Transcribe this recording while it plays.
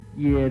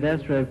Yeah,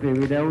 that's right,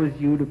 baby. That was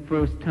you the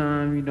first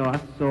time, I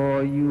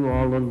saw you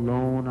all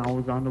alone. I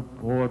was on the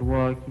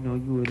boardwalk, you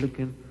were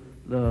looking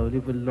lovely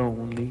but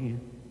lonely. And,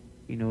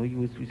 you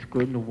was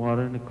squirting the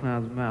water in the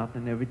clown's mouth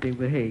and everything.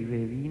 But hey,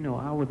 baby,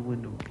 I would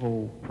win the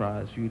whole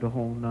prize for you, the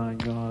whole 9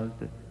 yards,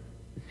 the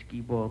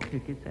skee ball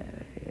tickets,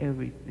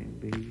 everything,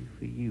 baby,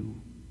 for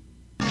you.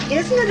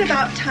 Isn't it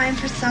about time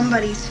for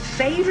somebody's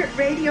favorite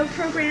radio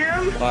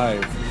program?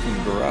 Live from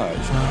the garage.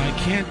 I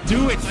can't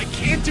do it. I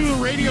can't do a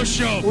radio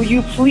show. Will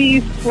you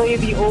please play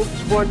the old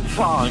sports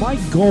song? My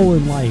goal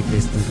in life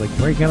is to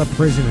break out of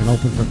prison and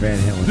open for Van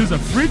Halen. There's a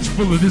fridge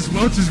full of this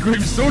Welch's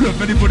grape soda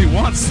if anybody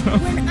wants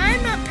some. When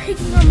I'm not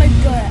picking on my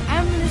gut,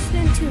 I'm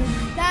listening to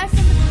Live from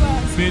the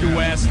Garage.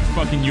 Midwest,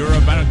 fucking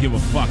Europe, I don't give a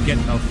fuck. Get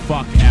the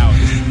fuck out.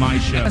 This is my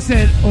show. I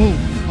said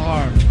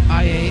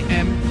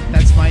O-R-I-A-M.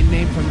 That's my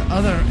name from the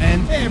other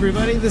end. Hey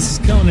everybody, this is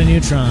Conan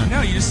Neutron.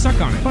 No, you just suck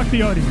on it. Fuck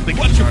the audience.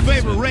 What's your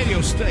favorite radio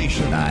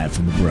station? Live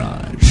from the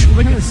garage.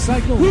 What kind of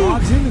cycle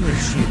logs into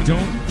this shit?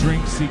 Don't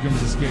drink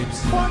Seagram's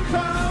Escapes. 1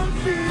 pound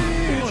fish.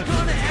 It's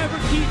gonna ever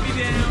keep me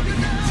down.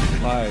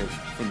 Live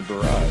from the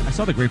barrage. I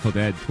saw the Grateful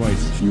Dead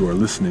twice. You are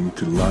listening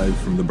to Live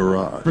from the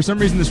Barrage. For some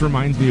reason, this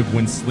reminds me of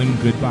when Slim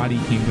Goodbody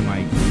came to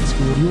my grade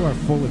school. You are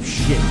full of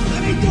shit.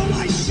 Let me do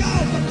my show,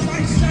 for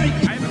Christ's sake!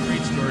 I have a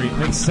great story.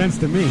 Makes sense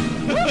to me.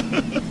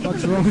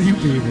 What's wrong with you,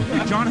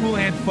 baby? John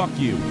Houlihan, fuck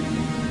you.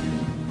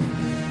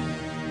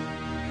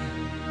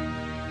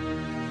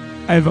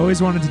 I've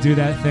always wanted to do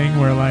that thing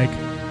where,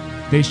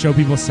 they show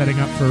people setting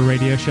up for a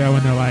radio show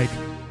and they're,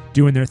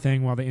 doing their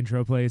thing while the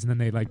intro plays, and then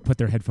they, put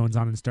their headphones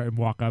on and start and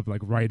walk up,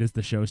 right as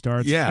the show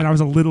starts. Yeah. And I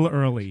was a little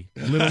early.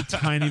 A little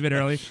tiny bit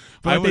early.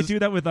 But they do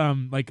that with,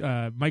 Mike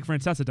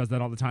Francesa does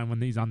that all the time when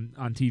he's on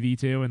TV,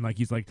 too, and,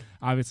 he's,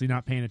 obviously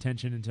not paying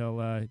attention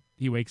until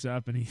he wakes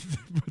up and he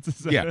puts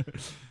his... Yeah.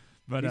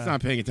 But, he's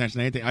not paying attention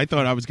to anything. I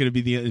thought I was going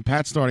to be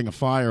Pat's starting a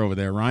fire over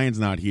there. Ryan's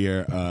not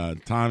here.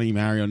 Tommy,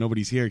 Mario,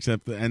 nobody's here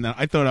except... And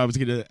I thought I was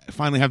going to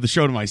finally have the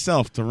show to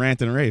myself to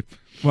rant and rave.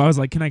 Well, I was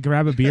like, can I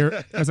grab a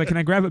beer? I was like, can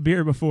I grab a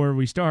beer before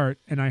we start?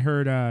 And I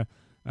heard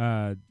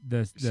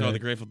the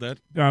Grateful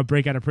Dead?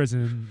 Break Out of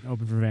Prison,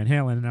 open for Van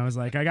Halen. And I was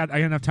like, I got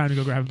enough time to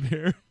go grab a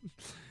beer.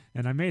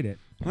 And I made it.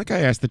 Like I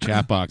asked the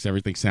chat box,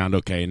 everything sound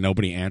okay, and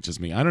nobody answers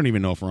me. I don't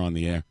even know if we're on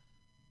the air.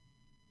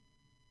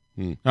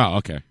 Oh,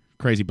 okay.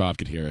 Crazy Bob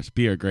could hear us.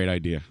 Beer, great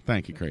idea.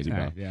 Thank you, Crazy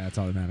Bob. Yeah, that's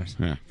all that matters.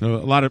 Yeah, so a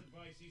lot of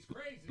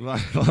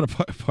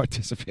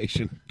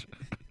participation.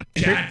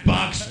 Chat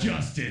box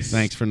justice.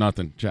 Thanks for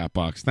nothing, chat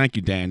box. Thank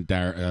you, Dan,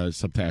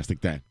 Subtastic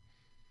Dan,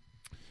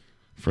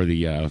 for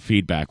the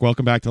feedback.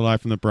 Welcome back to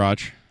Live from the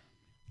Barrage.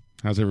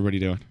 How's everybody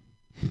doing?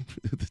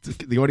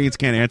 The audience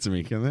can't answer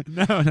me, can they?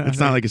 No. It's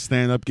not like a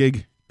stand-up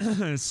gig.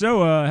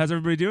 So, how's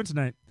everybody doing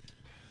tonight?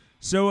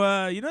 So,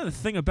 the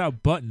thing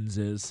about buttons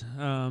is...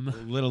 A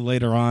little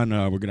later on,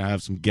 we're going to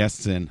have some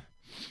guests in.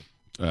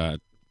 Two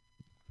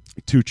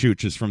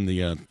Chooches from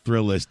the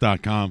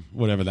Thrillist.com,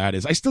 whatever that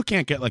is. I still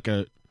can't get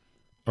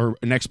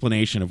an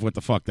explanation of what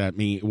the fuck that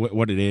means,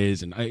 what it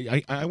is, and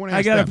I want to ask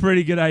I got them. a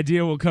pretty good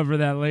idea. We'll cover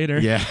that later.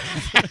 Yeah.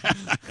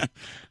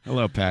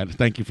 Hello, Pat.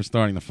 Thank you for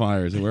starting the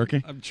fire. Is it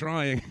working? I'm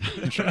trying.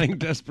 I'm trying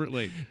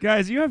desperately.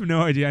 Guys, you have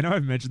no idea. I know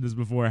I've mentioned this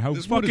before.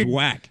 This wood is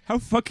whack. How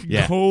fucking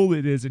cold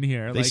it is in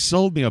here. They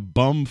sold me a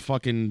bum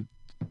fucking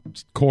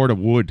cord of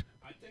wood.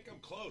 I think I'm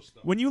close, though.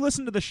 When you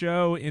listen to the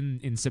show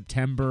in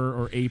September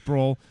or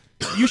April,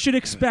 you should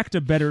expect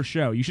a better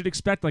show. You should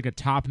expect a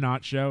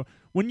top-notch show.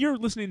 When you're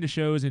listening to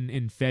shows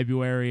in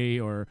February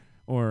or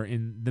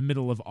in the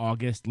middle of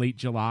August, late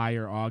July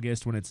or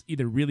August, when it's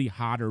either really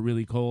hot or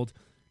really cold,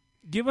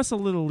 give us a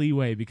little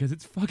leeway because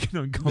it's fucking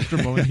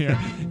uncomfortable in here.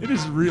 It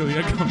is really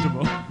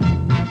uncomfortable.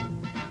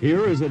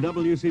 Here is a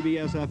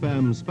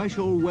WCBS-FM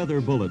special weather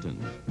bulletin.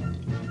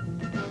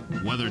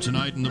 Weather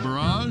tonight in the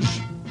barrage,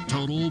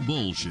 total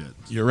bullshit.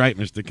 You're right,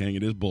 Mr. King.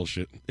 It is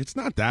bullshit. It's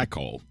not that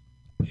cold.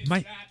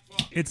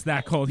 It's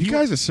that cold. You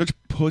guys are such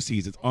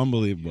pussies. It's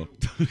unbelievable.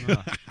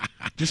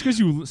 Just because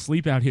you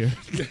sleep out here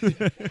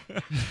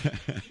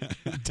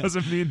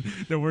doesn't mean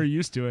that we're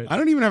used to it. I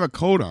don't even have a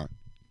coat on.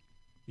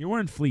 You're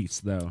wearing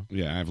fleece, though.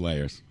 Yeah, I have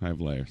layers.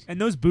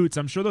 And those boots,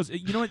 I'm sure those...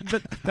 You know what?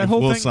 That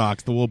whole wool thing...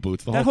 socks, the wool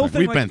boots, the that whole thing.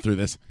 We've like, been through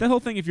this. That whole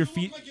thing, if your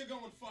feet... Like you're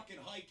going fucking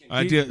hiking.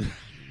 I did.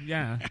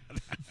 Yeah.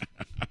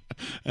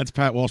 That's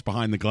Pat Walsh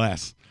behind the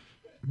glass.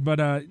 But,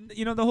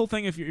 the whole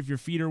thing, if your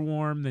feet are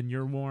warm, then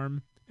you're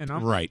warm. And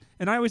right.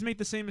 And I always make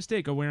the same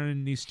mistake of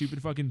wearing these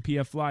stupid fucking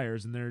PF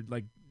Flyers, and they're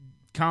like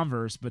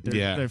Converse, but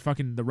they're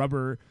fucking the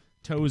rubber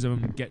toes of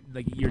them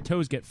your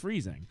toes get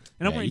freezing.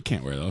 And you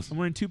can't wear those. I'm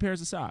wearing 2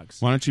 pairs of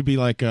socks. Why don't you be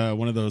like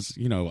one of those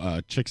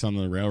chicks on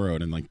the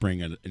railroad and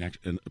bring an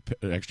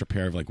extra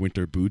pair of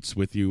winter boots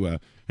with you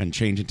and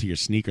change into your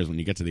sneakers when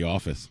you get to the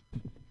office.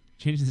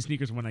 Change the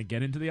sneakers when I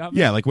get into the office?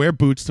 Yeah, wear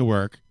boots to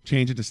work,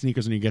 change into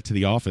sneakers when you get to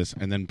the office,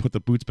 and then put the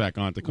boots back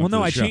on to come to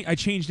the show. I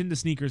changed into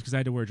sneakers because I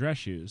had to wear dress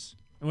shoes.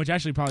 Which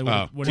actually probably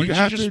would do you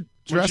have to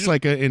dress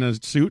in a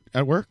suit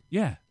at work?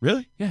 Yeah.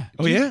 Really? Yeah.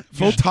 Oh, yeah?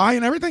 Full tie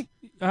and everything?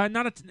 No?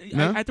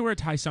 I have to wear a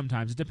tie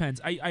sometimes. It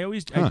depends. I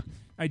always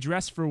I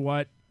dress for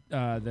what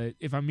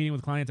if I'm meeting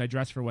with clients, I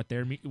dress for what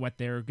they're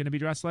going to be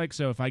dressed like.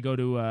 So if I go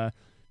to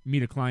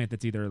meet a client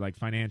that's either like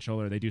financial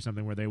or they do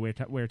something where they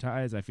wear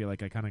ties, I feel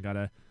like I kind of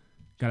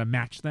gotta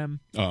match them.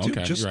 Oh,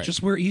 okay. Dude, right.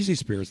 just wear Easy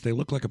Spirits. They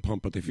look like a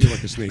pump, but they feel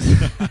like a snake.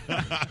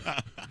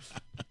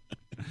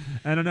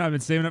 I don't know. I've been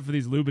saving up for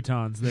these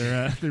Louboutins.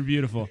 They're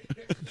beautiful.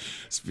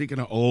 Speaking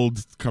of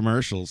old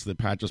commercials that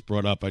Pat just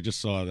brought up, I just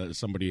saw that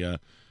somebody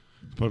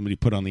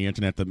put on the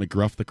internet that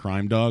McGruff the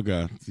crime dog.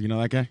 You know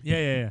that guy?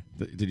 Yeah.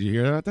 Did you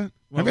hear about that?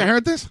 Well, Have you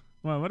heard this?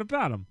 Well, what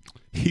about him?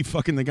 He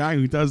fucking the guy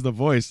who does the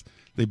voice.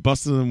 They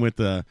busted him with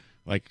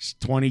like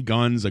 20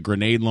 guns, a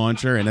grenade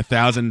launcher, and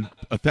 1,000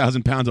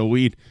 pounds of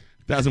weed,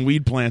 1,000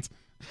 weed plants.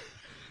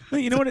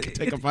 You know what?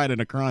 Take a fight in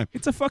a crime.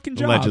 It's a fucking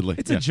job. Allegedly,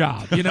 it's a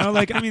job. You know,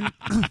 like I mean,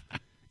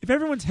 if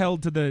everyone's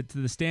held to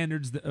the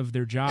standards of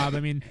their job, I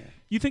mean,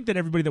 you think that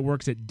everybody that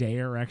works at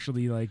Dare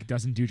actually like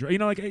doesn't do drugs? You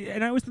know, like,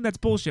 and I always think that's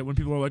bullshit when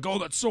people are like, "Oh,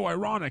 that's so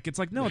ironic." It's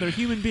like, no, they're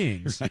human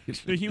beings.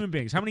 Right. They're human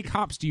beings. How many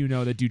cops do you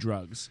know that do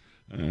drugs?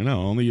 I don't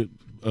know. Only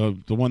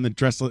the one that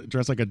dressed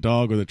like a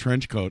dog with a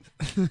trench coat.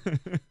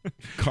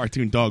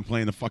 Cartoon dog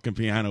playing the fucking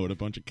piano with a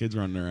bunch of kids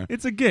running around.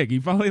 It's a gig. He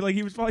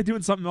was probably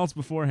doing something else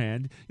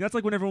beforehand. That's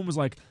like when everyone was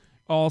like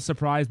all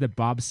surprised that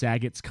Bob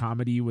Saget's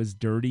comedy was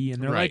dirty,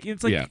 and they're like,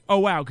 it's like, oh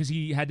wow, because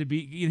he had to be.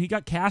 You know, he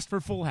got cast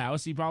for Full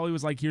House. He probably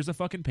was like, here's a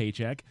fucking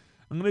paycheck.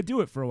 I'm gonna do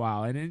it for a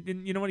while, and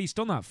you know what? He's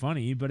still not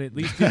funny, but at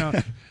least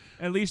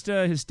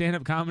his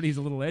stand-up comedy is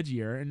a little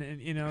edgier,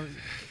 and you know,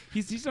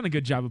 he's done a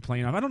good job of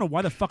playing off. I don't know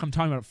why the fuck I'm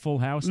talking about Full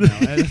House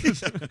now.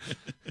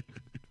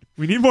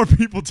 We need more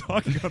people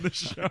talking on the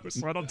show,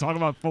 so I don't talk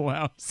about Full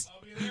House.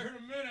 I'll be there in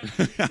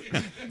a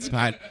minute.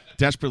 Pat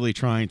desperately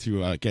trying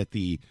to get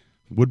the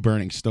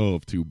wood-burning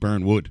stove to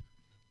burn wood.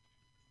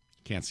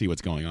 Can't see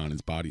what's going on.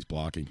 His body's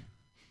blocking.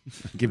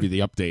 I'll give you the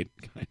update.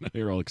 I know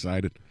you're all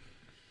excited.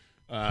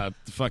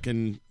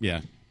 Fucking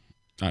yeah,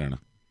 I don't know.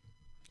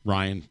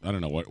 Ryan, I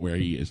don't know where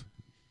he is.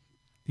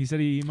 He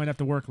said he might have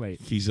to work late.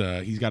 He's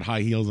got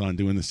high heels on,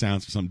 doing the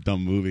sounds for some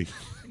dumb movie,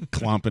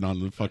 clomping on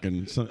the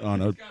fucking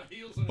on a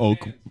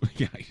oak.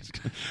 Yeah,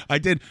 I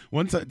did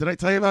one time. Did I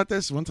tell you about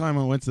this? One time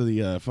I went to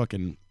the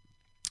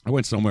I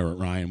went somewhere with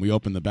Ryan. We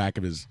opened the back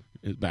of his.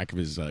 He's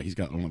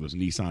got one of those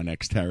Nissan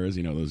Xterras,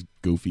 you know, those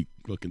goofy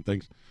looking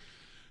things.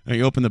 And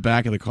you open the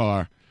back of the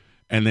car,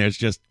 and there's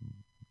just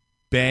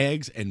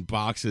bags and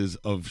boxes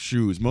of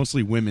shoes,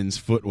 mostly women's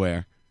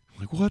footwear. I'm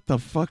like, what the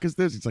fuck is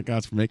this? It's like, oh,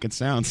 it's for making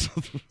sounds.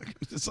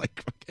 It's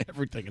like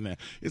everything in there.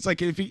 It's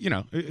like if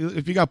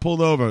you got pulled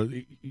over,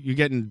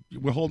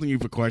 we're holding you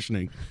for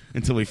questioning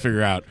until we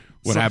figure out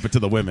what happened to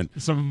the women.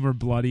 Some of them are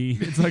bloody.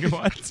 It's like,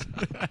 what?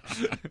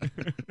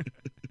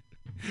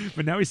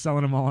 But now he's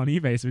selling them all on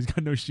eBay, so he's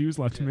got no shoes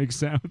left to make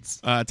sounds.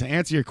 To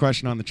answer your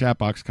question on the chat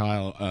box,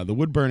 Kyle, the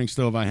wood-burning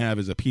stove I have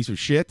is a piece of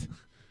shit.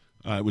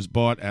 It was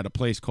bought at a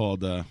place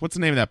called, what's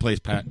the name of that place,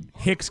 Pat?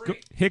 Hicks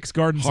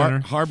Garden Center.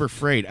 Harbor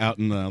Freight out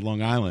in the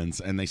Long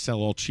Islands, and they sell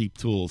all cheap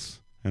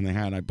tools. And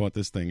I bought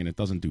this thing, and it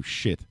doesn't do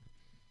shit.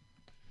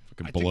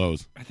 Fucking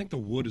blows. I think the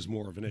wood is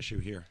more of an issue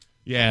here.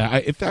 Yeah,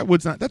 if that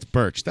wood's not, that's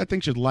birch. That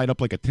thing should light up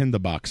like a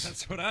tinderbox.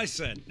 That's what I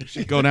said.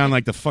 Should go down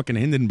like the fucking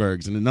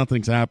Hindenburgs, and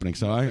nothing's happening.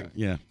 So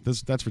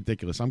that's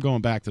ridiculous. I'm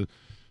going back to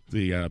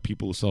the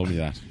people who sold me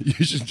that.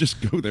 You should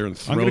just go there and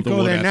throw I'm the go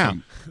wood there at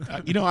now.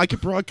 them. I could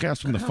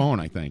broadcast from the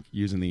phone, I think,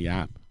 using the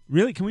app.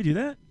 Really? Can we do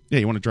that? Yeah,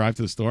 you want to drive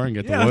to the store and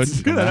get the wood?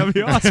 That's good. That would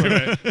be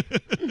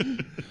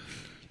awesome.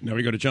 Now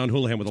we go to John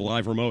Houlihan with a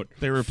live remote.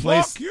 They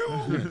replaced Fuck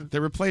you! They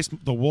replaced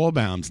the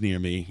Wallbounds near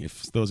me.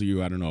 If those of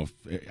you, I don't know,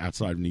 if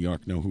outside of New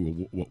York know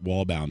what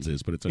Wallbounds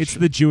is, but it's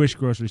the Jewish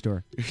grocery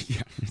store.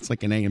 Yeah, it's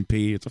like an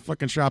A&P. It's a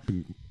fucking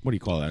shopping. What do you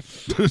call that?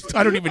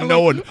 I don't even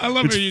know what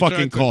it's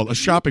fucking called. A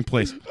shopping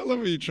place. I love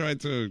how you tried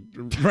to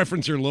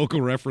reference your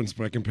local reference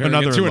by comparing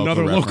Another it to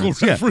another local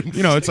reference.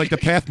 Yeah. It's like the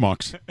path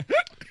marks.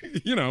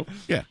 Yeah,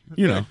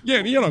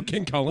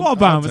 King Cullen.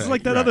 Wallbaum. It's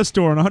like that other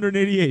store on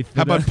 188th.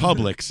 How about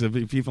Publix?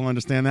 If people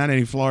understand that,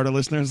 any Florida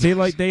listeners? They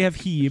have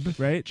Hebe,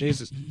 right?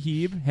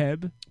 They have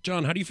Heb.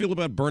 John, how do you feel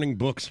about burning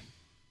books?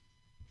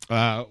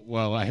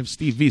 Well, I have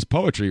Steve V's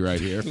poetry right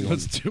here.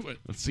 Let's do it.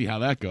 Let's see how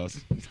that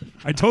goes.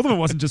 I told him it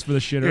wasn't just for the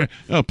shitter.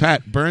 Yeah. Oh,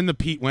 Pat, burn the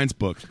Pete Wentz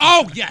book.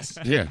 Oh, yes.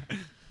 Yeah.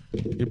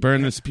 You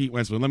burn this Pete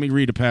Wentz book. Let me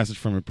read a passage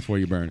from it before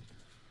you burn it.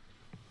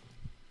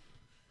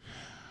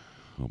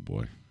 Oh,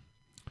 boy.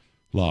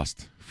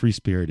 Lost.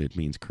 Free-spirited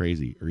means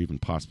crazy or even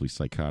possibly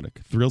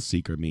psychotic.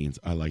 Thrill-seeker means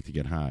I like to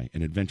get high.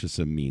 And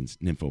adventuresome means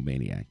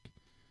nymphomaniac.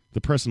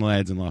 The personal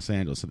ads in Los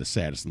Angeles are the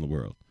saddest in the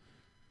world.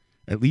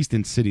 At least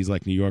in cities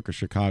like New York or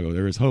Chicago,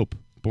 there is hope,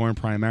 born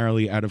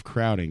primarily out of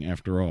crowding,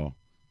 after all.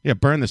 Yeah,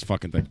 burn this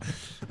fucking thing.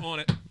 On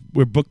it.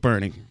 We're book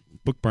burning.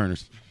 Book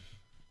burners.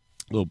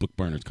 Little book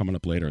burners coming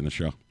up later in the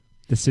show.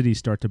 The cities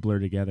start to blur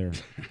together.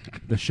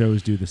 The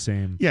shows do the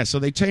same. Yeah, so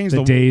they changed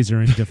the days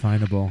are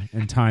indefinable,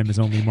 and time is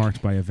only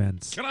marked by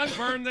events. Can I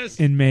burn this?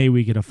 In May,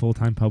 we get a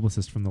full-time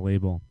publicist from the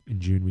label. In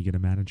June, we get a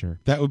manager.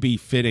 That would be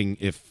fitting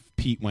if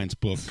Pete Wentz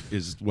book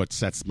is what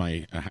sets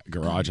my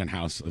garage and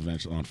house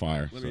eventually on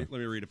fire. Let me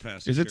read a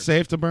passage. Is it here.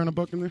 safe to burn a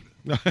book in there?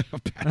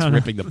 Pat's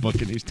ripping the book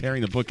and he's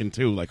tearing the book in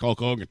two like Hulk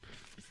Hogan.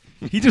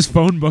 He just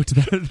phone booked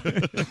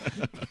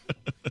that.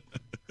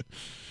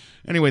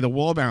 Anyway, the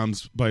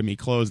Wallbounds by me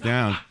closed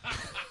down.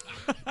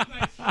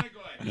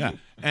 Yeah,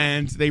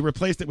 and they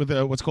replaced it with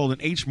what's called an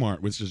H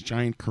Mart, which is a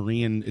giant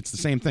Korean. It's the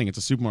same thing. It's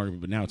a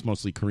supermarket, but now it's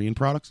mostly Korean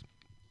products,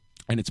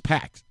 and it's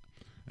packed.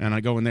 And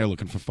I go in there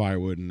looking for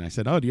firewood, and I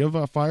said, "Oh, do you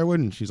have firewood?"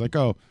 And she's like,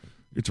 "Oh,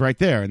 it's right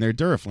there." And they're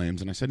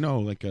Duraflames. And I said, "No,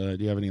 like, do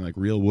you have any like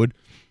real wood?"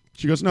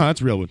 She goes, "No,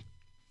 that's real wood."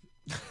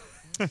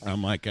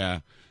 I'm like,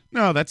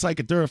 "No, that's like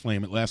a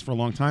Duraflame. It lasts for a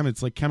long time.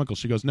 It's like chemical."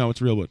 She goes, "No,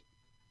 it's real wood."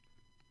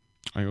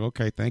 I go,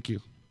 "Okay, thank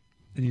you."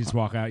 And you just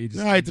walk out.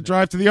 I had to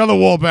drive to the other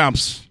wall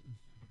bounce.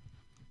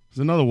 There's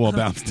another wall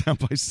bounce down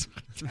by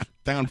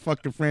down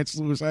fucking Francis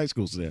Lewis High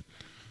School there.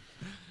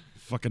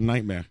 Fucking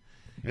nightmare.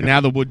 And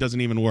now the wood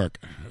doesn't even work.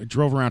 I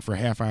drove around for a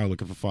half hour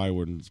looking for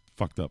firewood and it's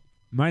fucked up.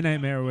 My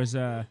nightmare was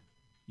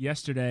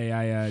yesterday.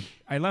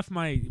 I left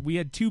we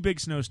had 2 big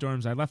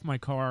snowstorms. I left my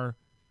car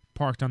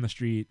parked on the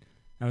street.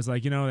 I was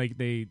like,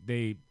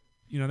 they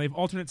have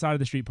alternate side of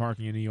the street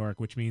parking in New York,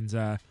 which means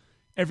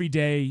every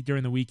day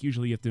during the week,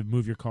 usually you have to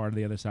move your car to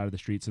the other side of the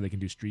street so they can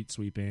do street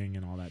sweeping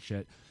and all that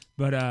shit.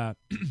 But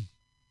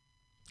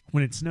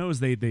when it snows,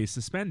 they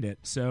suspend it.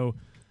 So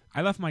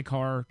I left my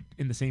car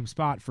in the same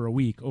spot for a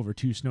week over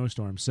 2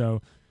 snowstorms.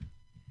 So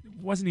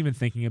wasn't even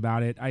thinking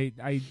about it.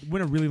 I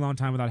went a really long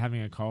time without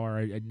having a car.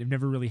 I've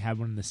never really had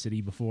one in the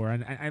city before.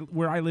 And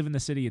where I live in the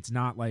city, it's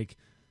not like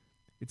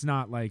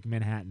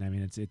Manhattan. I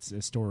mean, it's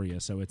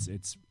Astoria, so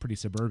it's pretty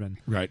suburban.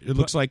 Right. It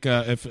looks like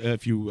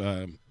if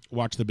you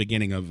watch the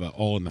beginning of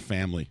All in the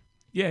Family.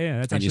 Yeah.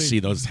 That's and actually, you see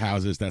those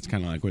houses. That's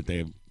kind of like what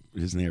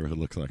his neighborhood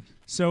looks like.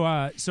 So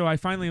I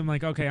finally am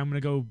like, okay, I'm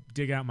gonna go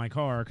dig out my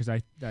car because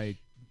I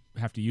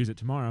have to use it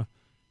tomorrow,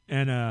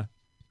 and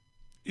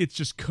it's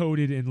just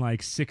coated in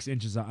like 6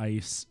 inches of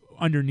ice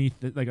underneath,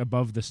 like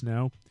above the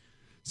snow.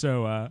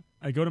 So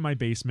I go to my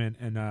basement,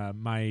 and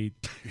my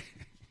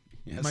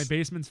my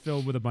basement's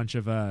filled with a bunch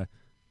of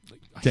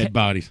dead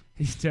bodies.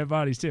 Dead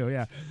bodies too,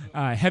 yeah.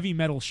 Heavy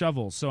metal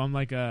shovels. So I'm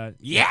like,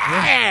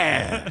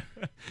 yeah.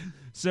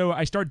 So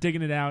I start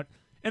digging it out.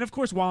 And of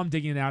course, while I'm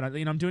digging it out,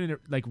 I'm doing it at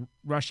like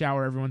rush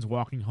hour. Everyone's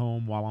walking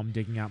home while I'm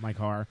digging out my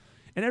car,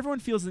 and everyone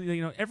feels,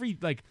 every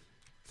like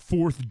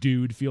 4th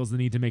dude feels the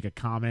need to make a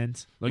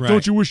comment, like,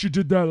 "Don't you wish you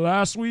did that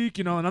last week?"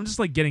 And I'm just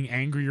like getting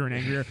angrier and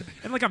angrier,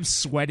 and like I'm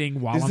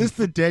sweating while. Is this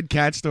the dead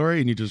cat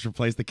story? And you just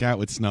replace the cat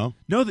with snow?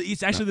 No,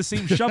 it's actually the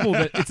same shovel.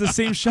 It's the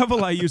same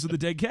shovel I use with the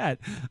dead cat.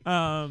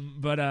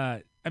 But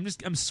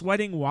I'm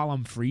sweating while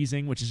I'm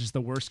freezing, which is just the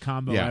worst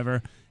combo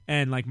ever.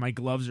 And like my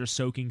gloves are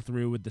soaking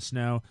through with the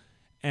snow.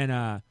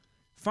 And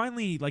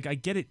finally, like, I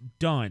get it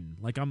done.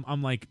 Like,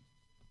 I'm like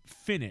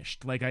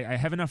finished. Like, I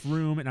have enough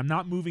room, and I'm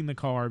not moving the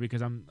car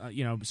because I'm,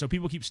 so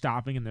people keep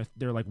stopping, and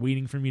they're like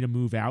waiting for me to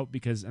move out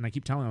and I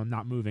keep telling them I'm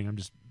not moving. I'm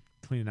just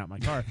cleaning out my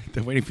car.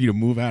 They're waiting for you to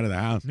move out of the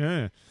house.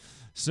 Yeah.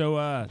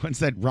 So when's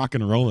that rock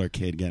and roller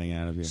kid getting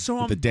out of here? So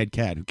with the dead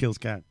cat who kills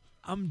cat.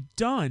 I'm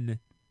done.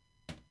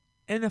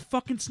 And a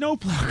fucking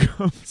snowplow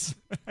comes.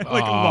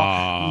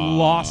 I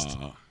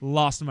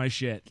lost my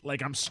shit.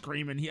 Like, I'm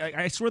screaming.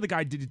 I swear the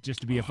guy did it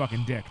just to be a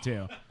fucking dick,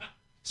 too.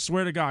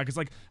 Swear to God. Because,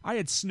 like, I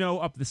had snow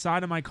up the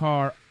side of my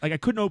car. Like, I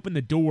couldn't open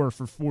the door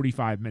for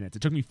 45 minutes.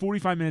 It took me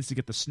 45 minutes to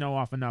get the snow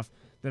off enough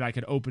that I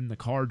could open the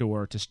car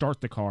door to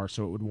start the car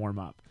so it would warm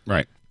up.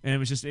 Right. And it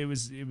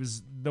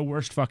was the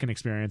worst fucking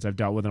experience I've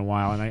dealt with in a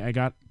while. And I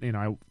got,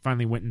 I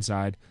finally went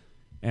inside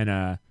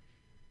and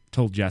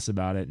told Jess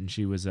about it. And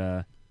she was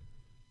like,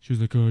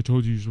 "Oh, I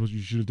told you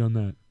you should have done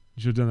that.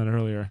 You should have done that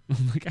earlier."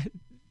 I'm like,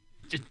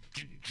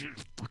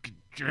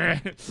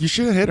 you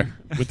should have hit her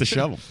with the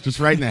shovel. Just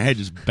right in the head.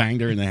 Just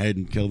banged her in the head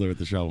and killed her with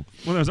the shovel.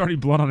 Well, there was already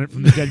blood on it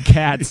from the dead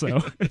cat,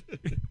 so.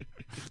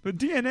 But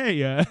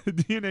DNA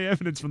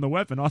evidence from the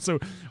weapon also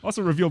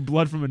revealed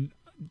blood from a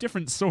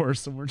different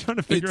source, so we're trying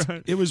to figure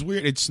out. It was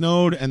weird. It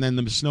snowed, and then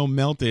the snow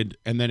melted,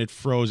 and then it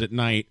froze at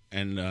night,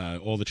 and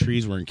all the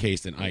trees were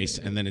encased in ice,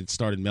 and then it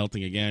started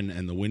melting again,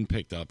 and the wind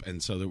picked up,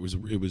 and so it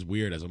was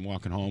weird. As I'm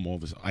walking home, all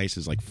this ice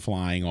is like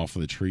flying off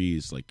of the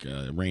trees, like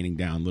raining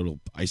down little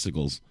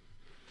icicles.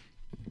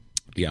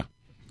 Yeah,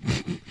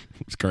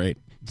 it's great.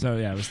 So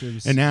yeah, it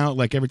was. And now,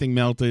 like, everything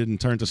melted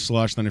and turned to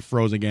slush, then it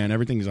froze again.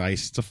 Everything's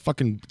ice.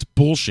 It's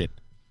bullshit.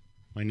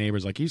 My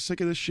neighbor's like, "You sick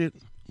of this shit?"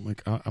 I'm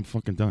like, "I'm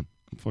fucking done.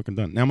 I'm fucking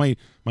done." Now my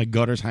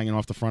gutter's hanging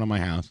off the front of my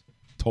house,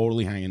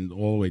 totally hanging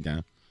all the way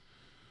down.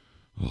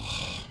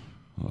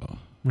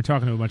 We're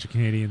talking to a bunch of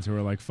Canadians who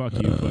are like, "Fuck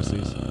you,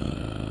 pussies."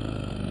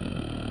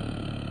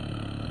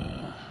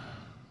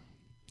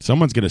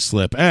 Someone's gonna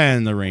slip,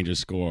 and the Rangers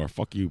score.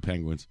 Fuck you,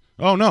 Penguins.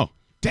 Oh no,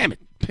 damn it!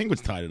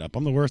 Penguins tied it up.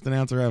 I'm the worst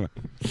announcer ever.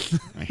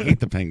 I hate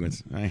the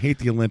Penguins. I hate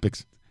the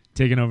Olympics.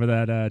 Taking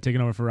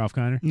over for Ralph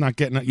Kiner. Not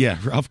getting it. Yeah,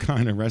 Ralph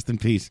Kiner. Rest in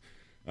peace.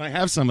 I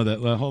have some of that.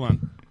 Hold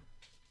on.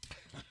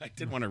 I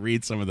did want to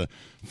read some of the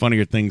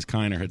funnier things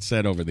Kiner had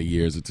said over the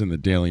years. It's in the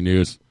Daily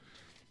News.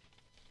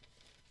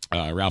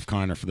 Ralph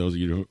Kiner, for those of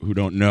you who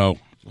don't know,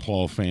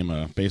 Hall of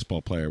Fame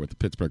baseball player with the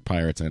Pittsburgh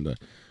Pirates and a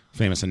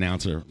famous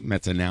announcer,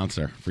 Mets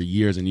announcer for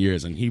years and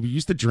years. And he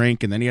used to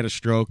drink, and then he had a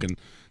stroke, and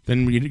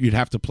then you'd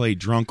have to play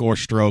drunk or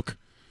stroke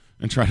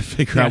and try to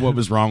figure out what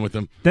was wrong with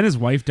him. Then his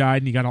wife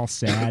died, and he got all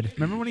sad.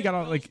 Remember when he got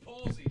all like...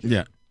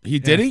 Yeah. He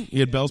did he? He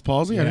had Bell's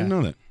palsy? I didn't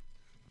know that.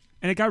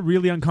 And it got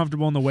really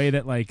uncomfortable in the way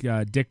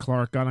that Dick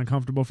Clark got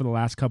uncomfortable for the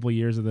last couple of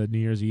years of the New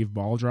Year's Eve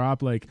ball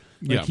drop.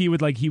 He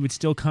would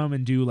still come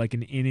and do like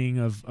an inning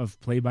of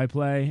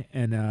play-by-play,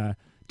 and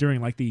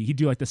during he'd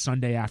do the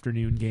Sunday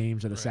afternoon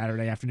games or the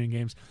Saturday afternoon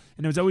games,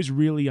 and it was always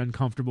really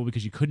uncomfortable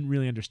because you couldn't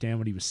really understand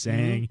what he was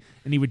saying,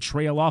 and he would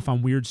trail off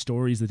on weird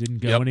stories that didn't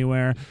go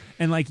anywhere,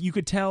 and you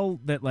could tell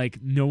that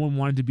no one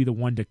wanted to be the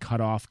one to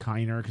cut off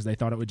Kiner because they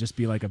thought it would just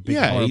be like a big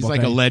he's like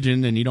thing. a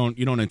legend, and you don't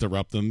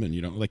interrupt him, and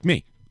you don't like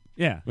me.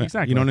 Yeah,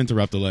 exactly. You don't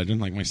interrupt a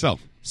legend like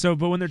myself. So,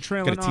 but when they're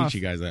trailing Gotta off, teach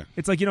you guys that.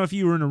 It's if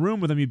you were in a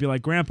room with him, you'd be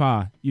like,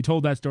 "Grandpa, you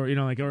told that story,"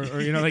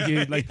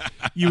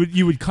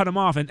 you would cut him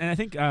off. And I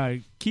think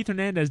Keith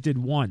Hernandez did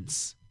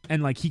once,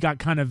 and he got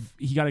kind of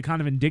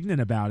indignant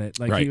about it.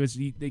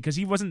 Because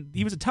he was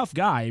a tough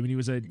guy. I mean, he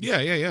was a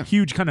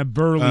huge kind of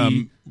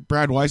burly.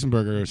 Brad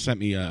Weissenberger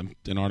sent me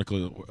an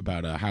article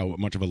about how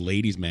much of a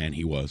ladies' man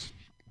he was.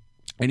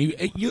 And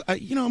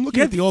I'm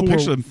looking at the old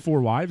picture of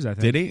 4 wives. I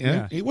think. Did he?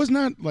 Yeah. He was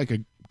not like a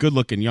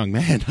good-looking young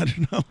man. I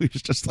don't know. He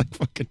was just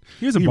fucking.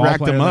 He was a ball racked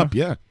player, him up. though.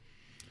 Yeah.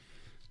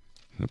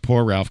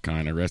 Poor Ralph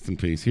Kiner. Rest in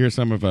peace. Here's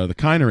some of the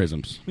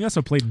Kinerisms. He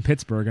also played in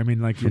Pittsburgh. I mean,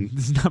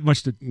 there's not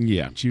much to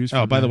choose from.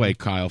 Oh, by the way,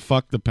 Kyle,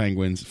 fuck the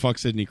Penguins, fuck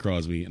Sidney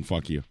Crosby, and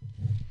fuck you.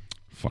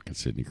 Fucking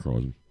Sidney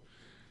Crosby.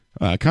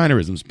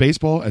 Kinerisms.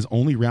 Baseball as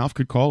only Ralph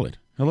could call it.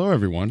 Hello,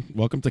 everyone.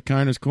 Welcome to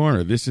Kiner's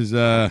Corner. This is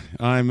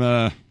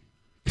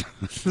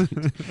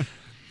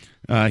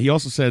he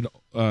also said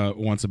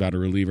once about a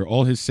reliever,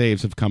 all his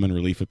saves have come in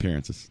relief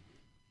appearances.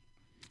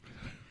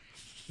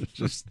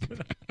 Just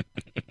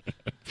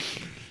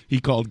he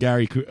called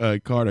Gary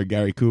Carter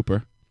Gary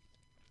Cooper.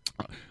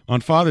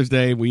 On Father's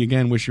Day, we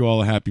again wish you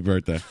all a happy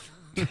birthday.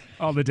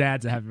 All the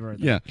dads a happy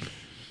birthday. Yeah.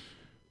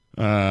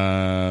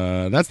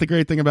 That's the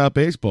great thing about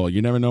baseball.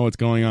 You never know what's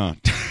going on.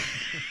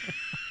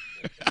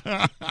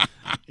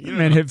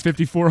 Man hit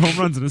 54 home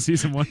runs in a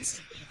season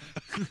once.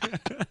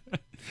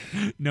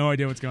 No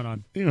idea what's going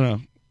on.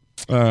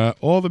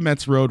 All the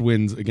Mets road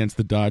wins against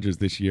the Dodgers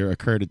this year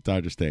occurred at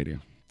Dodger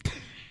Stadium.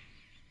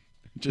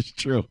 Just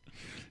true.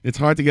 It's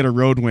hard to get a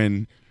road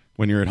win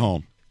when you're at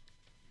home.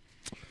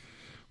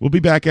 We'll be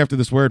back after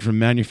this word from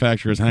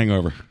Manufacturer's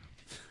Hangover.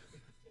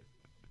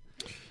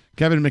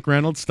 Kevin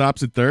McReynolds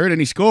stops at third,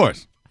 and he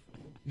scores.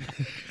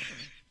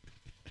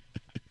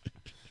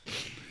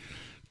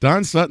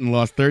 Don Sutton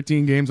lost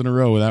 13 games in a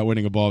row without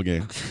winning a ball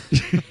game.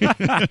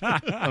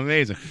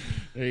 Amazing.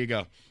 There you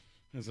go.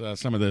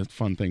 That's some of the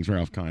fun things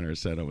Ralph Kiner has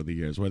said over the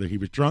years. Whether he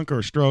was drunk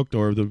or stroked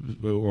or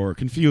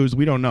confused,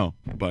 we don't know.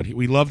 But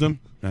we loved him,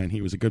 and he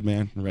was a good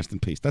man. Rest in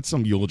peace. That's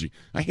some eulogy.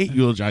 I hate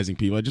eulogizing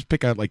people. I just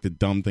pick out the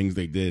dumb things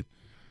they did.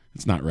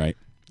 It's not right.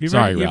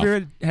 Sorry, Ralph. You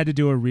ever had to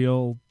do a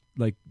real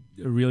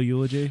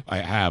eulogy? I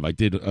have. I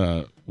did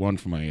one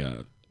for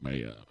my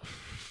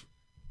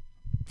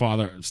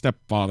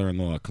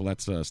stepfather-in-law,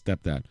 Colette's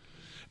stepdad,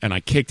 and I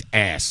kicked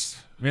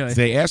ass. Really?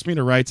 They asked me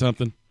to write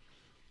something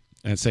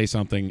and say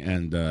something,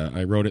 and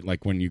I wrote it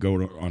like when you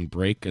go on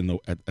break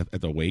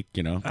at the wake,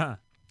 and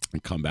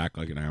come back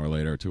like an hour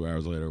later or 2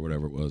 hours later or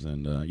whatever it was,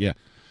 and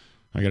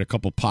I got a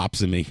couple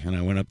pops in me, and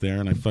I went up there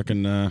and I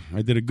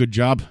did a good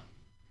job.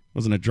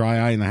 Wasn't a dry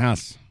eye in the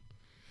house.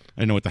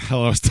 I didn't know what the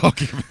hell I was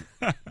talking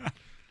about.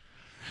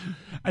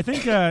 I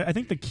think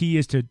the key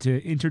is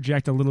to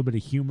interject a little bit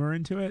of humor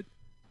into it.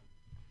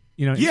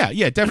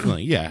 Yeah,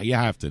 definitely. Yeah, you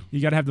have to.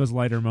 You got to have those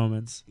lighter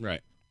moments.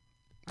 Right.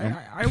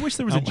 I wish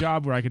there was a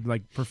job where I could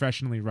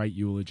professionally write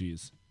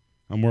eulogies.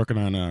 I'm working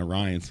on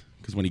Ryan's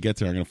because when he gets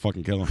there, I'm gonna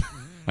fucking kill him.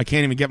 I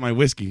can't even get my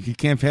whiskey. He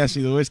can't pass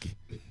me the whiskey.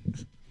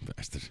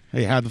 Bastard.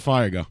 Hey, how'd the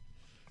fire go?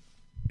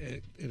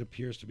 It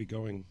appears to be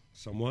going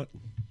somewhat.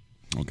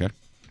 Okay.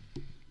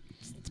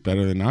 It's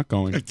better than not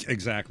going.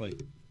 Exactly.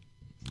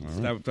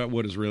 Right. That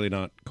wood is really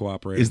not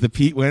cooperating. Is the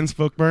Pete Wentz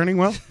book burning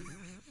well?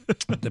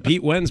 The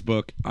Pete Wentz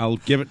book, I'll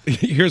give it.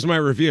 Here's my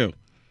review.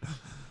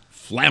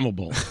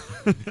 Flammable.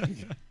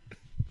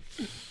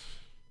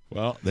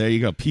 Well, there you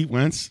go. Pete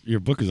Wentz, your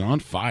book is on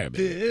fire,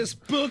 baby. This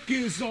book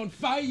is on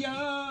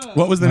fire.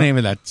 What was the name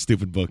of that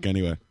stupid book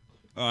anyway?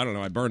 Oh, I don't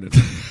know. I burned it.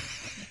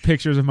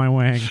 Pictures of my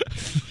wang.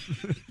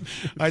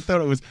 I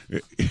thought it was.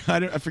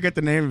 I forget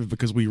the name of it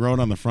because we wrote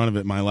on the front of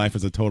it, "My Life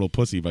as a Total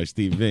Pussy" by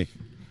Steve V.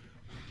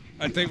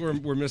 I think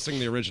we're missing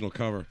the original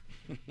cover.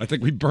 I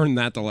think we burned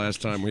that the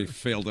last time we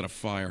failed at a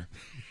fire.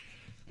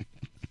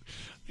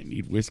 I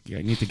need whiskey.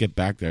 I need to get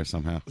back there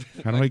somehow.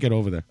 How do I get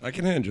over there? I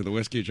can hand you the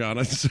whiskey, John.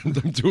 I'm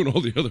doing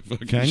all the other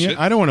fucking Can you? shit.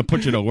 I don't want to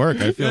put you to work.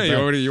 I feel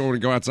bad. You want to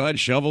go outside,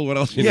 shovel? What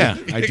else? You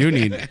need? I do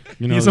need.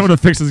 Need someone to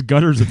fix his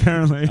gutters.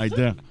 Apparently, I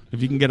do.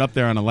 If you can get up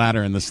there on a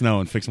ladder in the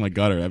snow and fix my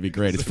gutter, that'd be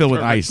great. It's filled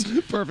with ice.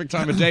 Perfect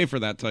time of day for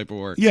that type of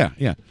work.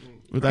 Yeah.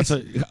 But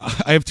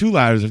I have two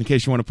ladders in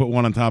case you want to put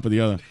one on top of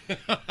the other.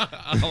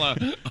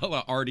 a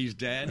la Artie's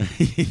dad.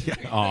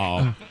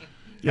 Oh.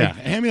 Yeah,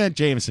 hand me that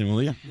Jameson,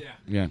 will you?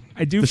 Yeah.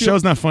 I do The feel-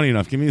 show's not funny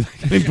enough. Give me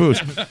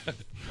booze.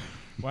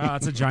 Wow,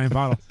 that's a giant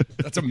bottle.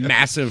 That's a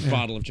massive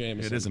bottle of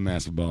Jameson. It is a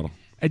massive bottle.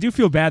 I do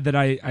feel bad that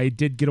I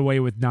did get away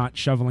with not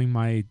shoveling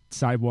my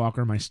sidewalk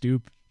or my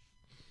stoop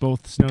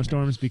both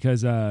snowstorms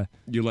because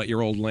You let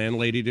your old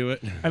landlady do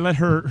it? I let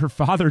her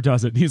father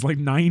does it. He's like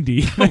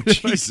 90. Oh,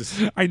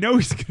 Jesus. I know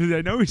he's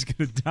gonna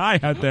die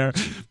out there.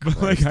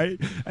 But like I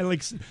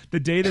like the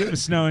day that it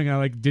was snowing,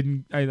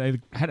 I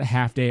had a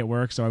half day at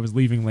work, so I was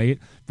leaving late.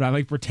 But I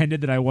like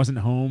pretended that I wasn't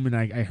home, and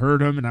I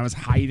heard him, and I was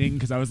hiding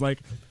because I was like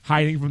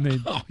hiding from the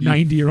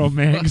 90-year-old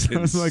man. 'Cause I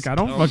was like, I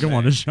don't fucking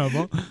want to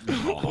shovel.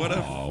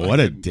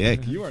 What a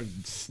dick! You are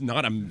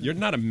you're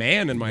not a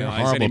man in my You're a eyes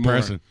horrible anymore.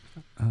 person.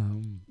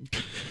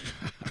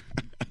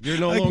 You're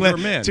no Like, longer a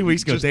man. 2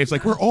 weeks ago, Dave's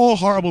like, we're all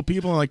horrible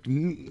people. I'm like,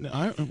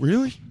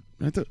 really?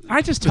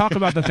 I just talk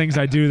about the things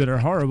I do that are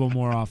horrible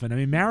more often. I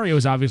mean, Mario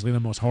is obviously the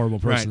most horrible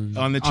person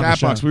On the chat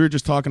box, show. we were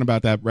just talking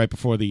about that right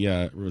before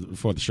the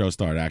show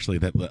started. Actually,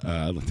 that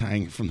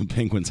Latang from the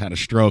Penguins had a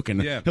stroke,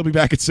 and he'll be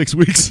back in 6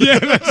 weeks. Yeah,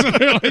 that's what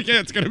they're like. Yeah,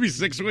 it's gonna be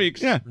 6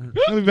 weeks. Yeah,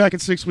 he'll be back in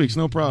 6 weeks.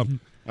 No problem.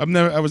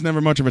 I was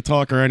never much of a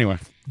talker anyway.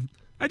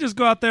 I just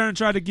go out there and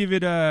try to give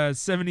it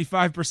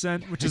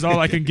 75%, which is all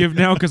I can give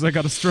now because I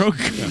got a stroke.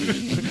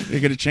 You're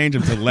gonna change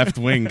him to left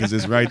wing because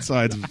his right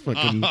side's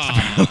fucking.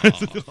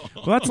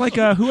 Well, that's like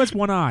who has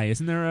one eye?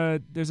 Isn't there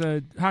there's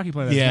a hockey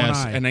player that has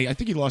one eye? and I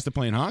think he lost it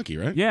playing hockey,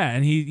 right? Yeah,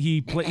 and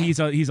he's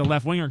a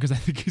left winger because I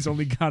think he's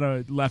only got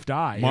a left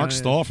eye. Mark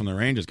Stahl from the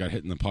Rangers got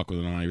hit in the puck with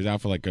an eye. He was out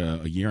for like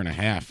a year and a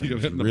half. He got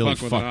It hit in the really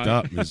puck with an fucked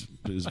eye. up.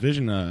 His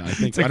vision, I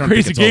think. It's a I don't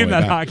crazy think it's all the game, way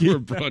that back. hockey. We're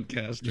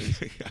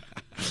broadcasters.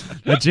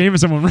 That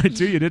Jameson went right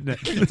to you, didn't it?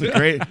 It's a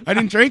great. I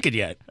didn't drink it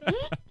yet.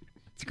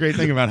 It's a great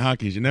thing about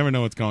hockey is you never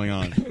know what's going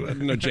on. I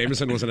didn't know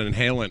Jameson was an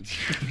inhalant.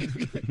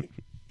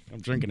 I'm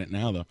drinking it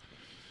now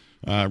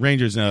though.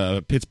 Rangers,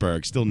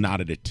 Pittsburgh, still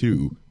knotted at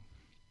 2.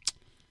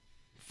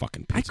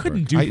 Fucking Pittsburgh. I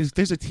couldn't do.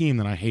 There's a team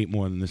that I hate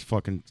more than this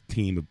fucking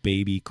team of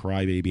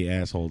crybaby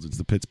assholes. It's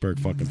the Pittsburgh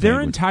fucking Their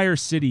Penguins. entire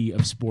city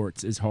of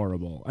sports is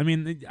horrible. I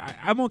mean,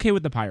 I'm okay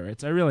with the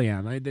Pirates. I really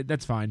am.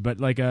 That's fine. But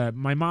like,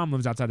 my mom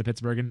lives outside of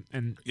Pittsburgh,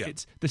 and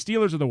it's the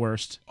Steelers are the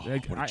worst.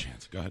 Like, what a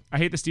chance. Go ahead. I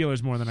hate the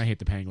Steelers more than I hate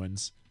the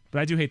Penguins,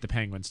 but I do hate the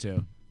Penguins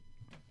too.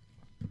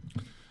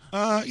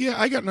 Yeah,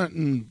 I got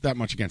nothing that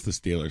much against the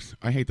Steelers.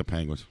 I hate the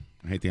Penguins.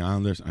 I hate the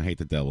Islanders. I hate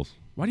the Devils.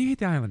 Why do you hate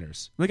the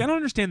Islanders? Like, I don't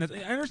understand that.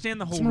 I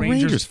understand the whole I'm a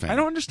Rangers. Rangers fan. I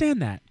don't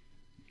understand that.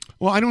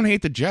 Well, I don't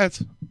hate the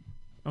Jets.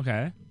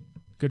 Okay,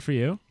 good for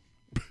you.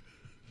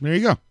 There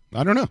you go.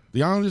 I don't know.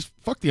 The Islanders,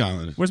 fuck the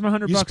Islanders. Where's my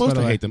 $100? You're supposed by the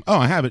to way? hate them. Oh,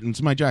 I have it.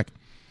 It's my jacket.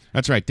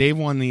 That's right. Dave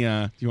won the.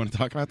 Do you want to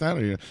talk about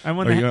that? I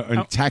won are the- you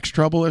in tax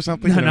trouble or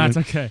something? No, it's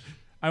okay.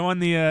 I won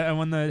the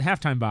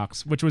halftime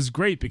box, which was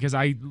great because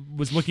I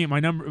was looking at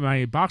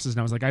my boxes and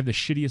I was like, I have the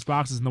shittiest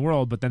boxes in the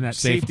world. But then that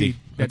safety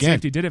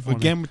did it for me.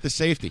 Again with the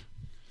safety.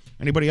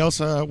 Anybody else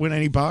win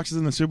any boxes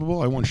in the Super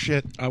Bowl? I won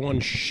shit.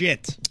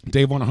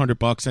 Dave won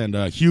 $100,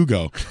 and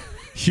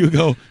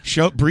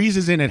Hugo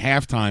breezes in at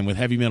halftime with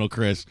Heavy Metal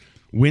Chris,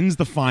 wins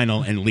the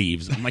final, and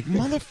leaves. I'm like,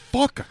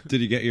 motherfucker. Did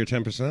you get your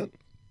 10%?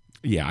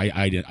 Yeah,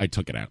 I did. I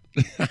took it out.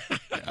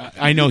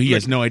 I know he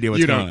has no idea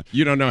what's going on.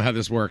 You don't know how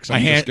this works. I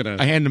hand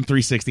him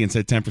 $360 and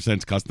said 10%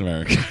 is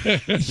customary.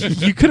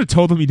 You could have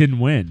told him he didn't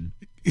win.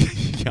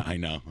 Yeah, I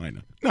know.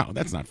 No,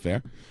 that's not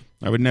fair.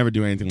 I would never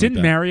do anything like that.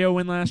 Didn't Mario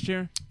win last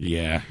year?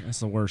 Yeah. That's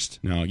the worst.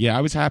 No, yeah,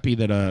 I was happy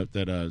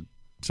that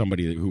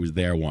somebody who was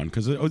there won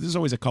because there's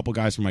always a couple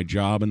guys from my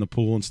job in the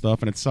pool and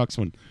stuff, and it sucks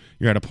when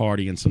you're at a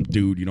party and some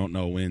dude you don't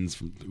know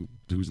wins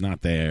who's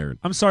not there.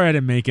 I'm sorry I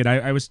didn't make it.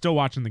 I was still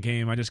watching the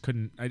game. I just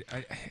couldn't.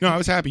 No, I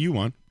was happy you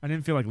won. I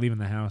didn't feel like leaving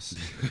the house.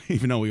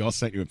 Even though we all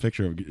sent you a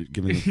picture of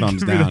giving the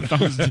thumbs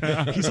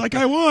down. He's like,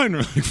 I won. We're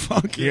like,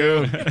 fuck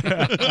you.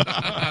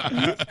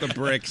 The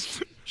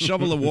bricks.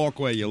 Shovel the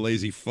walkway, you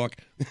lazy fuck.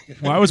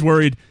 Well, I was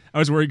worried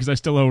because I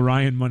still owe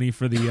Ryan money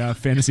for the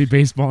fantasy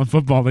baseball and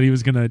football that he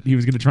was gonna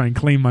try and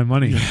claim my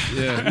money.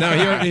 Yeah,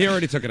 no, he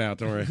already took it out.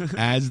 Don't worry.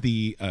 As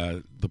the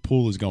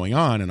pool is going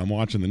on and I'm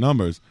watching the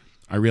numbers,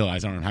 I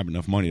realize I don't have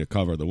enough money to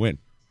cover the win,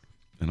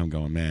 and I'm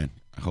going, man,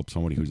 I hope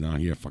somebody who's not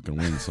here fucking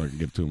wins so I can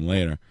give to him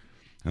later.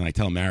 And I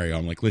tell Mario,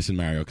 I'm like, listen,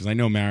 Mario, because I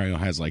know Mario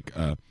has like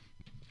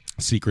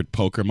secret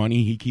poker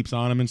money he keeps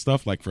on him and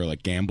stuff, like for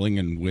like gambling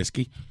and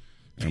whiskey.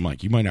 And I'm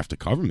like, you might have to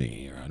cover me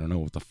here. I don't know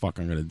what the fuck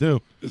I'm gonna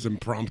do. This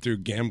impromptu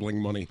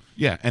gambling money.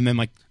 Yeah, and then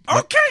like,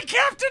 okay,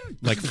 Captain.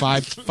 like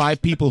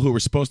five people who were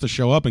supposed to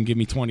show up and give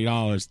me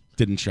 $20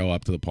 didn't show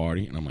up to the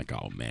party, and I'm like,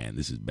 oh man,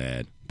 this is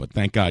bad. But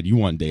thank God you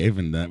won, Dave,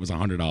 and that was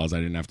 $100 I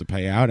didn't have to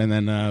pay out, and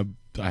then I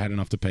had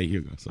enough to pay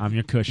Hugo. So. I'm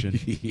your cushion.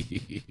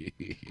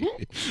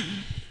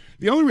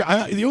 The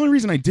only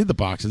reason I did the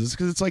boxes is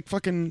because it's like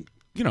fucking,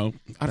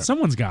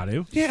 Someone's got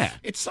to. Yeah,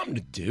 it's something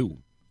to do.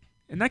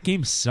 And that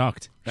game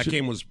sucked. That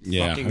game was it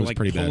fucking was like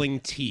pretty pulling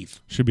bad. teeth.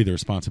 Should be the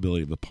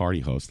responsibility of the party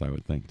host, I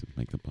would think, to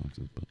make the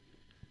boxes. But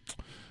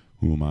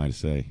who am I to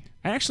say?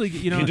 I actually,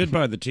 you know, You did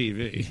buy the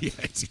TV. Yeah,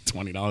 it's a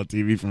 $20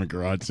 TV from a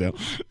garage sale.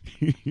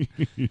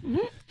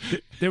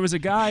 there was a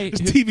guy.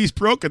 This TV's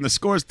broken. The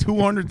score's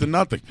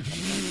 200-0.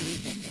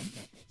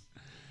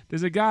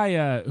 There's a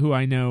guy who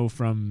I know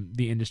from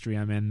the industry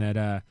I'm in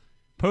that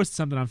posted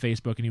something on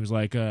Facebook, and he was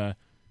like,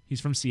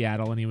 he's from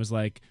Seattle, and he was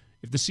like,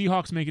 if the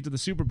Seahawks make it to the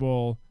Super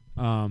Bowl,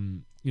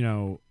 you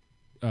know,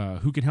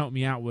 who can help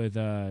me out with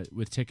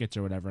tickets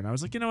or whatever? And I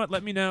was like, you know what?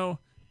 Let me know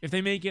if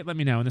they make it. Let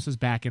me know. And this was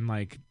back in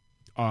like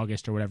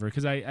August or whatever,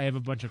 because I have a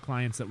bunch of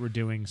clients that were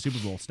doing Super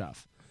Bowl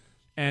stuff,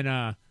 and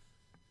I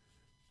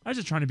was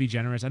just trying to be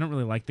generous. I don't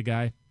really like the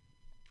guy,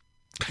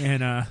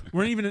 and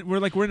we're in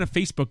a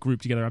Facebook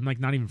group together. I'm like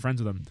not even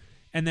friends with him.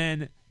 And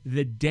then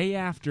the day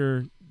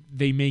after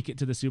they make it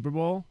to the Super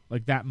Bowl,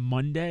 like that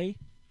Monday,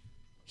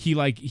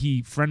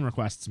 he friend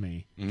requests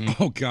me.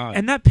 Oh God!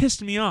 And that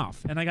pissed me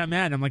off, and I got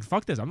mad. I'm like,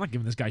 fuck this! I'm not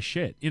giving this guy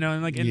shit, you know.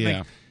 And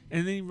Yeah.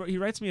 and then he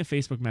writes me a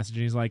Facebook message,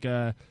 and he's like,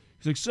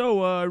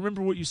 so I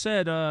remember what you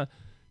said.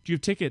 Do you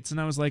have tickets?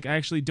 And I was like, I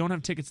actually don't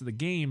have tickets to the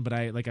game, but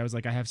I was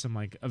like, I have some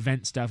like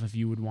event stuff if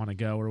you would want to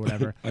go or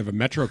whatever. I have a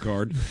Metro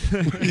card.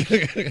 No,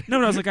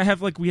 but I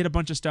was like, we had a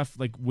bunch of stuff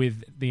like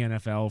with the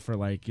NFL for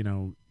like, you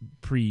know,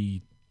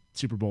 pre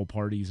Super Bowl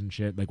parties and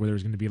shit, like where there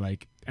was going to be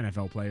like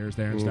NFL players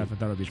there and stuff. I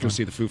thought it'd be fun. Go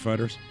see the Foo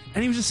Fighters.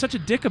 And he was just such a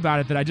dick about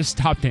it that I just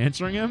stopped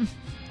answering him.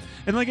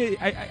 And like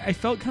I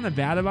felt kind of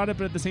bad about it,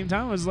 but at the same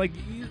time, I was like,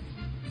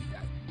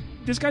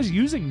 this guy's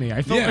using me.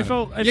 I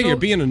felt you're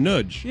being a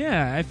nudge.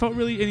 Yeah, I felt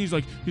really. And he's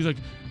like,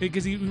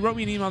 because he wrote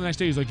me an email the next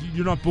day. He's like,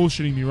 you're not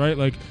bullshitting me, right?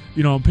 Like,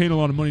 you know, I'm paying a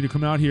lot of money to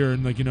come out here,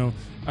 and like, you know,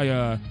 I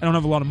don't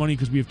have a lot of money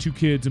because we have 2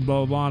 kids and blah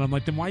blah blah. And I'm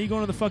like, then why are you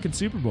going to the fucking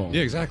Super Bowl?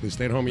 Yeah, exactly.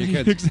 Stay at home with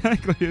your kids.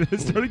 Exactly. I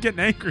started getting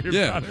angry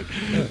about it.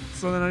 Yeah.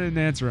 So then I didn't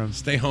answer him.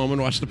 Stay home and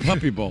watch the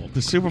Puppy Bowl.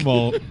 The Super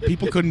Bowl,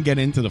 people couldn't get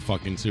into the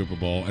fucking Super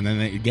Bowl, and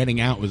then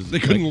getting out was They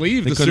couldn't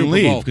leave They the couldn't Super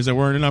leave Bowl because there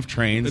weren't enough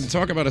trains. And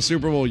talk about a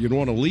Super Bowl, you'd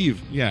want to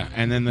leave. Yeah,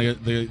 and then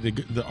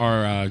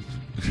our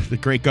the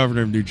great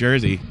governor of New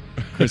Jersey,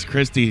 Chris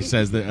Christie,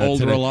 says that Old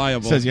today,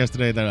 reliable. says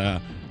yesterday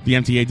that the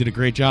MTA did a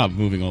great job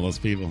moving all those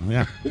people.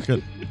 Yeah,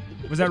 good.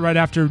 Was that right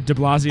after De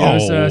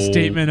Blasio's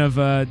statement of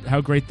how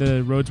great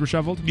the roads were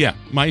shoveled? Yeah,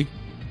 my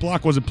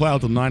block wasn't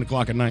plowed till 9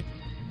 o'clock at night.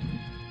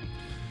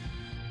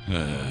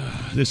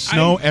 There's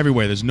snow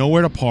everywhere. There's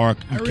nowhere to park.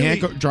 You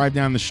can't drive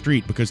down the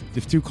street because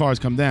if 2 cars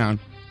come down,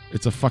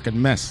 it's a fucking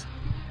mess.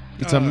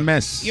 It's a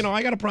mess. You know,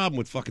 I got a problem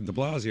with fucking De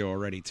Blasio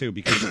already too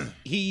because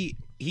he.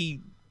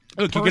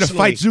 Look, you're gonna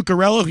fight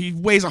Zuccarello. He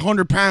weighs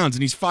 100 pounds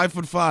and he's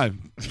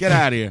 5'5". Get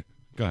out of here.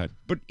 Go ahead.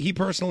 But he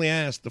personally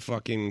asked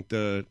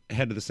the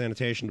head of the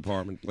sanitation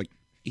department, like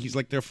he's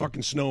like their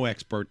fucking snow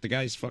expert. The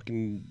guy's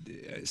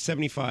fucking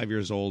 75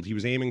 years old. He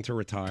was aiming to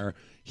retire.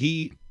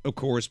 He, of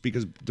course,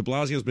 because De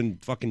Blasio's been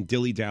fucking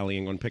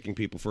dilly-dallying on picking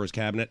people for his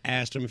cabinet,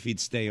 asked him if he'd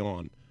stay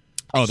on.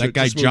 Oh, So that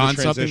guy to smooth John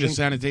the something, the transition.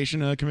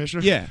 sanitation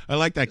commissioner. Yeah. I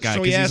like that guy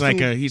So because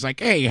he he's like,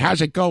 hey,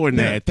 how's it going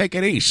there? Take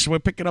it easy. We're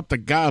picking up the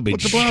garbage.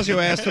 But De Blasio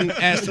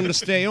asked him to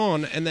stay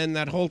on, and then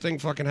that whole thing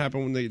fucking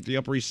happened when the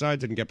Upper East Side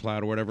didn't get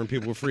plowed or whatever, and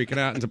people were freaking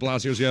out. And De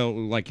Blasio's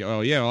like, oh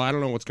yeah, well, I don't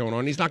know what's going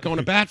on. He's not going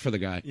to bat for the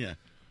guy. Yeah.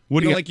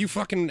 Woody, like you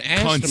fucking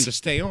asked him to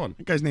stay on.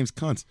 That guy's name's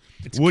Kuntz.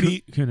 It's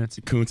Woody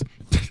Kuntz.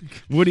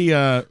 Woody,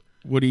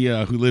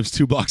 who lives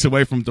 2 blocks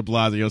away from De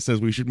Blasio,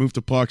 says we should move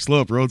to Park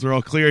Slope. Roads are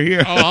all clear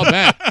here. Oh, I'll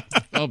bet.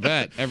 I'll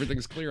bet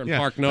everything's clear in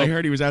Park Slope. I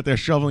heard he was out there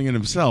shoveling it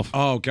himself.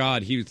 Oh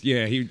God, he know,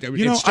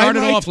 it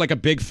started off like a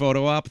big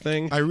photo op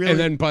thing. really- and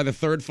then by the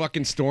 3rd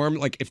fucking storm,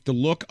 like if the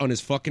look on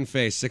his fucking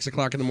face, 6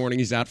 o'clock in the morning,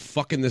 he's out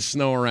fucking the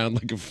snow around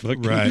like a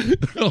fucking. Right.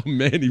 Oh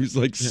man, he was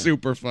like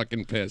super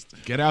fucking pissed.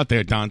 Get out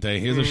there, Dante.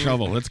 Here's a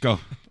shovel. Let's go.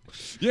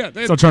 Yeah,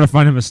 Still trying to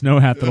find him a snow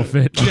hat that'll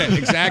fit. Yeah,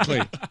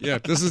 exactly. Yeah,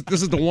 this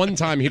is the one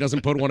time he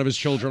doesn't put one of his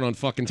children on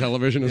fucking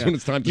television is when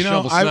it's time to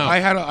shovel snow. I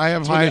have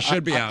That's when high. they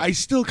should be out. I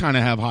still kind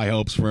of have high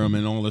hopes for him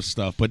and all this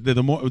stuff. But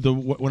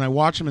when I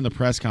watch him in the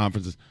press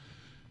conferences,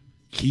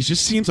 he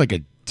just seems like a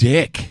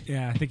dick.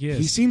 Yeah, I think he is.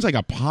 He seems like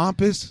a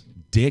pompous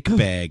dick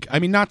bag. I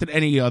mean, not that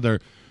any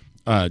other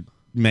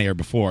mayor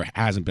before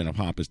hasn't been a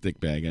pompous dick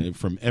bag. And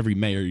from every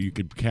mayor you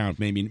could count,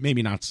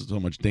 maybe not so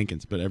much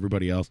Dinkins, but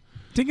everybody else.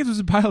 Dinkins was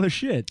a pile of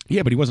shit.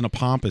 Yeah, but he wasn't a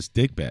pompous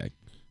dick bag.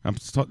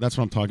 That's what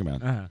I'm talking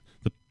about. Uh-huh.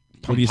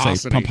 What do you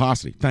say?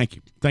 Pomposity. Thank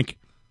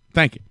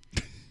you.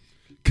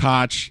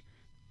 Koch,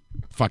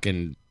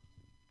 fucking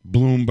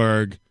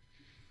Bloomberg,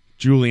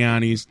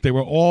 Giuliani's. They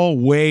were all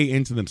way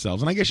into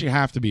themselves. And I guess you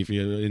have to be if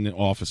you're in the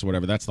office or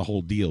whatever. That's the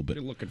whole deal. But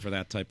You're looking for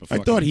that type of. I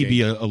thought he'd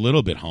be a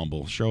little bit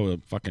humble, show a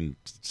fucking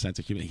sense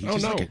of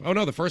humility. Oh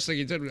no! The first thing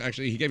he did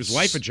actually, he gave his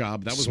wife a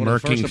job. That was one of the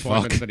Smirking first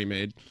appointments fuck. that he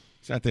made.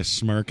 He's out there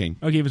smirking.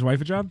 Oh, he gave his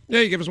wife a job? Yeah,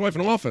 he gave his wife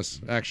an office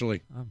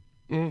actually.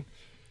 Hey,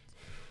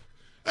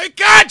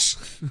 Koch!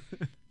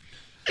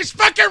 These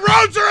fucking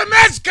roads are a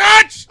mess,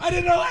 Koch! I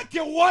didn't elect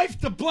your wife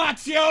to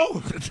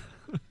Blasio.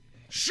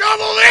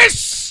 Shovel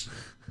this!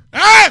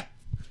 Huh?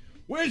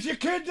 Where's your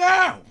kid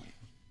now?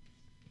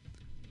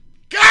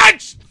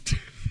 Koch!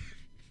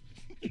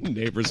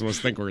 Neighbors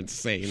must think we're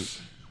insane.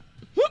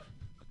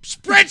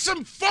 Spread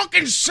some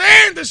fucking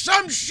sand or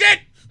some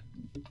shit.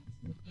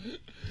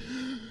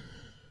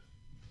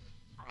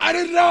 I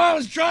didn't know I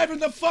was driving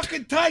the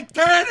fucking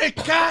Titanic,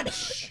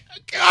 Catch.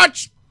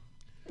 Catch.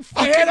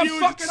 I hit a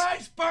fucking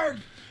iceberg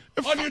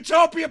on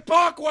Utopia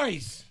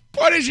Parkways.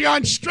 What is he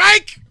on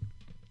strike?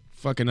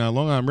 Fucking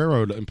Long Island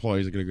Railroad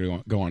employees are going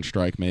to go on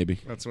strike,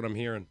 maybe. That's what I'm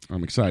hearing.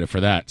 I'm excited for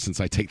that since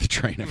I take the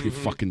train every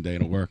fucking day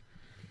to work.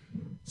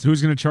 So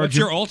who's going to charge What's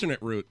your alternate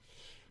route?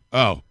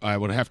 Oh, I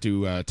would have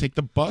to take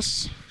the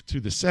bus to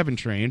the 7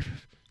 train,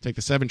 take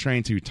the 7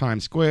 train to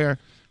Times Square,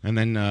 and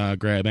then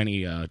grab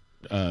any the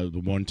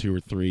 1, 2, or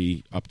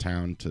 3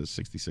 uptown to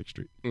 66th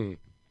Street. Mm.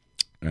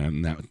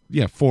 And that,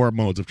 4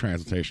 modes of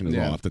transportation is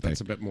all I have to take.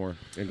 That's a bit more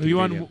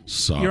You're on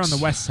Sucks. the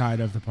west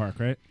side of the park,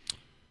 right?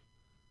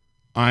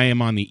 I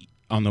am on the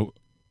I'm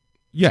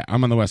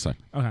on the west side.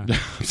 Okay. I'm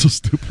so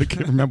stupid. I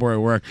can't remember where I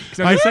work.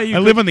 I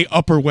live on the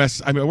upper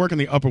west. I work on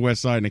the upper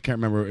west side, and I can't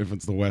remember if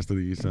it's the west or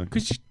the east side.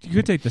 Because you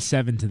could take the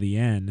 7 to the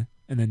N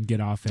and then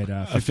get off at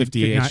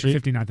 58th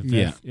Street? 59th and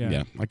 5th.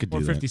 Yeah, I could do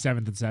or that. 57th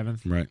and 7th.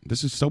 Right.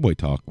 This is Subway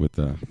Talk with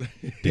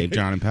Dave,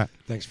 John, and Pat.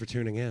 Thanks for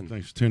tuning in.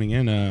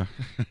 WNYC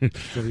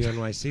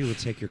will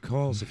take your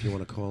calls if you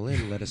want to call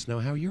in. Let us know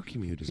how your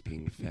commute is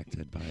being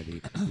affected by the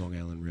Long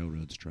Island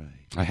Railroad strike.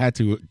 I had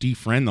to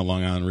defriend the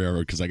Long Island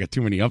Railroad because I got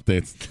too many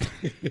updates.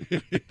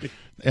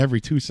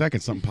 Every 2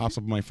 seconds, something pops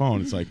up on my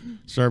phone. It's like,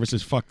 service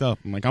is fucked up.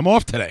 I'm like, I'm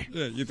off today.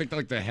 Yeah, you think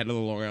like the head of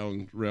the Long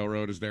Island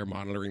Railroad is there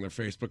monitoring their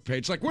Facebook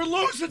page? Like, we're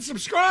losing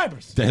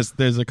subscribers.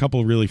 There's a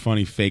couple really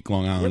funny fake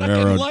Long Island We're not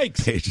getting Railroad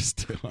likes. pages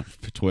too on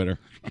Twitter.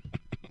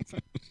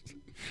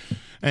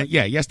 And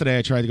yesterday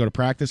I tried to go to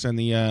practice, and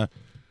the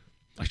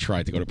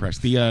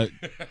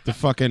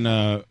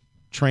fucking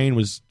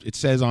train it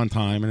says on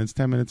time, and it's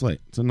 10 minutes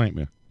late. It's a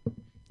nightmare.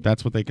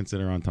 That's what they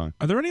consider on time.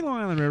 Are there any Long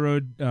Island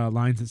Railroad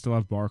lines that still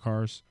have bar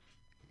cars?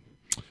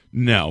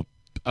 No.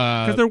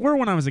 Because there were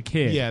when I was a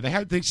kid. Yeah,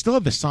 they still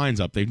have the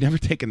signs up. They've never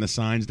taken the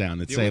signs down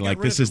that say, we got like,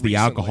 rid this of is it the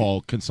recently.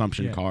 alcohol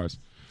consumption cars.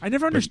 I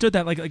never understood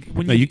that. Like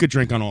when No, you could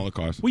drink on all the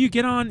cars. Well, you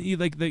get on,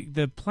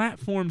 the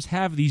platforms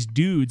have these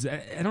dudes.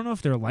 I don't know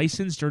if they're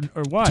licensed or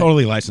what.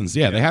 Totally licensed.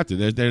 Yeah, they have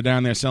to. They're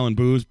down there selling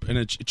booze, and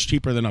it's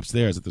cheaper than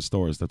upstairs at the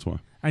stores. That's why.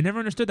 I never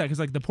understood that because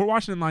like the Port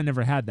Washington line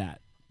never had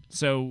that,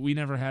 so we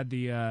never had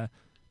the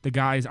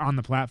guys on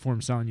the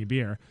platform selling you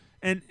beer.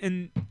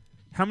 And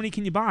how many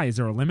can you buy? Is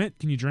there a limit?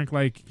 Can you drink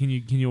can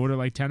you order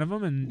like 10 of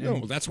them? And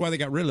No, that's why they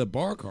got rid of the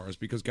bar cars,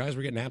 because guys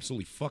were getting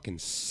absolutely fucking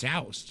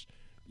soused.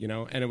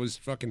 And it was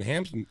fucking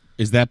Hampton.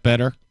 Is that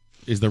better?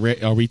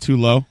 Are we too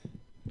low?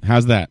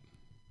 How's that?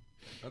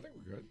 I think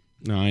we're good.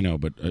 No, I know,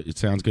 but it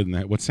sounds good.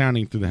 What's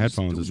sounding through the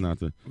headphones is not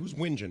the. Who's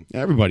whinging?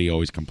 Everybody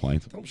always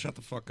complains. Tell them shut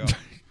the fuck up.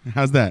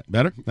 How's that?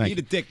 Better? Thank Eat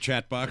you. a dick,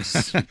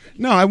 Chatbox.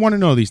 No, I want to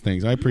know these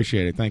things. I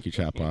appreciate it. Thank you,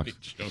 Chatbox.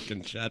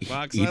 Joking,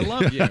 Chatbox. I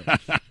love you.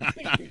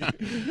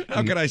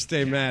 How can I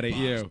stay mad at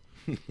you?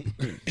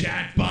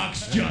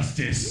 Chatbox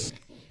Justice.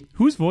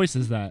 Whose voice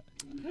is that?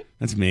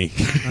 That's me.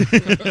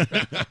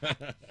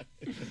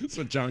 That's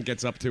what John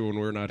gets up to when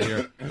we're not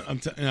here. I'm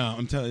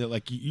telling you,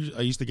 like,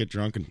 I used to get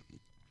drunk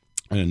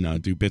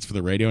and do bits for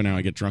the radio. Now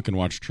I get drunk and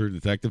watch True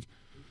Detective.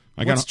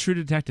 What's True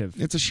Detective?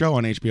 It's a show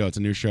on HBO. It's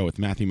a new show with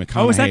Matthew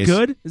McConaughey. Oh, is that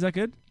good? Is that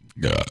good?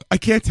 I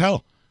can't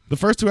tell. The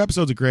first 2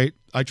 episodes are great.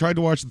 I tried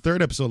to watch the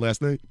 3rd episode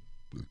last night,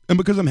 and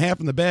because I'm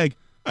half in the bag,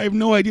 I have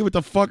no idea what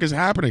the fuck is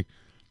happening.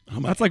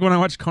 That's like when I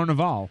watched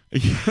Carnival.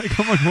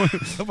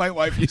 My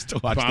wife used to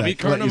watch Bobby that.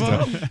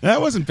 Carnival?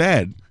 That wasn't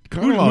bad.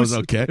 Carnival was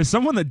okay. Is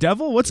someone the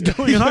devil? What's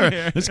going on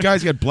here? This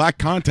guy's got black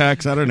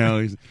contacts. I don't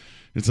know.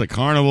 It's a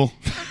carnival.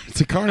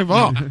 It's a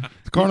carnival.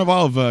 It's a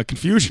carnival of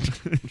confusion.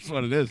 That's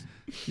what it is.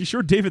 You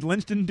sure David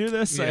Lynch didn't do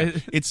this? Yeah.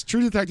 It's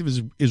True Detective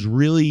is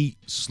really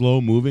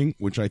slow moving,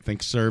 which I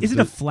think serves. Is it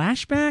a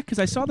flashback? Because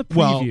I saw the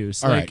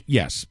previews. All right,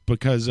 yes,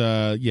 because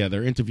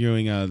they're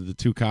interviewing the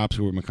 2 cops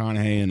who were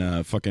McConaughey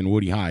and fucking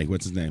Woody High.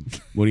 What's his name?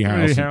 Woody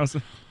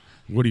Harrelson.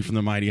 Woody from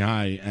the Mighty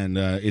High, and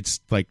it's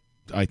like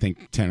I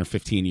think 10 or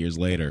 15 years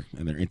later,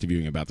 and they're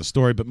interviewing about the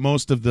story. But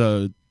most of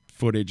the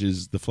footage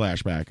is the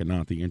flashback and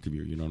not the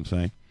interview. You know what I'm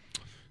saying?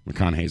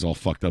 McConaughey's all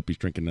fucked up. He's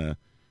drinking the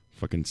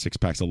fucking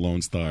 6-packs of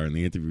Lone Star. In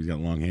the interview, he's got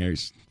long hair.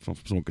 He's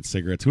smoking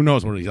cigarettes. Who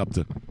knows what he's up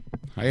to?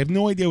 I have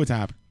no idea what's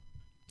happening.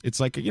 It's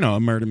like a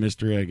murder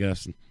mystery, I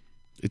guess.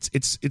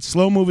 It's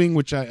slow moving,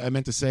 which I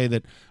meant to say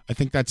that I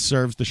think that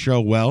serves the show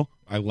well.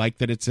 I like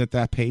that it's at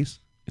that pace.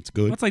 It's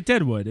good. Well, it's like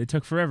Deadwood. It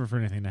took forever for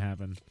anything to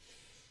happen.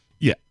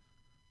 Yeah,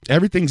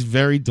 everything's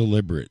very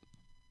deliberate,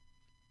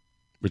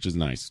 which is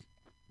nice.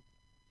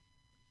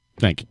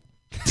 Thank you.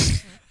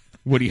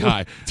 Woody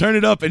High. Turn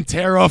it up and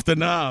tear off the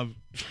knob.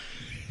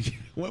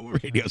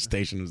 What radio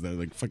station was that?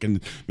 Like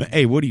fucking.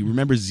 Hey, Woody,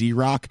 remember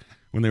Z-Rock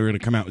when they were going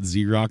to come out with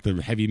Z-Rock, the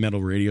heavy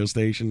metal radio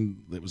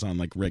station that was on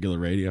like regular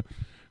radio?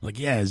 Like,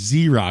 yeah,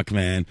 Z-Rock,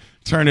 man.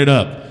 Turn it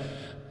up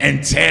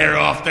and tear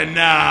off the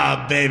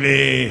knob,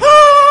 baby.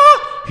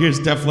 Here's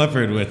Def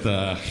Leppard with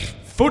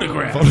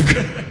Photograph.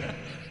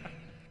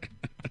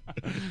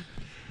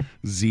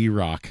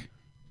 Z-Rock.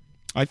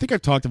 I think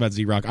I've talked about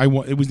Z-Rock.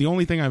 It was the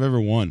only thing I've ever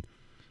won.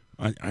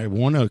 I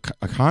won a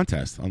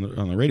contest on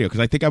the radio because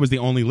I think I was the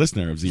only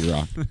listener of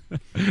Z-Rock.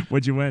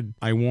 What'd you win?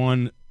 I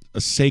won a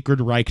Sacred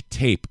Reich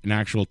tape, an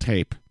actual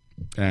tape,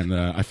 and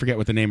I forget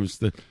what the name is.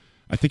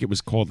 I think it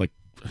was called I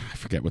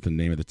forget what the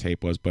name of the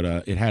tape was, but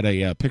it had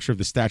a picture of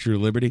the Statue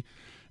of Liberty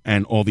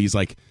and all these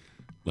like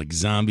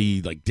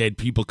zombie dead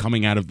people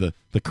coming out of the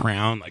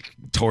crown,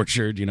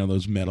 tortured.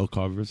 Those metal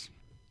covers.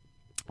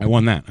 I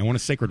won that. I won a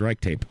Sacred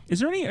Reich tape. Is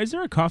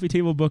there a coffee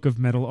table book of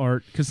metal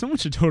art? Because someone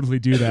should totally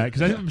do that.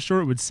 Because I'm sure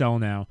it would sell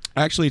now.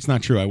 Actually, it's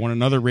not true. I won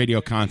another radio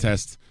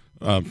contest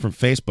from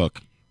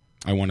Facebook.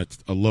 I won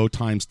a Low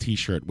Times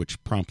T-shirt,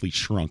 which promptly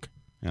shrunk,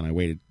 and I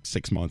waited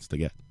 6 months to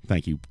get.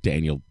 Thank you,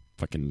 Daniel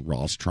fucking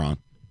Rawlstron.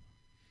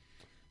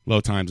 Low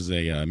Times is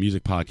a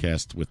music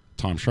podcast with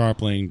Tom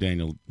Sharpling,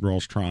 Daniel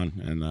Rawlstron,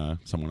 and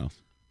someone else.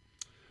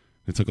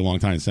 It took a long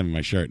time to send me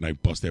my shirt, and I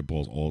bust their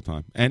balls all the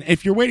time. And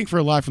if you're waiting for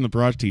a Live from the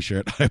Barrage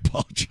T-shirt, I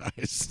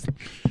apologize.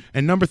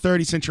 And number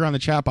 30, since you're on the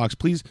chat box,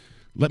 please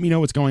let me know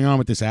what's going on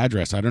with this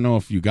address. I don't know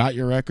if you got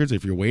your records,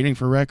 if you're waiting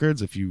for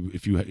records, if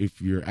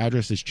your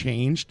address has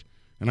changed.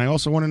 And I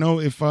also want to know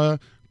if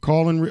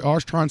Colin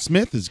Armstrong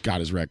Smith has got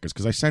his records,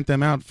 because I sent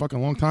them out fucking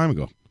a long time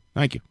ago.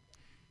 Thank you.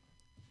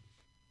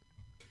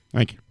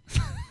 Thank you.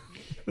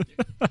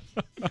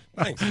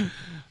 Thanks.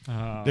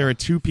 There are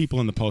 2 people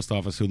in the post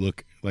office who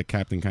look like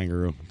Captain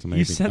Kangaroo. It's amazing.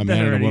 You said a that man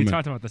and a already. You woman.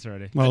 talked about this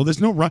already. Well, there's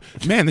no Ryan.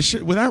 Man, this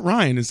shit without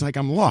Ryan, it's like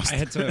I'm lost. I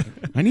had to.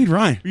 I need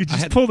Ryan. You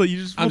just pulled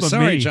it. I'm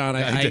sorry, me. John.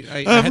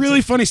 A I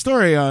really funny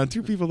story.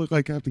 2 people look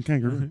like Captain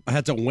Kangaroo. I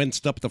had to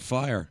wince up the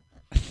fire.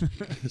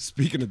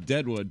 Speaking of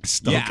Deadwood,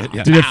 Yeah.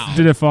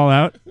 Did it fall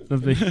out?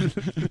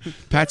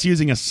 Pat's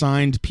using a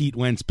signed Pete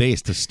Wentz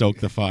bass to stoke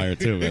the fire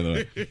too. By the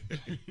way,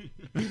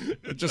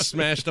 It just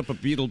smashed up a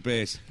Beatle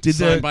bass Did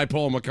signed the- by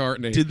Paul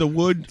McCartney. did the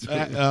wood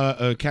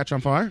catch on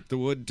fire? The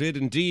wood did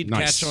indeed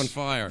Nice. catch on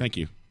fire. Thank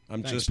you.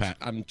 I'm Thanks, just Pat.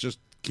 I'm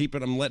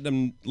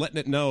letting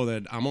it know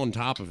that I'm on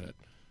top of it.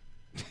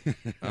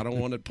 I don't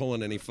want it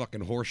pulling any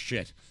fucking horse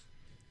shit.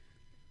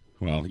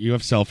 Well, you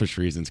have selfish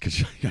reasons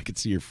because I could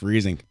see you're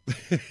freezing.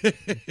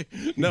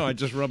 No, I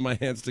just rub my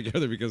hands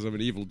together because I'm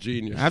an evil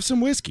genius. Have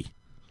some whiskey.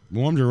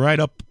 Warmed you right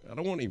up. I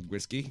don't want any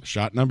whiskey.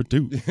 Shot number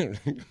 2.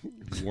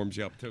 Warms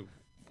you up too.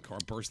 Car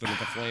bursting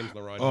into flames in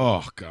the right.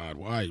 Oh God,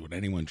 why would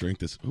anyone drink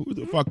this? Who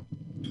the fuck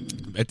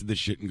invented this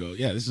shit and go,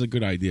 yeah, this is a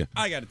good idea?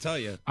 I got to tell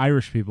you,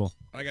 Irish people.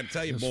 I got to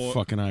tell you, Those boy,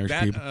 fucking Irish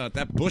that, people.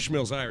 that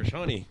Bushmills Irish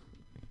honey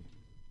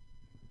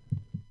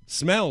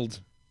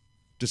smelled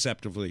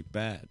deceptively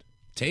bad,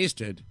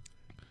 tasted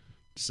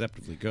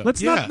deceptively good.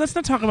 Let's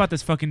not talk about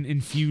this fucking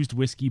infused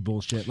whiskey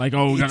bullshit. Like,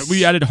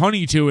 we added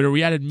honey to it, or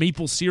we added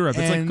maple syrup.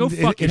 It's like, go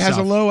fuck it yourself. has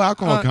a low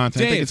alcohol content.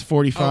 Dave, I think it's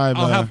 45.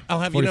 I'll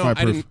have you know, 45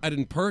 proof. I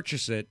didn't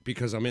purchase it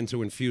because I'm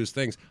into infused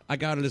things. I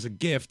got it as a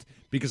gift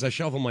because I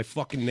shovel my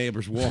fucking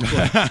neighbor's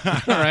walkway.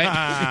 All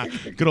right,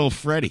 Good old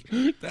Freddie.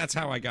 that's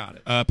how I got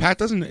it.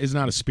 Pat is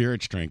not a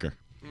spirits drinker.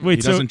 Wait,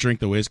 he so- doesn't drink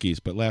the whiskeys.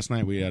 But last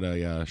night we had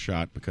a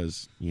shot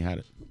because he had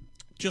it.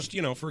 Just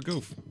for a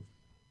goof.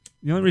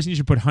 The only reason you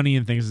should put honey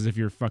in things is if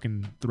your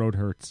fucking throat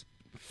hurts.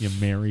 You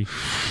Mary.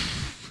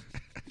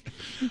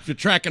 If you're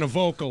tracking a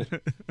vocal.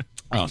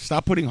 Oh,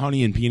 stop putting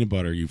honey in peanut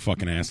butter, you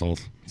fucking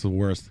assholes. It's the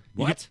worst.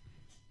 What?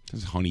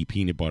 This is honey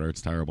peanut butter.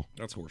 It's terrible.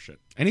 That's horseshit.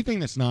 Anything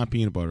that's not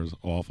peanut butter is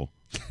awful.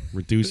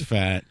 Reduced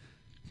fat,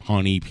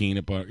 honey,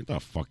 peanut butter. Get the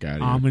fuck out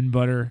of here. Almond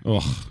butter.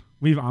 Ugh.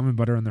 We have almond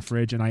butter in the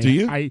fridge, and Do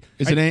you?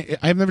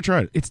 I've never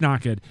tried it. It's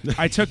not good.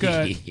 I took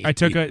a,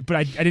 but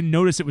I didn't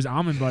notice it was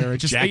almond butter. It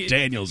just Jack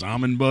Daniels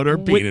almond butter,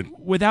 peanut.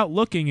 Without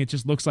looking, it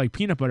just looks like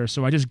peanut butter.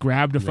 So I just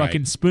grabbed a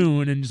fucking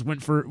spoon and just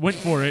went for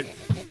it.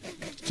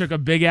 Took a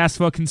big ass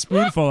fucking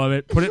spoonful of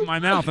it, put it in my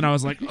mouth, and I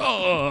was like,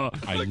 oh.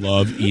 I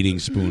love eating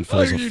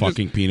spoonfuls of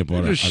fucking peanut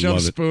butter. You just I shove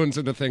love it. spoons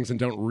into things and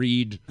don't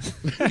read.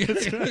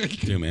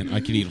 Dude, man,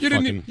 I could eat You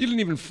fucking. didn't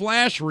even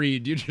flash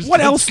read. You just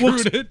What else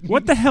unscrewed looks? it.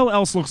 What the hell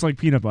else looks like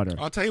peanut butter?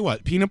 I'll tell you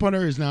what, peanut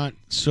butter is not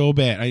so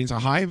bad. I mean, it's a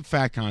high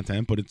fat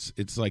content, but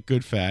it's like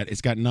good fat.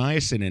 It's got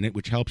niacin in it,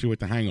 which helps you with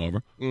the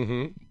hangover.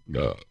 Mm-hmm.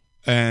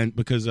 And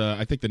because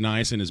I think the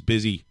niacin is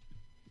busy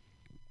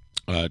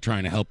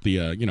trying to help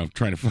the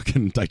trying to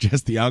fucking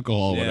digest the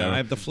alcohol. Or Yeah, whatever. I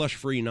have the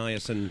flush-free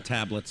niacin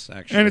tablets,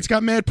 actually. And it's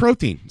got mad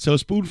protein, so a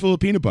spoonful of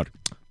peanut butter.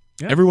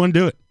 Yeah. Everyone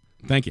do it.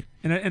 Thank you.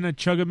 And a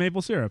chug of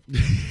maple syrup.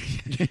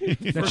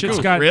 That For shit's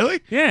goof, got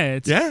really? Yeah,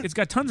 it's Yeah? it's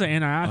got tons of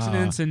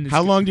antioxidants and it's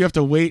How long do you have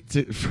to wait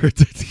for it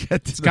to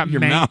get to It's got your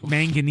mouth?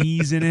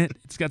 manganese in it.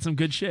 It's got some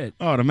good shit.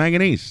 Oh, the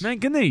manganese.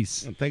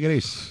 Manganese. Take it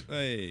easy.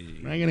 Hey.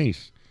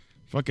 Manganese.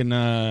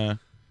 Fucking,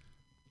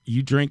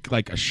 you drink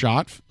like a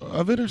shot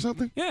of it or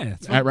something? Yeah,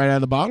 it's Right out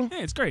of the bottle?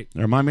 Yeah, it's great.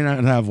 Remind me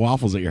not to have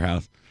waffles at your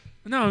house.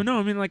 No,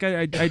 I mean like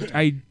I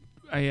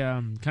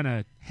kind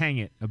of hang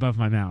it above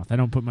my mouth. I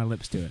don't put my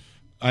lips to it.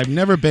 I've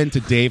never been to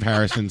Dave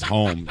Harrison's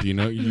home. Do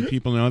you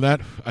people know that?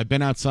 I've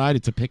been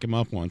outside to pick him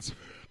up once.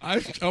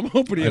 I'm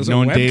hoping he I've has a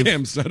known webcam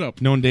Dave, set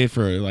up. Known Dave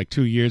for like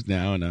 2 years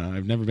now, and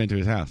I've never been to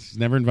his house. He's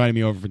never invited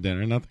me over for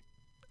dinner, nothing.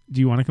 Do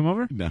you want to come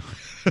over? No.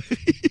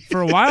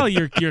 For a while,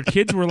 your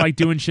kids were like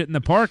doing shit in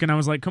the park, and I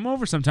was like, "Come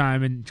over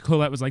sometime." And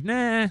Colette was like,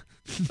 "Nah."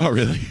 Oh,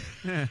 really?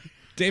 Yeah.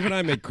 Dave and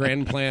I make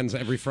grand plans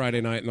every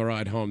Friday night in the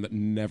ride home that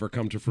never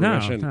come to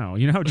fruition. No.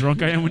 You know how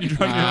drunk I am when you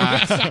drive me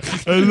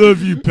around? I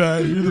love you,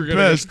 Pat. You're the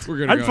best.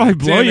 I'd probably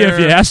blow you if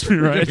you asked me,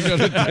 right?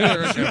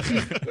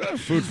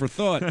 Food for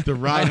thought. The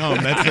ride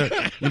home.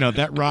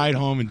 That ride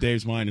home in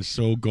Dave's mind is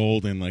so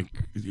golden. Like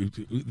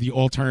the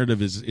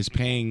alternative is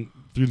paying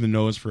through the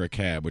nose for a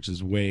cab, which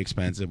is way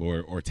expensive,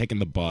 or taking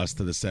the bus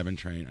to the 7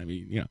 train. I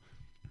mean,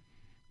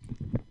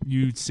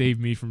 You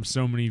saved me from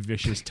so many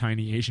vicious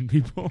tiny Asian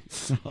people.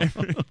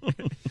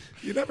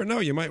 You never know.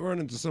 You might run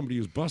into somebody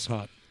who's bus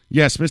hot.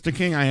 Yes, Mr.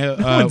 King, I have.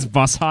 No one's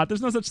bus hot.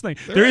 There's no such thing.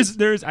 There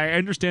is. I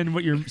understand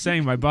what you're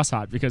saying by bus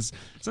hot, because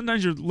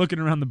sometimes you're looking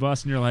around the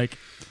bus and you're like,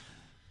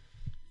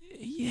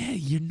 yeah,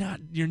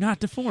 you're not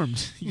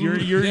deformed. You're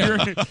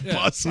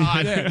bus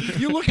hot. Yeah.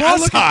 You look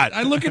bus hot.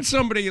 I look at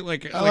somebody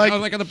like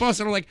on the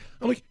bus, and I'm like,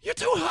 you're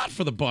too hot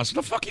for the bus.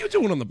 What the fuck are you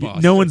doing on the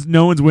bus? No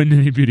one's winning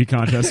any beauty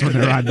contests when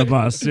they're riding the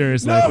bus.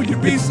 Seriously. No,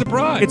 you'd be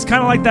surprised. It's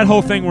kind of like that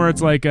whole thing where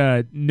it's like,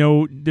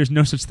 there's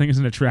no such thing as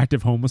an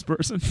attractive homeless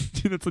person.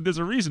 It's like there's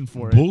a reason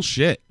for it.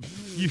 Bullshit.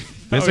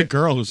 There's a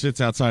girl who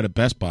sits outside of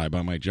Best Buy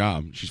by my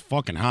job. She's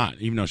fucking hot,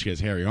 even though she has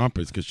hairy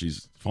armpits because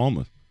she's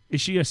homeless. Is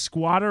she a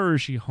squatter or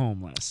is she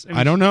homeless?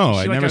 I don't know.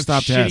 I like never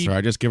stopped to ask her.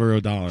 I just give her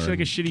 $1. She's like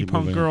a shitty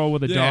punk girl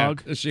with a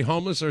dog. Is she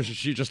homeless or is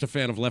she just a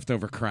fan of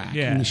leftover crack?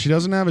 Yeah. She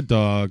doesn't have a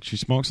dog. She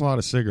smokes a lot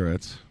of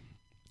cigarettes,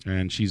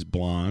 and she's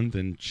blonde,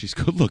 and she's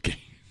good looking.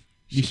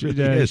 You should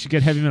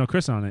get Heavy Metal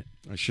Chris on it.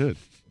 I should.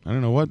 I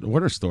don't know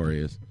what her story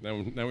is.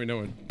 Now we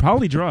know it.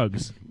 Probably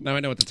drugs. Now I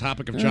know what the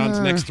topic of John's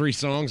next 3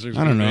 songs are.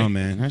 I don't know,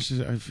 man. I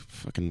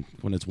fucking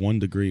when it's 1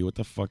 degree, what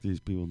the fuck do these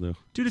people do?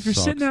 Dude, if you're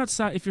sitting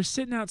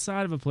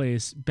outside of a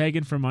place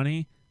begging for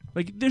money,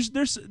 like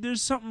there's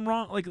something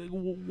wrong. Like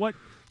what?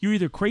 You're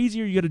either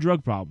crazy or you got a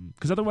drug problem.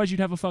 Because otherwise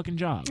you'd have a fucking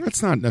job.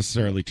 That's not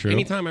necessarily true.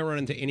 Anytime I run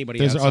into anybody,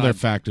 there's outside, other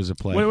factors at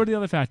play. What are the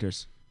other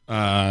factors?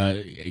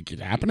 It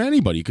could happen to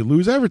anybody. You could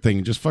lose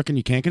everything. Just fucking,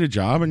 you can't get a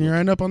job, and you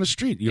end up on the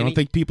street. You don't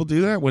think people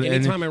do that?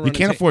 Anytime I run you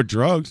can't afford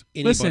drugs.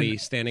 Anybody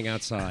standing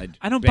outside,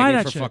 I don't begging buy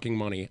that for shit. fucking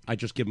money. I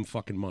just give them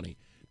fucking money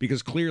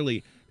because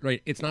clearly,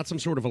 right? It's not some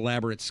sort of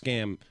elaborate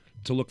scam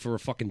to look for a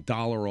fucking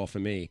 $1 off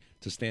of me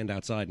to stand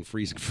outside in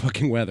freezing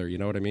fucking weather. You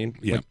know what I mean?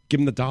 Yeah. Like, give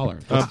them the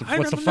 $1.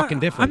 What's the fucking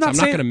difference? I'm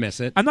not going to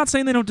miss it. I'm not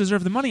saying they don't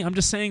deserve the money. I'm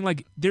just saying,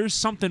 like, there's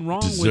something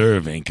wrong.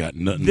 Ain't got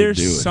nothing to do with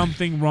it. There's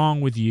something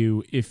wrong with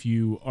you if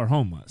you are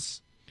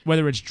homeless.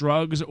 Whether it's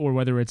drugs or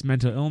whether it's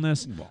mental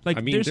illness, like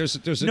I mean, there's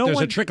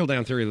a trickle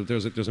down theory that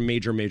there's a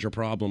major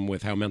problem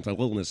with how mental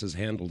illness is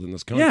handled in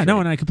this country. Yeah, no,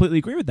 and I completely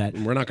agree with that.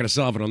 And we're not going to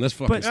solve it on this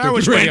fucking That stupid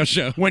was radio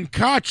show. When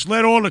Koch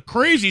let all the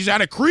crazies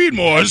out of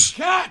Creedmoors.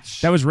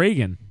 Catch! That was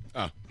Reagan.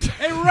 Oh.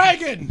 Hey,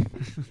 Reagan!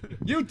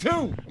 You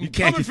too! I'm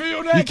coming for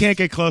you next! You can't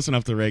get close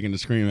enough to Reagan to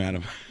scream at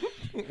him.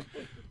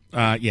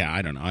 Yeah,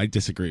 I don't know. I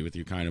disagree with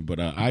you kind of,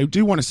 but I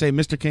do want to say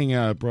Mr. King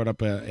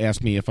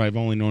asked me if I've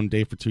only known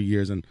Dave for 2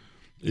 years, and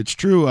it's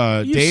true.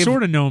 You Dave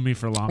sort of know me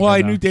for longer. Well,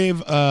 I though. knew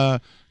Dave kind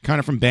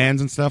of from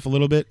bands and stuff a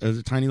little bit,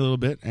 a tiny little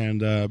bit,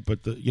 and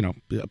but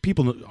the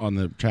people on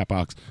the chat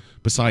box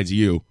besides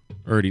you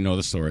already know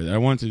the story. I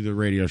went to the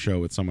radio show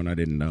with someone I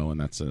didn't know, and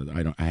that's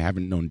I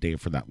haven't known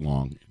Dave for that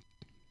long.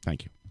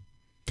 Thank you.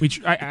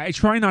 I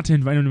try not to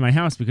invite him to my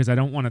house because I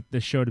don't want the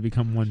show to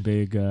become one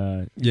big he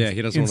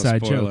doesn't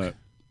inside want to spoil joke. it.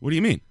 What do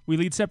you mean? We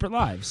lead separate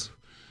lives.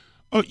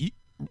 Oh,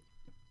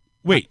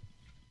 wait,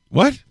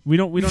 what? We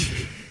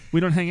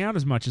don't hang out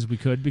as much as we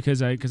could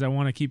because I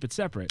want to keep it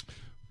separate.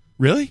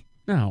 Really?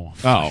 No.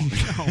 Oh,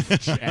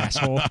 no,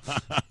 asshole.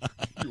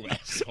 You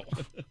asshole.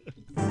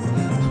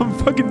 I'm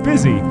fucking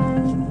busy.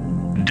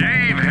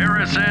 Dave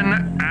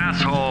Harrison,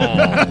 asshole.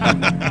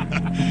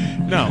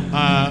 No,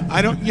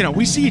 I don't.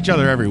 We see each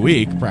other every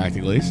week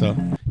practically. So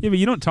yeah, but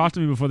you don't talk to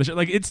me before the show.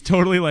 Like it's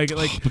totally like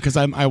because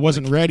I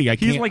wasn't ready.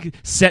 He's like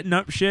setting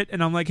up shit,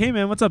 and I'm like, hey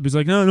man, what's up? He's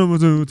like, no,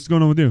 what's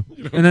going on with you?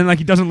 And then like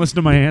he doesn't listen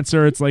to my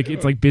answer. It's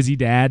like busy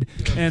dad,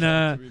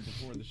 and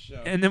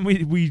then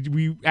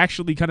we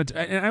actually kind of.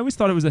 And I always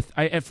thought it was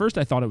at first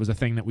I thought it was a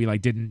thing that we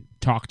like didn't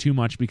talk too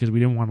much because we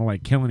didn't want to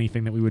like kill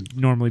anything that we would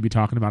normally be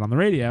talking about on the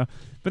radio.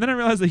 But then I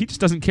realized that he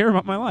just doesn't care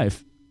about my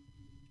life.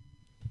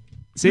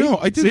 See? No,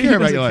 I do care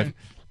about your life.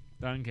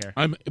 Doesn't care.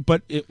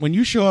 But when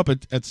you show up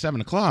at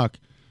 7:00,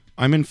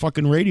 I'm in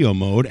fucking radio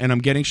mode and I'm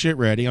getting shit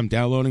ready. I'm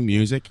downloading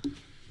music,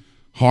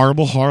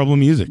 horrible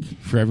music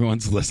for everyone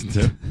to listen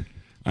to.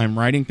 I'm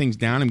writing things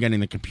down. I'm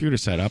getting the computer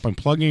set up. I'm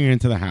plugging it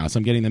into the house.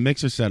 I'm getting the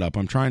mixer set up.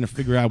 I'm trying to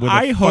figure out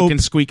where the fucking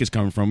squeak is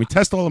coming from. We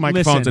test all the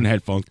microphones and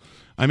headphones.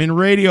 I'm in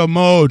radio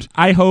mode.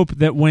 I hope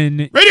that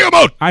when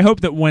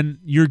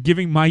you're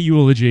giving my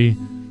eulogy,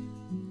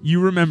 you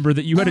remember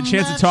that you had a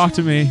chance to talk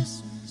to me,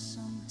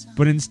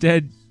 but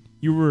instead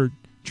you were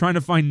trying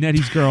to find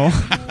Nettie's girl.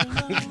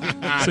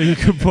 so you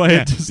could play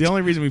Yeah, it. Just, the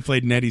only reason we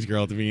played Nettie's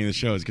Girl at the beginning of the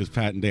show is because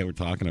Pat and Dave were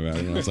talking about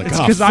it. And I was like, It's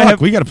oh, 'cause fuck, I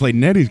have- we got to play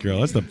Nettie's Girl.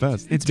 That's the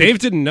best. it's Dave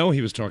didn't know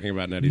he was talking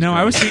about Nettie's No, Girl.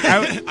 I was.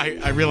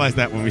 I realized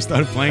that when we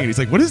started playing it. He's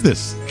like, what is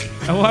this?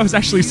 Well, I was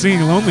actually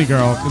singing "Lonely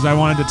Girl" because I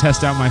wanted to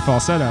test out my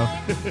falsetto.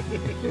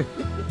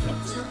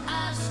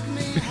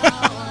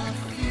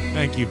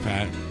 Thank you,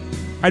 Pat.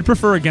 I'd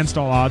prefer "Against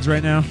All Odds"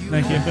 right now.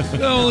 Thank you.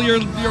 No,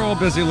 you're all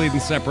busy leading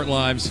separate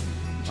lives.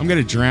 I'm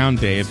gonna drown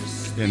Dave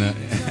in a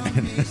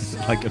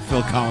like a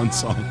Phil Collins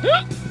song.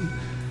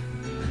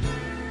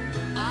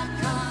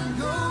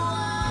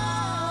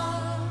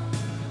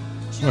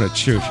 What a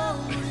chooch.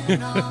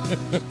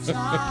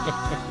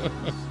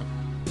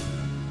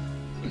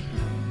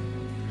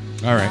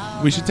 All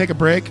right, we should take a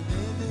break.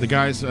 The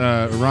guys,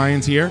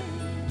 Ryan's here,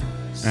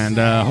 and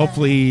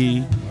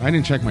hopefully, I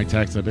didn't check my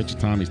text. I bet you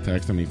Tommy's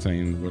texting me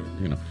saying,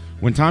 you know,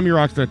 when Tommy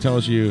Rockstar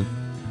tells you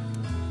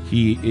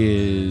he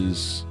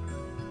is.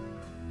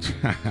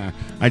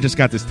 I just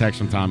got this text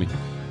from Tommy.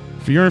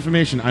 For your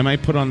information, I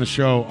might put on the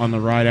show on the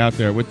ride out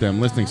there with them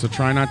listening, so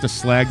try not to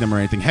slag them or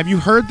anything. Have you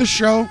heard the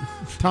show,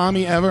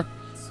 Tommy, ever?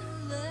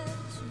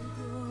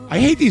 I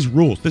hate these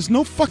rules. There's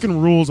no fucking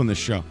rules on this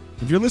show.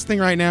 If you're listening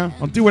right now,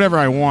 I'll do whatever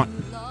I want.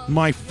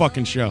 My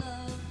fucking show.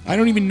 I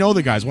don't even know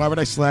the guys. Why would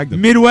I slag them?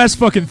 Midwest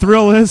fucking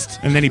thrill list.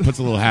 And then he puts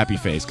a little happy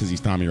face because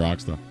he's Tommy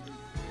Rockstar.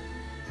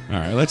 All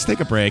right, let's take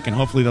a break, and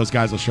hopefully those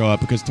guys will show up,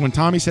 because when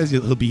Tommy says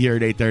he'll be here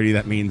at 8:30,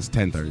 that means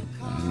 10:30.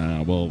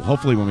 And well,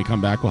 hopefully when we come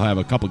back, we'll have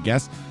a couple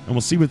guests, and we'll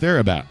see what they're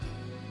about.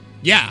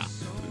 Yeah.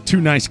 Two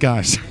nice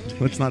guys.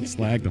 Let's not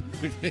slag them.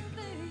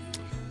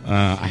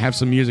 I have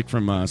some music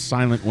from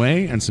Silent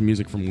Way, and some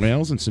music from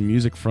Wales, and some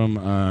music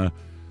from...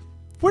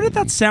 Where did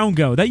that sound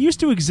go? That used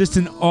to exist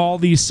in all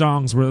these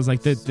songs, where it was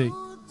like the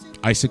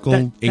Icicle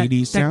that,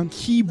 80s sound? that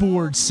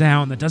keyboard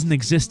sound that doesn't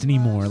exist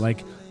anymore.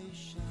 Like,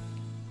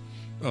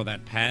 Oh,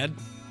 that pad?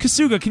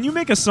 Kasuga, can you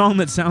make a song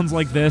that sounds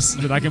like this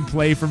that I can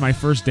play for my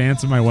first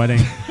dance of my wedding?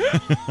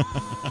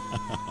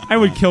 I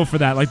would kill for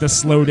that, like the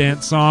slow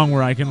dance song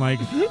where I can like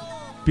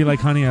be like,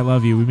 honey, I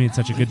love you. We made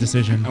such a good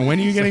decision. And when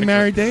are you getting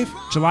married, Dave?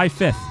 July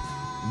 5th.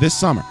 This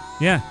summer?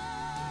 Yeah.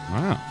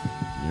 Wow.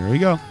 Here we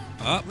go.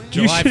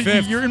 July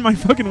 5th. You're in my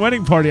fucking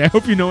wedding party. I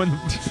hope you know when.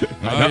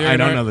 I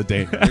don't know the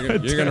date.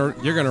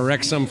 You're gonna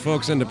wreck some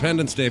folks'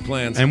 Independence Day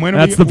plans. And when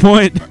That's the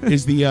point.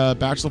 Is the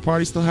bachelor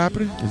party still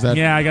happening? Is that?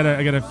 Yeah, I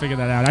gotta figure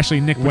that out. Actually,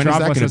 Nick When is that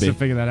Metropolis gonna has to be?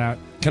 figure that out.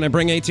 Can I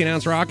bring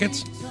 18-ounce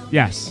rockets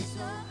Yes.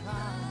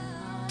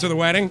 to the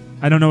wedding?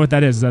 I don't know what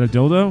that is. Is that a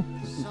dildo?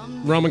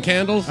 Roman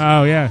candles?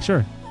 Oh yeah,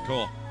 sure.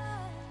 Cool.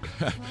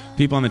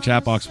 People in the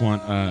chat box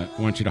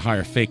want you to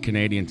hire fake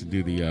Canadian to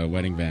do the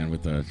wedding band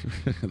with the.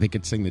 They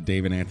could sing the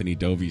David Anthony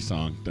Dovey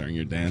song during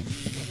your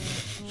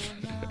dance.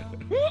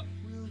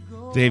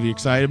 Dave, you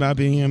excited about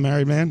being a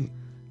married man?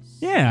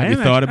 Yeah, Have you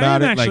thought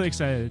about I it? am actually Like,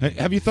 excited.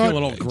 Have you thought? Feel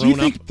a little Do you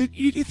grown think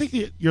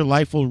that your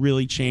life will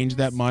really change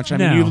that much? I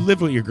No. mean, you've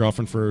lived with your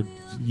girlfriend for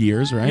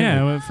years, right?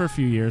 Yeah, well, for a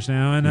few years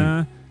now, and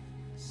I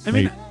Wait,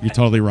 mean, you're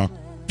totally wrong.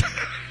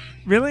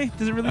 really,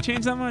 does it really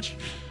change that much?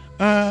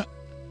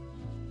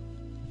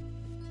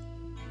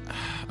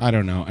 I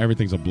don't know.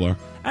 Everything's a blur.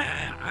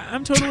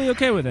 I'm totally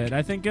okay with it.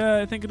 I think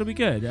it'll be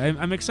good.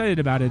 I'm excited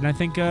about it, and I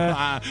think.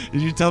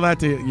 Did you tell that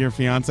to your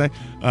fiance? You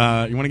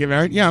want to get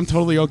married? Yeah, I'm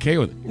totally okay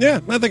with it.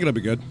 Yeah, I think it'll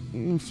be good.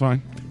 It's fine.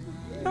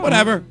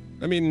 Whatever.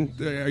 I mean,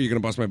 are you gonna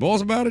bust my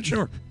balls about it?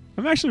 Sure.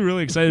 I'm actually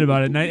really excited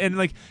about it, and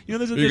like you know,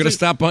 there's a, You're gonna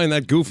stop buying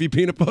that goofy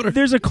peanut butter?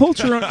 There's a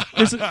culture.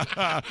 There's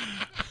a,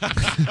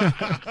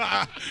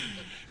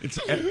 It's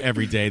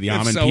every day. The If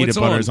almond so, peanut it's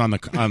butter on. is on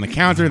the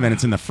counter, then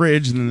it's in the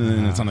fridge, and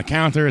then it's on the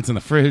counter, it's in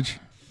the fridge.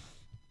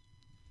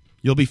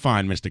 You'll be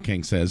fine, Mr.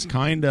 King says.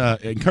 Kind,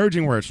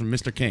 encouraging words from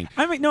Mr. King,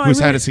 I mean, no,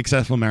 who's I had really- a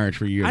successful marriage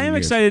for years. I am and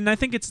years. excited, and I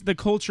think it's the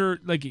culture.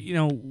 Like you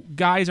know,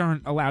 guys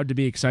aren't allowed to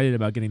be excited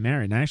about getting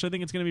married. And I actually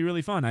think it's going to be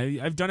really fun.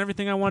 I've done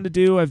everything I wanted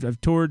to do. I've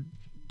toured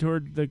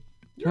the.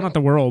 Well, not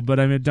the world, but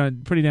I've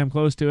done pretty damn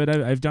close to it.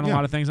 I've done a Yeah.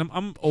 lot of things.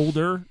 I'm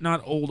older,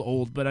 not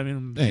old, but I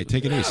mean, Hey,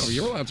 take it easy.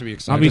 You're allowed to be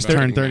excited. I'll be about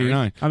Turned getting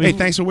married. 39. Hey,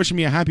 thanks for wishing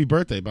me a happy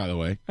birthday, by the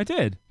way. I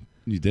did.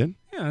 You did?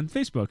 Yeah, on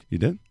Facebook. You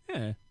did?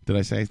 Yeah. Did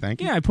I say thank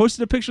you? Yeah, I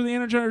posted a picture of the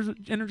Energizer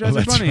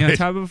that's Bunny on right.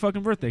 top of a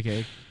fucking birthday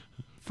cake.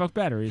 Fuck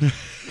batteries.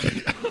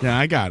 Yeah,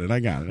 I got it.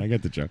 I got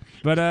the joke.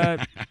 But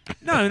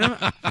no,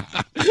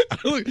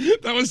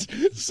 That was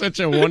such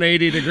a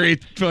 180-degree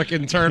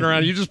fucking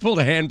turnaround. You just pulled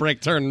a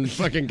handbrake turn and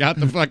fucking got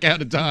the fuck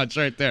out of Dodge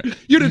right there.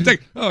 You didn't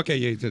think. Oh, okay,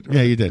 yeah, you did.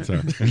 Yeah, you did. Sorry.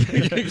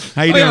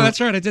 How you Oh, doing? yeah,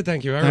 that's right. I did.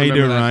 Thank you. I How you remember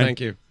doing, that. Ryan?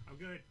 Thank you. I'm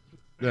good.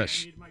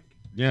 Yes.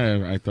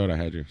 Yeah, I thought I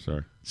had you.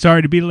 Sorry.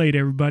 Sorry to be late,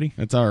 everybody.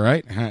 That's all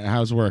right.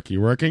 How's work?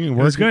 You working? It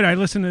was good. I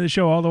listened to the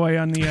show all the way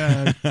on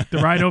the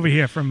ride over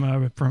here from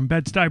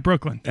Bed-Stuy,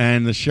 Brooklyn.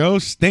 And the show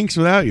stinks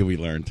without you, we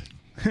learned.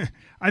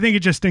 I think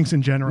it just stinks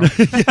in general.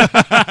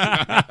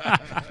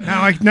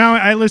 now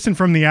I listen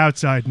from the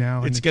outside now.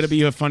 And It's going to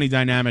be a funny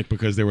dynamic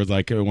because there was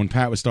like when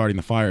Pat was starting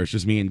the fire, it's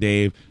just me and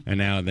Dave, and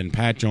now then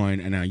Pat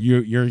joined, and now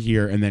you're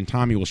here, and then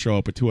Tommy will show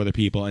up with 2 other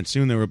people, and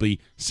soon there will be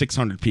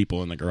 600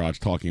 people in the garage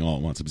talking all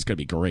at once. It's going to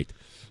be great.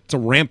 It's a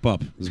ramp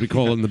up, as we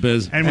call it in the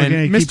biz. And we're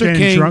going to keep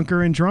getting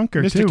drunker and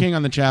drunker, Mr. too. King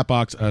on the chat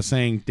box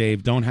saying,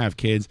 Dave, don't have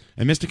kids.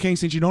 And Mr. King,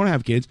 since you don't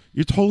have kids,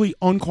 you're totally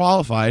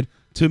unqualified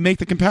to make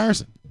the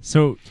comparison.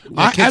 So,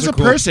 as a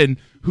person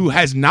who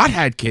has not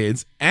had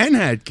kids and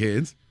had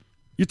kids,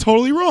 you're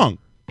totally wrong.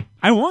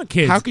 I want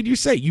kids. How could you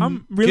say?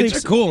 I'm really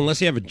Kids are cool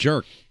unless you have a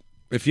jerk.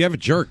 If you have a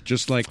jerk,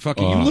 just like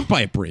fucking, you live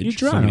by a bridge. You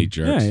drown So many him.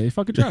 jerks. Yeah, you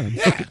fucking drown him.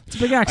 It's a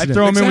big I accident.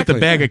 throw him in with the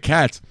bag of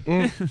cats.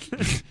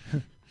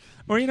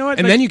 Or you know what?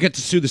 And then you get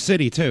to sue the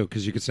city, too,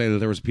 because you could say that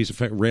there was a piece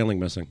of railing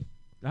missing.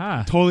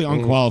 Totally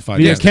unqualified.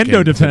 Via Mr.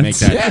 kendo King, to make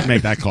defense.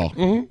 make that call.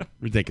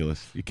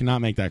 Ridiculous. You cannot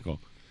make that call.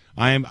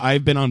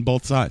 I've been on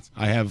both sides.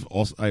 I have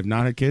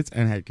not had kids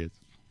and had kids.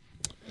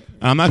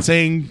 I'm not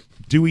saying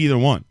do either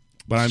one,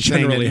 but I'm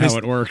Generally saying that how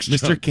it works,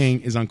 Mr. John.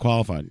 King is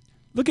unqualified.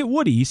 Look at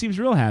Woody. He seems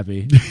real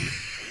happy.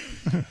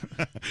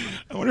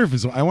 I wonder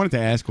if I wanted to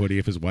ask Woody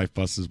if his wife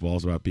busts his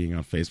balls about being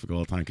on Facebook all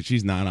the time because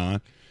she's not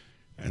on,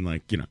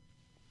 and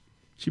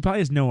she probably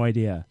has no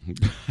idea.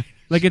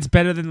 Like it's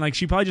better than like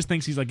she probably just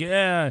thinks he's like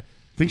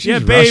Think she's yeah,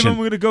 babe, Russian. I'm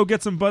gonna go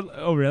get some bud.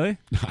 Oh, really?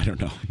 I don't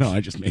know. No, I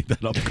just made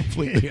that up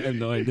completely. I have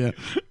no idea.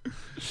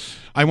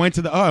 I went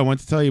to I want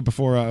to tell you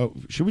before.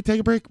 Should we take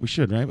a break? We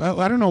should, right?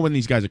 I don't know when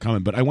these guys are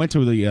coming, but I went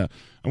to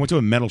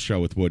a metal show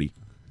with Woody.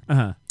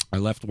 Uh-huh. I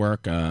left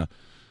work at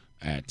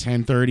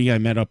 10:30. I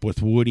met up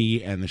with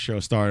Woody, and the show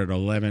started at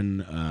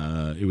 11.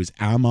 It was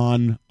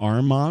Amon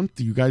Armand.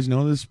 Do you guys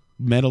know this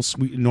metal,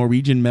 sweet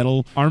Norwegian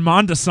metal?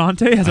 Armand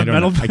Asante has a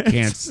metal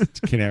band?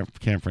 I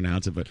can't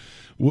pronounce it, but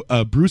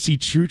Brucey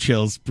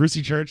Churchill's is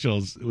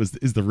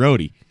the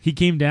roadie. He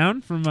came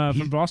down from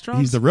Boston.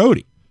 He's the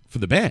roadie for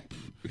the band.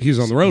 He's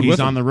on the road. He's with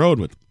on them. the road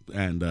with,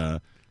 and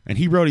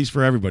he roadies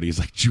for everybody. He's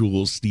like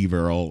Jules, Steve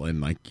Earle,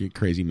 and like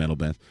crazy metal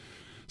bands.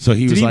 So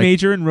Did he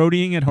major in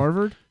roadieing at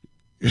Harvard?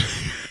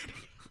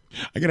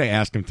 I gotta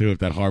ask him too if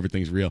that Harvard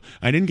thing's real.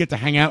 I didn't get to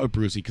hang out with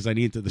Brucey because I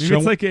needed to.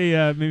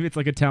 Maybe it's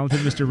like a talented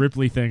Mr.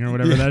 Ripley thing or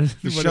whatever that is.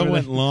 The show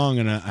went long,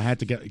 and I had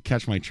to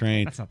catch my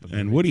train. That's not the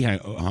and Woody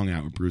hung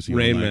out with Brucey.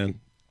 Rain all night. Man.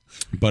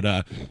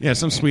 But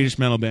some Swedish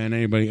metal band.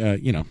 Anybody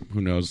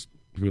who knows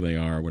who they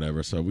are or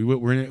whatever. So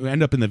we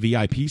end up in the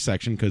VIP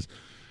section because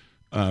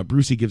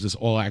Brucey gives us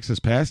all access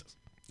passes.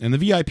 And the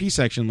VIP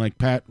section, like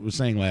Pat was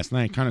saying last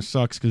night, kind of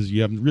sucks because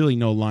you have really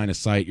no line of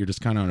sight. You're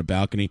just kind of on a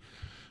balcony.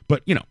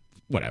 But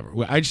whatever.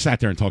 I just sat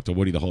there and talked to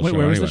Woody the whole show.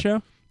 Where was anyway. the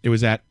show? It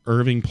was at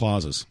Irving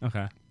Plazas.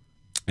 Okay.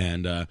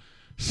 And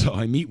so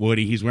I meet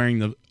Woody. He's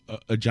wearing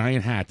a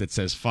giant hat that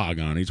says Fog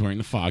on. He's wearing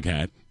the Fog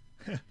hat.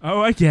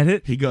 Oh, I get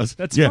it. He goes,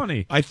 "That's yeah,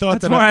 funny." I thought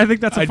that's that why I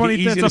think that's a I'd be funny.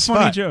 easy That's to a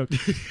funny spot. joke.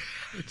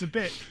 It's a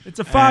bit. It's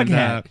a fog And,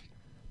 hat.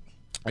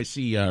 I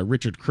see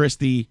Richard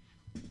Christie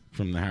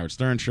from the Howard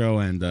Stern show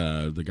and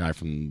the guy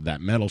from that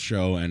metal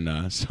show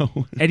and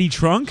so Eddie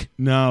Trunk?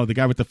 No, the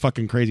guy with the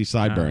fucking crazy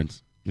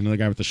sideburns. You know the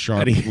guy with the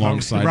sharp, long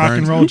sideburns. Rock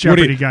and roll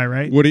Jeopardy guy,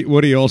 right?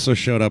 Woody also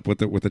showed up with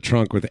the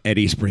trunk with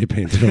Eddie spray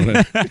painted on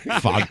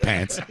it. Fog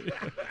pants.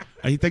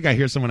 I think I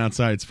hear someone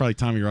outside. It's probably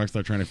Tommy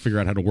Rockstar trying to figure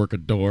out how to work a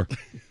door.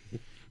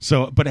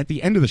 So, but at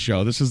the end of the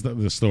show, this is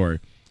the story.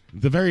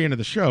 At the very end of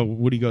the show,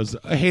 Woody goes,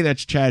 "Hey,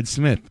 that's Chad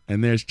Smith,"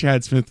 and there's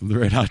Chad Smith of the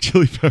Red Hot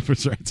Chili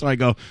Peppers, right? So I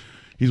go,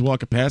 he's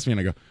walking past me, and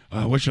I go,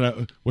 "What should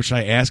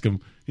I ask him?"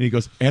 And he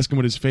goes, "Ask him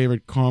what his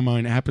favorite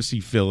Carmine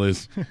Appice fill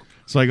is."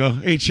 So I go,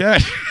 "Hey,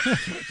 Chad."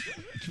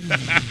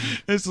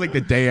 It's like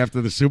the day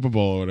after the Super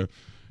Bowl or whatever.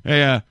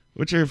 "Hey,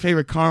 what's your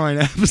favorite Carmine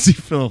Appice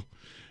fill?"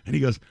 And he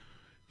goes,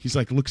 he's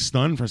like, looks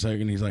stunned for a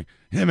second. He's like,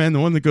 "Hey, man,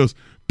 the one that goes,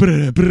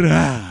 brah,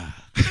 brah."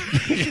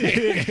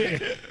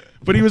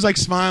 But he was like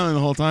smiling the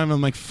whole time.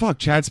 I'm like, fuck,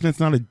 Chad Smith's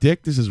not a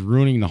dick. This is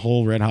ruining the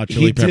whole Red Hot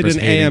Chili Peppers. He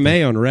did an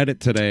AMA on Reddit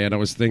today, and I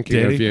was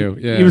thinking of you.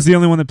 Yeah. He was the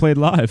only one that played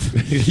live.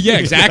 Yeah,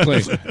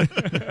 exactly.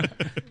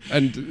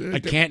 And I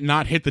can't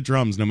not hit the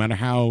drums, no matter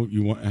how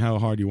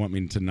hard you want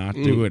me to not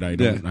do it. I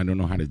don't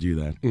know how to do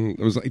that. It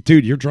was like,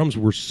 dude, your drums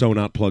were so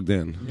not plugged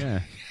in. Yeah.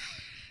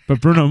 But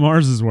Bruno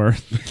Mars is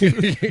worth.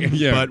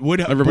 Yeah,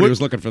 but everybody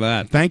was looking for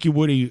that. Thank you,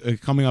 Woody,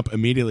 coming up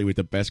immediately with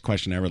the best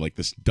question ever, like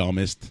this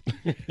dumbest,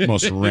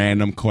 most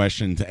random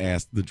question to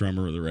ask the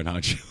drummer of the Red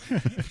Hot Chili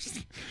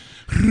Peppers.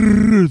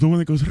 The one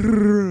that goes.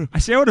 I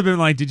see. I would have been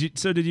like, did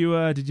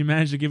you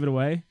manage to give it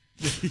away?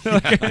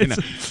 I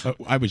know.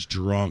 I was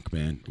drunk,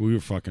 man. We were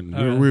fucking.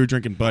 We were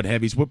drinking Bud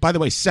Heavies. By the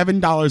way,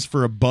 $7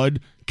 for a Bud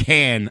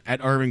can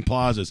at Irving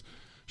Plazas.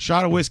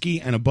 Shot of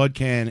whiskey and a Bud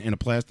can in a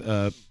plastic.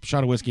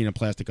 Shot of whiskey in a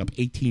plastic cup.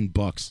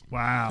 $18.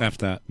 Wow. F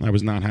that. I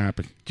was not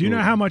happy. Do you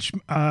know how much?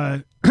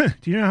 Do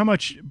you know how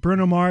much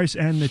Bruno Mars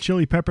and the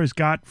Chili Peppers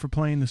got for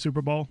playing the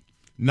Super Bowl?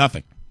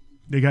 Nothing.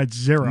 They got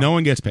zero. No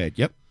one gets paid.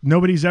 Yep.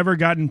 Nobody's ever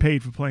gotten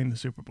paid for playing the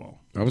Super Bowl.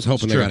 I was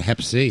hoping they got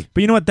Hep C.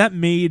 But you know what? That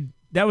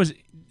was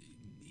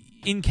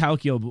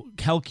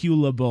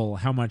incalculable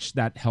how much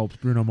that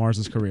helped Bruno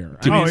Mars's career.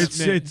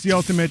 It's the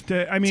ultimate.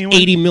 I mean,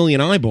 80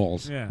 million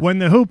eyeballs. Yeah. When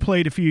The Who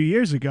played a few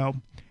years ago,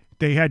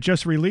 they had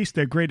just released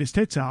their greatest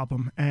hits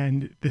album,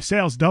 and the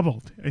sales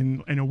doubled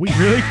in a week.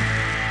 Really?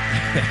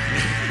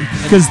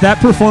 Because that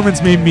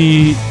performance made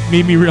me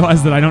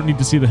realize that I don't need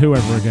to see The Who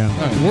ever again.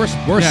 Worst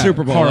Yeah,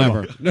 Super Bowl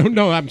horrible. ever.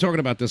 No, I'm talking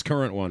about this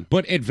current one.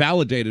 But it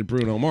validated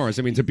Bruno Mars.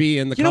 I mean, to be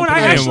in the You know what?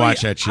 company. I didn't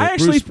watch that shit.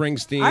 Bruce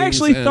Springsteen. I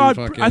actually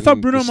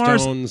thought Bruno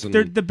Mars.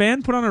 The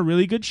band put on a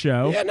really good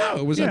show. Yeah, no,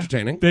 it was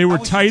entertaining. They were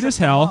tight as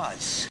hell.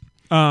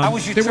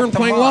 They weren't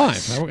playing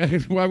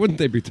live. Why wouldn't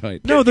they be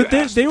tight? No,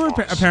 they were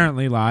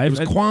apparently live. It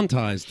was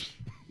quantized.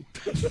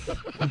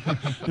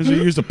 They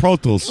used the Pro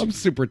Tools. I'm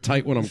super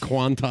tight when I'm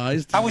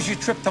quantized. How was your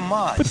trip to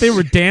Mars? But they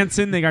were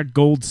dancing. They got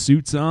gold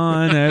suits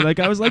on.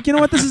 I was like, you know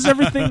what? This is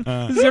everything.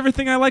 This is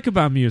everything I like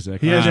about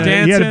music. He had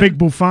a big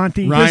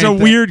Buffanti. There's a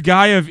weird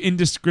guy of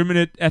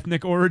indiscriminate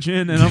ethnic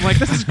origin, and I'm like,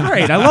 this is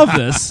great. I love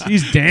this.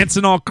 He's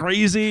dancing all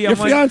crazy. Your I'm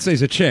like,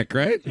 fiance's a chick,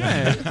 right?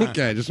 Yeah.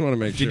 Okay, I just want to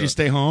make sure. Did you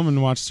stay home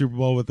and watch Super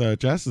Bowl with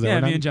Jess? Is that yeah,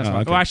 what me happened? and Jess. Oh,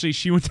 okay. Well, actually,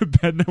 she went to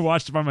bed and I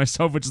watched it by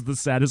myself, which is the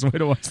saddest way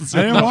to watch the Super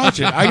I didn't Bowl. watch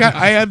it.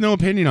 I have no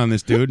opinion on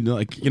this dude.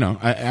 Like, you know,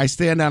 I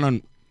stand down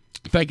on.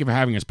 Thank you for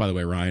having us, by the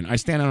way, Ryan. I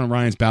stand out on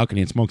Ryan's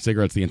balcony and smoke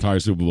cigarettes the entire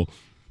Super Bowl.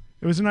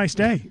 It was a nice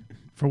day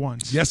for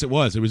once. Yes, it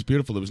was. It was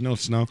beautiful. There was no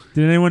snow.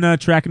 Did anyone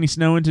track any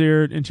snow into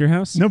your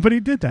house?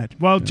 Nobody did that.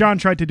 Well, John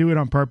tried to do it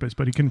on purpose,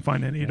 but he couldn't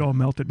find any. It all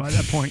melted by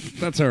that point.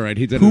 That's all right.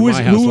 He did it in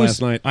my house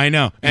last night. I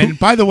know. And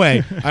by the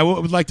way, I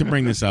would like to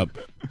bring this up.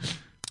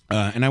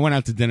 And I went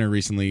out to dinner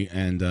recently,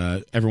 and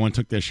everyone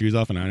took their shoes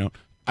off, and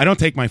I don't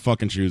take my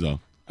fucking shoes off.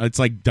 It's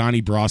like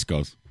Donnie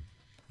Brasco's.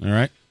 All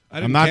right.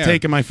 I'm not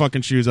taking my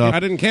fucking shoes off. I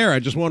didn't care. I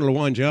just wanted to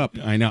wind you up.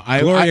 I know.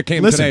 Gloria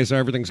came listen, today, so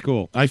everything's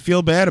cool. I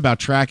feel bad about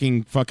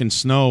tracking fucking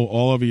snow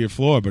all over your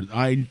floor, but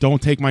I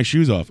don't take my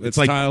shoes off. It's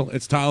like tile.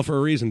 It's tile for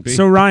a reason. B.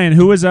 So Ryan,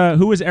 who was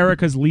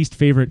Erica's least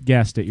favorite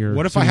guest at your?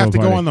 What if Super I have Bowl to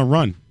go party? on the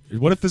run?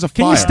 What if there's a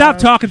Can fire? you stop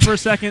talking for a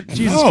second?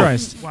 Jesus No.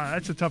 Christ! Wow,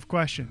 that's a tough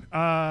question.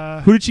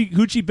 Who'd she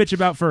bitch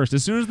about first?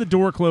 As soon as the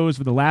door closed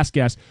for the last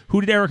guest, who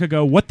did Erica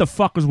go? What the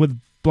fuck was with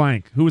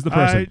blank? Who was the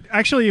person?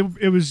 Actually,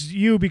 it was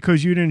you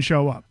because you didn't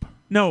show up.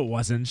 No, it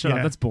wasn't. Shut up.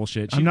 Yeah. That's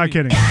bullshit. I'm not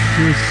kidding.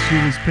 She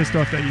was pissed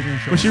off that you didn't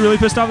show up. Was she really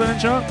pissed off that I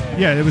didn't show up?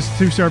 Yeah, there was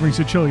 2 servings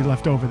of chili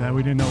left over that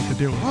we didn't know what to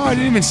do with. Oh, I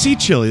didn't even see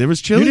chili. There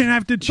was chili? You didn't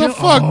have to The chili?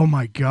 fuck? Oh,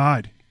 my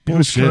God. It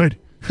was Bullshit.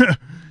 good.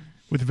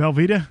 With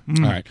Velveeta?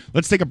 All right.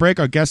 Let's take a break.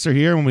 Our guests are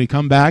here. When we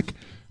come back,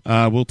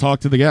 we'll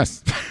talk to the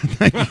guests.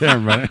 Thank you,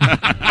 everybody.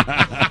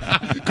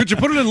 Could you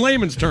put it in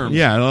layman's terms?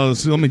 Yeah,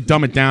 let me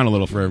dumb it down a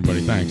little for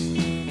everybody. Thanks.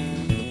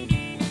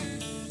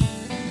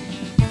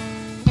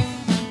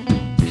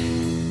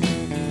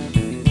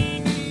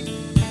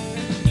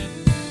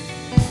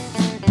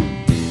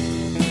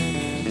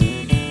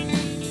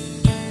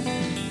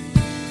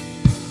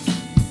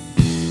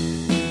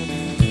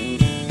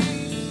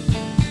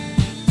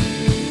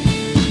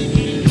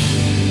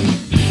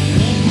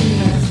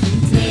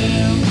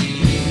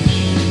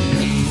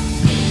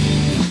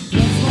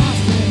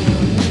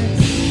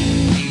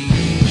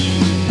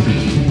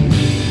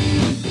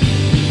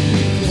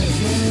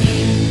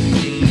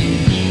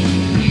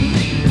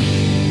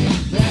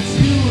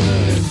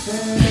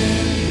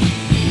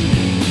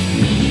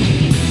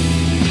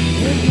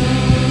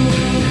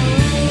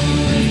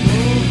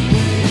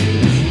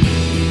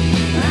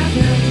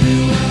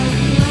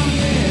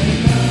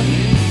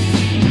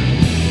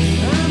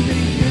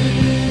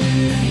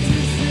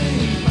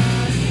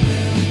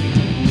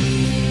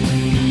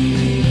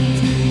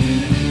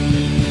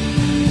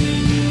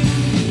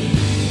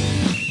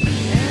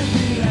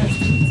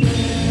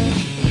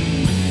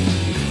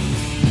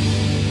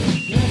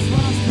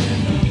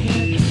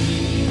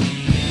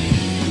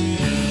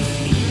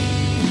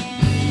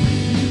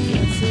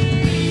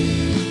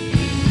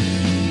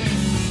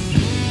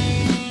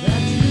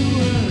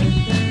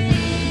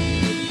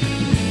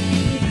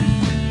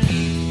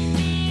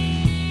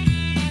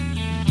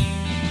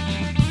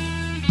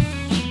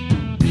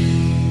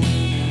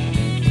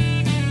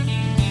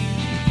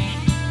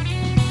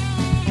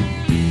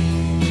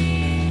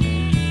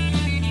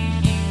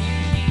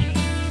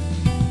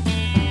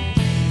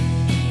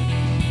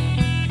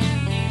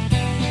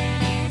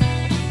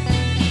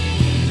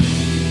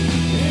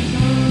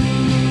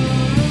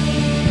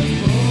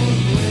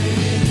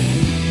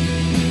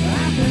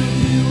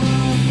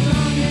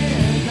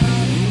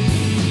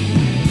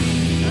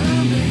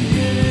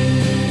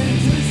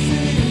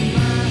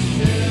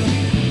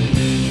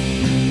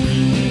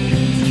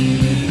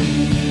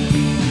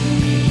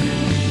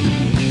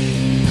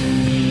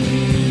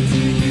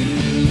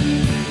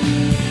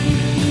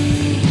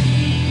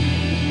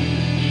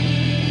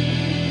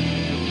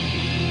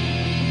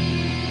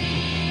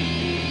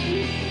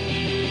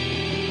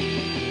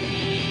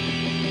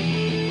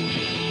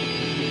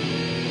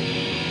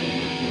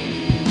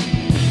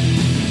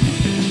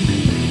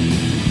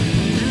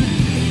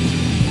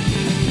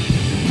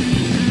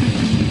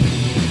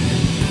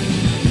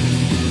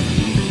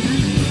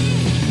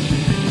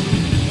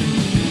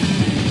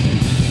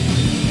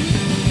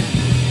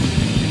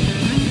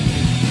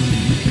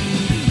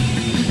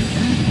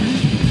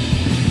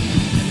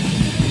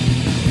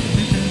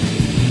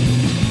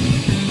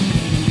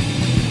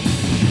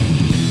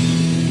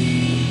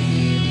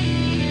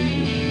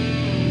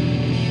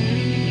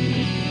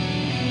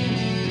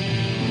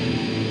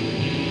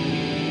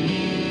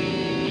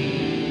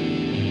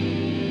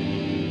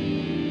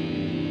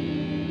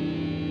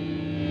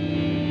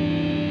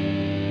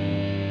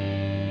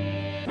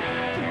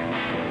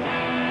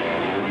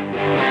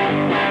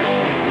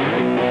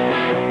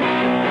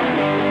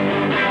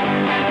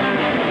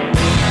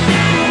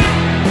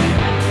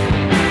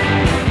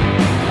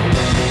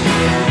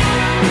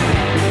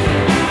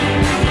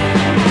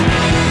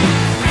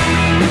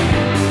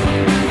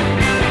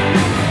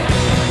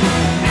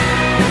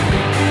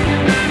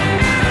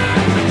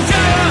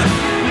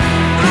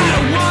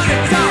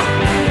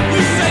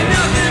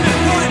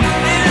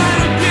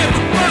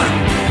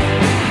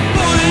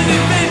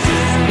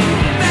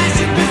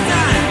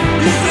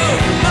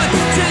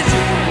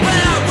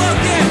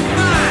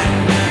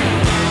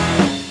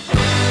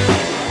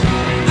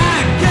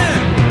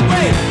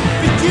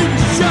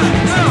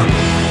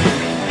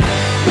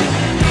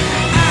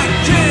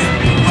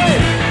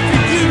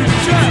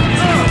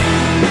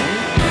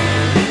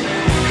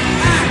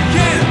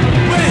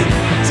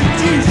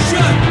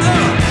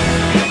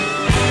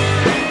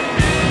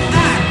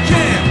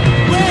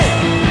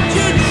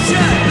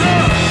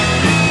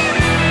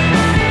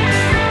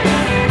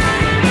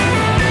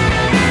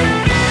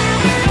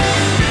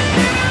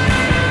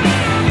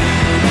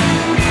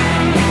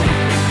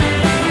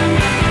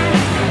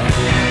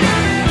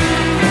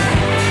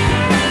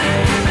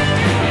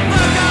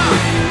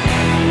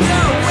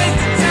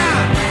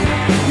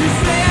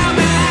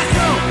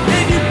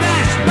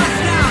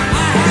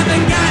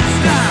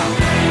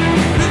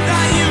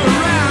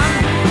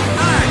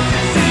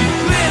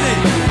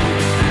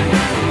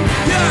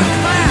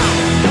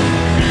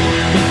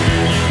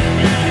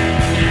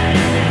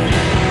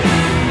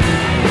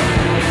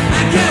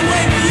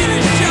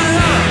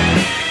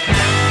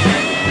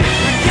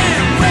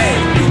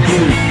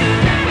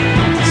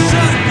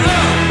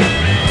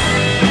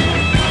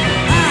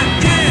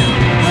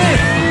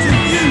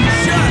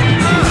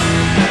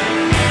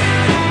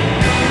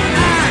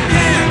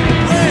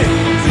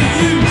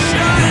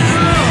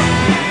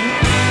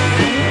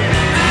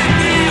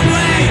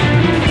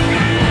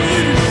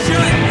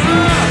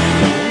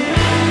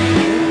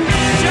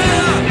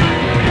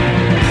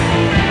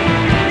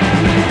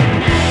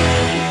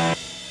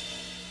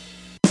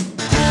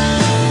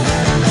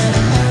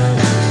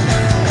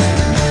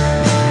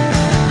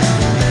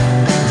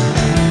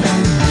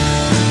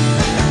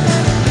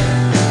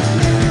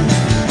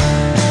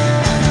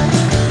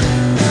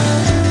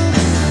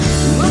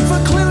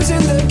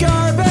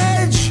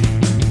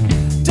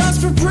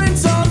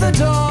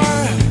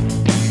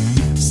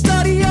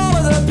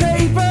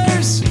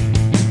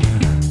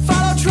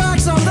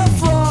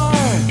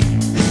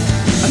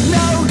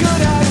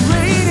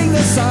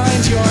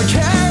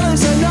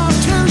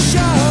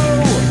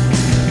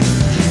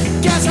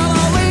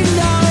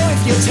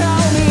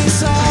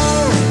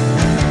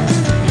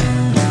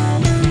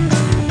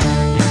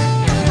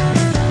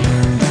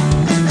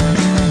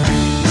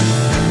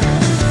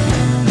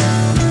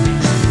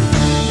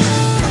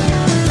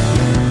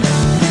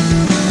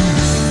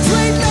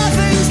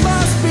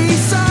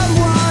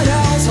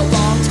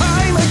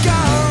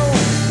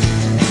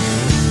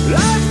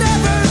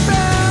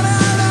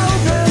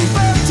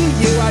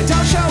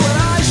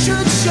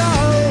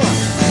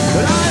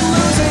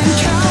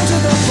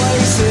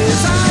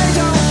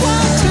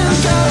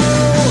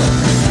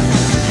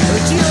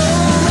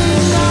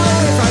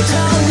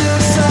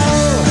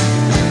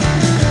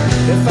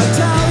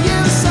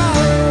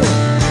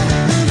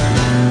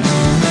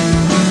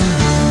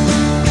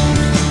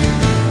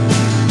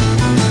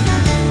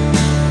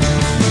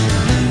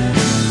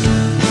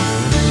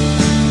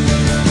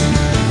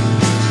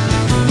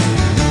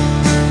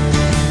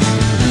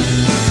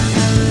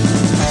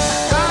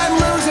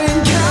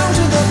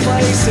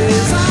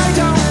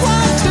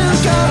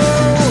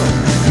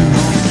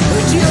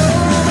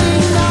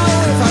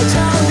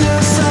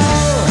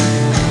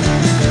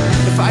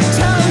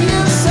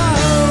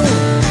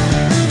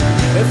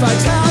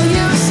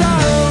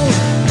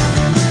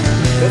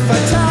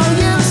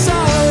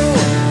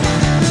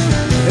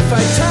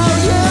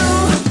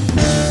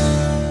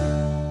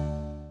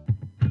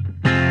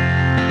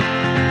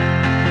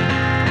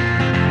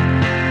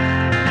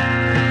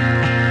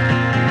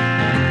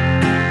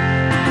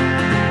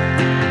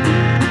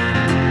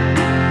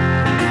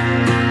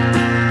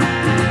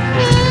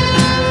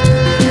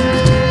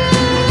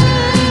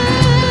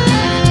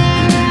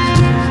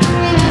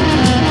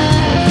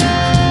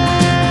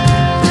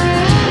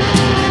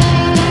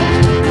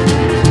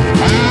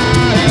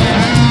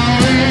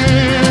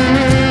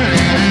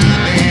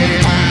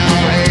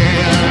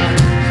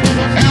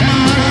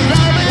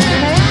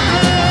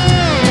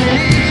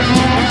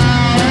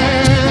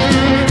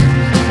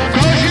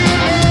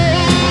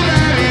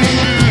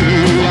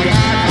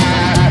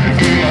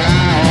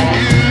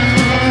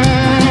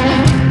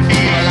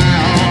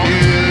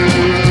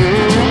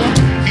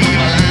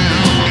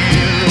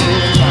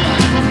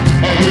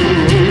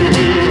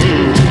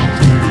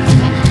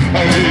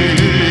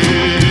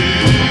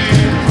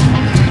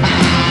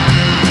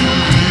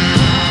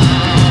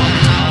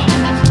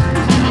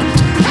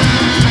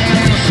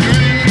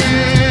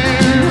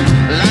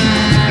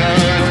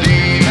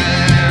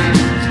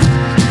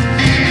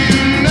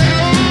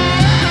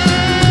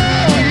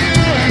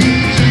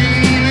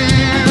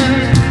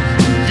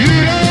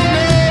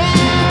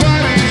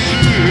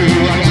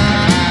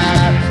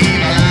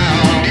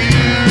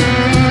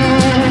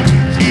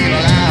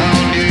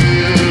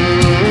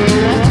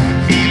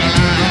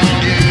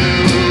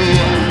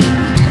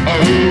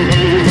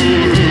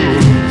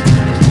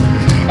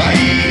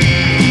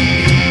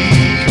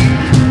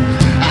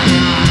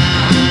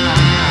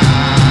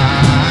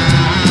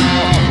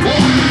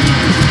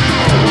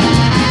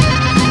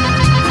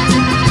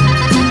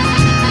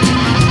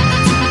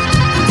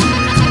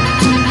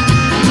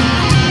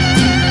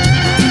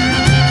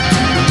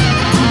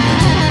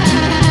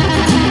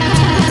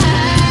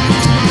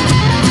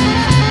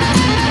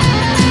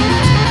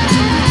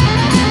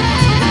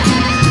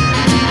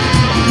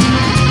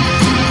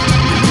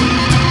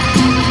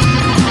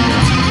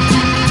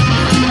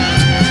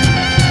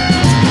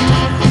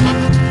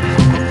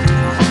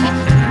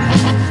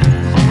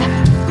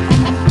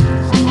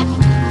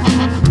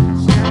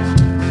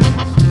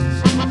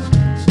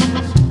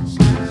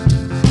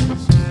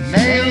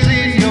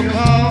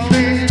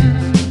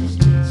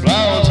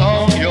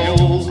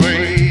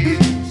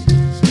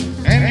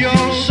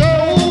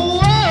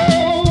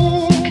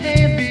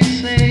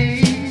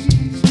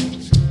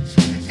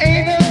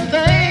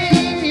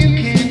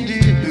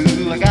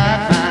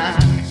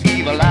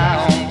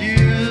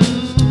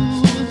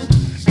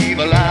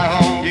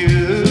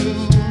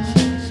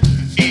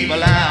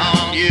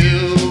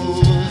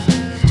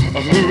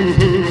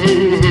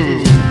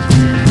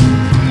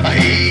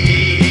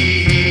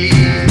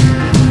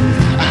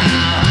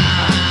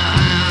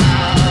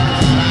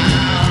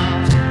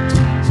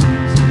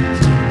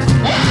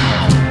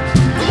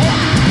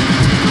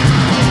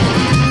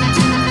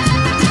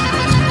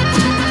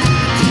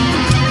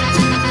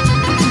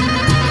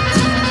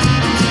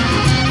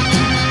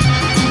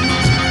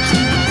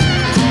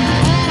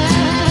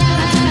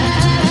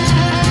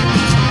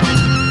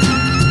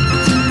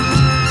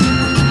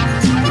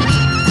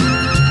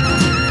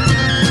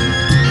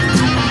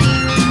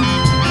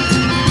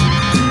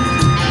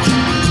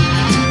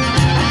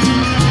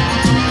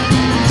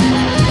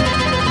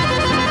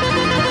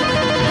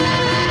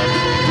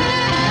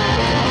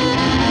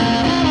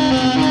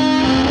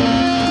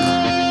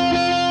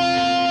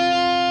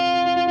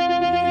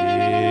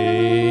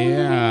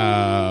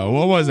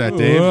 was that,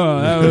 Dave?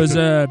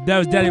 Whoa, that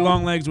was Daddy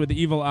Longlegs with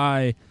the Evil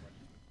Eye.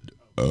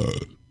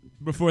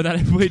 Before that,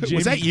 I played James.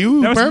 Was that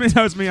you? That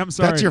was me. I'm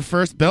sorry. That's your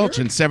first belch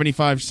in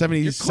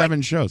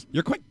 77 shows.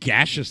 You're quite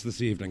gaseous this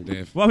evening,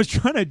 Dave. Well, I was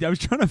trying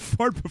to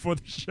fart before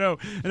the show.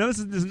 I know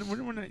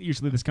we're not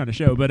usually this kind of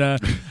show,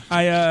 but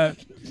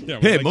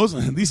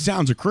these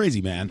sounds are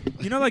crazy, man.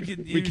 You know, like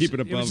we keep it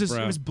above it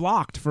ground. was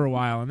blocked for a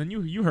while, and then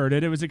you heard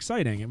it. It was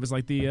exciting. It was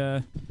like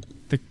the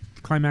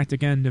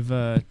climactic end of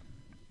a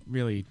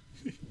really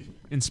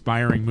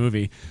inspiring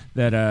movie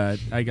that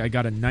I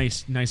got a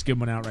nice good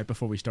one out right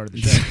before we started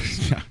the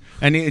show. Yeah.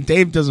 And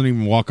Dave doesn't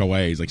even walk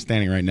away. He's like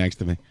standing right next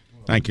to me.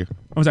 Thank you.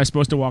 Was I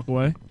supposed to walk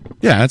away?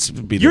 Yeah,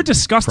 You're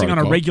disgusting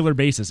protocol. on a regular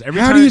basis.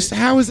 Every How time do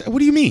you what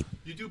do you mean?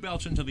 You do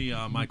belch into the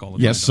mic all the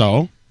time. Yes,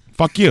 so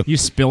fuck you. You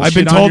spill I've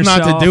shit been on told not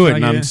to yourself, do it,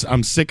 like, and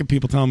I'm sick of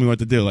people telling me what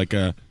to do, like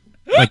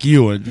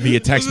you via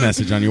text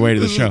message on your way to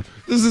the show.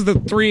 This is the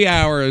 3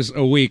 hours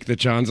a week that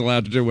John's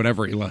allowed to do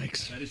whatever he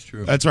likes. That is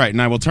true. That's right, and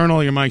I will turn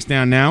all your mics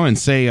down now and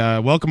say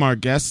welcome our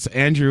guests,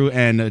 Andrew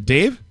and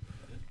Dave.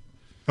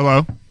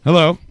 Hello.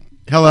 Hello.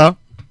 Hello.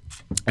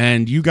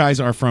 And you guys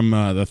are from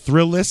the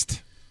Thrill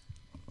List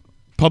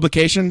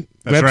publication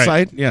That's website?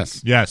 Right.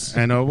 Yes. Yes.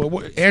 And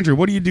Andrew,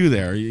 what do you do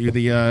there? Are you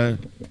the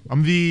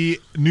I'm the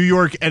New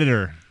York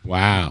editor.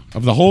 Wow.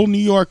 Of the whole New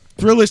York,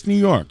 Thrill List New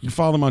York. You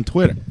follow them on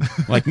Twitter,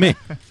 like me.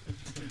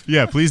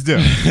 Yeah, please do.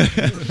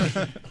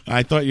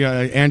 I thought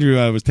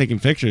Andrew was taking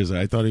pictures.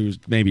 I thought he was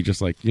maybe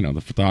just like,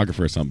 the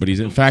photographer or something. But he's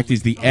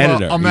the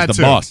editor. I'm he's that the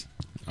too. boss.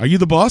 Are you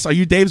the boss? Are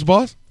you Dave's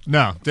boss?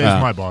 No,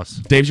 Dave's my boss.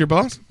 Dave's your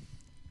boss?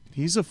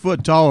 He's a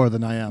foot taller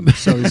than I am,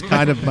 so he's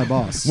kind of my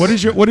boss. What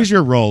is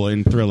your role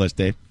in Thrill List,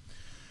 Dave?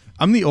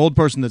 I'm the old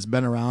person that's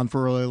been around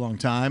for a really long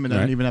time, and I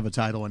Right. don't even have a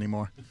title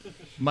anymore.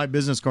 My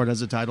business card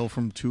has a title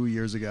from 2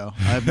 years ago.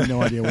 I have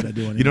no idea what I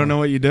do anymore. You don't know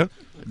what you do?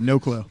 No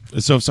clue.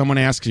 So if someone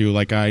asks you,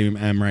 like I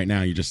am right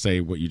now, you just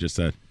say what you just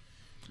said.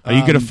 Are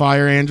you going to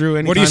fire Andrew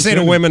anytime What do you say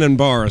soon? to women in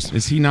bars?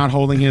 Is he not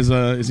holding his?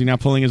 Is he not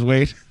pulling his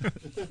weight?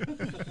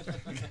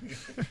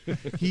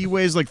 He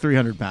weighs like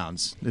 300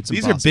 pounds. It's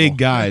These impossible. are big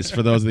guys.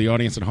 For those of the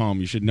audience at home,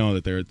 you should know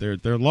that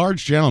they're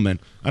large gentlemen.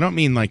 I don't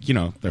mean like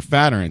they're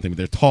fat or anything, but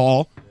they're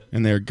tall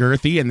and they're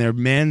girthy and they're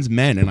men's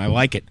men, and I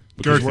like it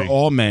because Girthy. we're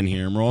all men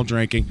here and we're all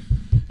drinking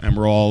and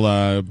we're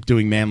all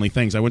doing manly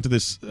things. I went to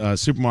this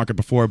supermarket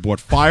before. I bought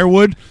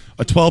firewood,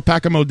 a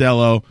 12-pack of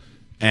Modelo,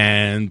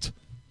 and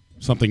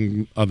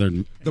something other.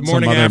 The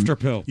morning after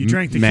pill. You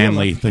drank tequila.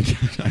 manly thing.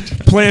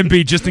 Plan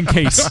B just in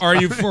case. Are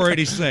you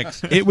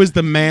 486? It was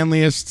the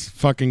manliest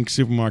fucking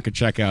supermarket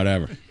checkout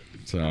ever.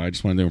 So I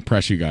just wanted to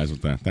impress you guys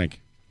with that. Thank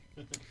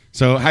you.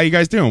 So how you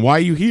guys doing? Why are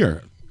you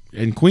here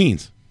in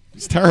Queens?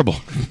 It's terrible.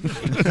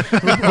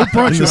 Who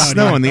brought in you the out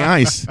snow here? and the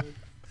ice.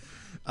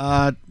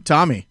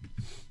 Tommy.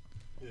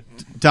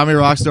 Tommy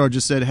Rockstar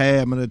just said, "Hey,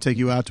 I'm going to take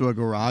you out to a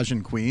garage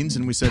in Queens,"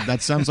 and we said,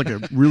 "That sounds like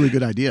a really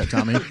good idea,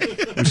 Tommy.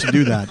 We should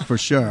do that for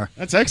sure."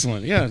 That's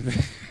excellent. Yeah.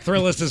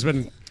 Thrillist has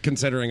been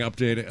considering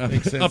upping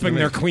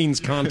their Queens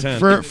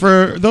content.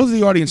 For those of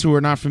the audience who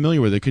are not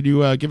familiar with it, could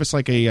you give us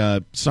like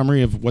a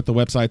summary of what the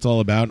website's all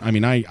about? I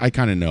mean, I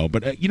kind of know,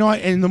 but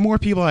and the more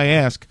people I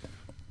ask,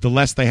 the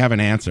less they have an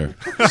answer.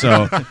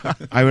 So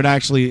I would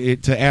actually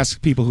to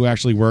ask people who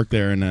actually work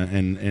there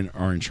and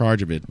are in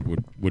charge of it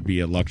would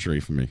be a luxury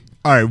for me.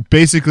 All right.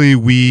 Basically,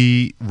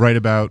 we write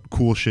about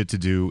cool shit to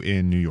do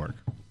in New York.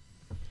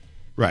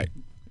 Right.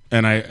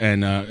 And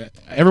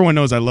everyone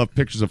knows I love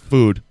pictures of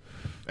food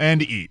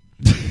and eat.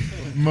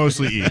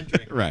 Mostly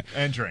eat. Right.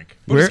 And drink.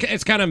 But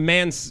it's kind of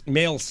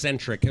male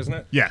centric, isn't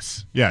it?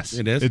 Yes.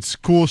 It is. It's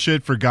cool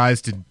shit for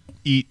guys to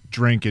eat,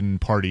 drink, and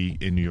party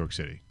in New York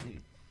City.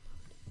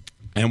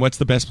 And what's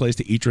the best place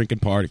to eat, drink, and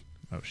party?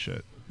 Oh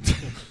shit!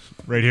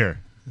 Right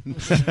here.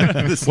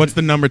 What's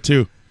the number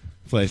 2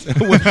 place?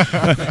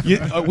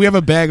 We have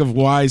a bag of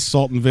Wise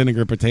salt and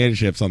vinegar potato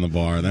chips on the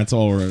bar. That's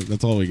all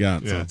we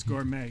got. Yeah. So. It's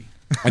gourmet.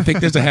 I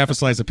think there's a half a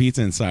slice of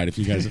pizza inside. If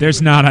you guys,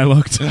 There's not. I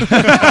looked.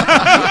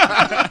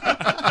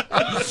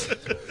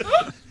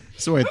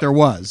 So wait, there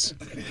was.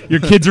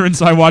 Your kids are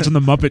inside watching the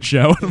Muppet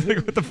Show. I'm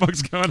like, what the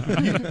fuck's going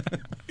on?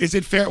 Is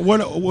it fair?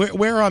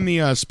 Where on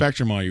the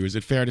spectrum are you? Is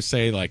it fair to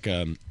say like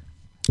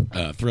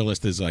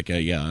Thrillist is like a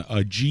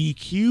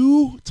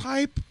GQ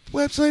type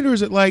website, or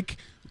is it like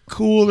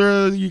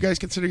cooler? You guys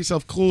consider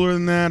yourself cooler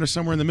than that, or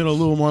somewhere in the middle, a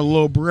little more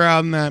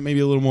lowbrow than that,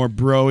 maybe a little more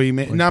broy,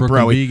 not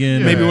Brooklyn broy,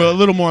 Vegan. maybe a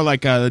little more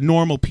like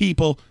normal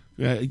people,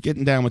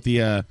 getting down with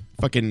the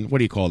fucking, what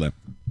do you call them?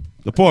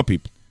 The poor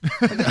people.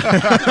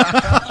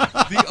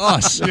 The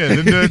us. Yeah,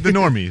 the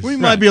normies. We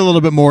might be a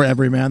little bit more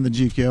everyman than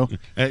GQ.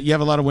 You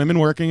have a lot of women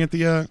working at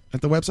the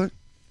website?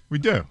 We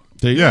do.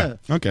 Do you? Yeah.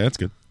 Okay, that's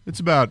good. It's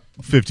about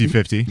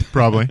 50-50,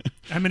 probably.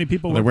 How many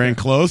people They're work wearing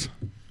there? clothes?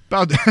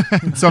 About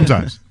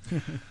sometimes.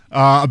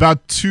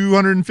 About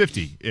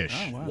 250-ish.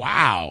 Oh, wow.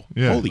 Wow.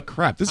 Yeah. Holy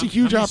crap. This is a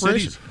huge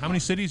operation. How many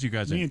cities you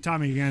guys Me in? and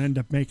Tommy are going to end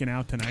up making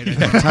out tonight.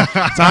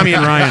 Tommy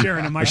and Ryan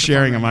Sharing a are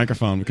sharing a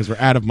microphone because we're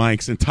out of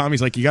mics, and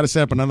Tommy's like, "You got to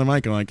set up another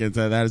mic." I'm like,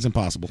 "That is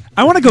impossible."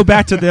 I want to go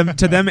back to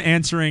them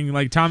answering.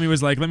 Like Tommy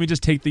was like, "Let me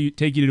just take you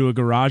to a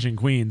garage in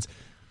Queens."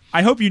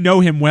 I hope you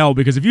know him well,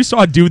 because if you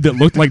saw a dude that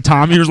looked like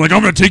Tommy, he was like,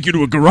 "I'm going to take you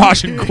to a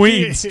garage in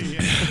Queens."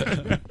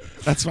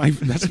 That's my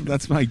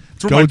That's where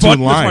go-to line. That's where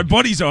my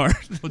buddies are.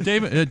 Well,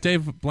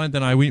 Dave Blend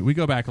and I, we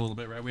go back a little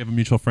bit, right? We have a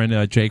mutual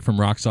friend, Jake from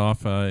Rocks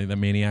Off, the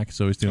Maniac.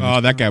 So he's doing.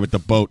 Oh, that guy with the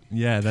boat.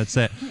 Yeah, that's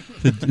it.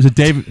 So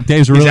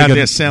Dave's really He's out good.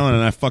 there sailing in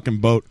that fucking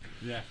boat.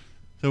 Yeah.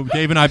 So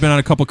Dave and I have been on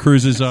a couple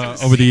cruises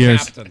over the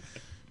years.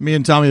 Me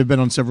and Tommy have been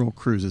on several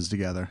cruises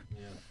together.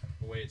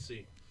 Away at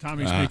sea.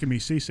 Tommy's making me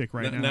seasick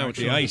right now. Now with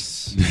the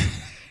ice.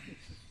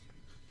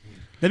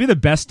 That'd be the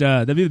best.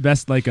 That'd be the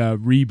best, like a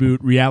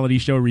reality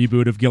show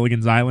reboot of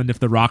Gilligan's Island if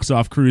the Rocks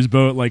Off cruise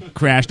boat like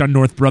crashed on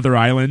North Brother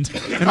Island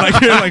and like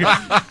you're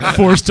like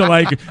forced to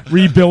like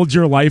rebuild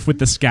your life with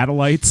the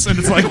Scatolites, and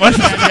it's like what?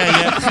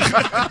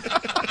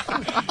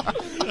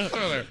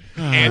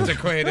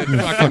 Antiquated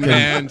fucking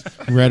band.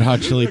 Red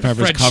Hot Chili Peppers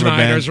Fred cover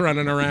Schneider's band.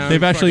 running around.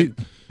 They've actually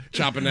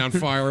chopping down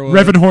firewood.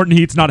 Reverend Horton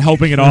Heat's not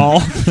helping at all.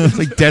 It's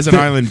like Desert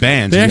Island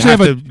bands. They You actually have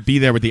have to be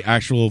there with the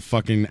actual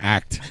fucking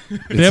act.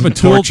 They have a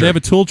Tool. They have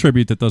a Tool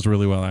tribute that does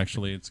really well.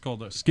 Actually, it's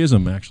called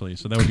Schism. Actually,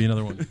 so that would be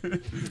another one.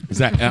 Is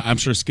that? I'm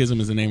sure Schism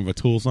is the name of a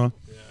Tool song.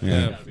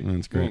 Yeah,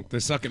 that's great. Well, they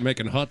suck at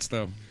making huts,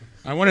 though.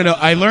 I want to know.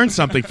 I learned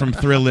something from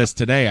Thrill List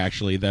today,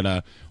 actually,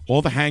 that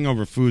all the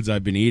hangover foods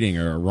I've been eating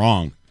are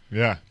wrong.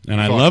 Yeah, and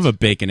I love a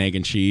bacon, egg,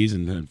 and cheese,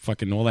 and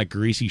fucking all that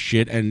greasy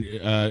shit. And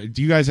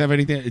do you guys have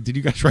anything? Did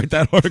you guys write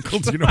that article?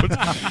 Do you know?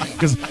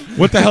 Because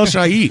what the hell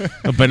should I eat?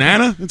 A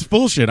banana? It's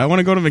bullshit. I want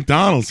to go to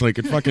McDonald's like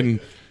at fucking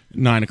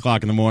 9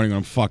 o'clock in the morning when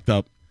I'm fucked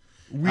up.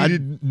 We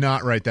did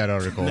not write that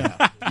article.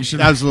 You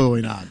should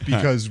absolutely not,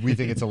 because we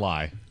think it's a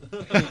lie.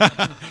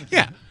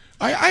 Yeah,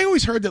 I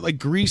always heard that like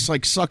grease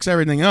like sucks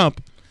everything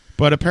up.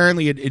 But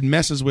apparently, it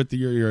messes with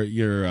your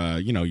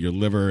your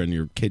liver and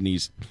your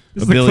kidneys.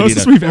 This is the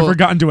closest we've ever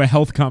gotten to a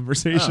health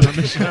conversation on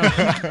the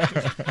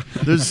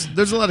show.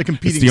 There's a lot of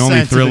competing. It's the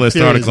only Thrill List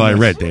theories article I in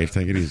read, this. Dave.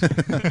 Take it easy.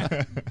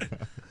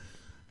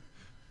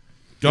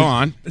 Go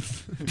on.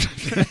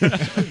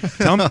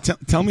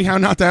 tell me how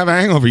not to have a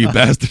hangover, you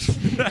bastard.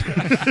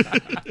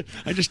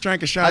 I just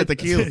drank a shot of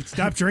tequila.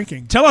 Stop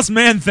drinking. Tell us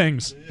man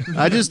things.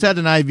 I just had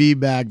an IV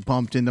bag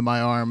pumped into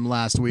my arm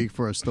last week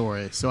for a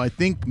story, so I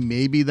think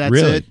maybe that's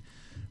Really? it.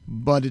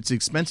 But it's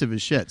expensive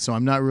as shit, so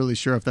I'm not really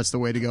sure if that's the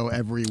way to go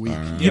every week.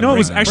 You know, it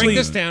was actually bring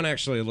this down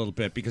actually a little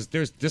bit because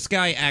there's this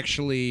guy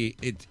actually.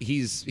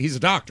 He's a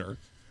doctor.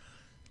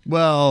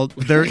 Well,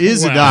 there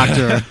is a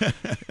doctor,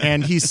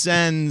 and he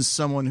sends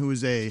someone who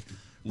is a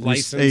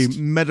Licensed.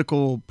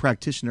 medical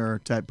practitioner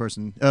type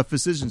person, a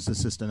physician's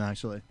assistant,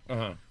 actually.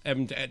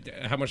 And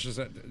how much is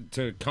that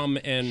to come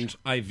and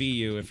IV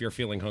you if you're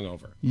feeling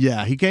hungover?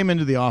 Yeah, he came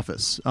into the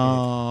office,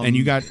 And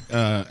you got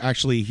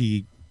actually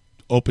he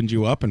opened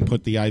you up and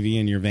put the IV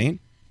in your vein.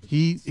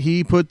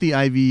 He put the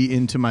IV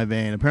into my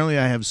vein. Apparently,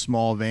 I have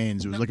small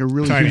veins. It was like a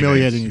really Tiny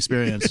humiliating veins.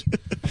 experience.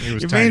 Your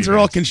veins are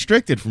all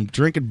constricted from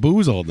drinking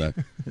booze all day.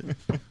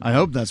 I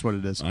hope that's what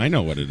it is. I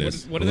know what it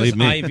is. What does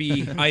Believe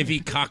this me.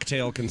 IV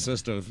cocktail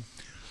consist of?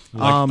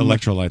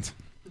 Electrolytes.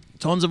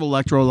 Tons of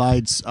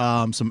electrolytes,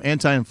 some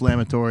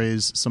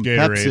anti-inflammatories, some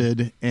Gatorade.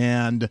 Pepsid,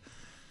 and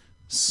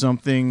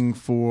something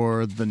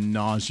for the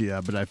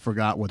nausea, but I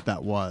forgot what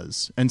that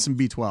was, and some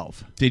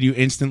B12. Did you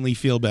instantly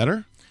feel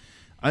better?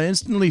 I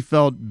instantly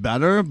felt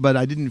better, but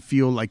I didn't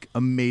feel like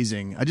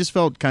amazing. I just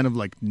felt kind of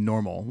like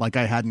normal, like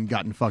I hadn't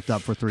gotten fucked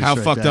up for 3 How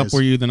straight fucked up days.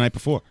 were you the night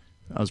before?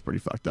 I was pretty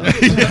fucked up.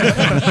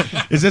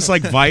 Is this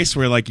like Vice,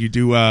 where like you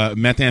do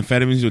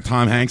methamphetamines with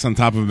Tom Hanks on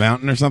top of a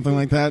mountain or something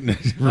like that? And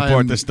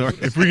report the story.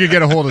 If we could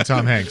get a hold of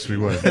Tom Hanks, we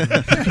would.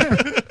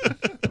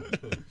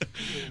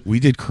 We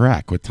did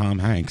crack with Tom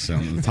Hanks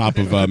on the top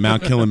of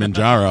Mount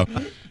Kilimanjaro,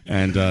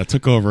 and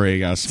took over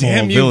a small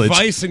Damn you, village.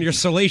 Vice, and your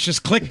salacious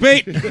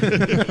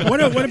clickbait.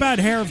 What about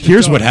hair of the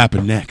Here's dog? what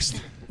happened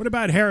next. What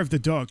about hair of the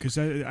dog? Because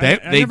I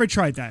They- never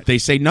tried that. They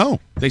say no.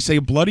 They say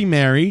Bloody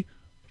Mary.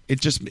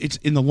 It's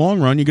in the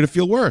long run, you're going to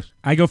feel worse.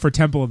 I go for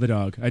Temple of the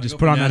Dog. I just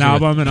put on that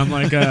Nazareth. album, and I'm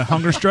like,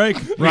 Hunger Strike.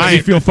 Makes Ryan.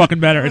 you feel fucking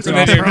better. It's And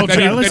awesome.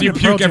 then you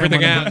puke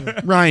everything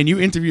out. Ryan, you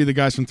interview the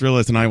guys from Thrill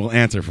List, and I will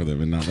answer for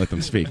them and not let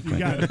them speak. You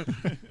got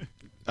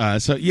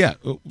it. So yeah,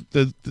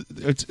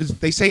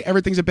 they say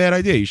everything's a bad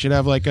idea. You should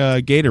have like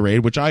a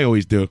Gatorade, which I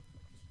always do.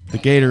 The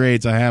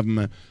Gatorades, I have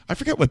them. I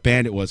forget what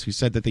band it was who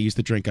said that they used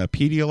to drink a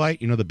Pedialyte.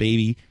 You know, the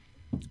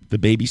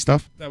baby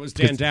stuff. That was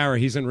Dan Dara.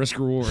 He's in Risk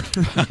Reward.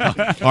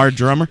 Our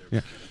drummer.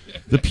 Yeah.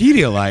 The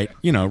Pedialyte,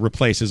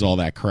 replaces all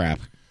that crap.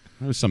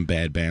 There was some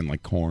bad band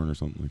like Korn or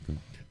something like that.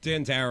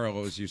 Dan Dara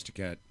always used to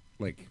get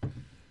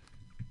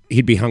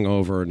he'd be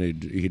hungover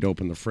and he'd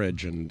open the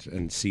fridge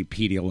and see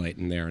Pedialyte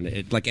in there, and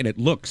it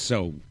looks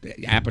so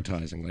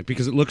appetizing, like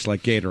because it looks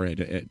like Gatorade.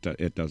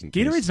 It doesn't.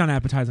 Gatorade's not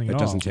appetizing at It all.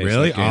 doesn't taste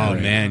Really? like Gatorade.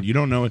 Oh man, you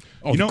don't know it.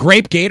 Oh,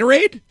 grape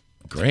Gatorade?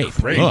 Grape.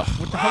 Grape. Ugh.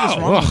 What the hell is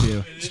wrong with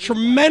you? It's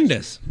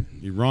tremendous.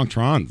 You're wrong,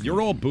 Tron.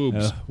 You're all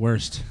boobs.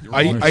 Worst.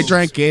 I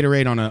drank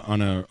Gatorade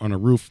on a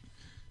roof.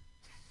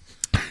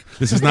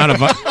 This is not a.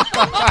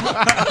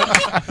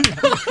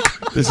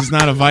 This is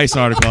not a Vice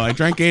article. I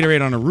drank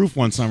Gatorade on a roof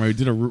one summer. I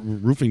did a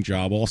roofing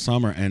job all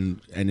summer, and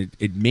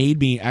it made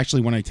me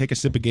actually, when I take a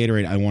sip of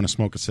Gatorade, I want to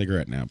smoke a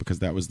cigarette now, because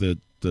that was the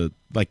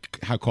like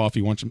how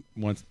coffee once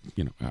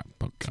you know.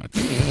 Oh God,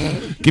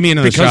 give me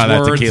another shot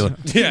of that tequila.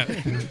 Yeah.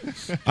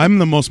 I'm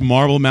the most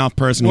marble mouthed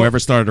person who ever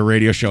started a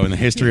radio show in the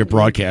history of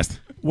broadcast.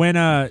 When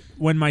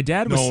my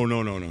dad was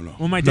No.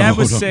 When my dad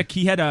was sick,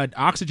 he had an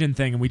oxygen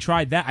thing, and we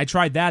tried that. I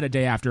tried that a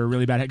day after a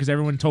really bad head, because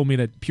everyone told me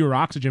that pure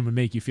oxygen would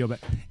make you feel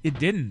better. It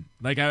didn't.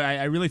 Like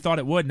I really thought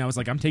it would, and I was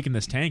like, I'm taking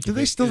this tank. Do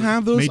they still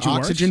have those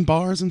oxygen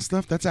bars and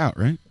stuff? That's out,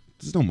 right?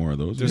 There's no more of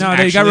those. No,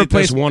 they got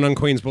replaced. There's one on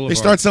Queens Boulevard. They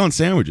start selling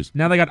sandwiches.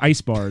 Now they got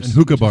ice bars and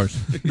hookah bars.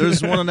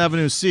 There's one on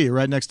Avenue C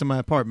right next to my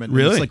apartment.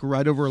 Really? It's like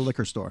right over a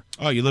liquor store.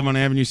 Oh, you live on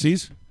Avenue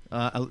C's?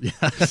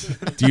 Yes.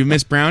 Do you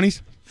miss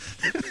brownies?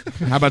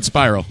 How about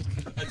Spiral?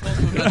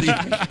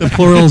 The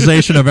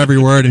pluralization of every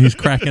word, and he's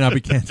cracking up.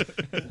 He can't.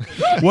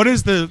 What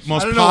is the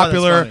most don't know why that's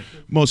popular, funny.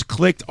 most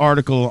clicked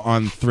article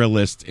on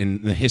Thrillist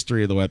in the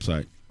history of the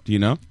website? Do you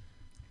know?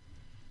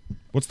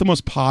 What's the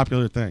most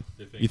popular thing?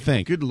 You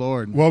think? Good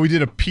Lord. Well, we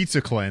did a pizza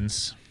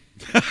cleanse.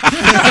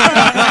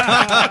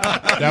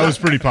 That was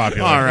pretty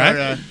popular. All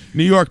right.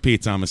 New York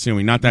pizza, I'm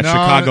assuming, not that No.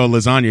 Chicago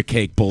lasagna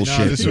cake bullshit.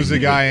 No, this was a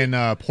guy in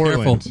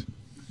Portland. Careful.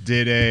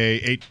 Did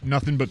ate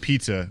nothing but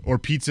pizza or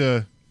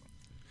pizza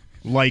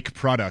like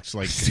products.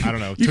 Like I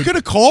don't know. You could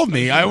have called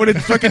me. I would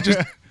have fucking just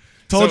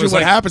told you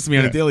what happens to me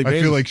on a daily basis.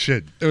 I feel like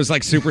shit. It was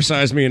like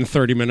supersize me in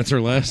 30 minutes or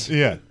less.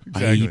 Yeah, I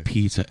exactly. eat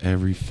pizza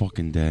every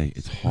fucking day.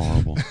 It's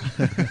horrible.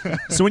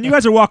 So when you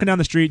guys are walking down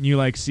the street and you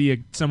like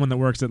see someone that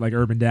works at like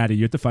Urban Daddy,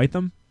 you have to fight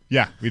them?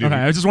 Yeah, we do. Okay,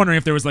 I was just wondering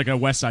if there was like a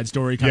West Side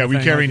Story kind Yeah, of we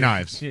thing. carry like,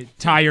 knives.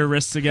 Tie your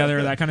wrists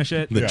together, that kind of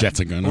shit. The Jets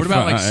are gonna. What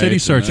about like City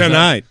Search?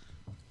 Tonight.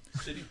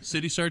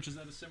 City Search, is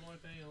that a similar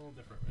thing? A little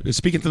different.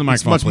 Speaking to the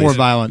It's microphone, much please. more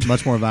violent.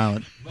 Much more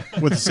violent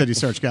with the City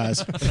Search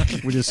guys.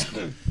 We just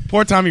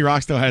Poor Tommy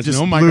Rockstill has just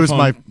no lose microphone.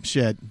 my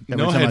shit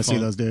every No time I see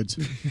headphone. those dudes.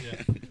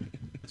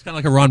 It's kind of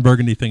like a Ron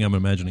Burgundy thing, I'm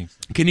imagining.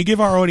 Can you give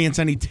our audience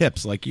any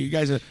tips? Like you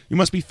guys, you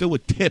must be filled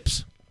with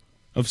tips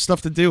of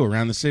stuff to do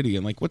around the city,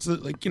 and like what's the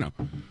like you know,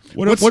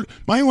 what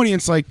my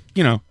audience like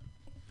you know.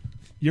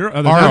 Your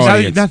Our now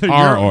audience. that you're-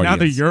 Our now that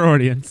audience. your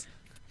audience.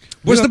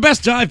 What's the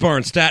best dive bar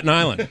in Staten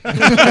Island?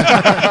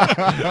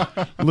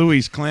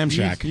 Louis Clam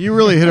Shack. You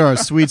really hit our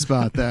sweet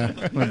spot there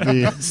with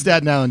the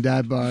Staten Island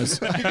dad bars.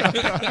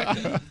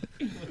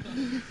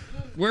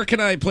 Where can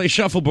I play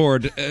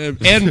shuffleboard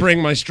and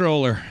bring my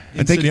stroller?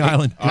 In City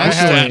Island. I have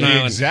Staten the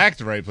Island.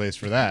 exact right place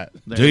for that.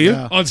 Do you?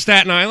 On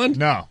Staten Island?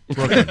 No,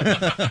 Brooklyn.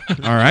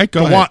 All right,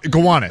 go ahead.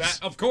 Gowanus.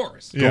 Of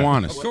course. Yeah.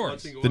 Gowanus. Of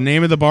course. The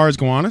name of the bar is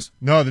Gowanus?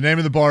 No, the name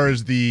of the bar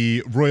is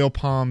the Royal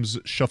Palms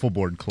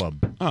Shuffleboard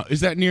Club. Oh,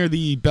 is that near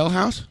the Bell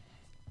House?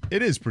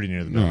 It is pretty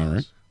near the All Bell right.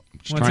 House.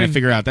 Just trying to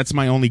figure out. That's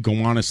my only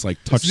Gowanus like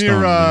It's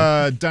touchstone.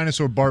 near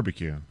Dinosaur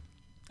Barbecue.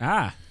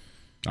 Ah.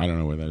 I don't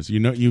know where that is. You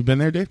know, you've been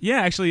there, Dave?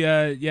 Yeah, actually,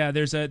 there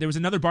was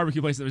another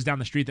barbecue place that was down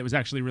the street that was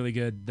actually really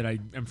good that I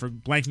am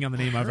blanking on the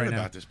name of right now.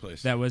 about this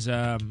place. That was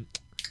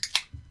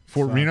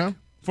Fort Reno?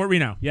 Fort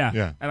Reno. Yeah.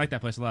 Yeah. I like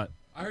that place a lot.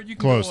 I heard you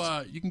can Closed.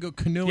 go. You can go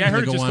canoeing. Yeah, I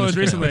heard in it the just Gowanus closed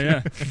recently.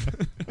 Canal.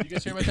 Yeah. You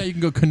guys hear about that? You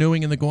can go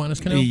canoeing in the Gowanus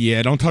Canal.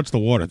 Yeah, don't touch the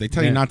water. They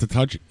tell you Yeah. not to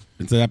touch it.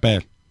 It's that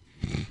bad.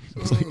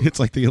 It's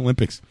like the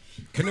Olympics.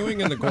 Canoeing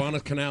in the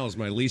Gowanus Canal is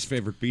my least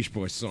favorite Beach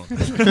Boys song.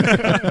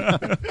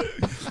 The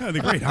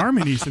great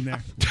harmonies in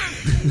there.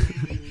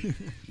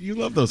 You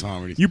love those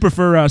harmonies. You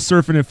prefer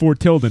surfing at Fort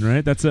Tilden,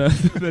 right? That's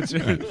that's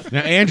Now,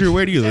 Andrew,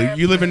 where do you live?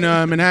 You live in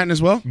Manhattan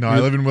as well? No, I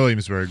live in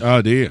Williamsburg.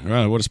 Oh, do you?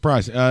 Oh, what a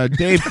surprise,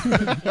 Dave.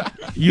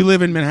 You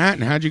live in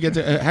Manhattan. How'd you get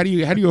to? How do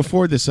you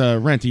afford this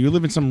rent? Do you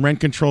live in some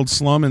rent-controlled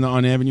slum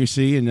on Avenue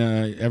C, and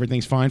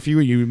everything's fine for you?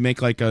 Or you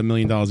make like $1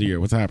 million a year?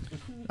 What's happening?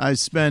 I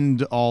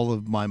spend all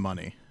of my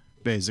money,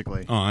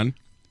 basically, On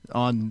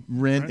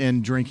rent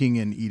and drinking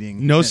and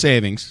eating. no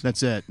savings.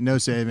 That's it. No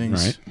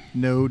savings. Right.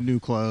 No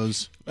new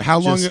clothes. How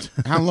long? Just-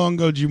 How long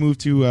ago did you move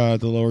to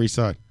the Lower East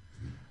Side?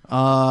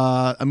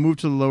 I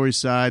moved to the Lower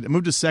East Side. I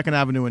moved to 2nd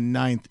Avenue and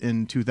 9th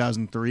in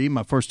 2003.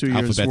 My first 2 years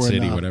Alphabet were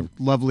City, in whatever.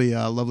 lovely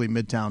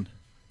Midtown.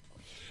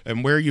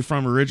 And where are you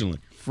from originally?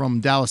 From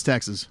Dallas,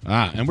 Texas.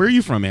 Ah, and where are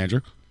you from,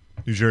 Andrew?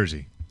 New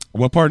Jersey.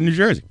 What part of New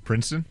Jersey?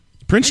 Princeton?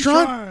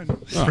 Princeton?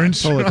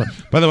 Prince Totally fine.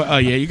 By the way,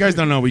 yeah, you guys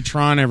don't know we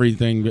Tron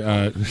everything.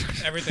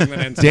 Everything that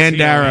ends in Dan TRN.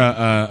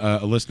 Dara,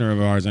 a listener of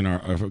ours and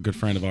a good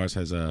friend of ours,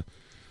 has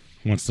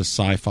wants to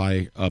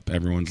sci-fi up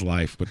everyone's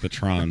life with the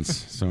Trons.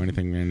 So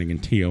anything ending in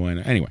TON.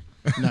 Anyway,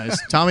 Nice.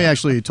 Tommy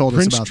actually told us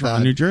Prince about Tron,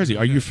 that. New Jersey.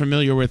 Are you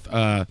familiar with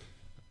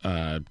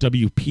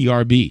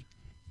WPRB?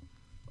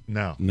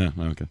 No. No.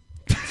 Okay.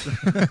 I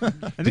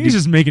think he's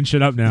just making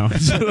shit up now.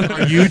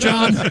 Are you,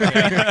 John?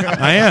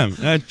 I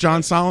am.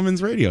 John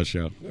Solomon's radio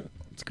show.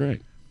 It's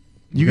great.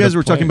 You We're guys gonna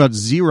were talking play it. about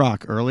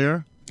Z-Rock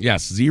earlier.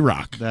 Yes,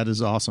 Z-Rock. That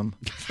is awesome.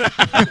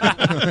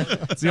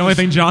 It's the only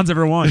thing John's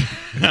ever won.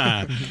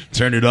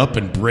 Turn it up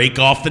and break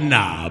off the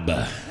knob.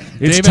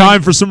 It's Dave,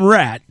 time for some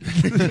Rat.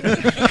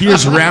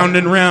 Here's Round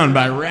and Round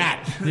by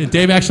Rat. Yeah,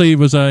 Dave actually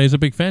was he's a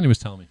big fan. He was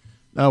telling me.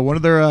 One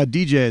of their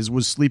DJs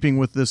was sleeping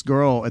with this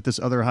girl at this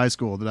other high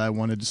school that I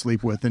wanted to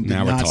sleep with and did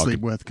Now we're not talking. sleep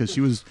with because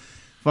she was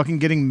fucking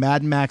getting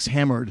Mad Max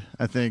hammered,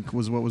 I think,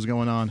 was what was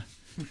going on.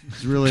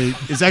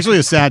 It's actually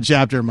a sad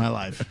chapter in my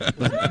life.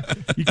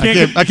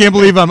 I can't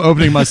believe I'm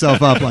opening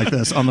myself up like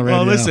this on the radio.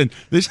 Well, listen,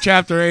 this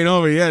chapter ain't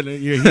over yet.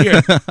 You're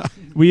here.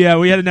 We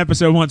had an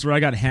episode once where I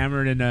got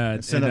hammered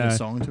and Send out a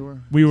song to her.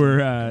 We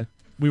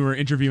were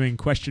interviewing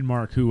Question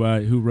Mark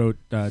who wrote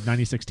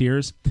 96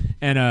 Tears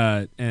and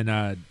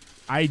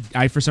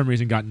I for some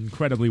reason got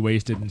incredibly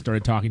wasted and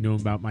started talking to him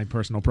about my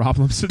personal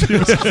problems.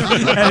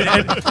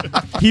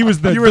 and he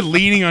was You were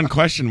leaning on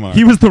Question Mark.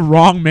 He was the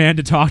wrong man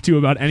to talk to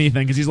about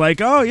anything because he's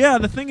like, oh yeah,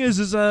 the thing is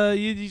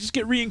you just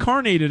get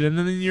reincarnated and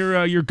then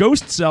your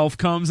ghost self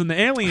comes and the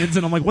aliens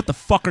and I'm like, what the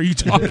fuck are you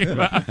talking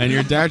about? And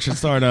your dad should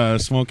start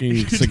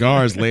smoking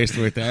cigars laced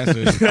with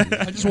acid.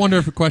 I just wonder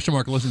if a Question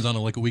Mark listens on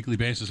a weekly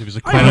basis. If he's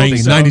like I don't think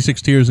so.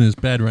 96 Tears in his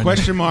bed right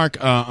Question now.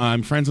 Mark,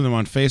 I'm friends with him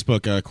on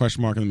Facebook.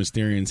 Question Mark and the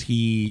Mysterians.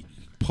 He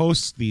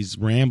posts these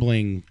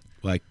rambling,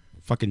 like,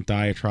 fucking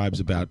diatribes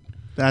about.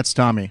 That's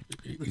Tommy.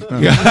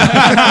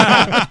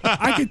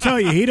 I can tell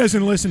you, he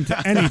doesn't listen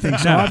to anything.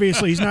 So No.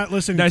 obviously, he's not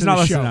listening No, he's to not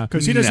the listening show now.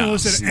 because he doesn't No.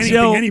 listen to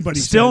anything anybody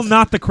Still says.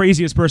 not the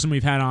craziest person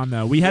we've had on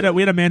though. We had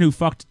a man who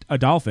fucked a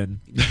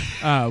dolphin,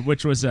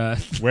 which was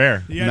where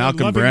He had a Malcolm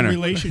loving Brenner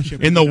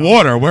relationship in with the the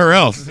water. Where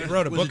else? He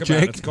wrote a book about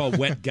Jake? it. It's called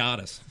Wet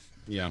Goddess.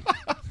 Yeah.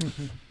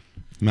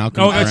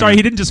 Malcolm. Oh, Brenner. sorry,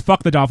 he didn't just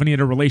fuck the dolphin; he had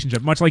a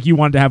relationship, much like you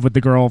wanted to have with the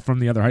girl from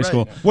the other high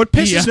school. What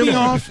pisses Yeah. me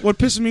off? What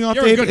pisses me off,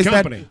 You're in Dave, good is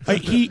company.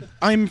 that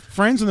I'm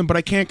friends with him, but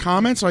I can't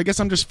comment. So I guess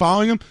I'm just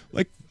following him.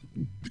 Like,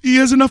 he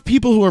has enough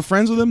people who are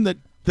friends with him that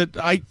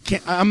I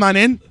can't. I'm not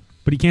in.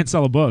 But he can't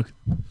sell a book.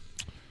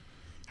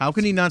 How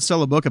can he not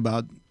sell a book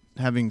about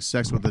having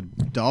sex with a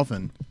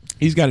dolphin?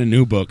 He's got a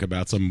new book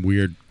about some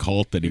weird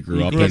cult that he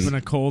grew up Grew up in. in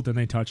a cult and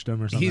they touched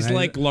him or something. He's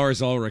like Lars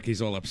Ulrich.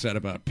 He's all upset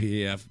about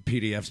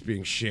PDFs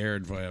being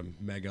shared via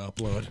mega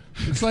upload.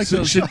 It's like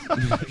those.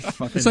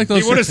 It's like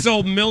those. He would have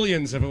sold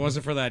millions if it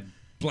wasn't for that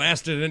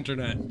blasted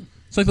internet.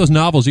 It's like those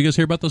novels. You guys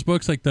hear about those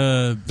books? Like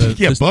the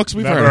books.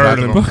 We've Never heard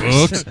heard about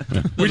of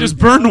them. them. We just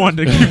burned one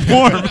to keep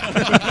warm.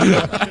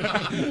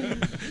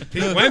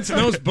 Pete Wentz and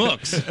those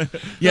books.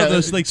 Yeah, No,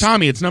 those, like,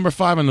 Tommy, it's number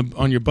 5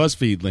 on your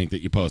BuzzFeed link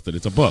that you posted.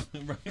 It's a book.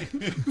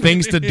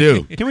 Things to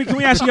do. Can we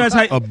ask you guys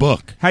A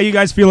book. how you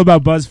guys feel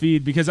about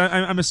BuzzFeed? Because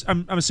I'm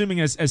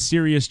assuming as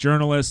serious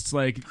journalists,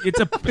 like it's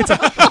a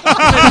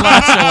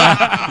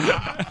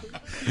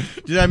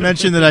Did I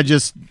mention that I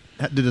just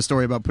did a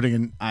story about putting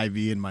an IV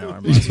in my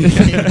arm?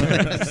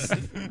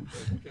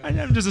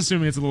 I'm just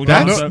assuming it's a little.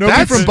 That's- gossip. Nobody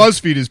That's- from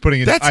BuzzFeed is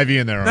putting an that's- IV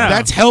in their arm. No.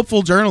 That's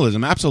helpful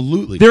journalism.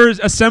 Absolutely. They're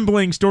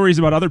assembling stories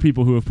about other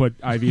people who have put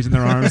IVs in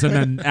their arms and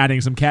then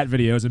adding some cat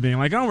videos and being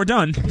like, "Oh, we're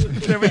done.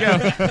 There we go."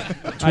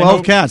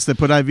 12 cats that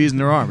put IVs in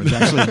their arm. It's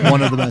actually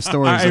one of the best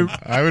stories.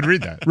 I would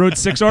read that. Wrote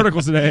 6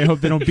 articles today. I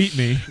hope they don't beat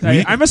me.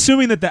 I'm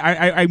assuming that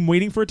I'm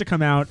waiting for it to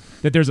come out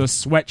that there's a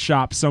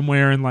sweatshop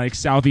somewhere in like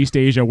Southeast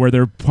Asia where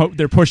they're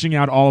pushing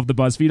out all of the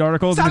BuzzFeed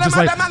articles and it's just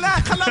like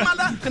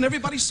and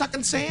everybody's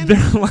sucking sand.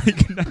 they're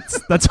like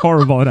that's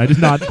horrible and I did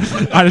not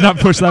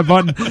push that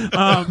button.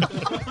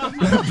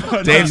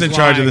 Dave's in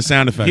charge of the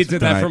sound effects. He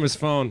did that tonight. from his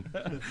phone.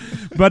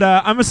 But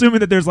I'm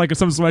assuming that there's like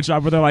some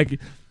sweatshop where they're like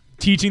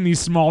teaching these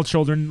small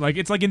children, like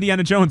it's like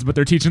Indiana Jones, but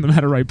they're teaching them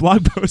how to write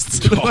blog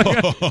posts.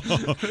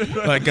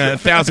 Like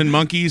 1,000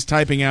 monkeys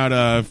typing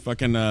out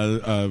fucking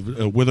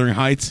Wuthering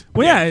Heights.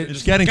 Well, yeah,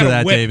 It's getting to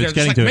that, Dave. It's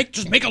getting to it.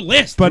 Just make a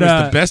list. but It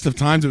was the best of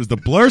times. It was the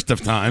blurst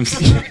of times.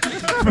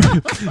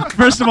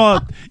 first of all,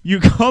 you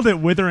called it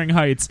Wuthering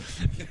Heights.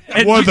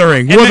 And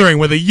Wuthering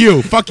with a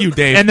U. Fuck you,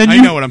 Dave. And then I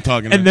you know what I'm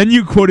talking about. And then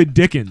you quoted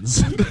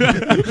Dickens.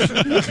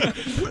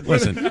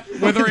 Listen,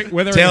 Wuthering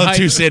Tale of Heights.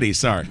 Two Cities.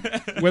 Sorry.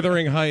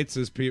 Wuthering Heights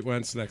is Pete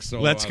Wentz next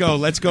solo. Let's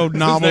album. go.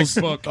 Novels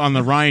next book. on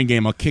the Ryan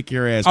game. I'll kick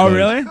your ass. Oh, buddy.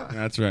 really?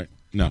 That's right.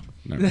 No.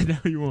 No,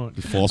 you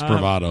won't. False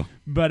bravado.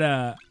 But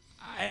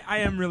I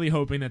am really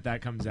hoping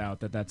that comes out.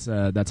 That's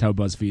how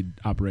BuzzFeed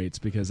operates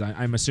because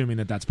I'm assuming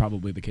that's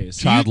probably the case.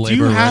 Do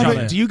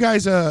you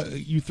guys,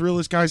 you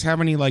Thrillist guys,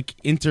 have any like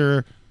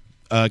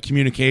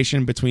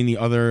communication between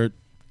the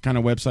kind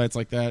of websites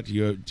like that? Do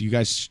you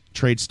guys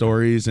trade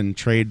stories and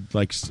trade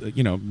like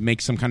make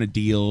some kind of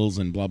deals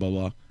and blah blah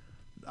blah?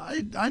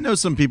 I know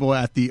some people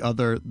at the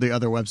other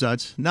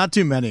websites. Not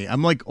too many.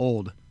 I'm like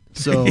old.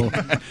 So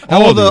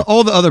all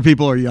the other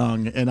people are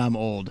young and I'm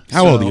old.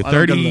 How old are you?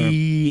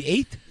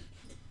 38?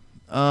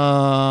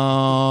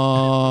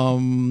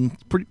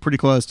 Pretty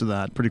close to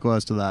that. Pretty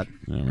close to that.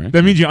 All right.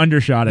 That means you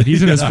undershot it.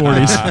 He's in his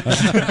 40s.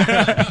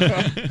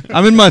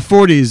 I'm in my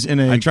 40s in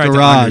a tried to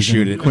garage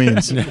undershoot in it.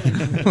 Queens.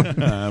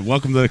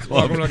 Welcome to the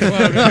club. Welcome to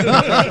the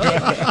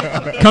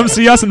club. Come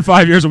see us in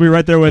 5 years. We'll be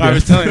right there with you. I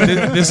was telling you,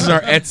 this is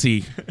our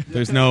Etsy.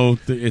 There's no,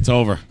 it's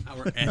over.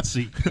 Our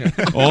Etsy.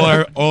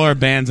 all our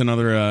bands and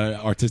other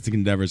artistic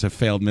endeavors have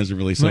failed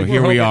miserably. So Like,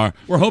 here we are.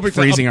 we're hoping to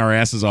freezing our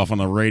asses off on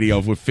the radio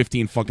with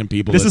 15 fucking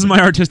people. This is my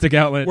artistic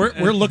outlet.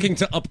 We're looking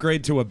to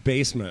upgrade to a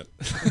basement.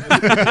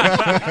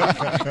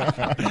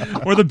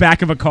 Or the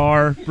back of a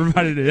car,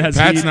 provided it has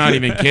Pat's heat. not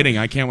even kidding.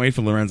 I can't wait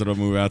for Lorenzo to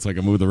move out so I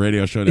can move the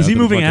radio show. Is he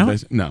moving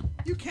out? No.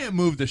 You can't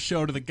move the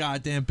show to the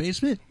goddamn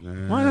basement.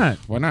 Why not?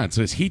 Why not?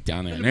 So there's heat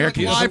down there. And air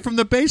Live from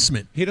the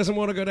basement. He doesn't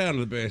want to go down to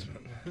the basement.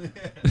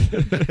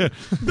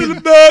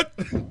 The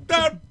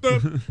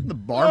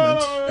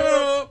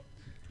barment.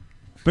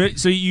 But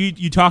so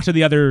you talk to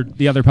the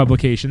other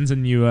publications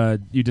and you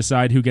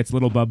decide who gets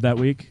Little Bub that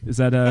week. Is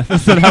that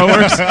is that how it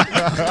works?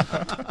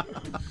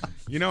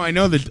 You know, I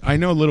know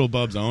Little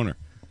Bub's owner.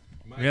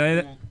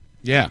 Really?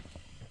 Yeah.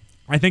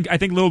 I think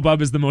Little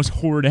Bub is the most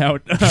hoard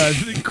out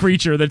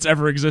creature that's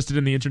ever existed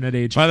in the internet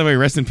age. By the way,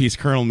 rest in peace,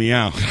 Colonel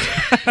Meow.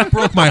 It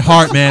broke my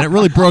heart, man. It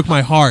really broke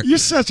my heart. You're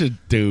such a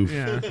doof.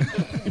 Yeah.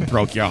 It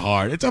broke your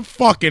heart. It's a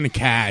fucking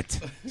cat.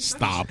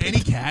 Stop. Any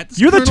cats?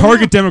 You're the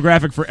target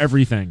demographic for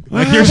everything.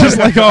 Like you're just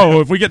like,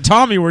 oh, if we get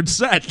Tommy, we're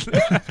set.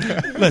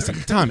 Listen,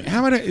 Tommy,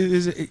 how about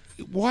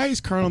why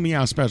is Colonel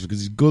Meow special? Because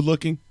he's good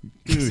looking,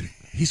 dude.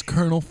 He's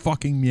Colonel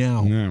fucking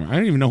Meow. Yeah, I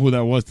didn't even know who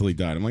that was till he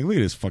died. I'm like, look at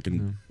this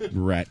fucking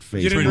rat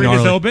face. You didn't read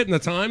his obit in the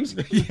Times?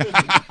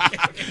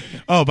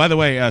 Oh, by the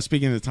way,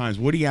 speaking of the Times,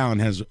 Woody Allen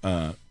has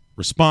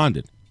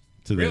responded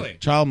to the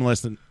child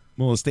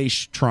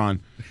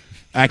molestation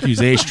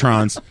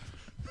accusations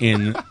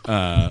in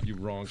you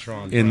wrong,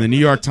 Tron. in the New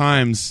York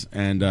Times,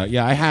 and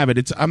yeah, I have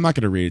it. I'm not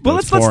going to read it. Well,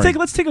 though.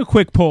 let's take a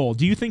quick poll.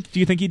 Do you think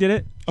he did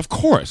it? Of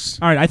course.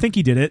 All right, I think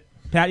he did it.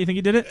 Pat, you think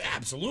he did it?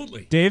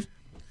 Absolutely. Dave?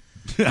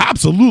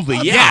 Absolutely,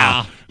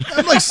 yeah.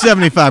 I'm like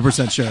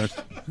 75% sure.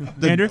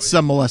 Andrew?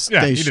 Some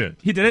molestation. Yeah, he did it.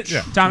 He did it?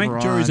 Yeah. Tommy?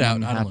 Jury's out. I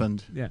don't know.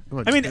 Happened. Yeah.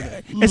 I mean,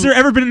 has there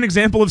ever been an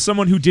example of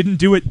someone who didn't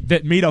do it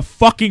that made a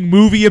fucking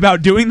movie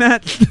about doing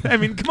that? I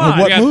mean, come on.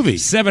 What movie?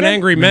 Seven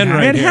Angry Men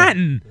right here.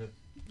 Manhattan.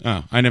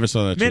 Oh, I never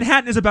saw that. shit.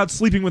 Manhattan is about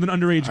sleeping with an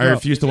underage I girl.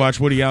 refuse to watch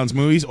Woody Allen's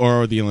movies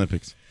or the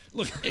Olympics.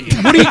 Look,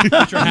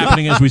 Which are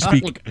happening as we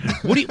speak.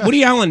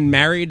 Woody Allen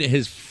married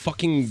his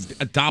fucking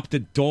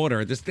adopted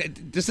daughter. This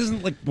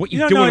isn't like what you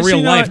do in real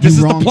life. what? This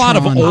is the plot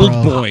of Old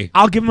Boy.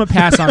 I'll give him a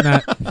pass on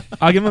that.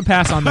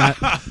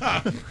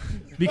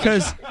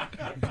 Because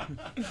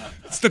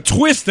it's the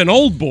twist in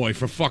Old Boy,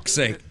 for fuck's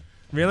sake.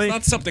 Really? It's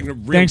not something that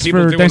real thanks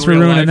people for do thanks in for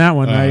real ruining life. that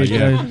one. Oh,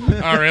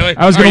 really?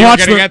 I was Oh, gonna you were watch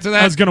gonna get to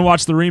that? I was gonna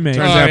watch the remake.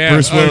 Turns out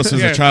Bruce Willis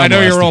is a child I know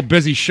you were molester. all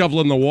busy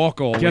shoveling the walk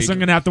all Guess week. I'm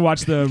gonna have to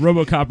watch the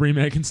RoboCop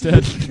remake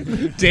instead.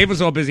 Dave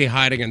was all busy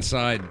hiding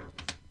inside.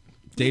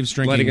 Dave's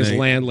drinking letting his the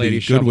landlady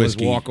good shovel his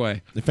whiskey.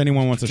 walkway. If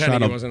anyone wants a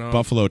Pretending shot he wasn't of home.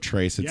 Buffalo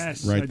Trace, it's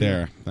Yes, I right do.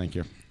 there. Thank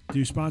you. Do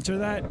you sponsor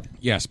that?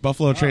 Yes,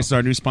 Buffalo Trace is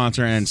our new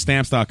sponsor, and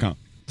Stamps.com.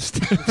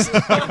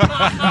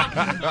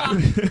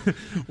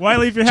 Why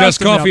leave your house?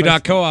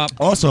 JustCoffee.coop.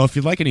 Also, if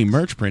you'd like any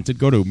merch printed,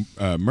 go to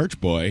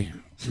Merch Boy.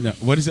 No,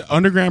 what is it?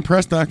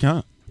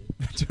 Undergroundpress.com.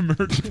 To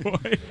Merch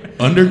Boy.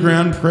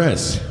 Underground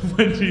Press.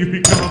 When do you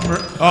become a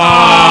merch?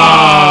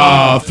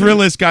 Oh,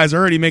 Thrillist guy's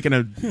already making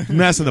a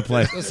mess of the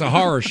place. It's a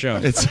horror show.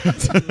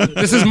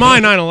 This is my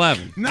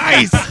 9/11.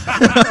 Nice.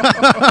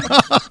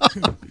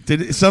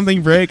 Did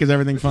something break? Is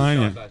everything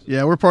fine?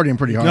 Yeah, we're partying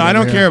pretty hard. No, I over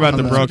don't here care about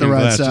on the broken right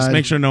glass. side. Just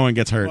make sure no one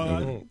gets hurt.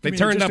 They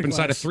turned up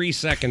inside of 3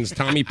 seconds.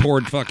 Tommy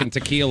poured fucking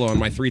tequila on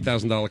my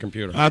 $3,000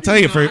 computer. I'll tell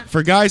you,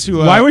 for guys who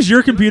Why was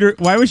your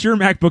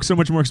MacBook so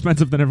much more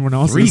expensive than everyone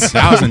else's?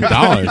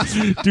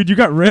 $3,000. Dude, you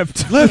got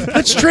ripped.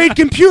 Let's trade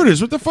computers.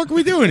 What the fuck are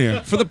we doing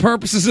here? For the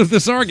purposes of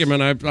this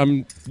argument,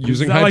 I'm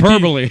using Is that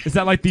hyperbole. Is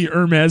that like the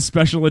Hermes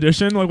special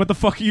edition? Like, what the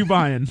fuck are you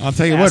buying? I'll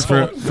tell you what.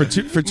 For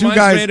two Mine's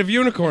guys made of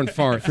unicorn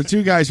fart. for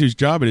two guys whose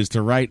job it is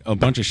to write a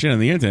bunch of shit on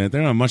the internet, they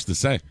don't have much to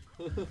say.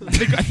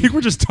 I think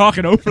we're just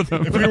talking over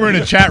them. If we were in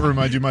a chat room,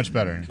 I'd do much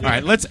better. All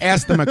right, let's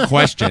ask them a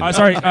question.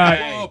 Sorry,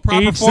 proper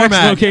age, format.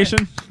 sex,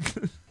 location.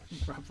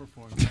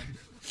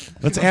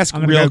 Let's ask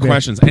I'm gonna real go big.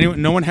 questions.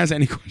 Anyone? No one has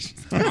any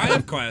questions. I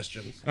have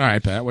questions. All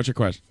right, Pat. What's your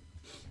question?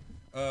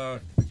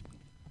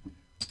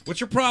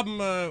 What's your problem?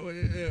 What's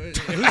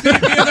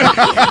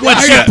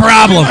your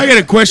problem? I got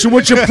a question.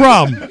 What's your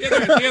problem?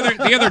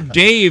 The other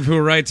Dave who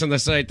writes on the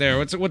site there.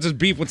 What's his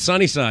beef with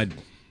Sunnyside?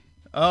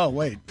 Oh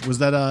wait, was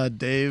that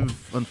Dave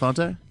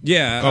Infante?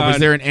 Yeah. Oh, was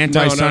there an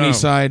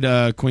anti-Sunnyside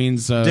no.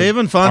 Queens? Dave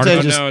Infante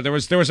article? just No, there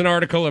was an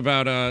article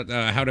about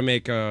how to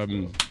make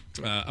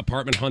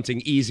apartment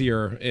hunting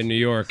easier in New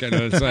York, and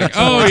it's like,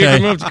 oh, you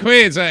can move to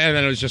Queens, and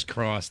then it was just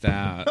crossed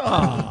out.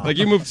 Like,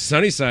 you moved to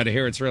Sunnyside to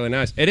here, it's really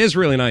nice. It is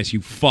really nice, you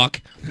fuck.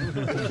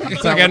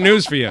 I got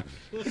news for you.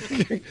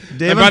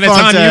 And by the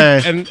time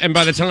and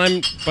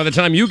by the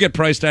time you get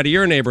priced out of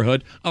your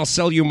neighborhood, I'll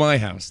sell you my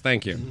house.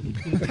 Thank you.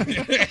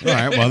 All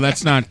right. Well,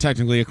 that's not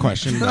technically a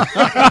question. But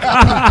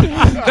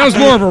that was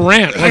more of a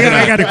rant.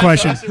 I got a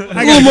question.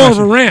 A little more of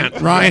a rant.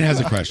 Ryan has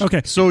a question.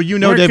 Okay. So you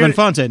know Where Dave could-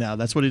 Infante now.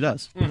 That's what he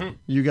does. Mhm.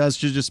 You guys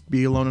should just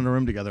be alone in a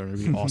room together and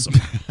it'd be awesome.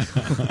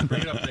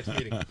 Bring it up next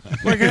meeting.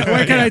 Where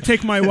can I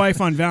take my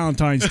wife on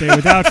Valentine's Day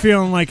without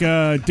feeling like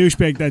a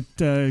douchebag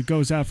that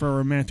goes out for a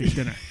romantic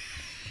dinner?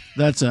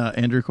 That's an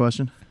Andrew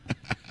question.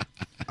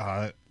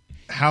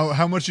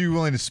 How much are you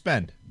willing to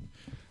spend?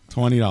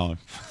 $20.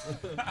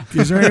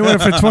 Is there anywhere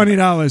for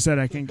 $20 that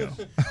I can go?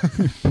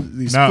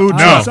 These No, food no,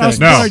 trucks no. things.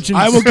 splurge in-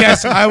 I will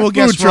guess.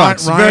 Food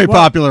trucks, Ryan, very what-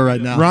 popular right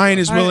now. Ryan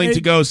is willing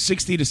to go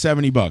 $60 to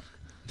 $70.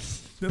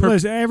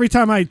 Listen, every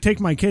time I take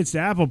my kids to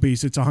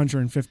Applebee's, it's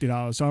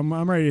 $150. So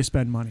I'm ready to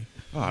spend money.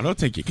 Oh, don't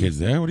take your kids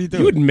there. What are you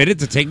doing? You admitted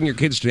to taking your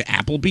kids to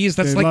Applebee's?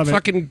 That's They like love it.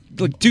 fucking,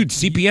 like, dude,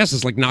 CPS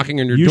is like knocking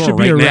on your You door should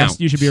be right now.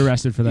 arrested. You should be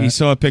arrested for that. He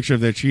saw a picture of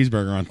their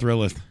cheeseburger on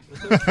Thrillist.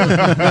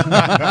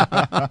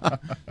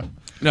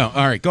 No,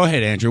 all right, go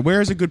ahead, Andrew. Where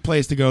is a good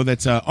place to go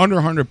that's under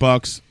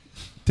 $100?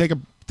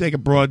 Take a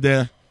broad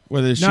there,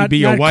 whether she be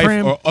your wife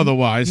crammed- or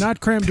otherwise. Not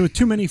crammed with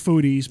too many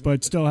foodies,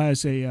 but still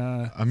has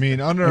a. I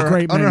mean, under a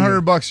great under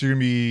menu. $100, you're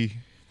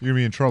gonna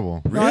be in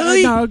trouble.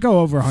 Really? No, go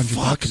over $100.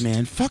 Fuck,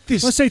 man. Fuck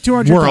this. Let's say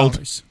 $200. world.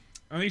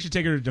 I think you should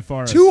take her to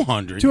DeForest.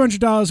 $200.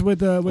 $200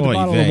 with a Oy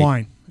bottle vey. of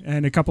wine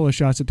and a couple of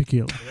shots of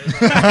tequila.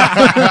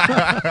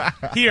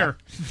 Here.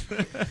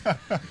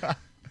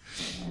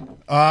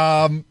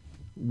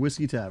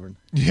 Whiskey Tavern.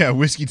 Yeah,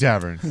 Whiskey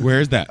Tavern.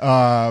 Where's that?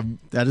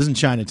 That is in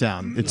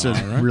Chinatown. It's a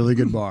really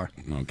good bar.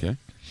 Okay.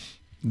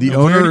 The Now,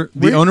 owner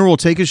where- will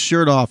take his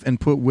shirt off and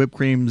put whipped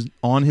cream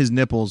on his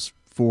nipples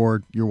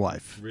for your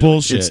wife.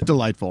 Bullshit. It's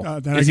delightful.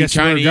 Then Is I he guess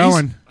we're Chinese?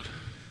 going.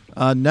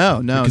 No,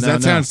 Because that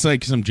no. sounds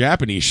like some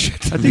Japanese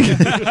shit. I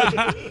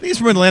think he's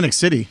from Atlantic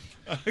City.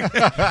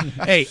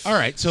 Hey, all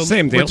right. So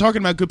Same we're deal.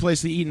 talking about good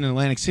place to eat in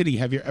Atlantic City.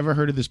 Have you ever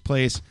heard of this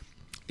place?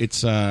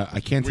 It's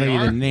I can't tell you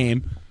the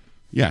name.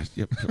 Yeah,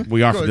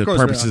 we are for the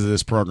purposes of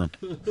this program.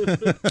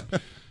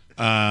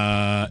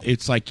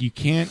 It's like you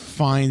can't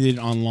find it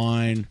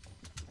online.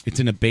 It's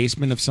in a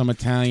basement of some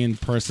Italian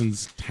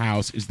person's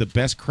house. It's the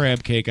best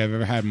crab cake I've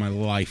ever had in my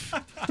life.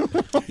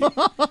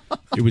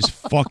 It was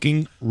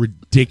fucking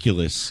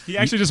ridiculous. He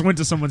actually just went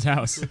to someone's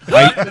house.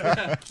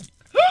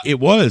 It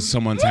was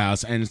someone's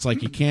house, and it's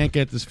like you can't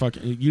get this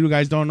fucking. You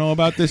guys don't know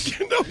about this?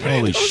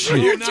 Holy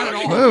shit!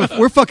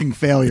 We're fucking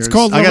failures. It's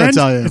called I gotta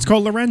tell you. It's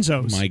called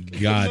Lorenzo's. My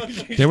God,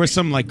 there was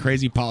some like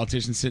crazy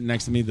politician sitting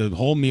next to me. The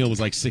whole meal was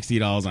like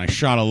 $60, and I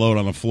shot a load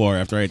on the floor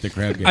after I ate the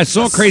crab cake. I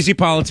saw crazy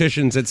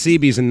politicians at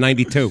CB's in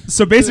 '92.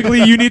 So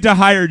basically, you need to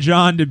hire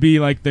John to be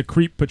like the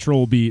creep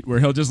patrol beat, where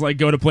he'll just like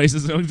go to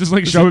places, he'll just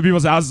like show up at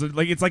people's houses.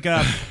 Like it's like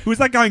who's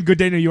that guy in Good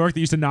Day New York that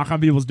used to knock on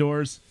people's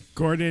doors?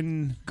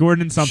 Gordon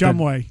something.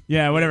 Shumway.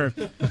 Yeah, whatever.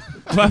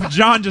 We'll have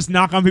John just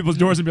knock on people's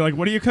doors and be like,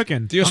 "What are you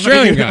cooking?" The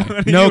Australian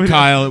guy. No,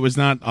 Kyle, it was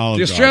not Olive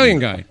The Garden. Australian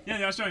guy. Yeah,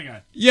 the Australian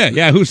guy.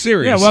 Yeah, who's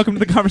serious? Yeah, welcome to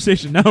the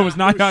conversation. No, it was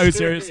not guy who's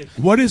serious.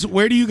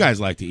 Where do you guys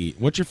like to eat?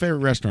 What's your favorite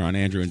restaurant,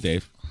 Andrew and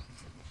Dave?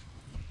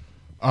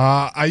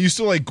 I used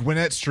to like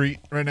Gwinnett Street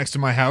right next to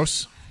my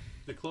house.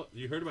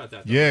 You heard about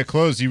that? Yeah, it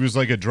closed. He was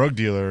like a drug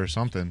dealer or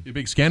something. A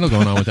big scandal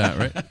going on with that,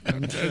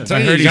 right?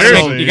 I heard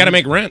you got to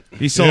make rent.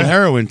 He sold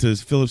heroin to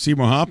Philip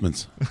Seymour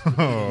Hoffman's.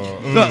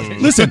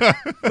 Listen,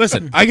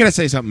 I gotta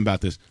say something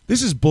about this.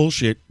 This is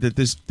bullshit. That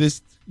this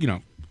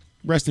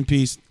rest in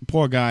peace,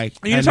 poor guy. Are you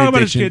gonna had talk an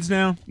about his addiction. kids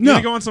now? You No,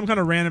 gonna go on some kind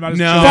of rant about his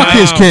no. children? Fuck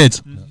his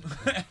kids.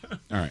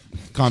 All right,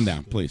 calm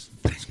down, please.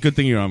 It's a good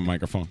thing you're on the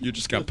microphone. You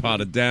just got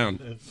potted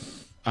down.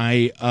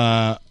 I'm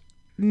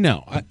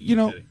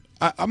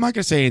not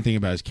gonna say anything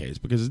about his case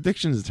because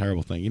addiction is a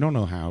terrible thing. You don't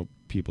know how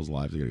people's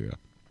lives are gonna go.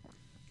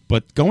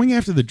 But going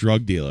after the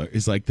drug dealer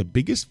is like the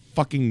biggest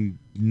fucking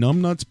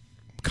numbnuts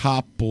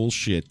cop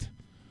bullshit.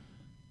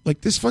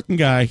 Like this fucking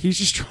guy, he's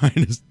just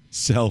trying to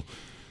sell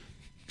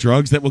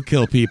drugs that will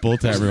kill people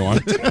to everyone.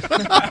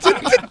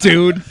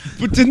 Didn't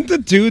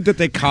the dude that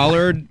they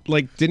collared,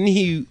 like, didn't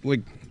he,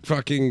 like,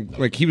 fucking,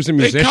 like, he was a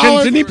musician?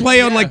 collared- Didn't he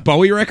play on, like,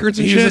 Bowie records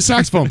and He shit? was a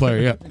saxophone player,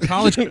 yeah.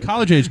 College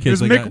age It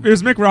kids. was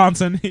Mick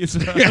Ronson. He's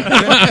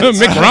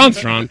Mick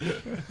Ronson.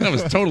 That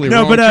was totally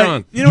no, wrong. but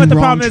Tron. you know what the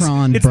problem is?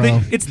 Wrong-tron, It's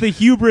bro. it's the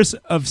hubris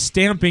of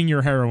stamping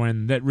your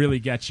heroin that really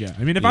gets you.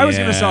 I mean, if I was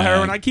going to sell Yeah.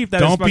 heroin, I'd keep that.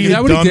 Don't as be fucking Is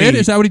that what he dummy. did?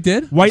 Is that what he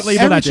did? white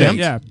label that shit. Everything.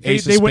 Yeah,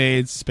 Ace of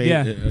spades,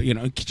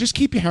 Yeah. just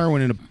keep your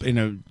heroin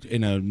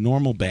in a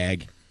normal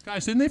bag.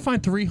 Guys, didn't they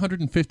find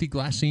 350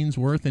 glassines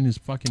worth in his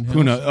fucking house?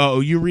 Who knows? Oh,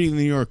 you read the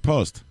New York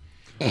Post.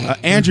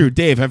 Andrew,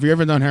 Dave, have you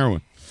ever done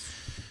heroin?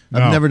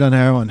 I've never done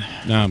heroin.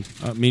 No,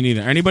 me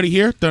neither. Anybody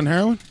here done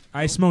heroin?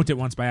 I smoked it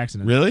once by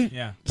accident. Really?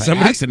 Yeah. By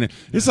accident.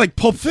 It's like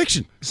Pulp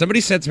Fiction. Somebody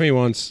said to me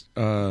once,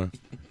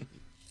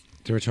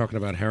 they were talking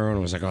about heroin. I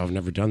was like, oh, I've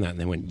never done that. And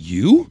they went,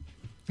 you?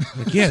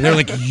 Like, yeah. They're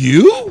like,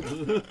 you?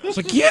 It's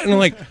like, yeah. And I'm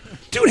like,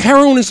 dude,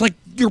 heroin is like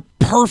your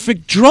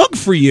perfect drug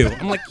for you.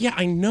 I'm like, yeah,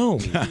 I know.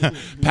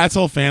 Pat's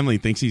whole family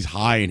thinks he's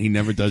high and he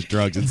never does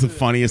drugs. It's the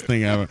funniest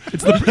thing ever.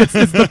 It's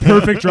the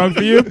perfect drug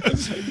for you.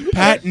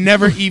 Pat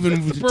never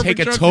even would perfect take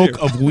a drug toke for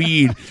you. of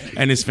weed,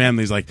 and his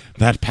family's like,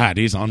 that Pat,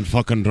 he's on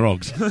fucking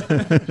drugs.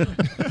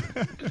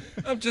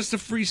 I'm just a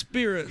free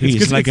spirit.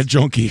 He's like a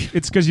junkie.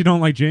 It's because you don't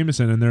like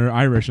Jameson and they're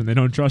Irish and they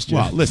don't trust you.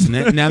 Well, listen.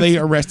 Now they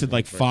arrested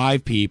like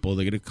 5 people.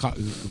 They're gonna,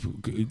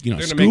 They're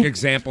going to make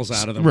examples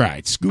out of them.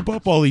 Right, scoop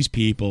up all these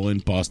people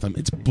and bust them.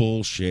 It's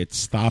bullshit.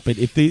 Stop it.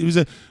 If it was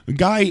a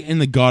guy in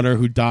the gutter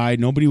who died,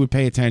 nobody would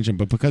pay attention.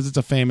 But because it's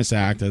a famous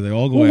actor, they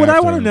all go Well, what after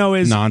I want to him. know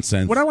is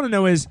nonsense. What I want to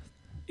know is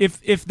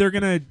if they're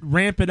gonna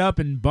ramp it up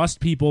and bust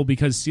people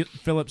because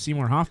Philip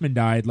Seymour Hoffman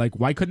died, like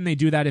why couldn't they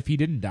do that if he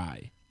didn't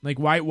die? Like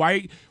why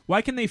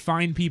can they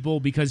find people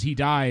because he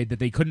died that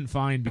they couldn't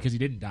find because he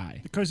didn't die?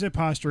 Because they're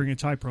posturing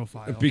it's high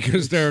profile.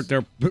 Because they're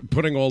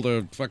putting all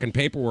the fucking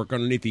paperwork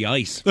underneath the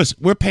ice. Listen,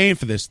 we're paying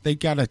for this. They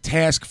got a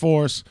task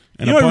force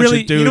and You know a what bunch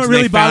really, of dudes. you know what and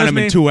really they found bothers him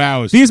me? in 2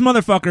 hours. These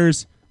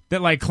motherfuckers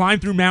that like climb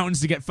through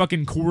mountains to get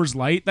fucking Coors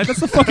Light. That's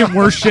the fucking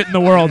worst shit in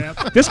the world.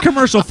 This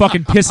commercial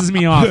fucking pisses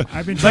me off.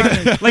 I've been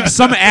trying like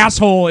some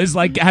asshole is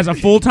like has a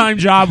full-time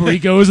job where he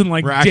goes and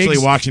like We're actually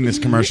digs- watching this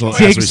commercial as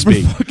we digs for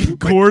speak. fucking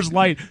Coors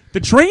Light. The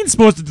train's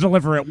supposed to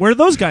deliver it. What are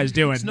those guys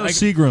doing? No Like-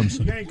 Seagrams.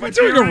 We're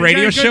doing a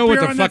radio show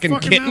with a fucking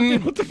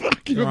kitten. What the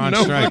fuck? You They're have on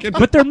no strike. fucking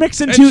But they're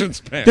mixing attention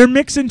span. they're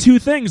mixing two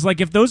things.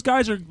 Like if those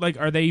guys are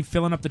they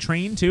filling up the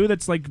train too?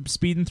 That's like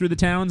speeding through the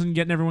towns and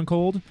getting everyone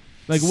cold.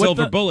 Like what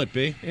Silver the- Bullet,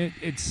 B.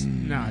 It's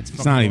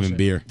It's not even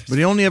beer. But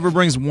he only ever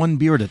brings one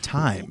beer at a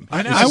time.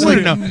 I know. I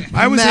wouldn't know.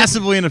 I was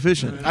massively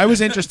inefficient. I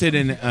was interested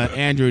in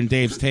Andrew and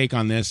Dave's take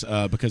on this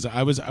because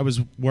I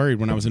was worried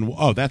when I was in.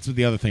 Oh, that's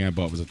the other thing I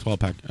bought was a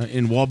 12-pack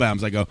in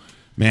Wallbaum's. I go,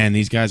 man,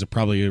 these guys are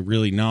probably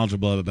really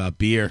knowledgeable about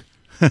beer.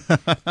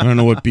 I don't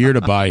know what beer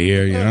to buy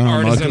here. You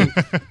know,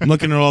 I'm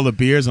looking at all the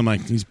beers. I'm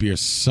like, these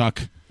beers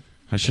suck.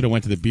 I should have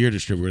went to the beer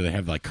distributor. They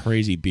have like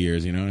crazy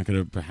beers. You know, I could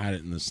have had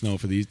it in the snow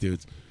for these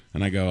dudes.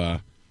 And I go,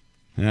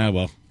 yeah,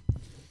 well,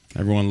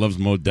 everyone loves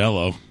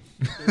Modelo.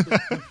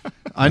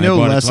 I know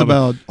less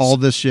about all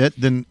this shit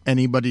than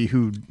anybody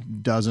who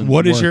doesn't.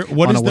 What is work your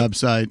what on is a the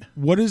website?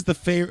 What is the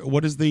favorite?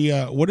 What is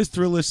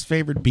Thrillist's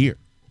favorite beer?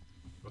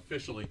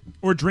 Officially,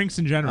 or drinks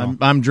in general.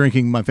 I'm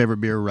drinking my favorite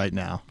beer right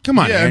now. Come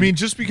on, Yeah, I Ed. mean,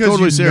 just because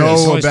Totally you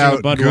serious. know Oyster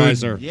about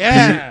Budweiser. good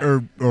Yeah.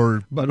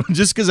 or But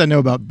just because I know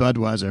about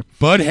Budweiser,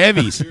 Bud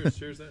Heavies.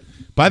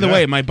 By the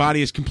way, my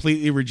body is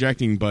completely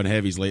rejecting Bud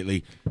Heavies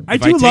lately. I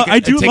If do take I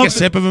do take love a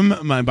sip of them.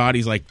 My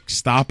body's like,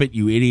 stop it,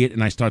 you idiot,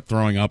 and I start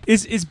throwing up.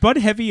 Is Bud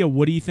Heavy a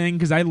Woody thing?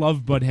 Because I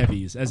love Bud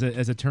Heavies as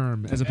a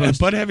term, as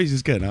opposed Bud Heavies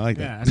is good. I like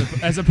that. yeah,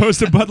 as opposed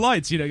to Bud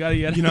Lights. You know, gotta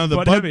get You know, the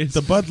Bud Bud Heavies.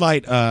 the Bud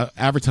Light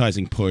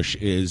advertising push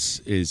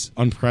is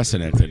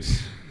unprecedented.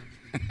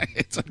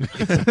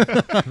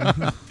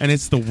 And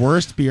it's the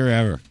worst beer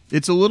ever.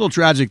 it's a little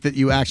tragic that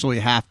you actually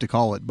have to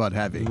call it Bud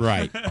Heavy.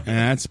 Right, and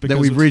that's because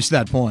That we've reached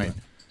that point.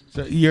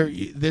 So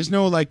there's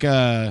no like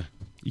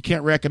you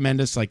can't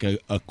recommend us like a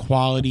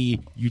quality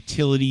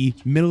utility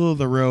middle of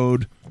the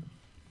road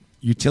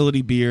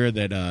utility beer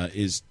that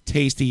is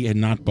tasty and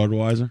not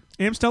Budweiser.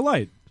 Amstel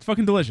Light. It's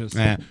fucking delicious.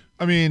 I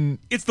mean,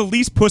 it's the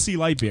least pussy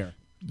light beer.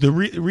 The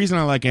reason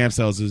I like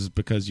Amstels is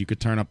because you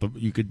could turn up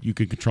you could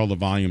control the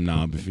volume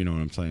knob, if you know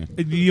what I'm saying.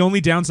 The only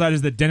downside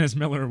is that Dennis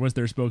Miller was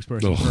their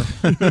spokesperson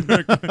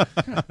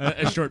for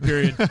a short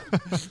period.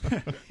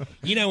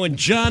 You know, when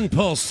John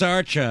Paul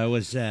Sartre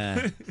was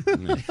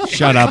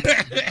Shut up.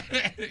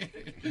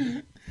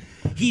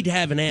 He'd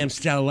have an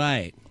Amstel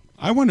Light.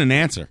 I want an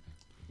answer.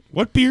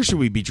 What beer should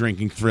we be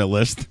drinking,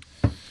 Thrillist?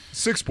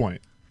 6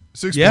 Point.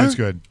 6 Yeah? Point's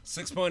good.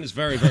 6 Point is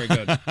very, very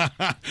good.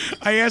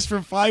 I asked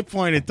for 5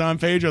 Point at Don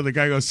Pedro. The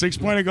guy goes 6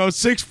 Point. I go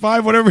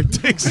 6.5, whatever it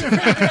takes.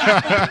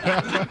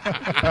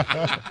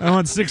 I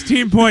want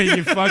 16 point.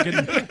 You fucking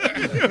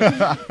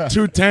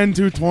 210,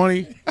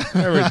 220,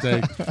 whatever it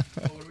takes.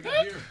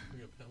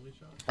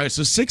 All right,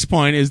 so 6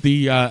 Point is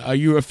the. Are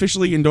you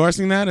officially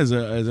endorsing that as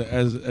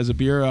a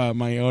beer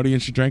my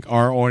audience should drink?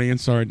 Our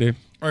audience, sorry, Dave.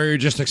 Or you're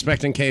just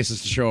expecting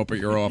cases to show up at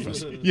your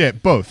office? Yeah,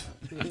 both.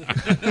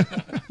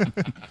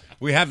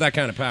 We have that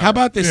kind of power. How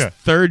about this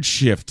third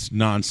shift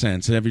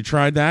nonsense? Have you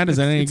tried that? Is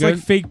that any it's good?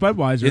 like fake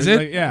Budweiser. Is it?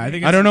 Like, yeah, I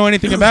think. I don't know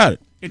anything about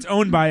it. It's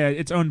owned by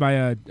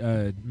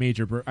a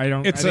major. I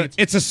don't. It's I think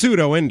it's a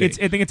pseudo indie.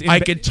 I think it's. I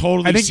could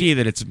totally I think- see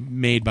that it's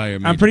made by a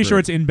major I'm pretty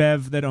sure brewery. it's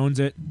InBev that owns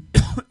it,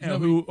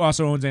 who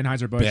also owns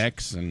Anheuser-Busch.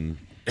 Beck's and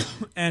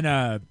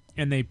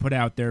and they put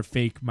out their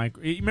fake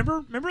micro.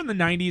 Remember in the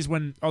 '90s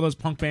when all those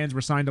punk bands were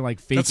signed to like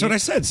fake. That's what I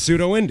said.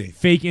 Pseudo indie.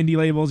 Fake indie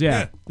labels,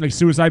 yeah. Like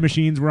Suicide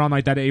Machines were on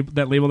like that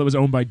label that was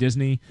owned by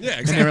Disney. Yeah,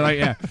 And they were like,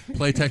 yeah.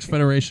 Playtex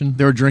Federation.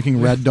 They were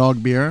drinking Red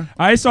Dog beer.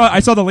 I saw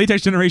the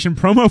Latex Generation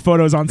promo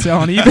photos on sale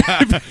on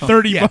eBay for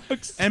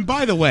 $30. And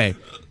by the way,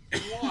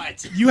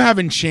 you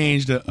haven't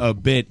changed a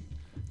bit.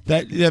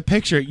 That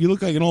picture, you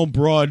look like an old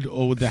broad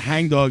with the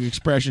hangdog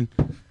expression.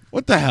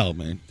 What the hell,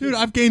 man? Dude,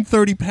 I've gained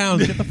 30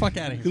 pounds. Get the fuck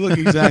out of here. You look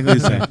exactly the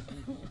same.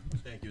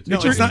 Thank you.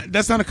 No, it's not.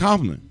 That's not a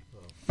compliment.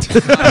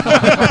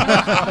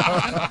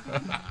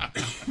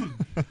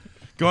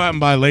 Go out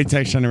and buy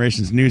Latex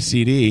Generation's new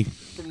CD.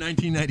 From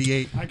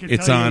 1998. I can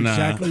It's tell you on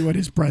exactly what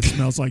his breath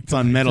smells like. It's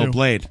on Metal too.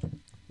 Blade.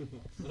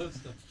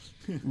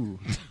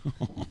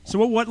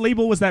 So what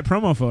label was that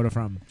promo photo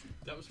from?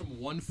 That was from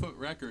One Foot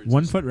Records.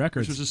 One Foot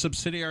Records. Which was a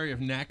subsidiary of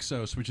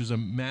Naxos, which is a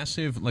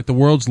massive, like the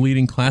world's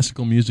leading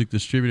classical music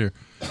distributor.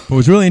 But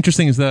what's really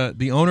interesting is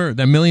the owner,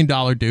 that $1 million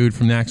dude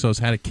from Naxos,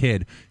 had a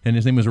kid, and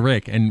his name was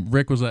Rick. And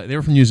Rick was they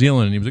were from New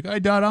Zealand, and he was like, "Hey,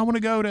 Dad, I want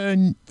to go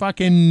to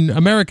fucking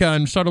America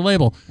and start a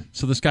label."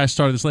 So this guy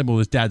started this label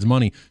with his dad's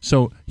money.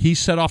 So he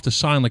set off to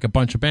sign like a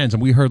bunch of bands,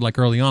 and we heard like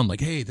early on,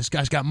 like, "Hey, this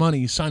guy's got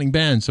money, he's signing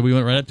bands." So we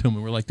went right up to him,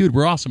 and we're like, "Dude,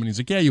 we're awesome." And he's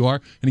like, "Yeah, you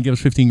are." And he gave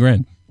us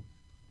 $15,000.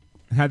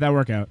 How'd that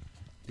work out?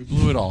 We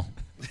blew it all.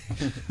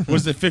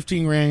 Was the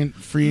 $15,000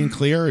 free and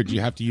clear, or did you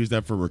have to use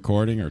that for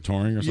recording or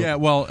touring or something? Yeah,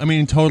 well, I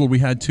mean, in total, we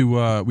had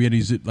to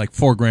use it like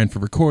 $4,000 for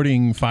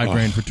recording,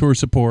 $5,000 for tour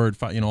support,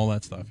 all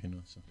that stuff.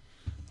 So.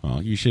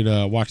 Oh, you should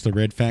watch the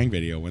Red Fang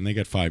video when they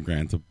get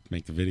 $5,000 to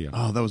make the video.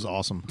 Oh, that was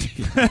awesome.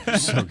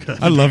 So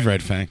good. I love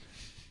Red Fang.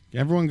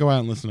 Everyone go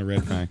out and listen to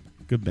Red Fang.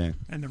 Good band.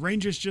 And the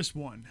Rangers just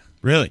won.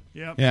 Really?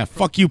 Yep. Yeah.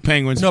 Fuck you,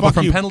 Penguins. No, fuck but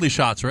from you. penalty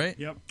shots, right?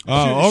 Yep.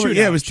 Oh, Shootout.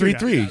 yeah, it was Shootout.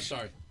 3-3. Yeah,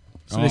 sorry.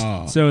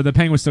 So the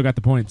Penguins still got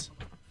the points.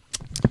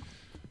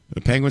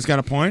 The Penguins got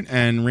a point,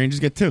 and Rangers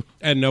get 2.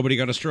 And nobody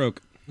got a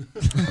stroke.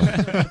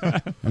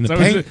 And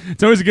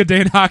It's always a good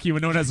day in hockey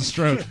when no one has a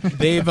stroke.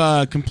 They've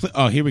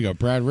Oh, here we go.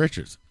 Brad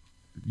Richards,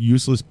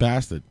 useless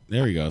bastard.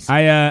 There he goes.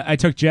 I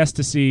took Jess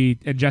to see,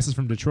 and Jess is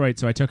from Detroit,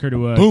 so I took her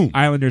to a Boom.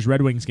 Islanders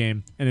Red Wings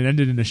game, and it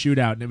ended in a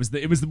shootout, and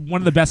it was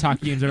one of the best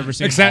hockey games I've ever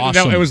seen. Exactly.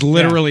 Awesome. No, it was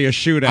literally a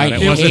shootout. I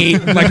It wasn't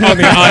hate- like on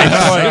the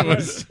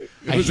ice.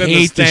 It was I in the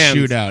hate the stands.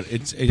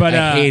 shootout. But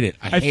I hate it.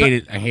 I hate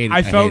it.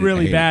 I felt hate it.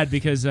 really I hate bad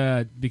because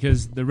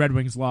the Red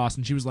Wings lost,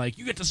 and she was like,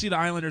 "You get to see the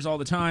Islanders all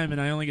the time, and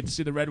I only get to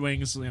see the Red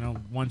Wings,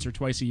 once or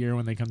twice a year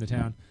when they come to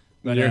town."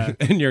 But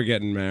And you're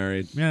getting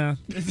married. yeah,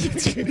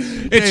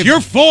 It's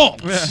your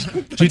fault.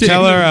 Did you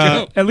tell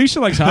her? at least she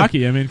likes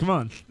hockey. I mean, come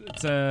on.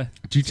 It's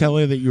Did you tell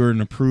her that you're an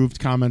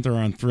approved commenter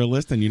on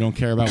Thrillist and you don't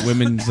care about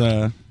women's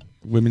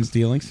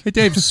dealings? Hey,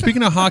 Dave,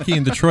 speaking of hockey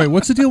in Detroit,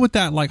 what's the deal with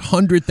that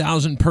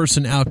 100,000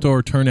 person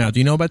outdoor turnout? Do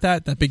you know about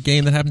that? That big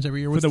game that happens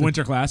every year? for the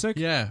Winter Classic.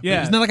 Yeah.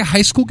 Yeah. Isn't that like a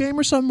high school game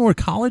or something, or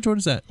college? What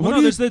is that? Well,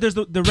 What no, do there's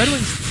the Red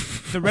Wings.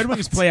 The Red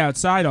Wings play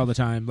outside all the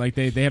time. Like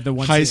they have the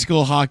one High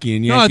school hockey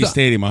in No, Yankee the-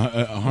 Stadium.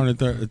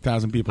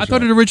 100,000 people. I show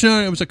thought up. it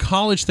originated. It was a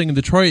college thing in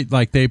Detroit.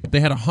 Like they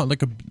had a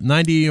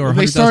 90 or 100,000.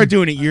 They started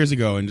doing it years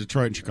ago in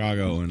Detroit and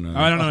Chicago. And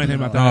I don't know anything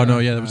about that. Oh no,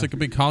 yeah, that was like a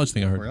big college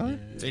thing. I heard.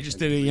 They just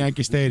did it at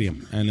Yankee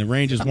Stadium, and the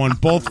Rangers won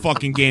both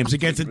fucking games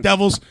against the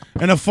Devils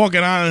and the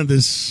fucking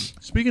Islanders.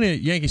 Speaking of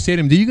Yankee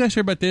Stadium, did you guys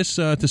hear about this?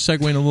 To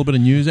segue in a little bit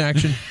of news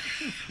action.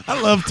 I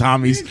love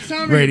Tommy's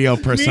radio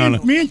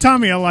persona. Me and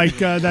Tommy are like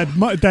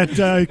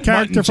that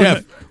character from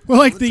Jeff. we're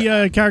like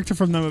the character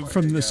from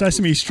the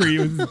Sesame Street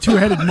with the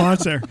two-headed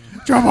monster.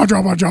 You're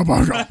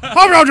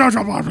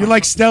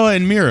like Stella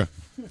and Mira.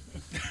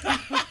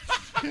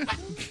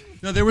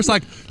 No, there was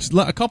like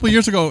a couple of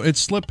years ago. It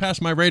slipped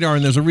past my radar,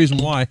 and there's a reason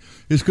why.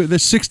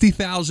 There's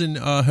 60,000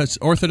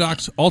 ultra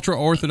Orthodox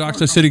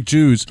Hasidic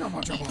Jews.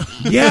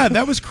 Yeah,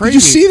 that was crazy. Did you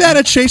see that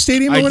at Shea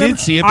Stadium? Or I whatever? did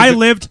see it.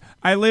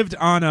 I lived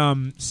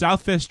on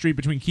South Fifth Street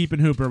between Keep and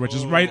Hooper, which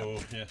is right.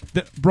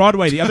 The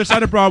Broadway. The other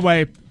side of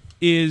Broadway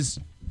is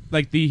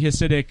like the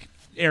Hasidic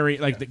area,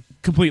 like the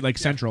complete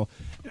central.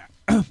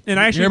 And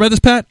I actually You hear about this,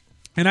 Pat?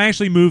 And I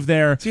actually moved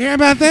there. Do you hear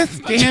about this?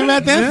 Do you hear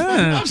about this?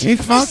 Yeah. Hey,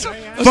 fuck still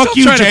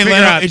you, trying to Jay figure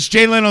Leno. out- It's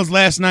Jay Leno's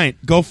last night.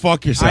 Go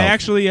fuck yourself. I'm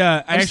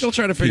still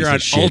trying to figure Piece of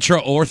out shit. ultra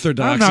I'm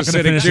Orthodox not gonna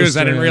Hasidic finish Jews. this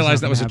I didn't story. realize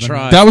It's that not was a gonna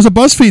tribe. That was a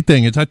BuzzFeed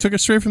thing. I took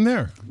it straight from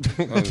there.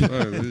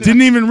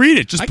 Didn't even read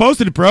it. Just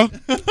posted it, bro.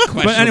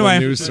 But anyway,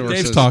 news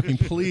sources. Dave's talking.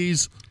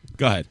 Please.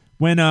 Go ahead.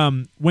 when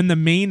the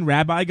main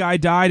rabbi guy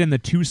died and the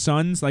two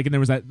sons, and there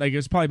was that, it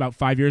was probably about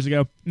 5 years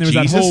ago, and there was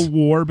Jesus? that whole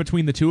war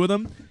between the two of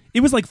them. It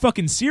was like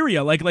fucking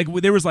Syria. Like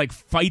there was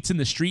fights in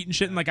the street and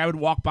shit, and I would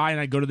walk by and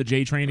I'd go to the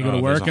J train to go to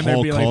work, There's and a there'd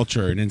whole be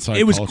culture, an inside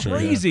it was culture.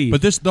 crazy.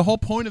 But the whole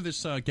point of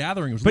this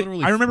gathering was But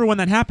literally. I remember when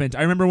that happened.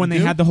 I remember when they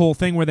do? had the whole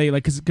thing where they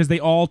because they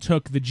all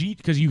took the G,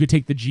 because you could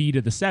take the G to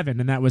the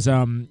 7, and that was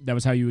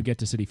how you would get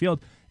to Citi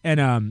Field.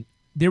 And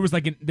there was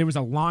there was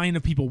a line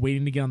of people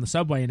waiting to get on the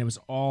subway, and it was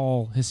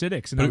all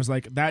Hasidics, and I was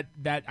like,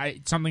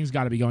 something's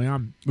got to be going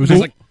on.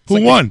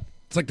 Who won?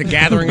 It's like the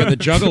gathering of the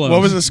Juggalos.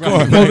 What was the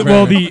score?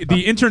 Well,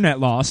 the internet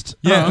lost.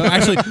 Yeah,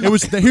 actually, it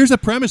was. Here's the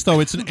premise,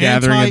 though. It's an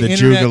Gathering of the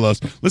anti-internet.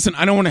 Juggalos. Listen,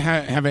 I don't want to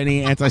have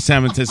any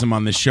anti-Semitism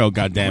on this show.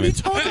 God damn What are you it!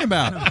 talking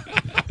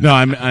about? No,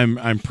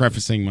 I'm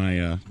prefacing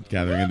my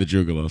Gathering of the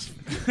Juggalos.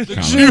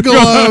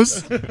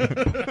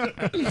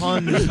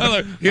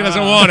 Juggalos. He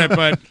doesn't want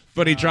it,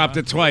 but he dropped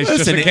it twice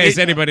just in case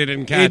anybody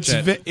didn't catch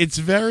it. It's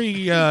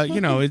very,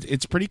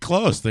 it's pretty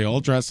close. They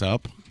all dress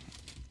up.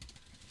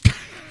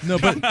 No,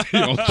 but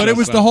it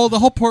was the whole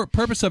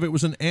purpose of it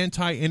was an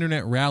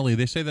anti-internet rally.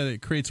 They say that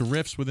it creates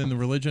rifts within the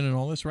religion and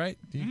all this, right?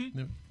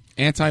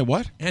 Anti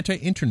what?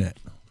 Anti-internet.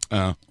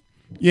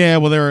 Yeah.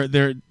 Well,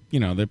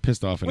 they're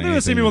pissed off. Well, they're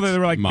the same people that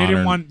were like they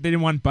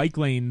didn't want bike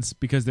lanes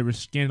because there were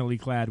scantily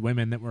clad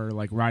women that were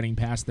like riding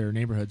past their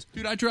neighborhoods.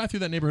 Dude, I drive through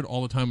that neighborhood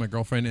all the time, my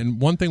girlfriend, and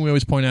one thing we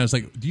always point out is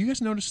like, do you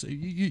guys notice you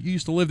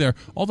used to live there?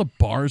 All the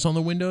bars on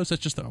the windows.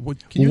 That's just can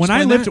you when I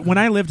explain lived when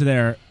I lived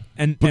there,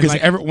 and because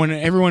like, when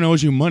everyone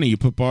owes you money, you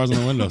put bars on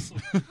the windows.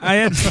 I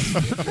had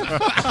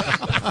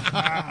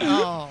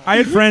I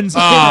had friends.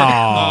 I'm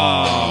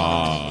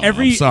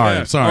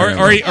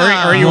sorry.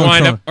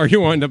 Or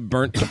you wind up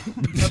burnt.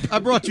 I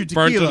brought you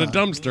burnt to tequila. the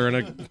dumpster in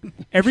a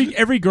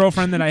every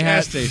girlfriend that I had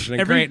gas station in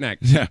every, Great Neck.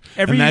 Yeah,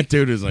 every, and that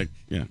dude is like,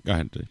 yeah. Go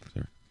ahead, Dave.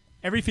 Sorry.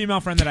 Every female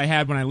friend that I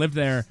had when I lived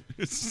there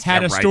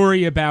had Yeah, a right.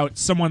 story about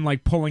someone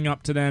like pulling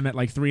up to them at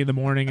like 3 a.m.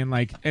 and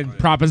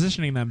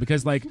propositioning them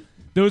because like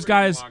those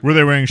guys Were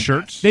they wearing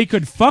shirts? they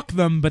could fuck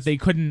them but they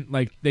couldn't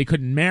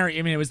marry.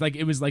 I mean it was like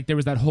there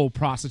was that whole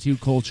prostitute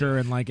culture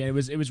and like it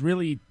was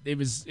really it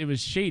was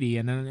shady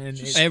and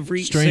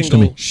Every strange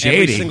single, to me.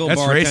 Shady. Every single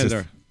That's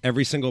bartender. racist.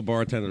 Every single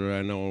bartender that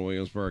I know in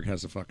Williamsburg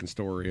has a fucking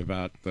story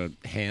about the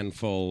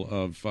handful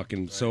of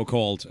fucking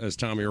so-called, as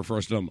Tommy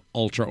refers to them,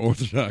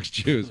 ultra-Orthodox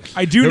Jews.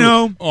 I do who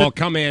know all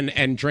come in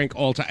and drink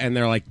and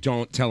they're like,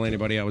 don't tell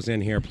anybody I was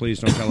in here. Please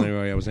don't tell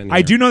anybody I was in here.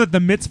 I do know that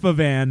the mitzvah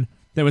van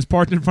that was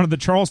parked in front of the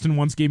Charleston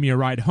once gave me a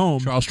ride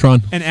home.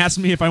 Charleston. And asked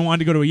me if I wanted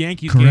to go to a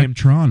Yankees Correct game.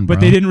 Tron, but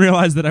bro. they didn't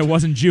realize that I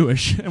wasn't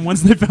Jewish. And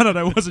once they found out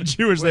I wasn't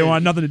Jewish, they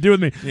wanted nothing to do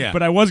with me. Yeah.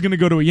 But I was going to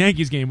go to a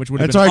Yankees game, which would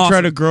have That's been why I awesome.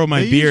 try to grow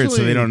my beard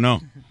so they don't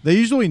know. They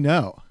usually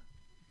know.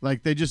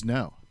 Like they just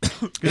know.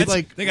 It's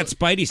like they got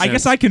spidey sense. I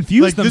guess I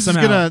confused like them this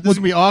somehow. This is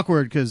gonna be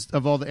awkward because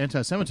of all the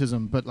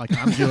anti-Semitism, but like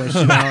I'm Jewish,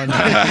 you know. And,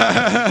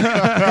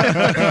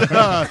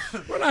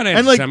 We're not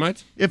and like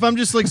anti-Semites. if I'm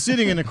just like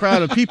sitting in a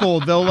crowd of people,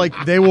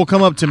 they will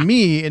come up to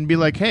me and be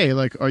like, "Hey,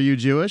 like, are you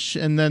Jewish?"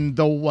 And then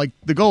they'll like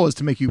the goal is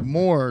to make you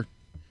more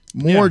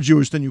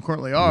Jewish than you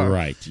currently are.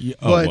 Right.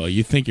 But- well,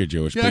 you think you're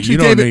Jewish, Yeah, but actually, you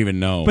don't David- even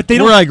know. But they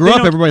Where don't, I grew they up,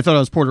 don't- everybody thought I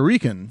was Puerto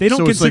Rican. They don't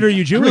so it's, consider like,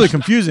 you Jewish. Really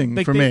confusing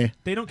Like, for me.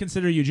 They don't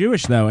consider you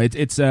Jewish though.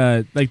 It's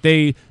like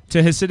they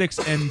to Hasidics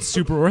and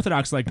super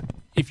Orthodox. Like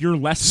if you're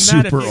less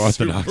than Super that, if-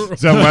 Orthodox.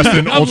 Is that less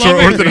than I'm ultra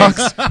loving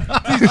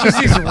orthodox? Just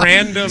these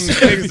random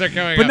things that are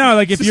going But up. no,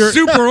 like if you're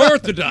super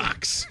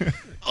Orthodox,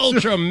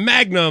 ultra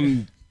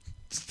magnum,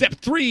 step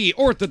 3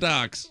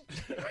 Orthodox.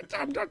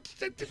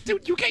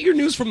 Dude, you get your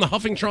news from the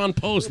Huffington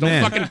Post. Don't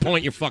Man. fucking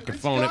point your fucking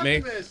phone at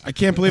me. I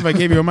can't believe I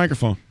gave you a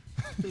microphone.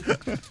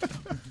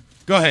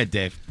 Go ahead,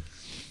 Dave.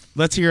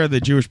 Let's hear the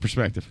Jewish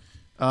perspective.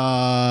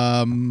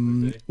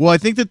 Well, I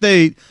think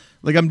that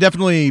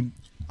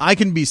I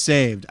can be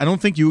saved. I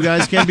don't think you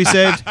guys can be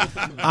saved.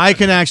 I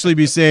can actually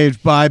be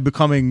saved by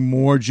becoming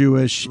more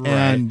Jewish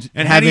and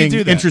how do you having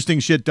do that? interesting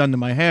shit done to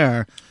my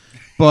hair.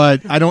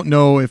 But I don't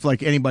know if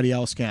like anybody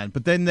else can.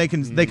 But then they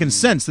can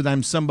sense that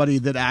I'm somebody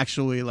that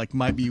actually like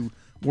might be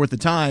worth the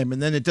time,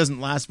 and then it doesn't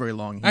last very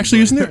long. Actually,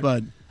 usually. isn't there-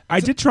 But I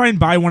did try and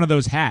buy one of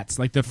those hats,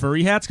 like the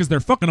furry hats, because they're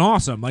fucking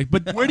awesome. Like,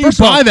 but Where do you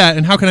buy that,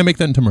 and how can I make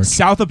that into merch?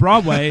 South of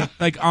Broadway,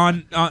 like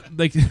on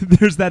like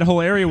there's that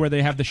whole area where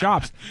they have the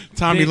shops.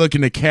 Tommy They-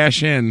 looking to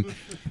cash in.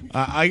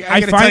 I got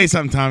to find- tell you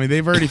something, Tommy.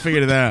 They've already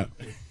figured it out.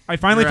 I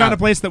finally You're found out. a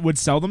place that would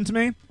sell them to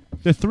me.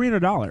 They're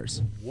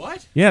 $300.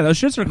 What? Yeah, those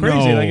shits are crazy.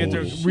 No. Like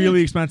they're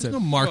really expensive. No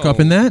markup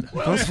in that.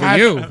 Those for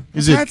you.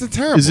 is it That's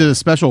terrible. Is it a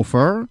special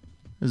fur?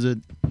 Is it?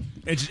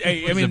 It's, I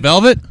Is it mean,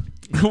 velvet?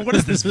 what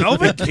is this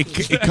velvet?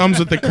 It comes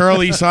with the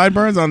curly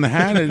sideburns on the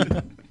hat, and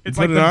It's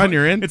put like it the, on.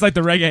 You're in. It's like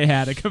the reggae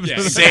hat. It comes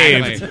with the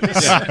Saved.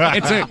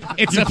 Yeah.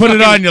 It's You a put it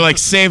fucking- on. You're like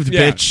saved,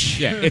 Yeah. bitch.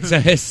 Yeah, it's a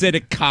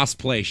Hasidic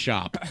cosplay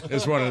shop.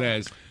 Is what it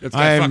is. It's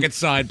got I'm- fucking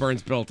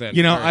sideburns built in.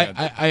 You know, Very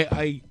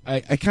good.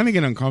 I kind of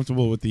get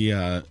uncomfortable with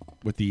the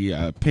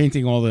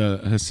painting all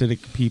the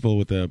Hasidic people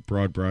with a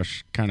broad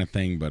brush kind of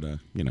thing, but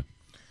you know.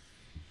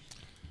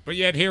 But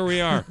yet here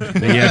we are.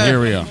 Yeah, here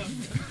we are.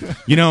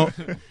 You know,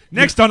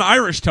 Next on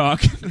Irish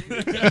Talk.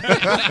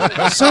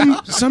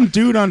 some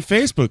dude on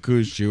Facebook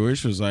who's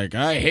Jewish was like,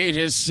 I hate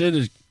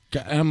Hasidic.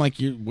 And I'm like,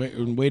 you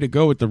way to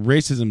go with the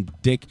racism,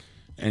 dick.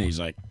 And he's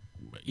like,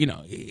 you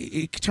know,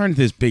 it turned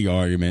into this big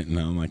argument, and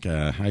I'm like,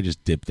 I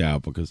just dipped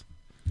out because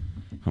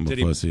I'm a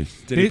pussy.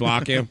 Did he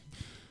block you?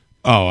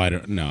 Oh, I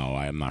don't know.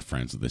 I'm not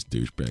friends with this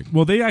douchebag.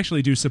 Well, they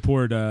actually do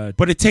support.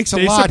 But it takes a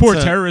they lot support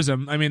to-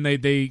 terrorism. I mean, they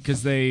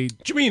because they.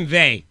 What do you mean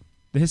they?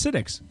 The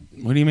Hasidics.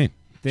 What do you mean?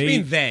 What do you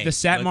mean they? The Let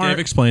Satmar Dave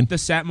explain. The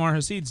Satmar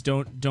Hasids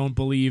don't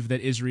believe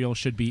that Israel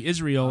should be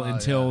Israel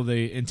until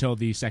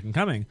the second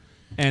coming.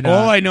 And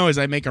all I know is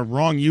I make a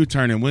wrong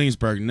U-turn in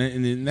Williamsburg,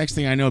 and the next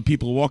thing I know,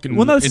 people are walking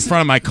Well, no, in this- front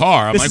of my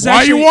car. I'm this like, is why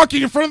are you actually-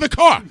 walking in front of the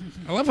car?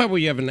 I love how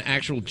we have an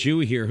actual Jew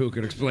here who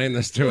could explain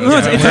this to us. No,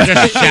 it's- We're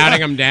just shouting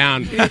them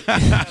down.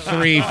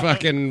 3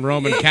 fucking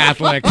Roman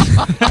Catholics.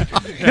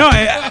 No,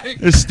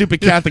 This stupid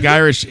Catholic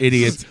Irish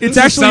idiots. it's This is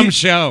actually some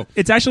show.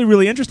 It's actually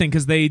really interesting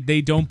because they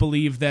don't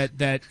believe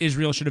that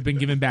Israel should have been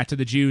given back to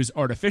the Jews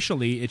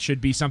artificially. It should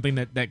be something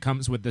that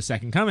comes with the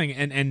second coming,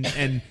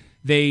 and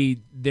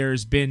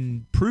there's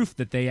been proof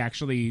that they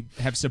actually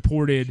have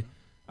supported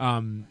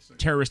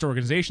terrorist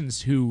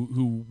organizations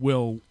who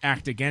will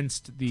act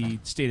against the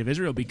state of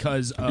Israel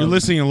because of. You're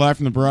listening to Live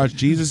from the Barrage.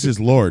 Jesus is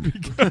Lord.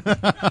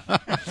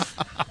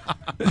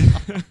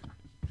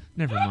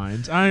 Never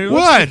mind.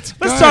 What?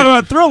 Let's talk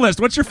about Thrill List.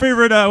 What's your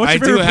favorite? What's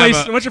your favorite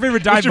place? What's your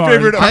favorite dive bar? What's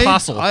your favorite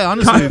apostle? I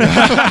honestly.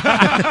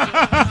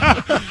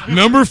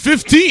 Number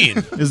 15.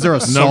 Is there a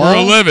Number Saul?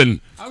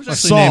 11? I was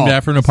actually named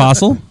after an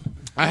apostle.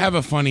 I have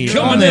a funny.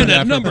 Coming in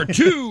at number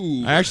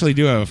 2. I actually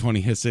do have a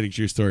funny Hasidic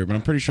Jew story, but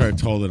I'm pretty sure I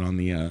told it on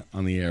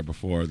the air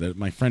before. That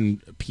my friend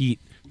Pete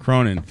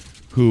Cronin,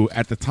 who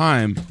at the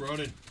time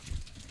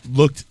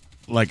looked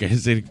like a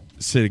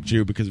Hasidic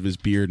Jew because of his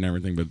beard and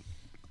everything, but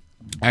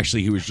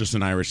actually he was just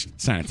an Irish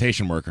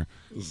sanitation worker.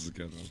 This is a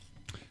good one.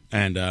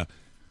 And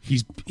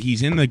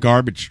he's in the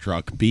garbage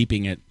truck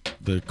beeping at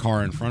the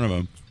car in front of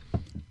him,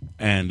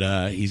 and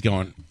he's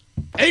going,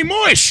 "Hey,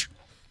 Moish!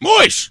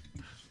 Moish!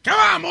 Come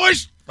on,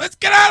 Moish! Let's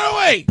get out of the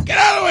way! Get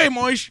out of the way,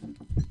 Moish!"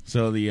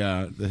 So the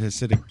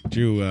Hasidic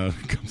Jew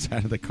comes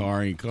out of the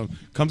car and he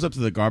comes up to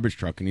the garbage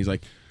truck and he's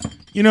like,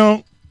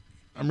 "I'm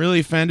really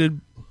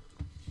offended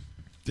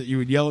that you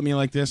would yell at me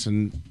like this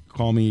and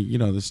call me,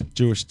 this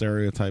Jewish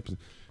stereotype."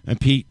 And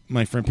Pete,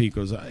 my friend Pete,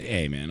 goes,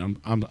 "Hey man,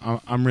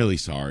 I'm really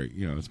sorry.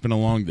 It's been a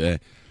long day."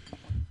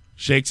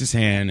 Shakes his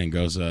hand and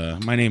goes,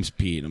 "My name's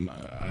Pete.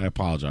 I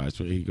apologize."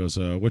 He goes,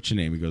 "What's your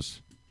name?" He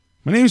goes,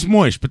 "My name's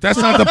Moish, but that's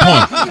not the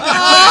point."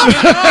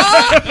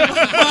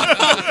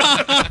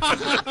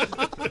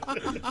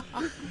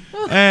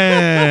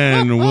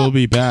 And we'll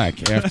be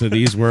back after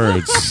these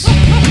words.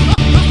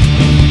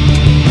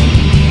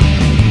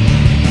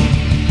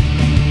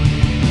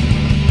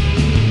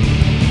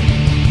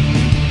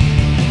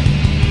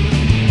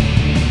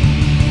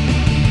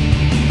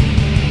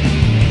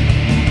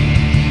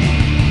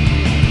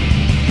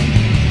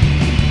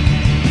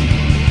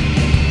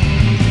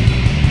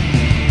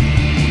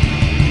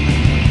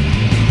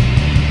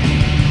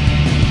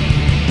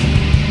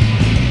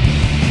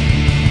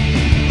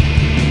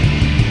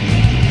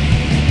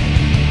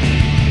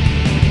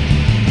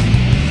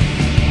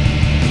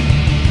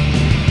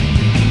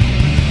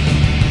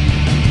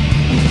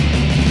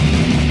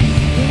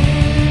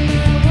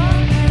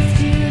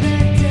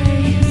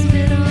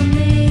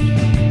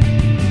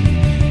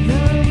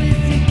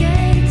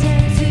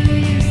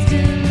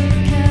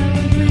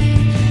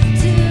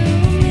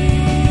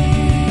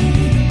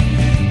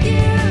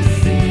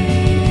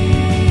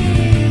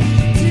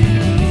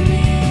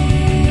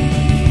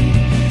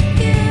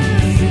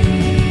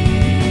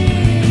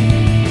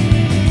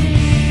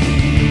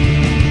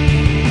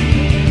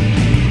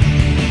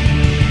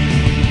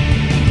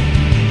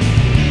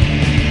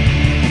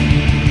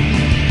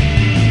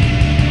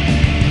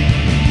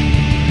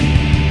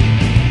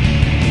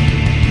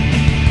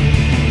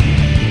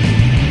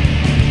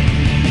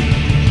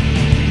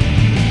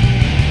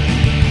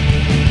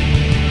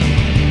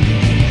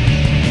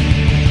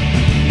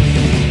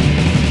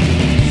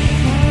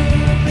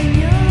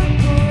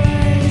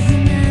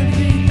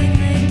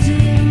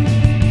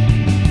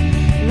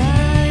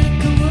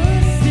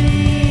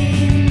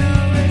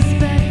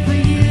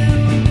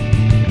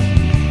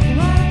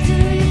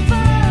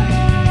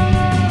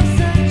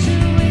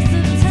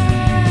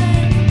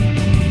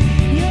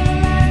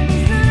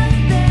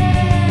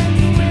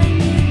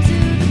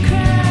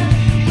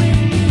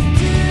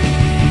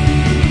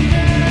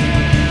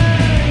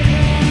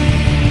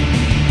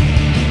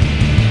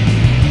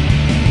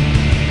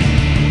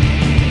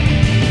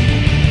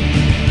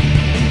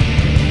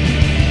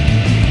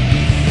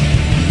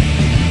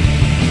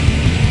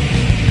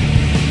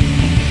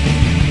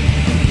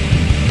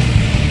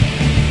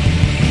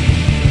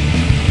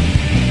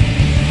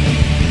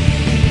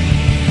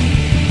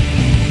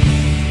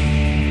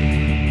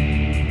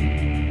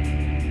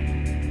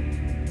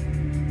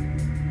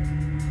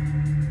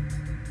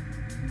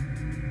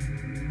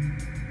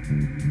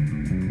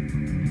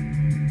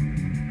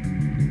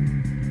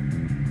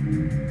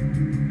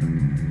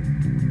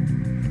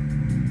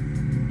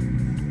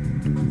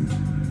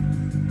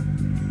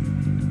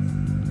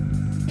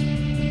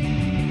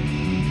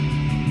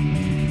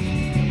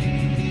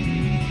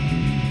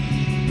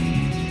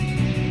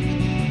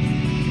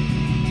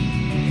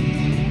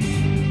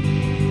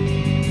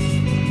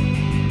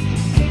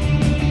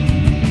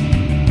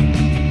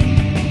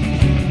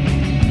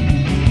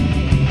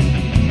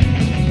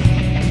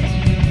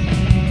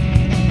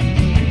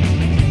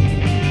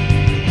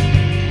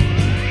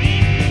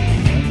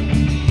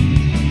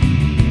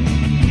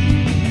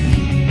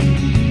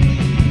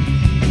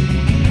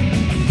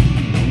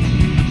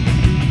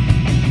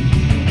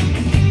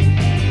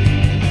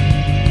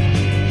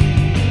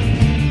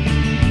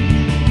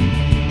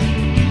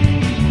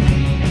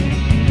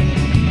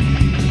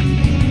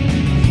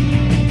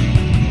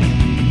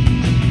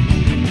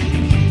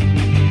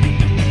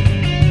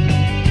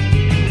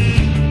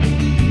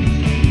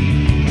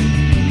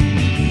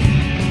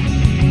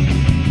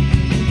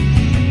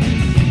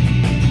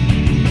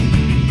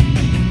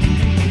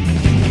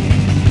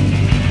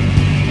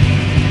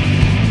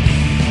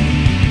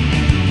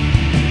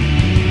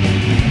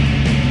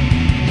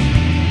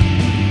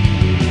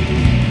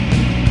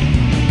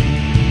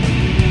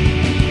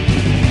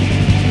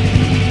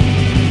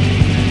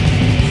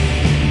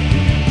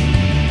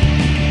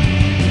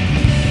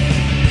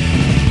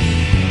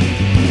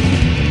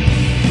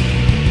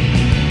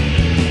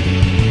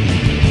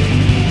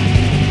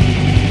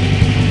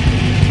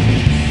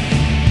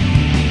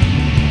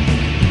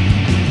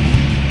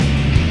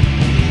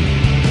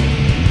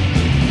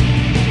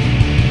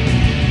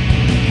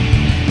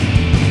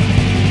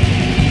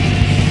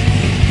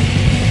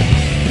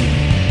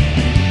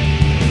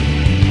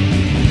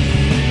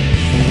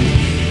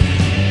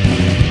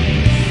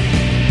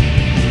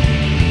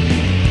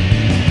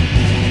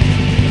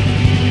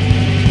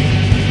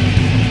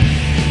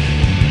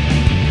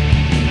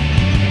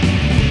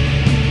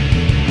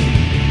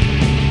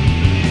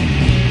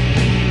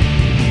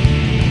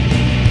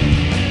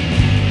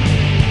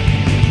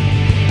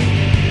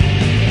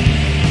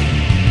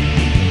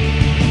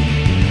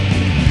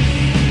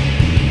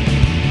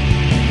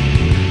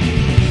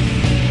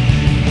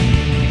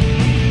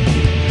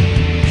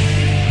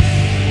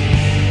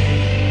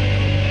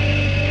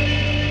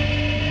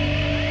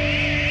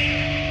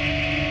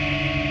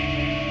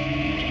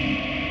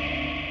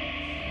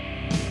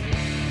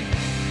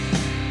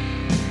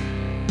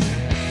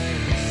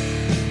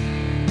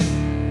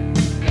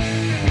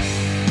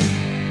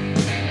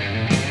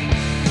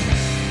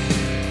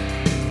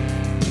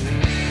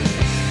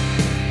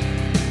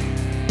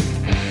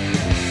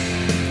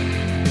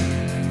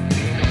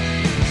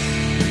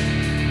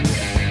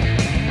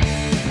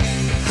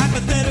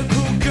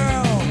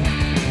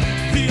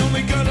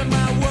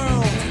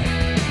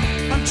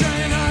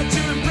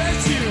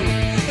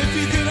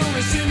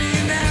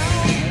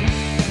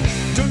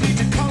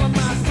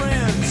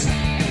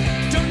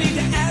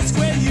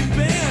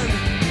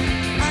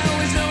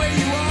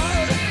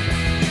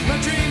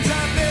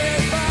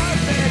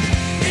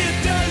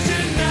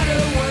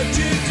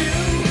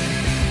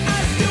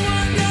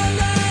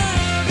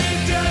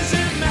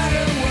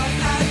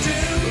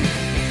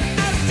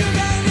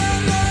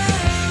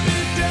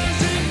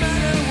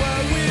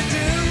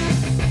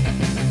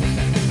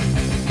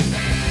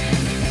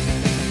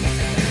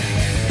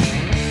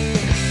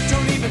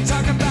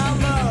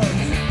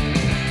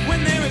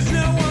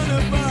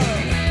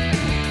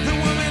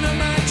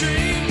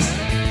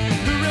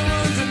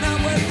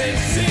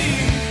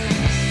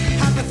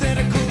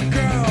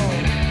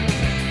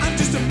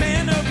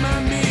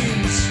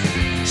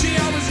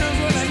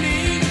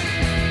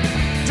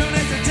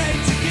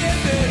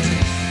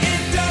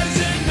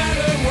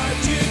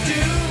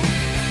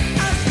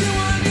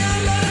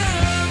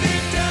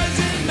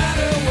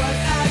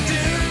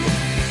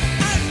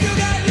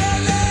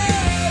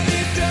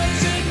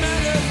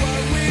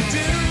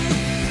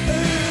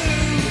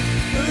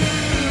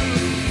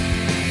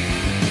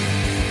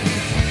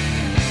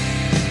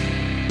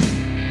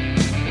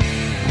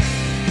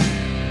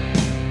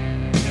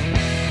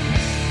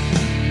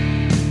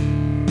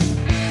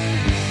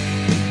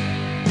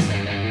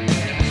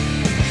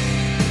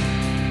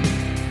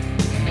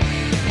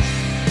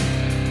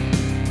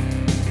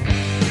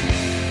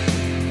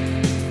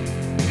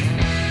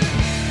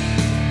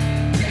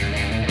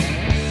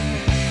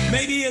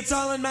 it's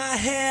all in my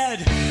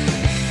head.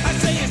 I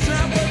say it's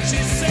not what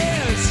she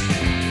says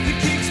that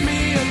keeps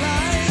me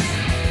alive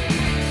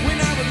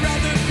when I would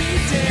rather be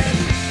dead.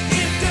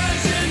 It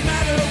doesn't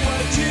matter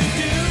what you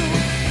do,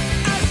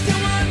 I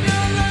still want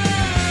your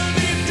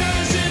love. It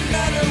doesn't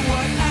matter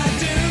what I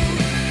do,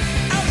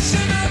 I'll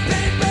share my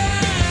paper.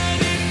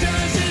 It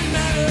doesn't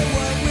matter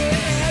what we'll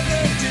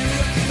ever do,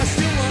 I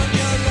still want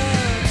your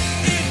love.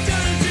 It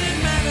doesn't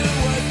matter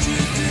what you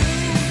do.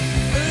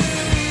 Ooh,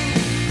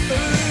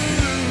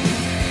 ooh,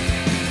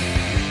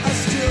 I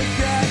still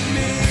got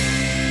me.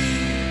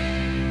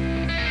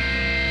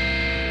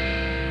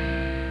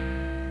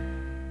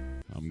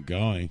 I'm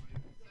going.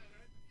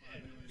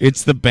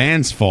 It's the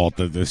band's fault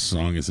that this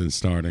song isn't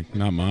starting,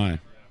 not mine.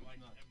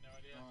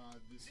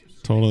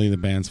 Totally the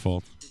band's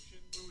fault.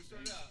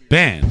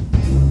 Band.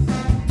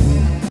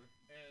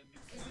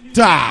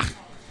 Ah!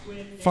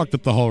 Fucked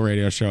up the whole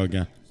radio show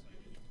again.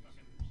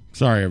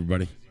 Sorry,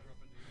 everybody.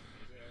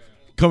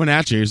 Coming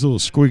at you, here's little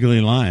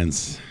squiggly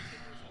lines.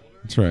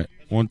 That's right.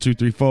 1, 2,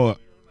 3, 4.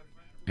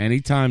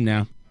 Anytime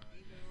now.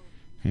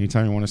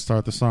 Anytime you want to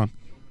start the song.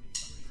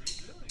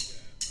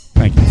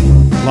 Thank you.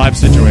 Live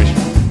situation.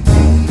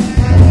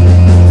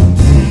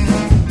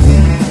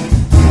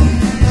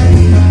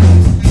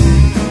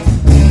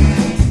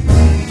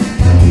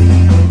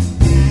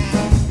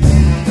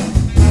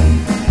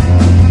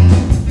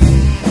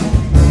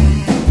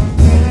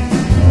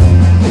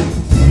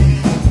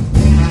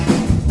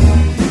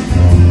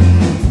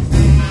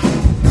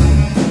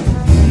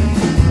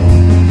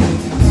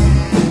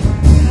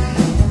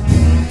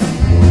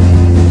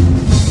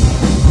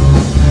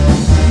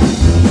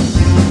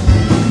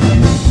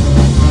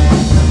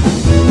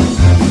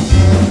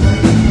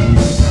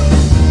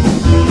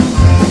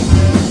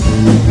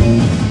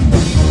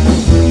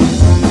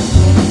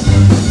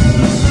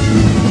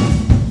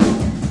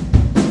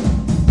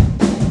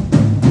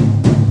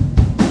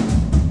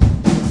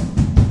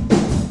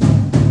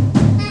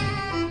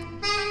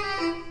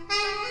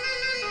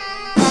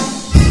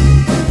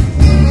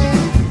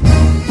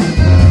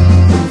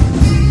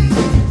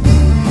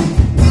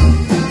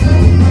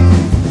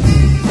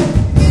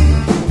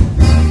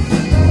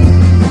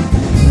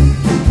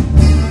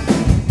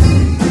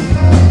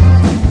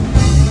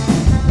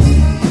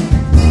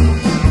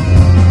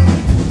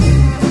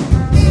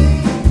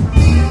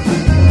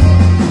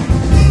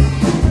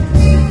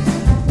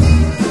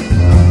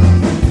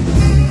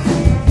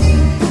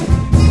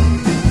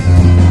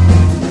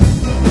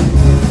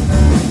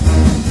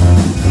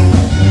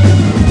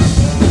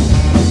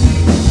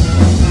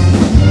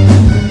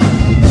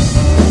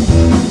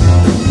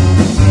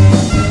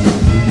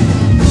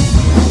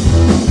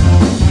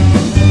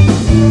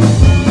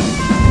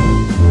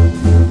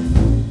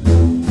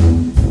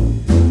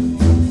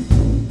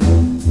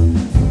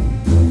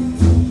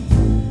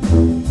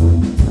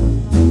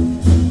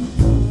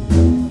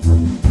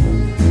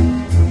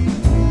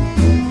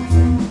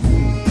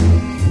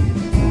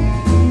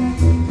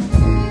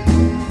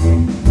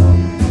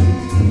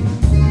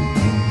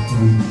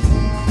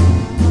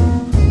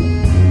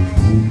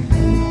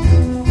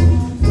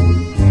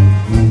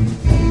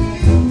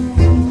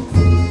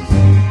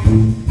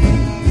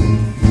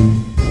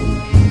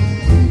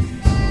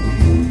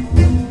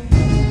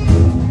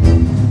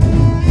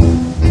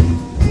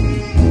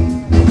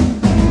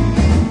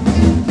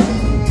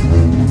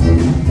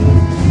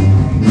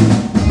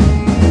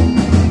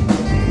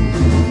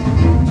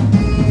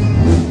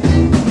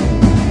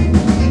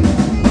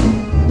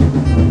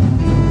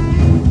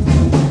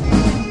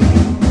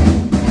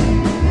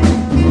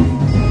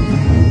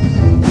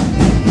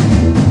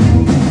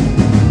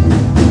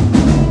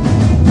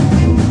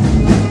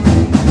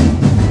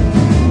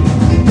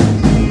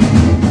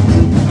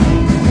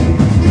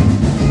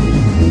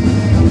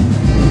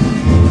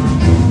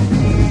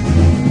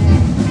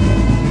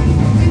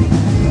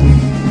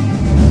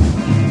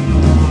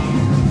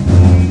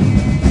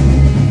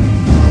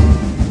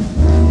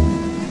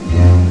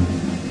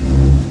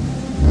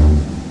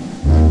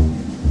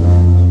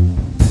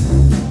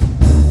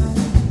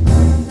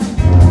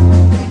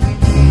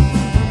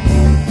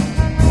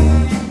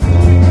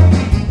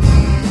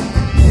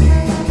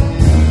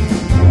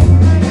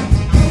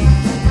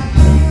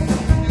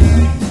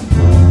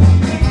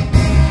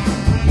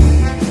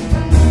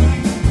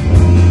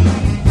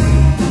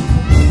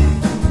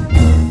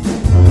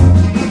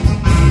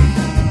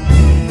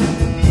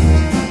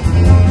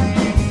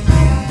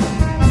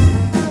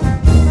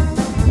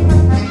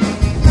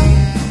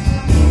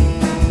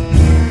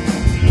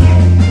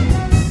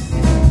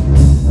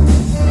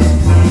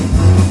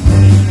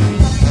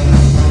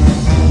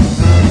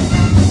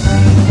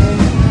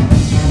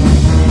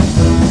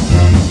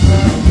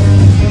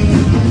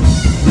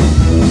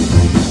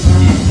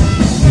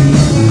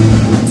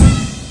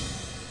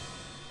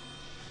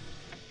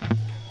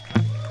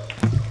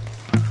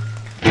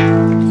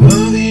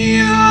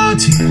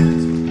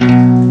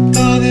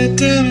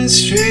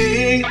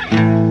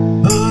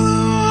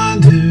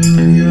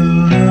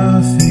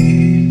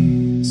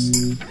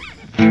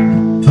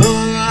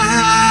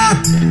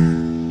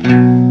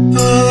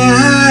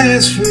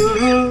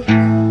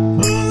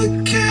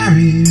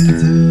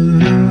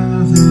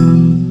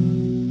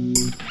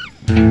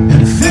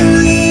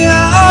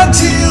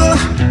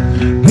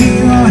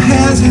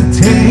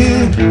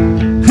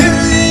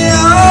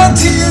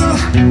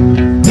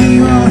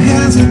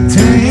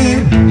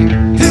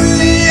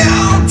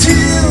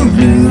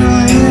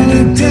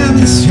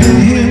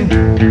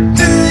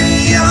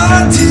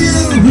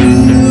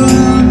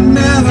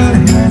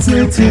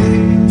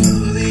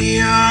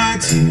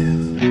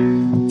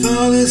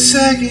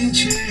 second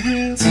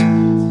chance for a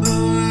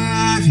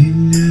life you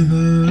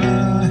never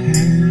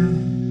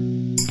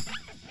had.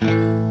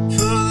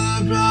 For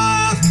the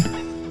brother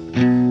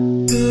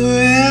who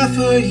are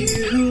for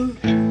you,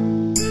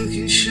 who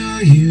can show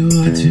you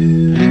what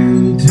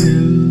to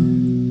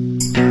do.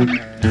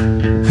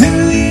 When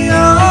we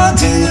all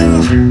do,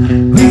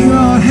 we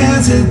won't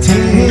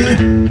hesitate.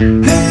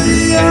 When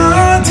we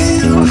all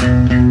do,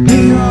 we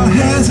won't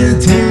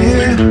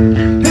hesitate.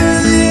 When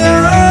we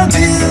all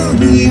do,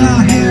 we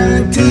are here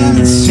to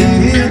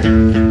demonstrate.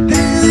 When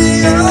we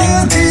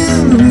all do,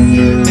 we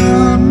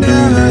will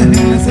never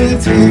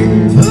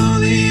hesitate. For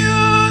the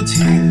all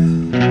do,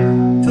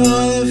 for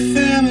the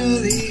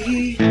family,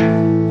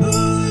 for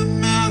the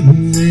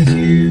mountains that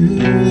you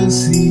will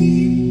see.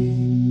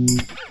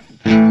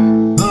 On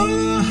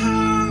the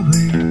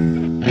highway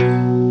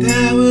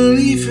that will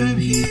lead from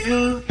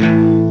here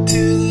to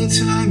the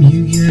time you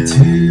get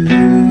to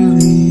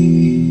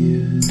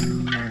leave.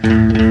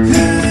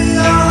 When we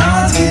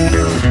all do,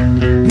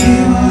 we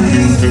won't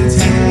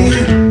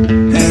hesitate.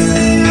 When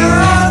we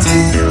all do,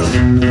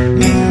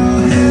 we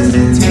won't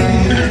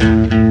hesitate.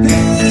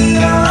 When we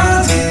all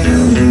do,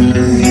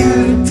 we're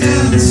here to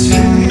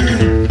demonstrate.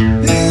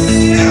 When we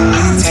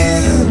all do,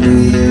 we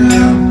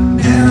will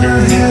never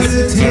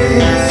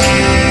hesitate.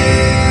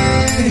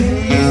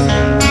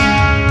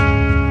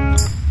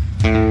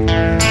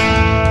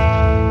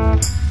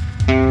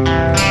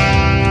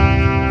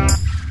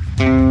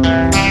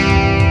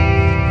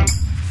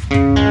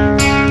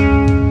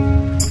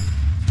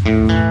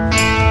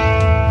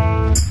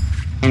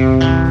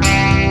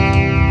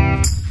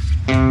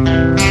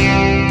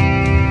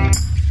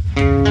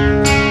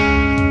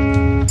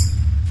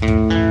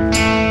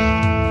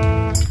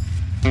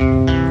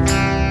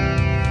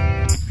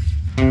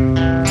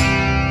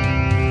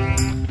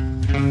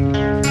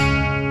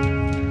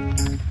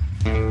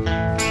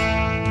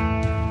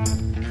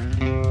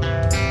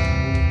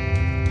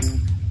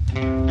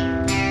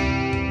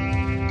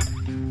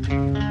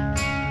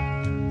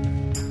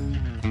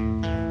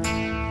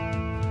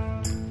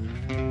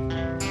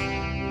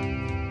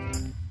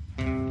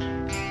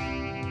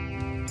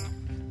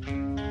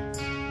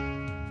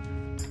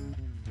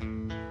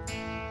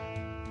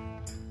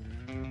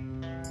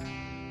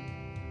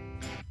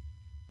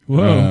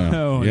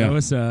 Whoa! yeah.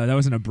 That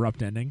was an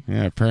abrupt ending.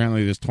 Yeah,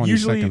 apparently there's 20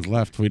 Usually- seconds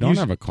left. We don't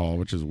usually- have a call,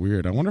 which is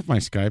weird. I wonder if my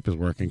Skype is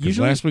working, because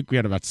Usually- last week we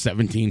had about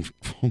 17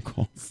 phone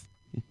calls.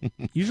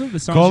 Usually the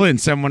songs Call in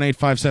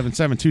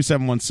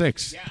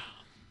 718-577-2716. Yeah.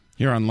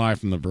 Here on Live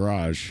from the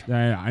Barrage.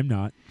 I'm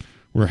not.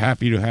 We're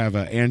happy to have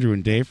Andrew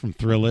and Dave from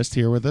Thrillist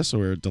here with us.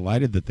 We're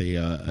delighted that they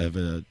have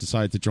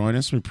decided to join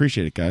us. We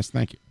appreciate it, guys.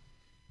 Thank you.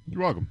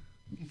 You're welcome.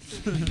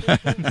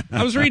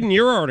 I was reading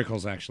your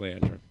articles, actually,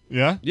 Andrew.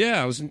 Yeah?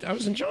 Yeah, I was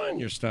enjoying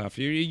your stuff.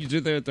 You do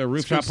the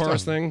rooftop good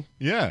bars stuff. thing?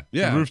 Yeah.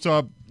 Yeah. The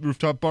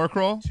rooftop bar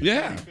crawl?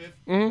 Yeah.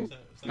 Mm-hmm.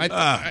 I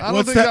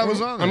don't think that was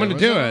on there. I'm going to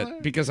Was do that on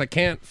it because I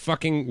can't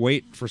fucking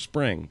wait for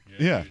spring.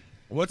 Yeah.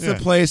 What's the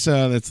place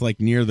that's like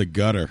near the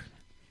gutter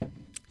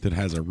that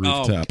has a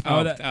rooftop?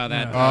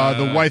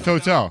 The White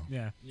Hotel.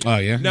 Yeah. Oh,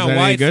 yeah? No, Is that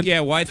any good?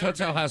 White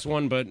Hotel has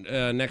one, but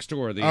next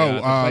door, the Oh,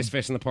 place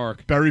facing the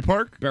park. Berry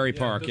Park? Berry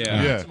Park,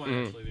 yeah. Yeah. I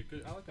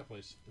like that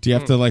place. Do you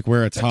have to like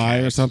wear a tie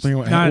or something? No,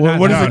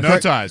 What is no the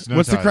ties, no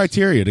what's the ties.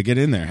 criteria to get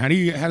in there? How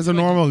does a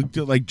normal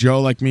like Joe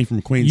like me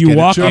from Queens You get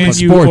walk in? in,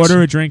 you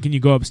order a drink, and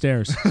you go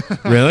upstairs.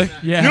 Really?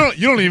 Yeah.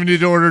 You don't even need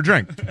to order a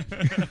drink.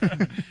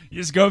 You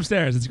just go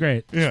upstairs. It's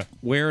great. Yeah.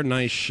 Wear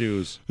nice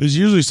shoes. There's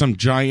usually some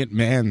giant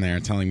man there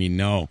telling me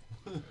no.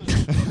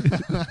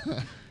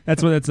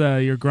 That's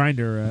your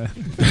grinder.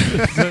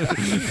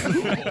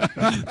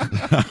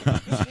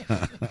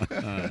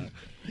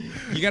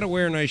 You got to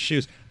wear nice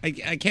shoes. I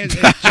can't.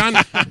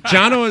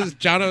 Jono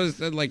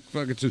is like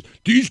fucking says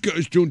these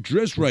guys don't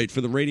dress right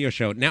for the radio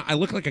show. Now I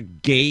look like a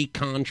gay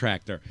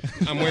contractor.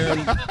 I'm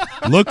wearing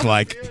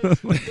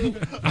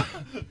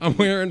I'm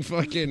wearing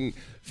fucking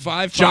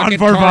 5 John pocket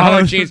Carhartt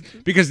Varvatos. jeans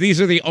because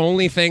these are the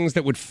only things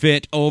that would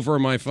fit over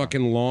my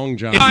fucking long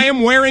john. I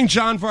am wearing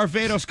John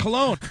Varvatos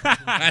cologne.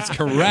 That's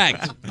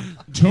correct.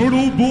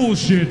 Total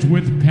bullshit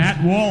with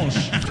Pat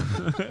Walsh.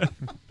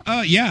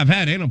 Yeah, I've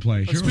had anal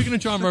play. Sure. Speaking of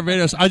John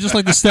Barbados, I just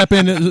like to step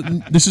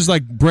in. This is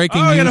like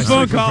breaking news. we got a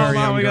phone for call. very Hold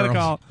on, young we got a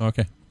girls. call.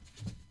 Okay.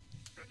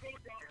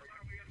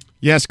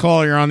 Yes,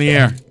 call. You're on the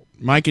air.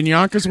 Mike and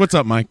Yonkers, what's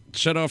up, Mike?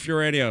 Shut off your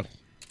radio.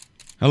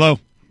 Hello.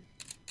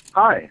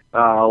 Hi,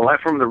 live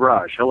from the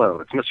Raj. Hello,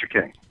 it's Mr.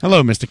 King.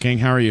 Hello, Mr. King.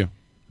 How are you?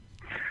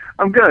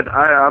 I'm good.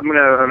 I'm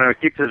gonna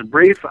keep this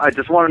brief. I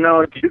just want to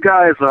know, do you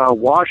guys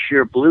wash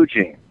your blue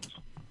jeans?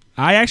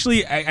 I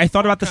actually I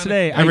thought about this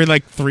today. Every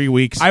like 3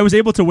 weeks. I was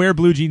able to wear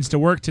blue jeans to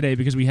work today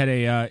because we had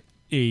a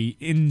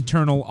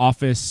internal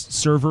office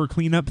server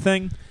cleanup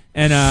thing,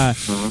 and I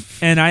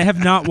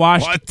have not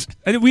washed. What?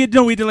 And we had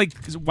to like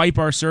wipe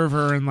our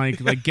server and like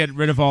get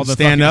rid of all the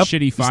Stand fucking up?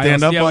 shitty files.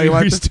 Stand up yeah, while we, you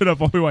wiped we it? stood up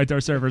while we wiped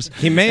our servers.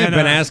 He may have And,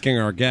 been asking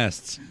our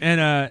guests.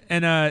 And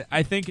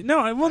I think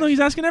no, he's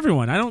asking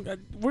everyone. I don't.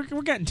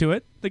 We're getting to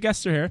it. The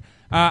guests are here.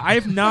 I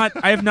have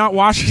not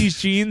washed these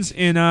jeans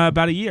in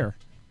about a year.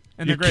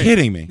 and You're they're great.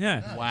 kidding me.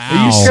 Yeah. Wow.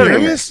 Are you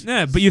serious?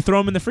 Yeah, but you throw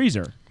them in the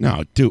freezer.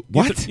 No, dude.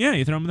 What? Yeah,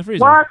 you throw them in the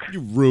freezer. What?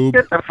 You rube.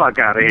 Get the fuck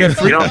out of here.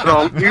 You don't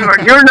throw 'em-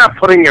 you're not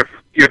putting your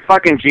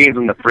fucking jeans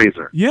in the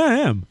freezer. Yeah, I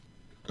am.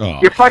 Oh.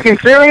 You're fucking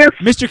serious?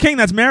 Mr. King,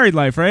 that's married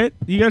life, right?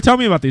 You got to tell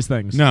me about these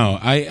things. No,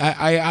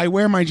 I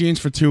wear my jeans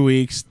for 2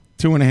 weeks,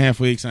 2.5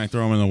 weeks, and I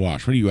throw them in the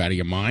wash. What are you, out of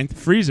your mind?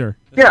 Freezer.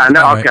 Yeah,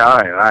 no, All okay, all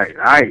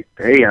right.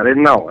 Hey, I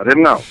didn't know.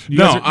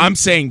 No, I'm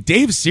saying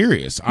Dave's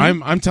serious.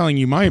 I'm telling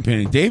you my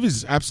opinion. Dave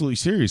is absolutely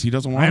serious. He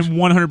doesn't watch. I'm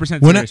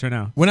 100% When serious right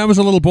now. When I was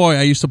a little boy,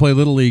 I used to play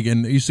Little League,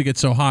 and it used to get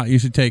so hot. I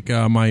used to take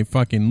my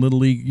fucking Little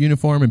League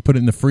uniform and put it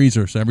in the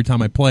freezer, so every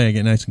time I play, I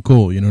get nice and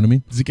cool. You know what I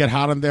mean? Does it get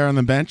hot on there on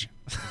the bench?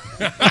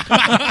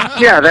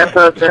 Yeah, that's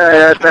a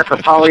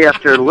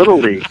polyester Little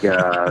League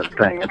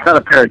thing. It's not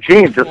a pair of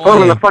jeans. Just put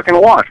them in the fucking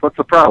wash. What's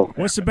the problem?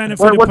 What's the benefit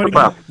What's of the putting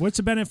problem? What's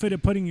the benefit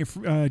of putting your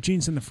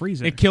jeans in the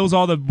freezer? It kills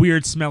all the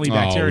weird, smelly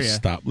bacteria. Oh,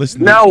 stop.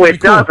 Listen. No,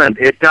 it doesn't.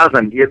 It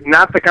doesn't. It's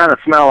not the kind of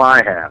smell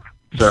I have,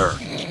 sir.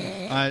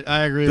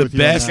 I agree The with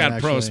you. on best that,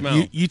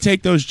 actually. You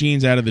take those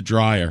jeans out of the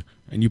dryer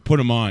and you put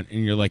them on,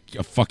 and you're like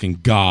a fucking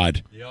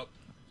god. Yep.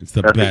 It's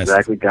the That's best.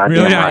 exactly goddamn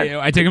Really? right.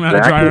 I take them out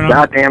of the dryer.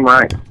 Exactly goddamn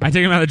right. I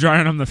take them out of the dryer,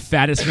 and I'm the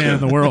fattest man in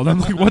the world. I'm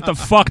like, what the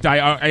fuck? Do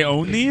I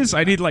own these?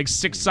 I need like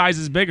 6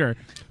 sizes bigger.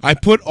 I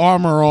put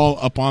Armor All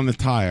up on the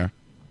tire.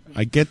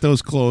 I get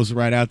those clothes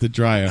right out the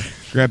dryer.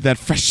 Grab that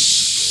fresh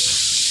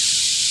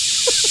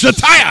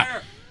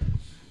tire.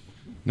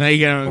 Now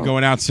you got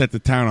going out, set the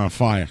town on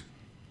fire.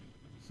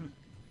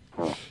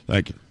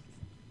 Thank you.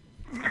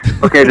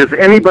 Okay, does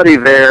anybody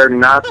there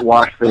not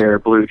wash their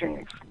blue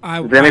jeans?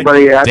 Does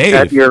anybody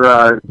at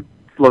your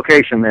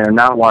location there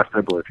not wash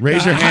their blue jeans?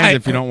 Raise your hand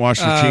if you don't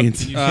wash your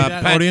jeans.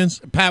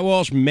 Pat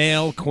Walsh,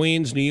 Male,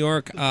 Queens, New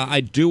York.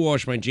 I do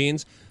wash my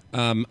jeans.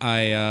 I'm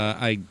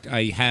going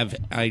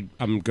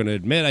to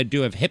admit I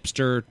do have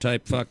hipster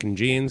type fucking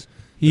jeans.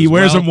 He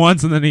wears them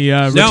once, and then he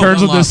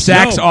returns with the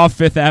sacks off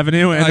Fifth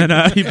Avenue, and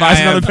then he buys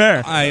another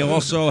pair. I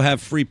also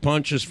have free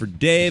punches for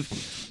Dave.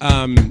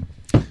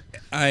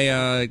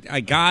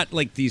 I got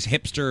like these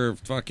hipster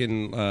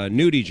fucking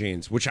nudie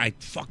jeans, which I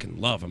fucking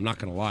love. I'm not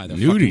gonna lie, they're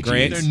fucking Nudie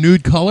great. jeans? They're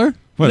nude color?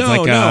 What, no,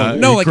 like,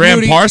 no, like Graham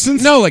Nudie,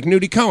 Parsons? No, like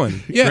Nudie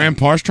Cohen. Yeah, Graham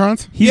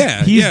Parstrons?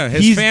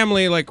 His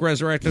family like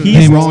resurrected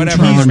he's him or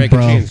whatever. They're making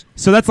jeans.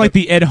 So that's like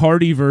the Ed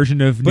Hardy version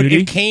of But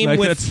nudie. it came Like,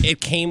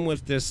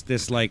 with that's-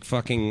 this like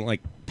fucking like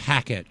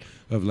packet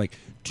of like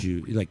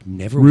to like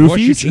never Roofies? wash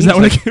your Is jeans. that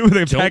what it Like, came with,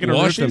 a don't packet of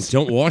wash them. roofies?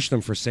 Don't wash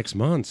them for 6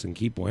 months and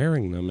keep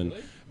wearing them and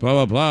blah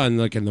blah blah. And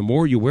like and the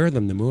more you wear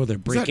them, the more they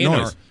break that in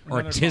noise?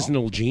 our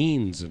artisanal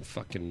jeans and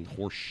fucking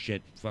horse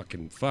shit.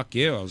 Fucking fuck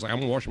you. I was like, I'm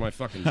gonna wash my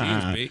fucking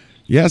jeans, B.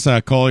 Yes,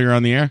 Cole, you're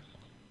on the air.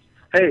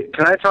 Hey,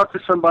 can I talk to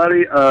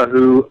somebody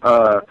who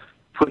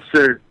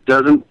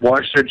doesn't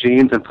wash their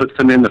jeans and puts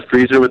them in the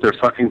freezer with their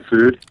fucking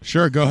food?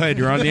 Sure, go ahead.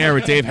 You're on the air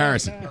with Dave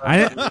Harrison.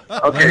 Right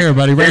here,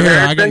 buddy. Right here.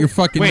 I got your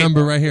fucking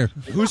number right here.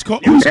 Who's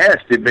calling? You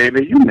nasty,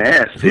 baby. You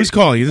nasty. Who's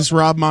calling? Is this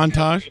Rob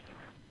Montage?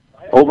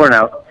 Over and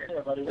out.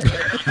 All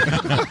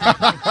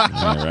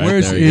right,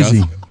 Where's there he goes.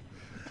 Izzy?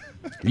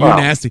 You're Wow.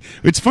 nasty.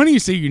 It's funny you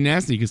say you're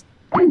nasty because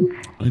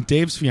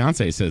Dave's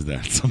fiance says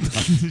that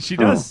sometimes. She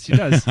does. She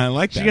does. I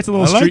like that. She gets a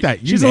little I like street.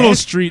 that. You She's a little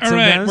nasty. street. All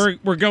right, sometimes.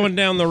 we're going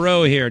down the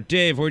row here.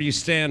 Dave, where do you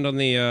stand on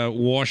the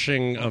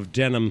washing of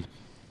denim?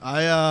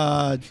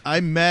 I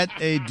met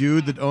a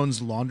dude that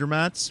owns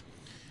laundromats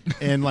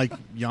in like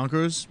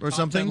Yonkers or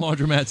something.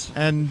 Laundromats.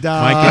 And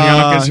Mike and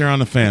Yonkers, you're on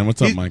the fan.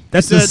 What's up, Mike?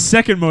 That's the said-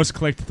 second most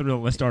clicked through the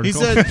list He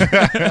article.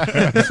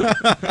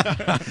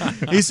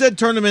 said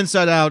turn them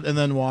inside out and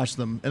then wash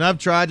them. And I've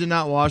tried to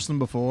not wash them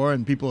before,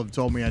 and people have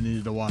told me I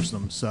needed to wash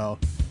them. So,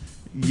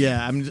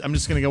 yeah, I'm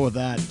just gonna go with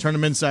that. Turn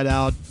them inside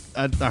out.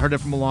 I heard it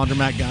from a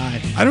laundromat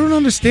guy. I don't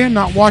understand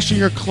not washing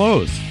your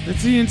clothes.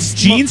 That's the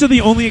Jeans are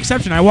the only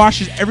exception. I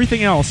wash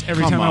everything else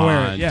every Come time I wear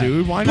on, it. Yeah.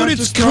 dude. Why But not it's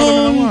just throw them in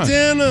the cone wash?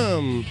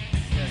 denim.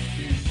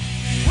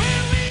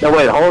 No,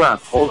 wait, hold on.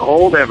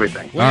 Hold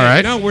everything. Wait,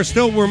 right. No,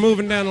 we're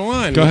moving down the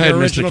line. Go With ahead, the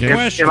Mr. original King.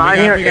 question. Am I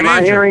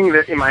Andrew. hearing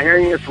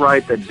this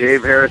right that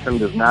Dave Harrison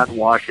does not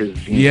wash his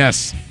jeans?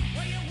 Yes.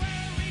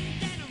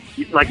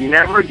 Like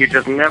never? You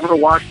just never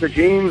wash the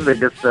jeans? They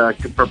just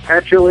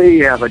perpetually,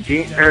 you have a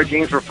pair of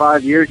jeans for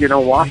 5 years, you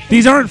don't wash them?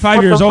 These aren't 5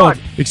 What years the old.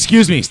 fuck?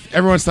 Excuse me.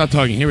 Everyone stop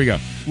talking. Here we go.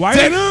 Why?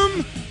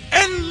 Denim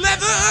and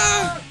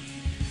leather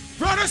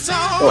brought us Go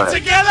all ahead.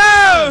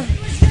 together.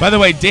 By the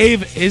way,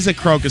 Dave is a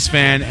Crocus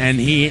fan, and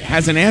he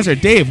has an answer.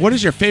 Dave, what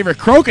is your favorite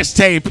Crocus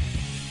tape?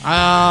 Can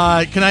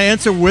I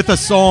answer with a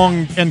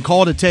song and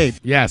call it a tape?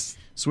 Yes.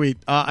 Sweet.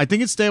 I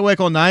think it's Stay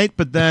Awake All Night,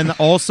 but then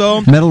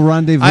also Metal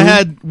Rendezvous. I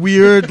had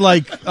weird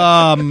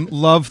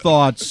love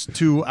thoughts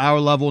to Our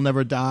Love Will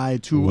Never Die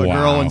to a Wow.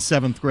 girl in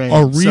 7th grade.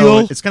 A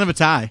real- So it's kind of a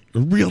tie. A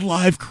real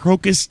live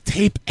Crocus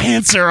tape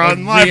answer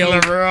on Live in the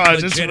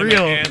Barrage. It's legitimate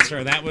real.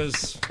 answer. That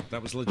was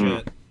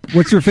legit.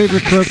 What's your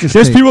favorite Crocus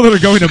There's tape? people that are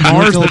going to You want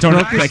Mars old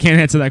that Crocus? can't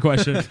answer that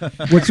question.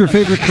 What's your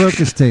favorite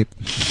Crocus tape?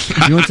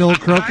 You want the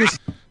old Crocus?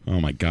 Oh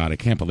my God, I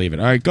can't believe it.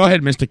 All right, go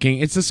ahead, Mr. King.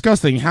 It's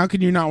disgusting. How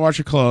can you not wash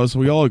your clothes?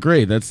 We all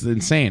agree. That's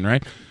insane,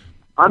 right?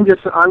 I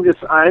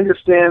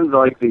understand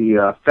like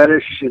the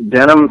fetish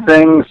denim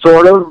thing,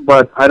 sort of,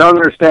 but I don't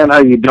understand how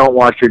you don't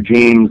wash your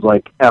jeans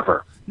like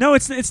ever. No,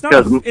 it's not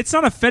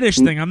a fetish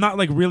thing. I'm not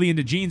like really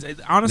into jeans.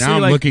 Honestly, Now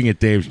I'm like, looking at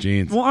Dave's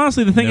jeans. well,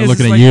 honestly, the thing They're is,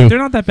 looking it's at like, you. they're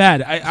not that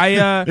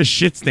bad. There's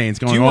shit stains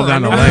Do going you all wear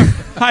down the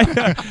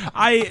underwear?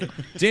 leg.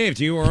 Dave,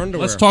 do you wear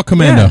underwear? Let's talk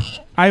commando.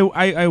 Yeah.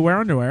 I wear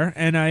underwear,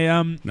 and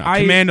No,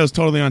 Commando's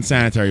totally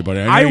unsanitary,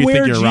 buddy. I know you wear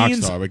think you're a rock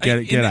jeans. star, but get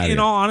out of In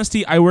here. all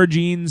honesty, I wear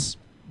jeans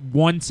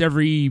once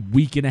every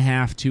week and a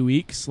half, 2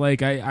 weeks.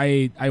 Like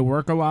I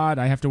work a lot.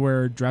 I have to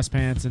wear dress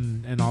pants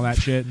and all that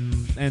shit,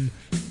 and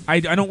I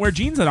don't wear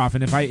jeans that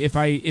often. If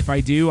I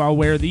do, I'll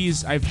wear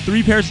these. I have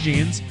 3 pairs of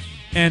jeans,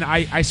 and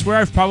I swear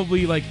I've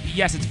probably, like,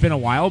 yes, it's been a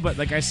while, but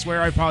like I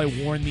swear I've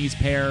probably worn these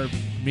pair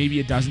maybe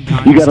a dozen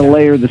times. You got to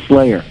layer the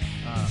slayer.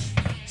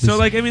 So,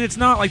 like, I mean, it's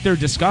not like they're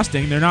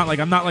disgusting. They're not like,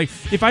 I'm not like,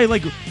 if I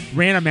like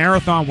ran a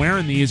marathon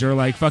wearing these or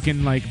like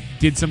fucking like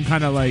did some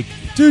kind of like,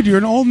 dude, you're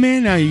an old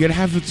man now. You gotta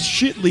have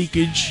shit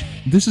leakage.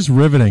 This is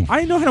riveting.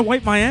 I know how to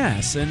wipe my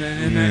ass, and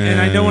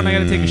I know when I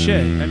gotta take a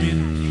shit. I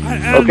mean,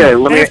 I don't Okay, know.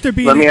 let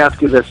me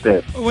ask you this,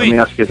 Dave. Let me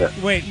ask you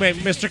this. Wait,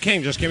 Mr.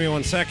 King, just give me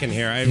 1 second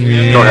here.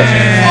 Go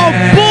ahead.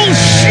 Oh,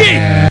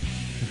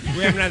 bullshit!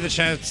 We haven't had the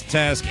chance to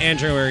ask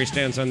Andrew where he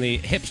stands on the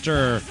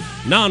hipster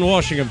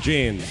non-washing of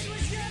jeans.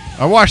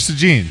 I wash the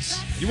jeans.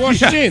 You wash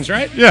the jeans,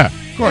 right? Yeah,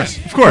 of course.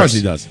 Yeah. Of course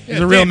he does. He's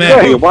a real man.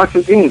 Yeah, you wash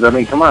your jeans. I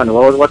mean, come on.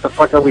 What the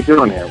fuck are we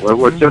doing here?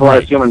 We're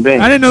civilized human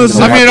beings. I didn't know this.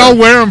 You I mean, I'll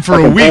wear them for a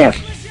fucking week pants,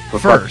 for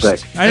fuck's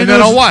first, sake. and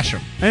then I'll wash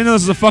them. I didn't know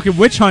this was a fucking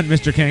witch hunt,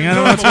 Mr. King. I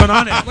don't know what's going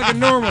on here. Like a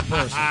normal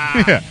person.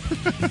 Yeah.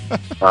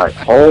 All right,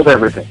 hold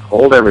everything.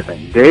 Hold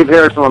everything. Dave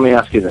Harrison, let me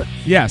ask you this.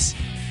 Yes.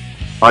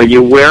 Are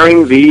you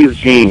wearing these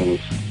jeans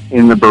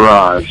in the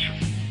barrage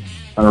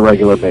on a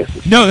regular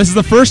basis? No, this is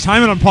the first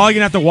time, and I'm probably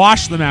gonna have to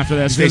wash them after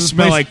this. They This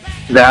smell place-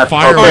 like That's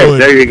firewood. okay.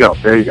 There you go.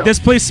 There you go. This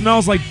place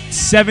smells like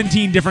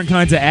 17 different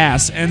kinds of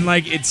ass, and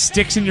like it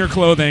sticks in your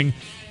clothing,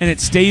 and it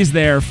stays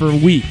there for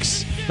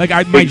weeks. Like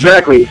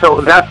Exactly.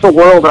 So that's the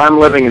world I'm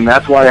living in.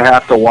 That's why I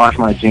have to wash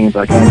my jeans.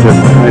 I can't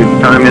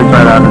just turn them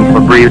inside out and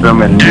Febreze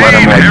them and let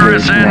them like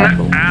Harrison,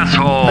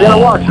 asshole. I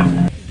gotta wash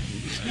them.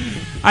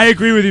 I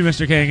agree with you,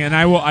 Mr. King, and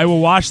I will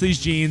wash these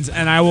jeans,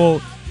 and I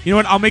will. You know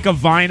what? I'll make a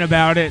Vine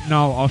about it, and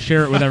I'll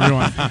share it with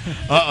everyone.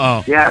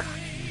 Uh-oh. Yes.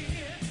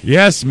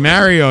 Yes,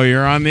 Mario,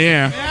 you're on the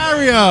air.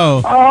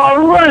 Mario!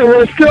 All right,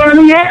 we're still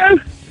on the air?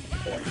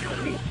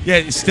 Yeah,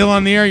 it's still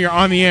on the air. You're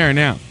on the air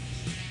now.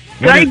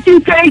 Thank you.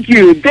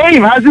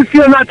 Dave, how's it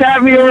feel not to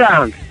have me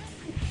around?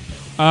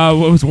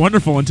 Well, it was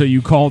wonderful until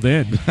you called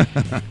in.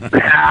 But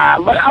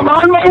I'm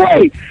on my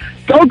way.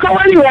 Don't go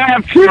anywhere. I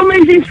have 2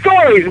 amazing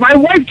stories. My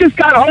wife just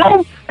got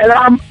home, and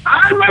I'm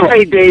on my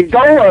way, Dave.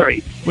 Don't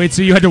worry. Wait,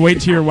 so you had to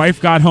wait till your wife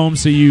got home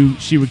so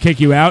she would kick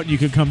you out and you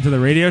could come to the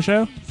radio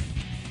show?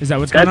 Is that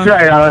what's going That's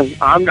on? right.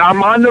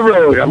 I'm on the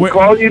road. I'm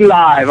calling you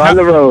live on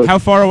the road. How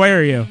far away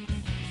are you?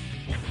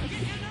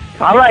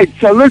 All right,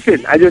 so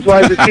listen, I just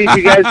wanted to see if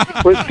you guys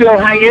were still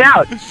hanging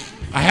out.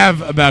 I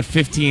have about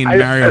 15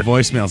 Mario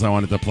voicemails I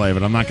wanted to play,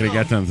 but I'm not going to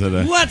get them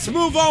today. Let's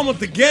move on with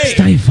the game.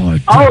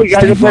 Oh, you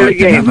guys are playing the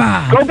game.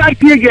 Go back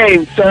to your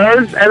game,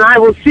 sirs, and I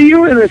will see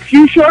you in a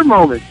few short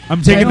moments.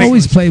 I'm taking play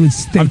with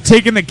sticks. I'm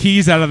taking the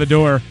keys out of the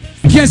door.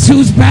 Guess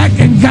who's back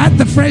and got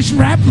the fresh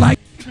rap like...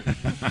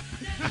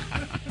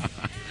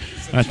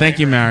 Thank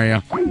you,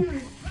 Mario.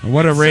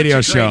 What a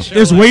radio show.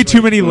 There's way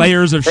too many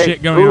layers of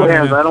shit going on.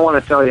 Hands, I don't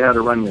want to tell you how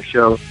to run your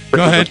show. This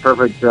Go ahead. is the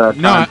perfect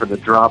time for the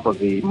drop of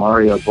the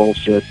Mario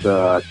bullshit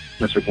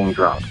Mr. King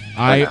drop.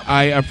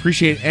 I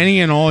appreciate any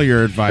and all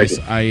your advice.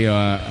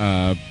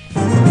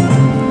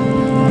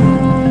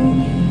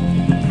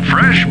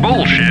 Fresh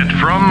bullshit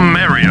from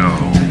Mario.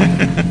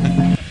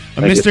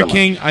 Mr.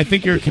 King, I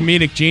think you're a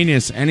comedic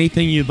genius.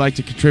 Anything you'd like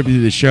to contribute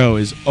to the show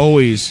is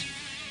always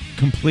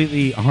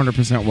completely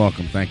 100%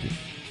 welcome. Thank you.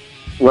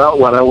 Well,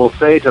 what I will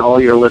say to all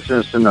your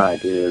listeners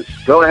tonight is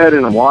go ahead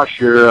and wash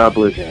your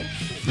blue jeans.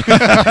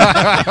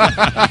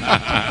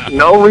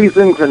 No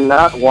reason to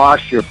not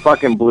wash your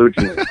fucking blue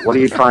jeans. What are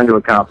you trying to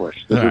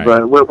accomplish? This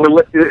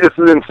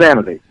is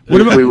insanity.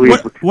 What about we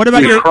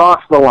your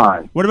crossed the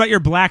line? What about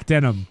your black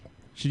denim?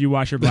 Should you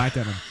wash your black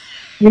denim?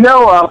 You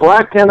know,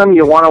 black denim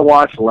you want to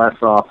wash less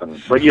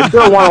often, but you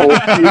still want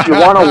to you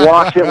want to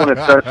wash it when it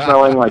starts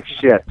smelling like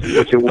shit,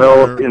 which it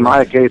will in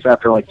my case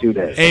after like 2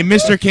 days. Hey,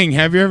 Mr. King,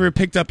 have you ever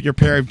picked up your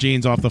pair of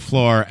jeans off the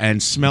floor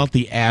and smelt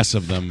the ass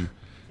of them?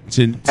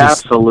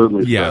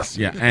 Absolutely. Yes,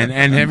 sir. yeah.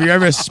 And have you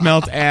ever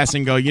smelt ass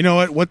and go, you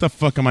know what the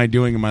fuck am I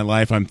doing in my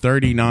life? I'm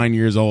 39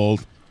 years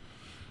old.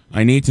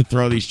 I need to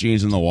throw these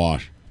jeans in the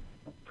wash.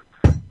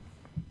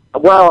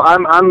 Well,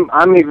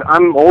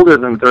 I'm older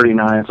than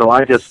 39, so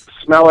I just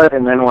smell it,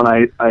 and then when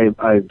I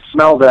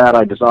smell that,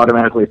 I just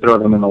automatically throw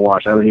them in the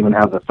wash. I don't even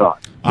have the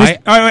thought. I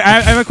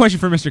have a question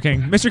for Mr.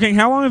 King. Mr. King,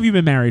 how long have you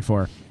been married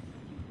for?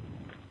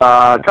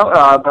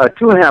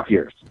 2.5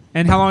 years.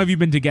 And how long have you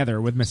been together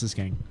with Mrs.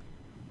 King?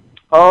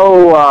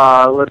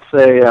 Oh, let's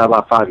say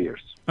about 5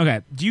 years.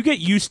 Okay. Do you get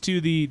used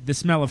to the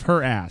smell of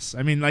her ass?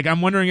 I mean, like,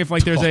 I'm wondering if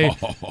like there's a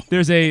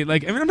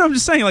like. I mean, I'm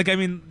just saying, like, I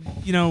mean,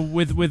 you know,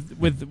 with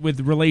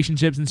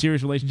relationships and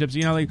serious relationships,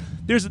 you know, like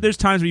there's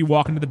times where you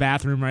walk into the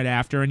bathroom right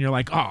after and you're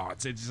like, oh,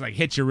 it's just like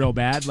hits you real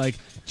bad. Like,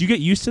 do you get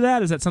used to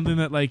that? Is that something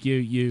that like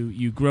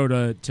you grow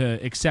to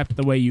accept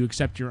the way you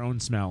accept your own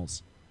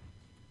smells?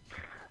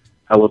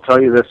 I will tell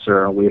you this,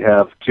 sir. We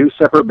have 2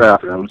 separate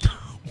bathrooms.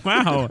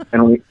 Wow.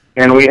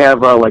 And we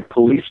have like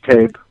police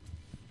tape,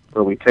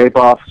 where we tape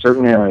off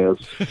certain areas.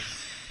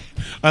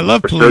 I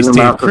love for police certain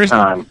tape. amounts of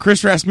time.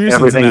 Chris Rasmussen's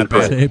in Everything's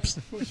that band.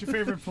 good. What's your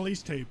favorite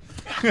police tape?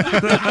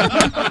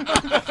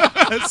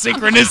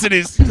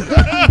 Synchronicities.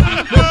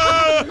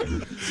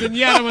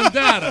 Señora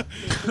Mandata.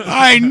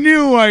 I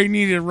knew I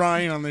needed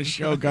Ryan on this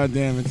show. God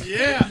damn it.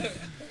 Yeah.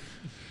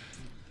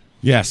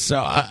 Yes.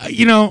 So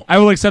you know, I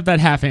will accept that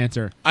half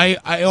answer. I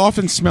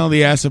often smell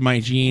the ass of my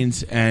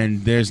jeans,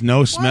 and there's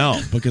no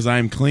smell because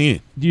I'm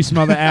clean. Do you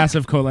smell the ass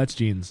of Colette's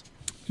jeans?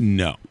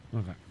 No.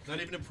 Okay. Not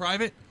even in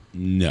private?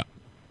 No.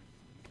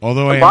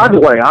 Although By the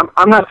way,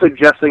 I'm not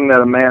suggesting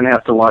that a man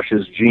has to wash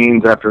his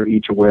jeans after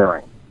each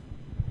wearing.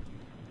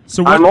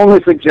 So I'm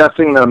only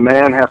suggesting that a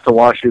man has to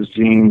wash his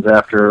jeans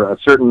after a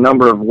certain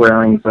number of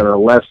wearings that are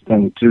less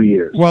than 2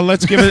 years. Well,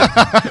 let's give it.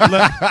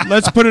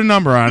 Let's put a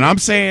number on. I'm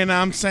saying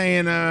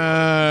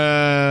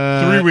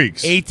 3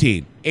 weeks.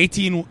 18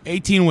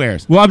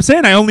 wears. Well, I'm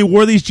saying I only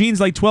wore these jeans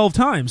like 12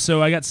 times,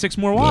 so I got 6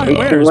 more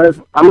wears.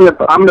 I'm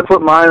gonna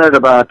put mine at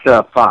about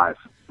 5.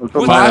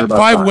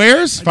 Five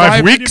wears?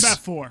 5 weeks? About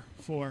 4.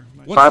 4.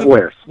 5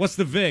 wears. What's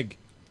the VIG?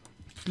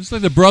 It's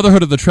like the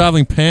Brotherhood of the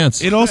Traveling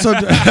Pants. It also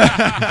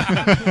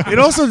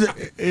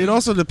it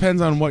also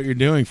depends on what you're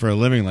doing for a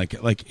living. Like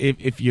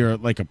if you're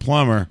like a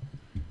plumber,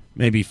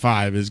 maybe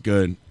 5 is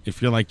good.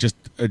 If you're like just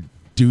a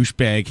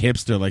douchebag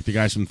hipster like the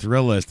guys from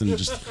Thrillist and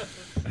just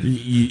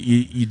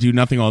you do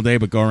nothing all day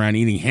but go around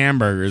eating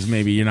hamburgers,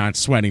 maybe you're not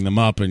sweating them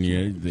up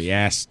and the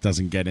ass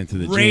doesn't get into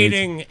the jeans.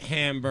 Rating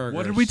hamburgers.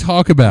 What did we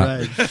talk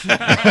about?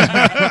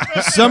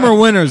 Right. Summer,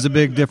 winter is a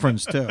big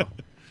difference too,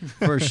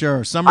 for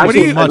sure. Summer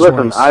Listen, is much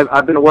worse.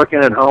 I've been working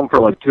at home for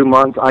like 2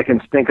 months. I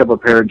can stink up a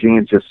pair of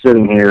jeans just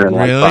sitting here and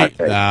Really? like 5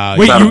 days.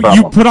 Wait, Not a you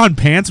problem. put on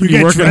pants when You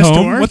you get work at dressed to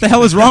home? work? What the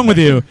hell is wrong with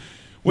you?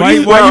 Why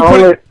you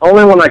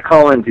only when I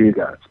call into you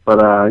guys, but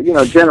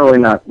generally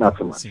not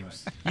so much. You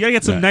gotta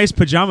get some nice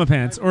pajama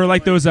pants, or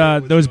like those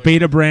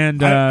Beta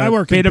brand I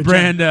work in Beta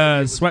brand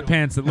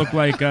sweatpants that look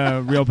like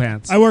real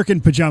pants. I work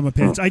in pajama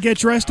pants. I get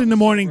dressed in the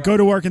morning, go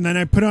to work, and then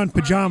I put on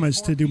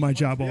pajamas to do my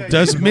job all day.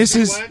 Does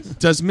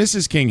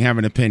Mrs. King have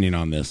an opinion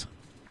on this?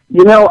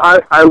 You know,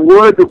 I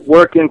would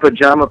work in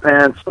pajama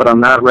pants, but I'm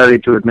not ready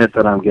to admit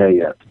that I'm gay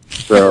yet.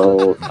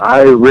 So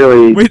I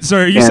really Wait. So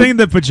are you can't- saying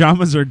that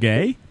pajamas are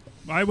gay?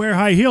 I wear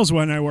high heels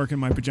when I work in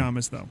my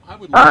pajamas, though. I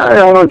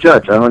don't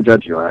judge. I don't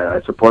judge you.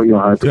 I support you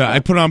 100%. Yeah, I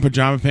put on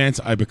pajama pants.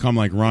 I become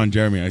like Ron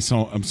Jeremy. I'm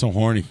so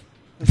horny.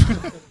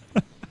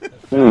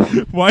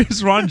 Why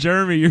is Ron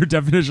Jeremy your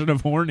definition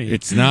of horny?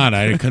 It's not.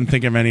 I couldn't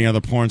think of any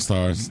other porn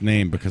star's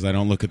name because I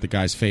don't look at the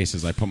guy's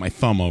faces. I put my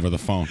thumb over the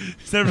phone.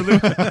 Is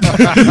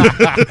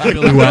that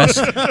Billy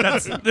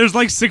West? There's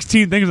like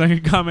 16 things I can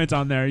comment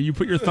on there. You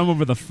put your thumb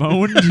over the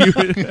phone? Dude,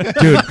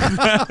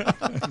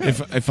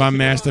 if I'm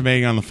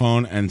masturbating on the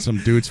phone and some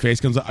dude's face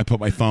comes up, I put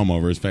my thumb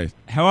over his face.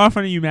 How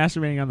often are you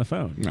masturbating on the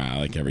phone? Nah,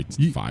 like every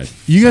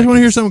 5. You guys want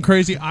to hear something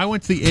crazy? I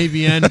went to the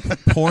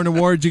AVN Porn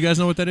Awards. You guys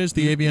know what that is?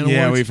 The AVN Awards?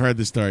 Yeah, we've heard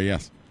the story,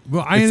 yes.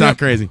 Well, It's not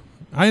crazy.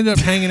 I ended up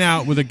hanging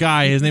out with a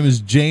guy. His name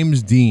is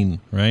James Dean,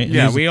 right? And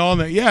Yeah, he's- we all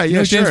know. Yeah, You yeah,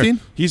 know sure. James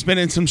Dean? He's been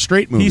in some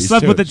straight movies. He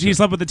slept too, with the so- he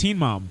slept with the teen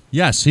mom.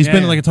 Yes, he's Yeah,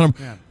 been yeah. like a ton of.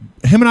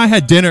 Him and I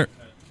had dinner.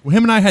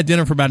 Him and I had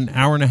dinner for about an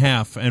hour and a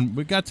half, and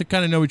we got to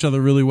kind of know each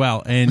other really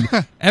well. And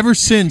ever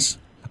since,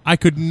 I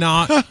could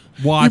not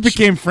watch. You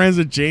became friends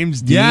with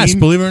James Dean? Yes,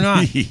 believe it or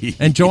not.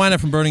 And Joanna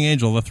from Burning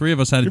Angel. The three of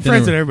us had a You're dinner.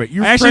 friends with everybody.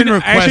 Your I friend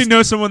actually request-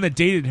 know someone that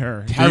dated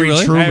her. Harry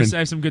really? Truman. I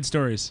have some good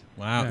stories.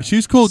 Wow, Yeah. she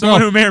was a cool Someone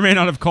girl. who may or may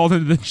not have called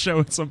into the show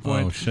at some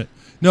point. Oh shit!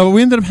 No, but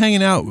we ended up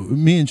hanging out,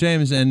 me and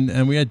James,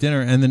 and we had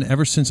dinner. And then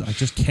ever since, I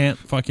just can't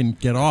fucking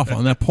get off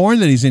on that porn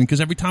that he's in.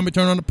 Because every time I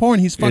turn on the porn,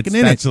 he's fucking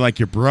in That's it. like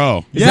your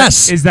bro.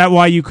 Is that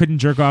why you couldn't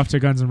jerk off to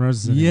Guns N'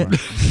 Roses anymore?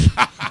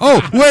 Oh,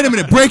 wait a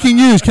minute! Breaking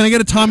news. Can I get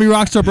a Tommy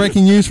Rockstar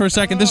breaking news for a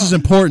second? This is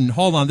important.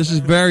 Hold on. This is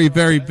very,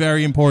 very,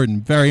 very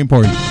important. Very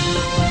important.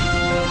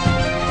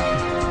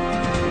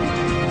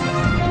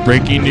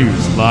 Breaking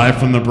news live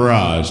from the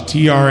barrage.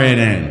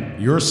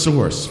 TRNN, your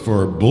source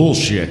for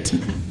bullshit.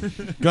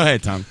 Go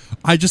ahead, Tom.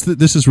 I just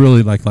this is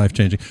really like life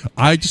changing.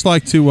 I just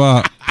like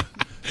to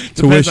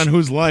Depends wish on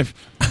whose life.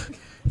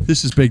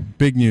 This is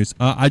big news.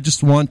 I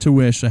just want to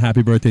wish a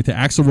happy birthday to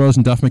Axl Rose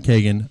and Duff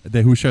McKagan,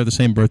 who share the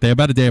same birthday,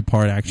 about a day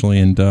apart actually.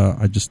 And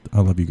I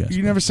love you guys.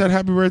 You never said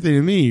happy birthday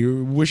to me.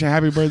 You wish a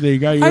happy birthday. You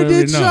got. You I already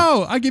did know.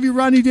 so. I give you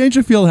Rodney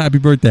Dangerfield a happy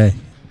birthday.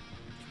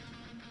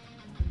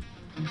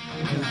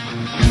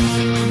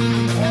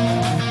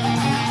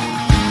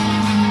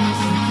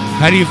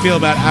 How do you feel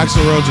about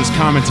Axl Rose's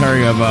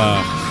commentary of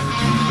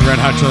Red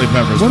Hot Chili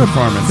Peppers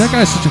performance? That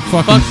guy's such a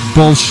fucking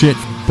bullshit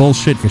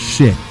for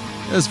shit.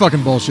 It's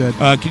fucking bullshit.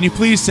 Can you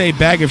please say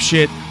bag of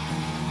shit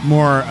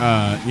more?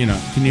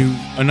 Can you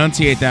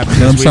enunciate that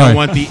because I'm we sorry. don't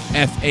want the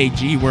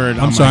FAG word.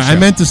 I'm on sorry. My I show.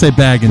 meant to say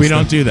bag. We instead.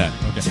 don't do that.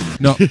 Okay.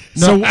 No.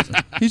 No.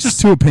 He's just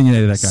too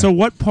opinionated. That guy. So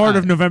what part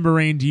of November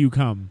Rain do you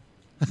come?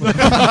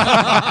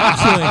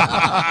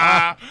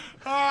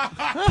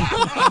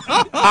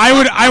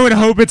 I would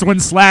hope it's when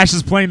Slash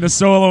is playing the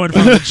solo in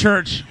front of the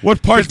church.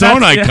 What part 'Cause that's-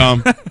 don't I yeah.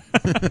 come?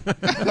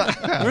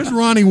 Where's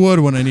Ronnie Wood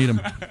when I need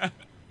him?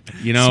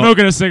 You know,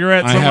 Smoking a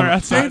cigarette I somewhere have-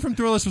 outside. Dave from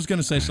Thrillist was going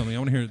to say something. I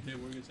want to hear it. Dave,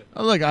 what were you gonna say?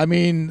 Oh, look, I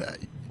mean,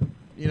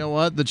 you know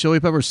what? The Chili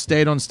Peppers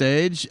stayed on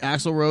stage.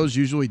 Axl Rose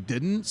usually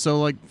didn't.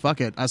 So, like, fuck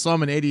it. I saw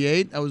him in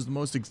 '88. I was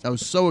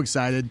so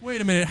excited.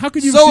 Wait a minute. How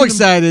could you? So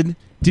excited.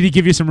 Did he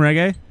give you some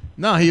reggae?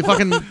 No, he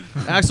fucking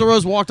Axl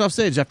Rose walked off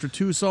stage after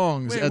 2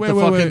 songs Wait, at wait, the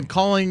wait, fucking wait.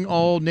 Calling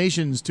All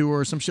Nations tour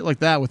or some shit like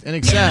that with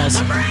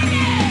NXS.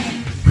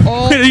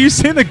 Wait, are you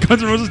saying that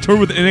Guns N' Roses toured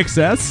with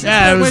NXS?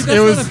 Yeah, Wait, that's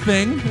not a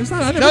thing. It's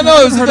not. I never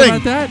No, it was heard the thing.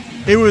 about that.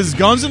 It was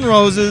Guns N'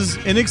 Roses,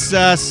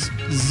 NXS,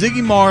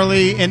 Ziggy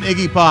Marley, and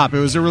Iggy Pop. It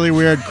was a really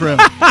weird crew.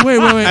 Wait.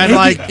 And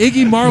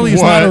Iggy Marley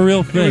is not a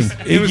real thing.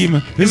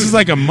 This is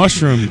like a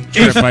mushroom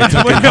trip I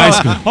took in high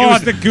school. It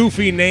was the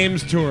Goofy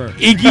Names tour.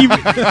 Iggy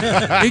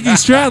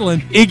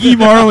Stradlin. Iggy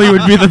Marley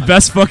would be the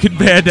best fucking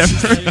band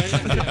ever.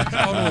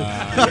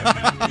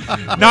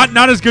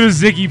 Not as good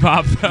as Ziggy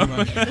Pop though.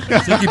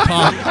 Ziggy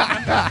Pop.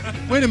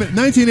 Wait a minute.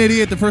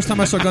 1988. The first time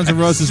I saw Guns N'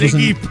 Roses was in.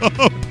 Ziggy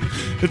Pop.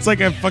 It's like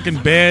a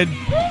fucking bad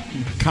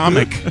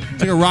comic. It's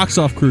like a Rocks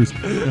Off cruise.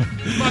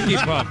 Monkey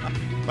Pop.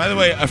 By the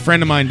way, a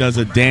friend of mine does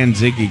a Dan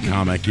Ziggy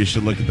comic. You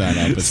should look that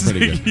up. It's pretty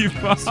good.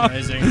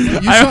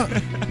 Ziggy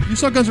Pop. You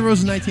saw Guns N'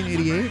 Roses in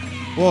 1988?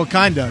 Well,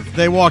 kind of.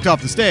 They walked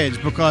off the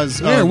stage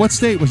because... Where? What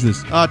state was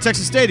this?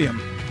 Texas Stadium.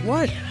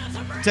 What?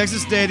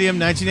 Texas Stadium,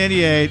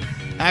 1988.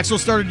 Axl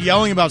started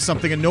yelling about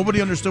something, and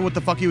nobody understood what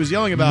the fuck he was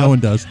yelling about. No one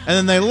does. And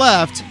then they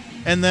left,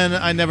 and then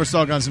I never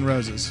saw Guns N'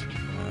 Roses.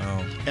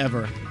 Wow.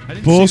 Ever. I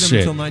didn't Bullshit. see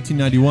them until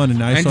 1991,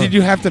 and I And saw. did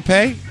you have to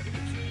pay?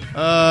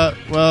 Well,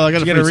 I got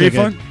Did a you free get a ticket.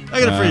 refund? I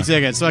got a free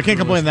ticket, so I can't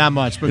complain that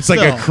much. But It's still,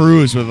 like a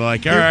cruise with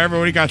like, all right,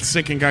 everybody got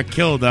sick and got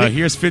killed.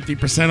 Here's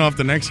 50% off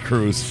the next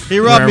cruise. He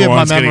robbed me of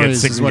my Everyone's gonna get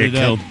memories, sick is and what get he did.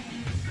 killed.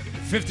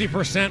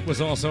 50% was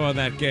also on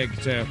that gig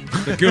too.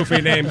 The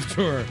Goofy Names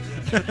tour.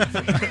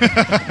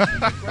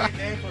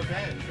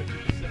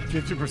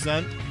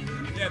 50%.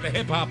 Yeah, the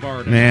hip hop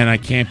artist. Man, I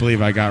can't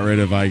believe I got rid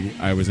of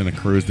I was in a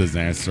cruise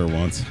disaster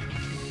once.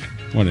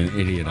 What an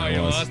idiot Oh, I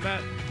you was. lost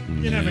that?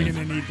 You're never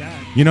gonna need that.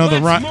 You know,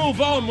 Let's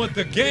move on with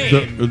the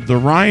game. the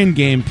Ryan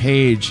game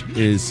page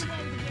is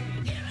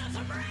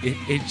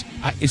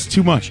it's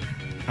too much.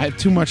 I have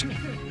too much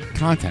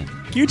content.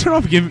 Can you turn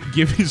off give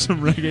me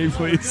some reggae,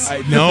 please?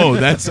 No,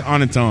 that's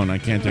on its own. I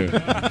can't do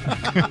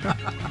it.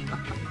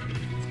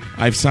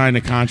 I've signed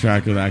a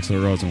contract with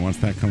Axl Rose, and once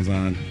that comes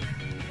on,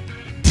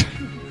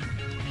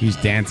 he's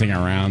dancing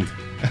around.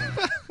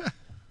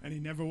 And he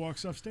never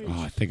walks off stage.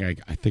 Oh, I think I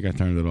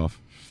turned it off.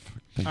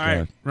 Thank All right,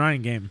 God.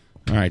 Ryan game.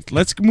 All right,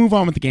 let's move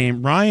on with the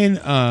game. Ryan,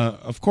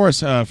 of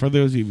course, for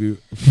those of you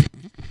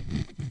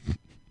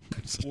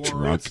so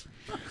drunk.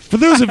 For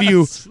those of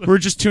you who are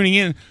just tuning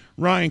in,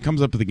 Ryan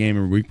comes up with the game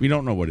every week. We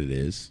don't know what it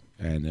is,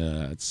 and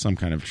it's some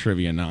kind of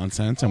trivia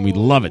nonsense, and we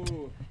love it.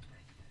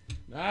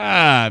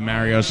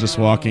 Mario's just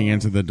walking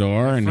into the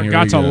door, and here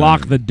Forgot we to go.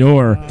 lock the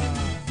door.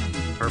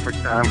 Perfect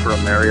time for a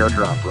Mario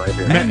drop right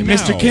here.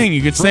 Mr. King,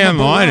 you could stay on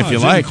the line if you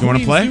like. You want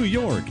to play? New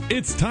York,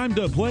 it's time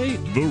to play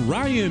the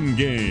Ryan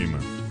game,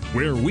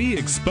 where we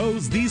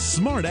expose these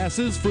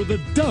smartasses for the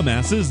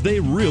dumbasses they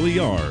really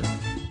are.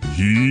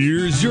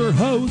 Here's your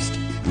host,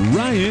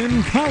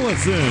 Ryan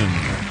Collison.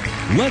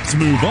 Let's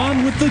move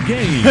on with the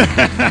game.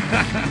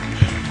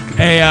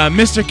 Hey,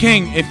 Mr.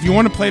 King, if you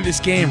want to play this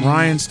game,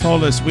 Ryan's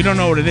told us, we don't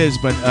know what it is,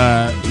 but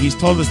he's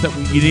told us that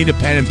you need a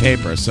pen and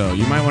paper, so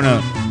you might want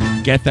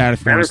to get that if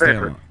you Pen want to and stay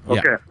paper. on.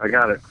 Okay, I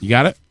got it. You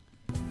got it?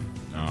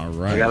 All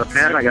right. I got a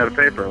pen, I got a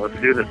paper. Let's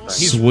do this thing.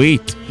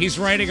 Sweet. He's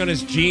writing on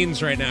his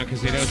jeans right now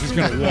because he knows he's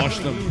going to wash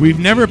them. We've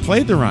never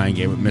played the Ryan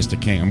game with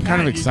Mr. King. I'm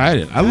kind of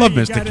excited. I love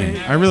Mr. King.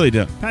 I really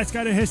do. Pat's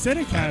got a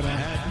Hasidic hat on.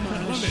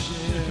 I love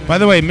it. By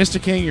the way, Mr.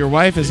 King, your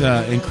wife is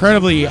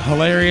incredibly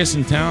hilarious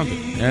and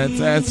talented.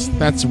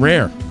 That's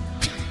rare.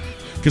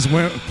 Because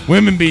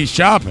women be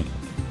shopping.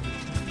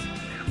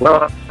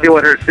 Well, I'll tell you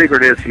what her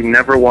secret is. She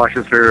never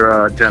washes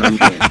her denim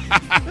jeans.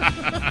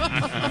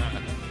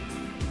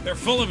 They're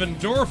full of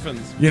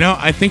endorphins. You know,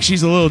 I think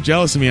she's a little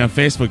jealous of me on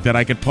Facebook that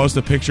I could post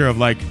a picture of,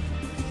 like,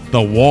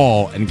 the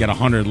wall and get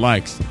 100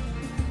 likes.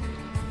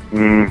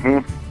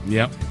 Mm-hmm.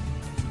 Yep.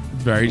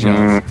 Very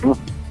jealous.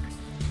 Mm-hmm.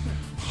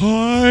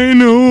 I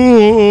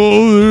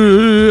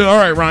know. All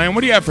right, Ryan,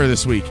 what do you have for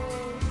this week?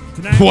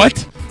 Tonight, What?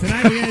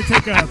 Tonight we're going to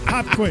take a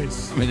pop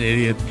quiz. I'm an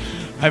idiot.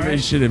 I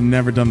should have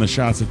never done the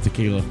shots of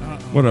tequila.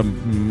 What a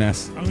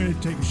mess. I'm going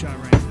to take a shot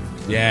right now.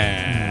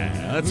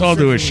 Yeah, let's all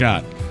do a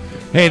shot.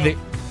 Hey,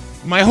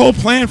 my whole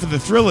plan for the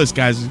Thrillist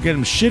guys is to get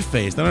them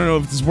shit-faced. I don't know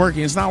if this is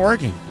working. It's not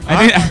working.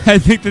 I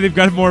think that they've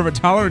got more of a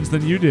tolerance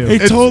than you do.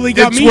 It totally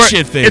got me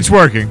shit-faced. It's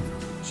working.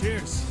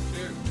 Cheers.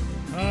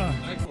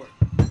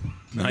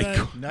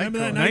 Remember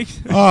that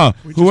night? Oh,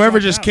 We whoever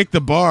walked just out. kicked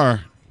the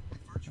bar.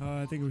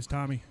 I think it was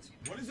Tommy.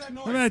 What is that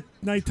noise? Remember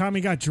that night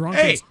Tommy got drunk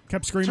Hey, and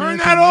kept screaming? turn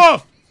into that the mic?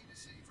 off.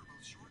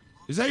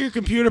 Is that your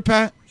computer,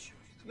 Pat?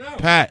 No.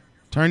 Pat,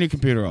 turn your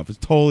computer off. It's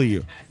totally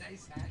you.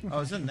 Oh,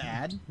 is it an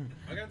ad?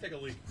 I gotta take a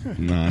leak.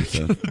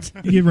 Nonsense.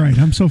 You're right.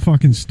 I'm so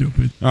fucking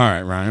stupid. All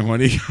right, Ryan, what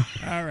do you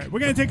All right, we're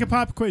gonna take a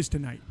pop quiz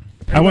tonight.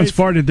 I once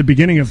farted at the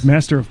beginning of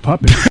Master of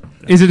Puppets.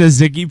 Is it a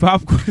Ziggy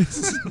Pop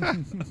quiz?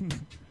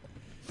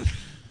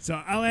 So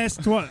I'll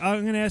ask. I'm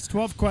going to ask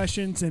 12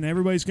 questions, and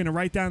everybody's going to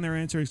write down their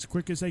answer as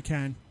quick as they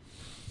can.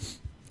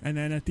 And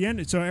then at the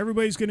end, so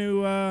everybody's going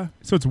to.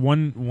 So it's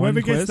one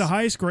whoever quiz? gets the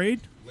highest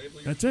grade.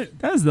 That's it.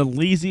 That is the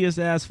laziest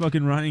ass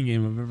fucking Ryan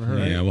game I've ever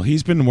heard. Yeah, well,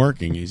 he's been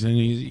working.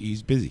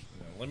 He's busy.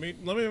 Let me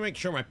make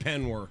sure my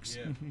pen works.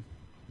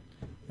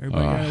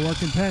 Everybody got a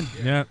working pen.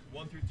 Yeah.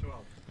 1 through 12.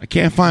 I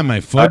can't find my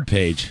FUD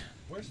page.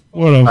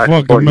 What a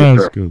fucking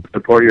mess.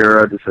 Support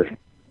your decision.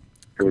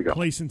 Here we go.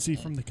 Complacency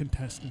from the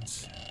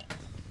contestants.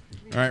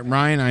 All right,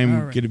 Ryan, I'm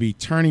All right. going to be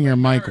turning your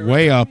mic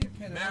way up.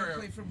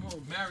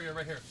 Mario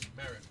right here.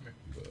 Mario, come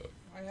here.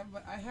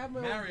 I have my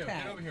Mario,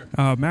 get over here.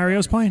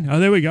 Mario's playing? Oh,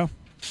 there we go.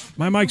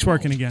 My mic's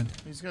working again.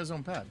 He's got his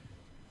own pad.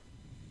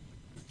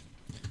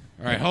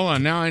 All right, hold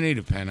on. Now I need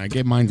a pen. I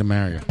gave mine to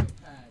Mario.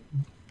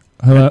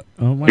 Hello.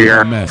 Oh my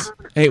Yeah. mess.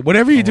 Hey,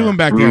 whatever you're doing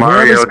back there,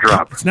 Mario whoever's-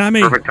 drop. It's not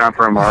me. Perfect time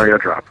for a Mario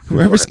drop.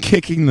 Whoever's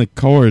kicking the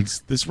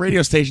chords, this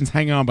radio station's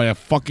hanging on by a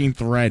fucking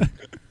thread.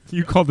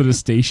 You called it a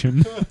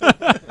station.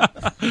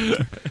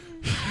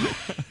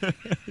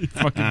 You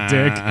fucking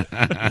dick.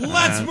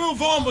 Let's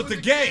move on with the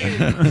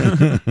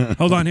game.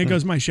 Hold on, here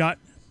goes my shot.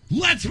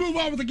 Let's move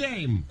on with the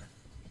game.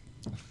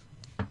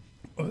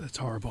 Oh, that's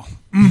horrible.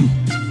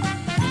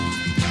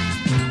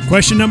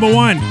 Question number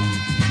 1.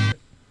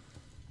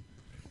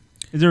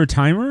 Is there a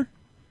timer?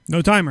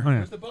 No timer. Oh,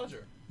 yeah. The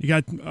buzzer.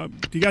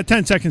 You got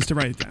 10 seconds to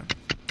write it down.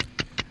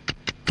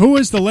 Who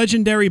is the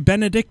legendary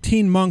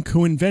Benedictine monk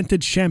who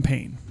invented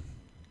champagne?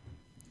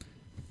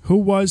 Who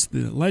was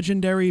the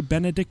legendary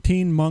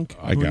Benedictine monk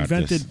I who got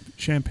invented this.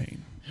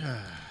 champagne?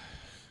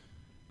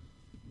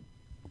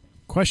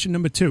 Question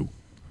number 2.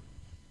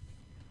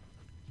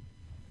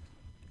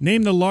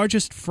 Name the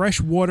largest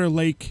freshwater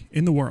lake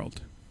in the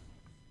world.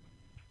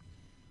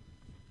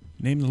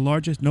 Name the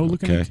largest. No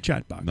looking at the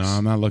chat box. No,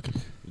 I'm not looking.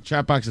 The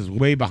chat box is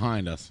way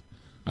behind us.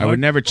 I would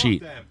never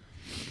cheat.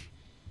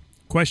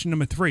 Question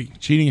number 3.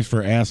 Cheating is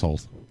for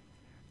assholes.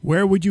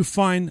 Where would you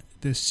find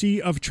the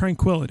Sea of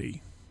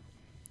Tranquility?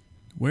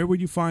 Where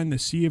would you find the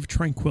Sea of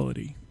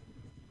Tranquility?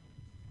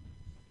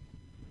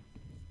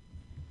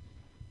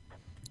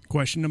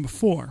 Question number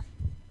 4.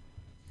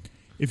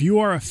 If you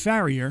are a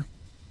farrier,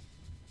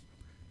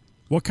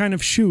 what kind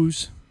of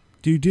shoes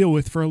do you deal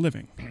with for a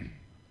living?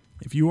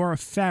 If you are a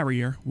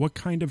farrier, what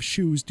kind of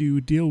shoes do you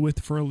deal with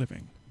for a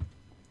living?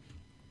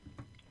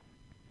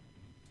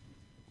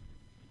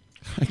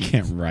 I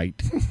can't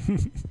write.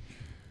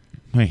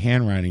 My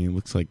handwriting, it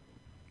looks like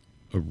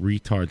a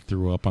retard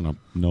threw up on a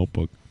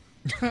notebook.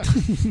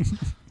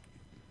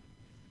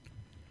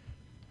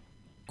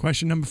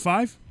 Question number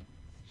 5.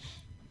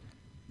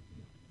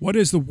 What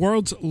is the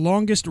world's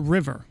longest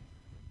river?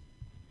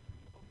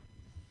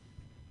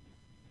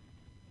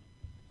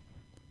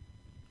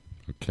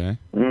 Okay.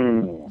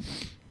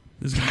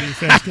 This is going to be a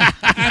fast game.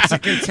 That's a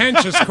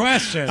contentious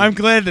question. I'm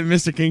glad that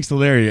Mr. King's still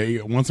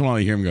there. Once in a while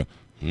you hear him go,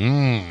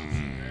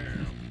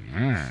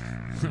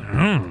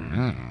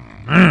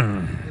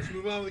 Let's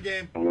move on with the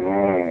game.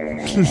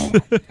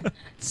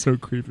 So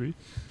creepy.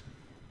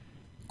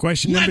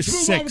 Question number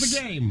Let's move on with 6.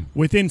 the game.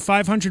 Within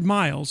 500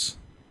 miles,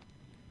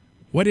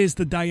 what is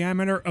the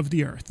diameter of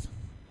the Earth?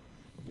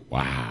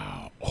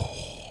 Wow.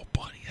 Oh,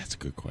 buddy, that's a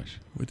good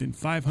question. Within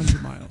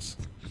 500 miles,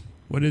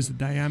 what is the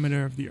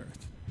diameter of the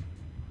Earth?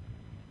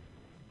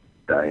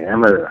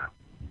 Diameter.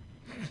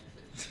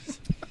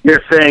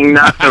 You're saying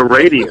not the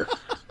radius.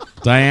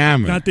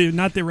 Diameter.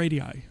 Not the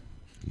radii.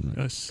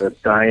 Yes. The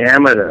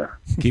diameter.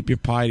 Keep your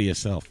pie to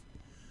yourself.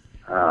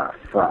 Ah,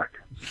 fuck.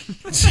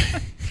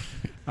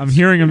 I'm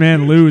hearing a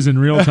man lose in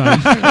real time.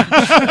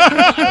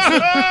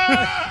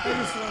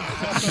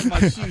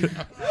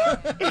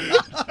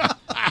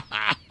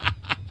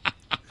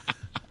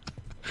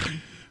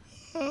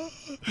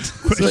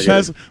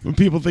 That's when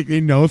people think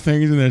they know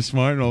things and they're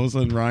smart, and all of a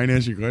sudden Ryan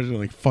asks you a question,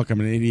 like, fuck, I'm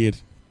an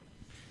idiot.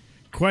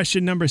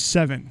 Question number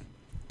 7.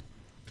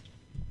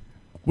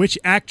 Which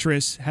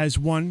actress has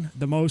won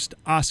the most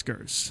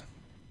Oscars?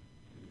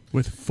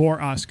 With 4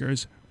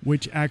 Oscars,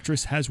 which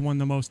actress has won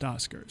the most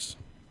Oscars?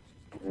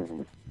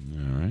 All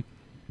right.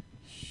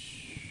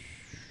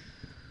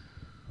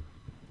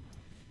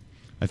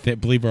 I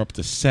believe we're up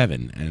to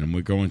 7, and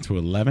we're going to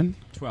 11?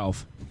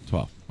 12.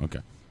 12, okay.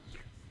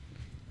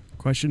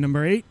 Question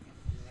number 8.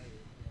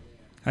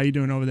 How you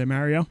doing over there,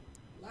 Mario?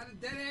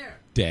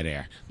 Dead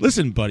air.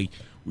 Listen, buddy,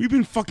 we've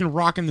been fucking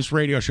rocking this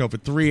radio show for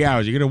 3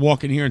 hours. You're going to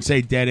walk in here and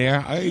say dead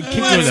air? I kick you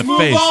in Let's the move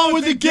face. on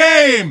with the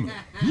game.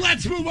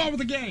 Let's move on with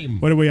the game.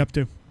 What are we up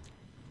to?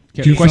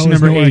 Okay, question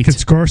number 8. I could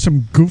score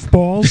some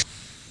goofballs?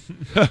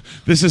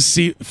 This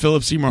is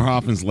Philip Seymour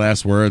Hoffman's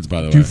last words,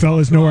 by the way. Do you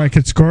fellas know where I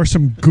could score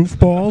some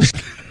goofballs?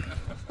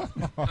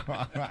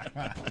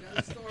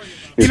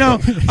 You know,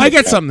 I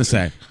got something to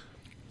say.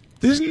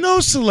 There's no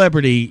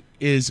celebrity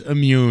is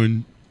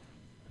immune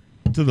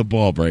to the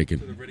ball breaking.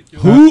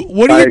 Who?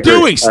 What are you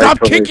doing? Stop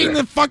kicking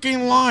the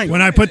fucking line.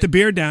 When I put the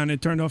beer down,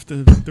 it turned off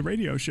the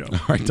radio show. All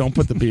right, don't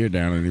put the beer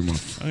down anymore.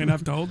 I'm gonna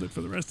have to hold it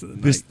for the rest of the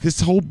night.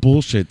 This whole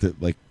bullshit that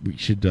like we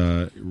should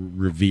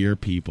revere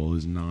people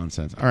is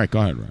nonsense. All right, go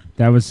ahead, Ryan.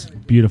 That was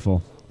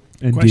beautiful.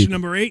 And Question deep.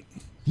 number 8.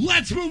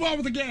 Let's move on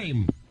with the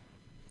game.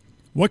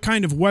 What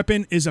kind of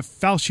weapon is a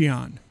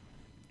falchion?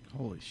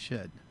 Holy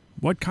shit.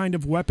 What kind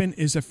of weapon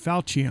is a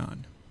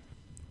falchion?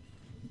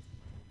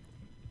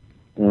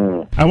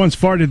 I once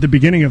farted at the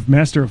beginning of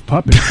Master of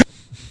Puppets.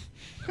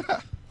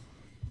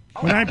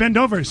 When I bend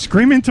over,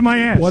 scream into my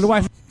ass. What do I?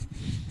 All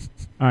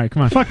right,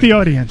 come on. Fuck the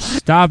audience.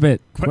 Stop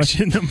it.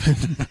 Question number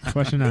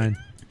Question 9.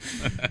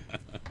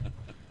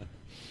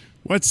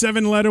 What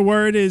 7-letter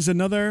word is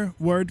another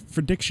word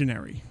for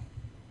dictionary?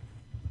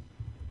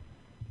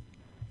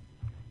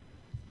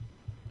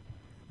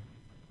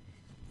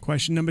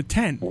 Question number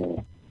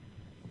 10.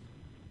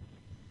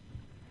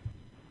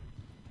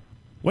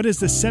 What is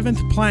the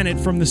 7th planet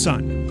from the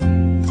sun?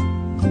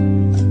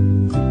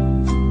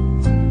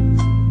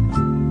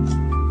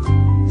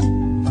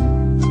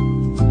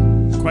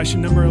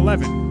 Question number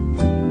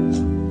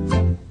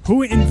 11.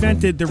 Who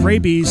invented the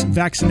rabies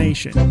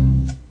vaccination?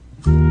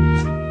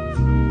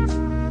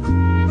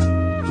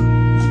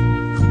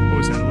 What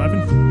was that,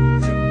 11?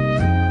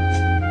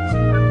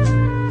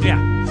 Yeah.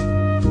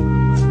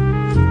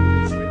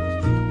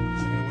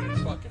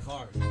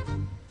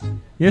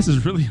 Yeah, this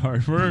is really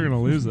hard. We're going to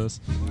lose this.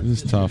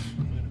 This is tough.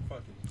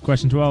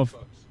 Question 12.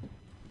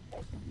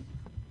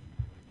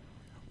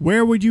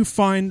 Where would you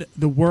find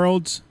the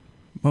world's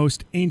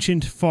most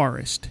ancient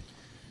forest?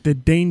 The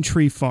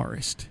Daintree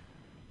Forest.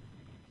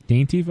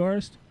 Dainty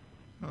Forest?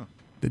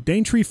 The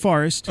Daintree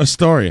Forest.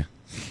 Astoria.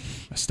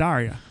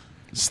 Astaria.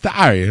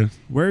 Astaria.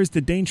 Where is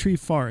the Daintree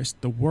Forest?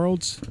 The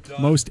world's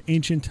most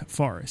ancient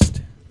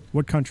forest.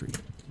 What country?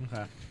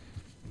 Okay.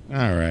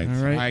 All right.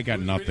 All right. I got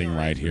nothing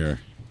right here.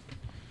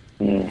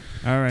 All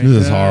right.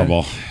 This is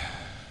horrible.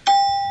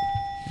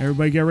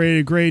 Everybody get ready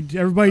to grade.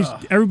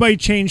 Everybody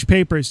change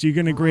papers. You're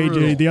going to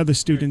grade the other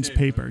student's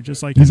paper,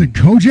 just like Is it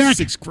Kojak?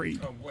 6th grade.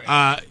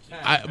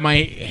 My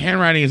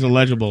handwriting is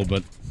illegible,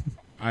 but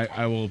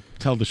I will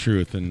tell the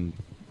truth and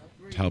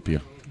help you.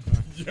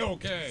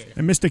 Okay.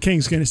 And Mr.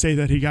 King's going to say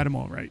that he got them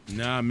all right.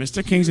 Nah,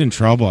 Mr. King's in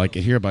trouble. I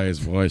can hear by his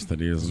voice that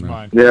he doesn't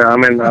know. Yeah,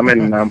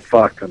 I'm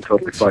fucked. I'm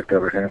totally fucked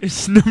over here.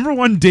 Is number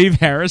 1 Dave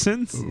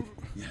Harrison's?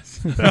 Yes.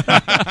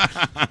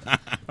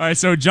 All right,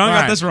 so John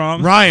got this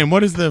wrong. Ryan,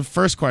 what is the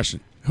first question?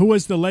 Who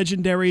was the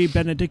legendary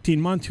Benedictine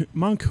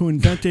monk who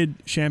invented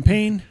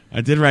champagne?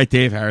 I did write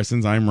Dave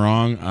Harrison's. I'm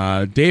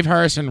wrong. Dave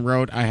Harrison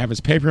wrote, I have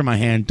his paper in my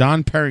hand,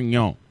 Don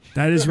Perignon.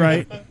 That is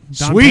right. Don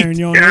Sweet.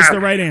 Perignon is the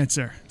right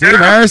answer. Dave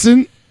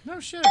Harrison? No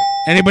shit.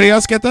 Anybody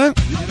else get that?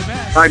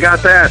 I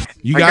got that.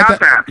 You I got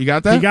that? You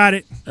got that? He got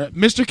it.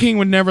 Mr. King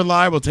would never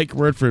lie. We'll take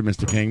your word for it,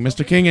 Mr. King.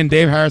 Mr. King and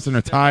Dave Harrison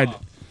are tied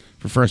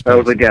for first place.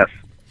 That was a guess.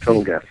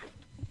 Total guess.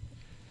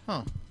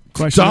 Huh.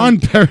 Don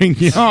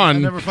Perignon. I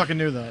never fucking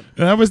knew that.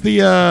 That was the,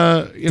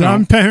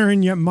 Don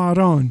Perignon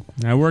Maron.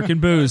 I work in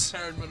booze.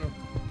 I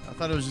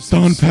thought it was just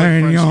Don some slick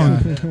French guy.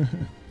 Perignon.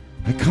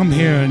 I come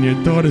here on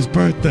your daughter's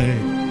birthday.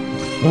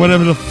 Or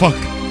whatever the fuck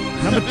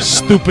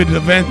stupid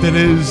event it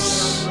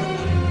is.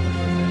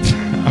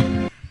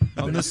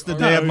 On this the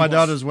day of my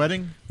daughter's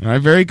wedding? All right,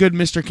 very good,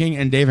 Mr. King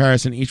and Dave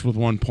Harrison, each with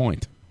 1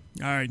 point.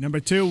 All right, number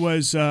 2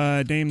 was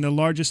named the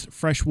largest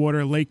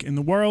freshwater lake in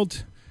the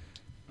world.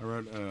 I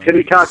wrote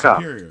Titicaca.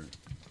 Superior.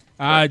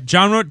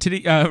 John wrote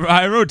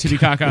I wrote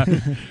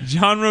Titicaca.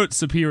 John wrote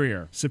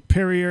Superior.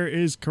 Superior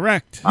is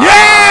correct.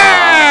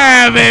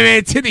 Yeah,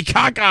 baby,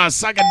 Titicaca,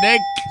 suck a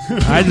dick.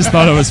 I just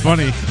thought it was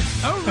funny.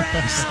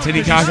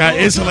 Titicaca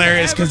is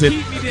hilarious because it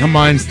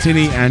combines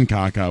titty and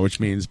caca, which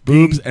means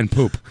boobs and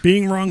poop.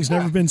 Being wrong's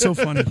never been so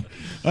funny.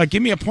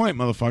 Give me a point,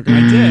 motherfucker.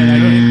 I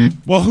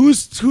did. Well,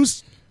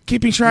 who's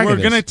keeping track We're of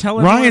this? gonna tell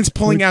Ryan's everyone-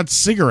 pulling out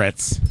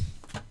cigarettes.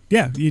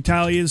 Yeah, you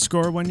tally the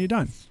score when you're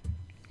done.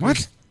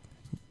 What?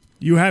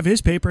 You have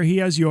his paper, he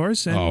has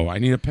yours. And Oh, I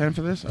need a pen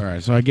for this? All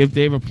right, so I give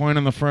Dave a point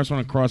on the first one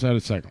and cross out a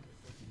second.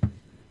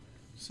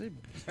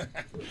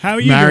 How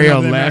are you Mario doing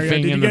over there,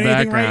 laughing Did you in the get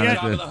anything background.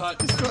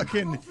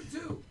 Right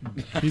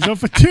yet? He's 0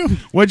 for 2.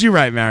 What'd you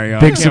write, Mario?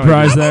 Big I can't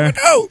surprise wait.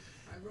 there.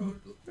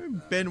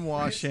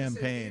 Benoit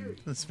Champagne.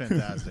 That's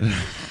fantastic.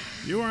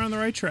 You are on the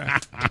right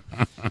track.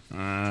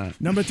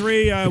 Number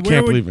 3. can't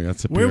where believe I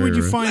got where would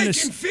you Superior. find Lake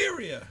this?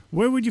 Inferior.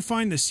 Where would you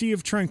find the Sea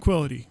of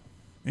Tranquility?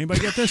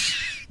 Anybody get this?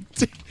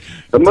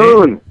 The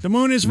moon. The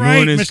moon is right,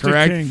 Moon is Mr.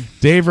 correct. King.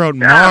 Dave wrote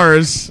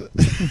Mars.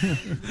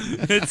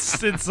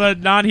 It's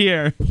not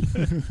here.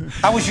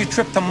 How was your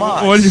trip to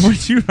Mars? What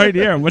did you write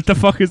here? What the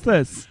fuck is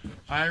this?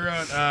 I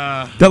wrote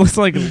That looks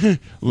like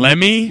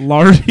Lemmy.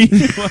 Lardy.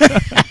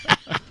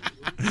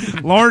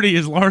 Lordy,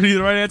 is Lordy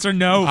the right answer?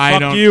 No. I Fuck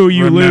don't you.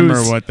 You remember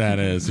lose. what that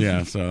is.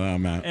 Yeah, so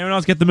I'm out. Anyone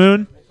else get the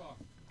moon?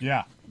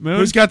 Yeah. Moon?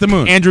 Who's got the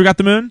moon? Andrew got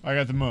the moon? I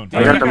got the moon.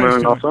 I got the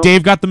moon also.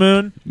 Dave got the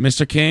moon.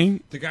 Mr.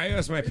 King? The guy who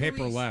has my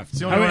paper left.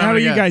 How are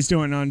you guys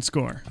doing on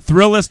score?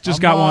 Thrillist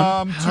just got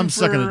one. I'm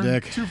sucking a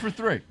dick. 2 for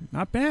 3.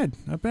 Not bad.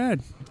 Not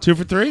bad. 2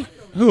 for 3?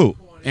 Who?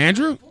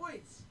 Andrew?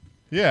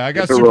 Yeah, I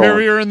got Keep it rolling.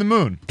 Superior and the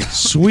moon.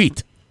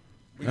 Sweet.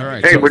 All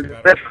right. Hey, so-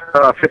 that's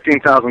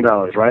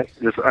 $15,000, right?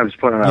 I'm just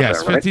putting it out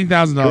yes, there, right?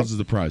 $15,000 is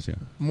the prize, yeah.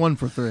 1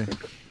 for 3.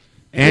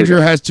 Andrew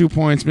has 2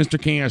 points. Mr.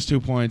 King has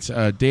 2 points.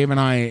 Dave and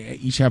I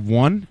each have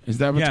 1. Is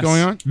that what's Yes.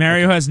 going on?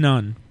 Mario has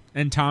none.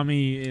 And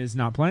Tommy is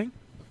not playing?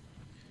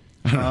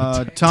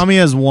 Tommy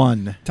has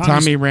 1.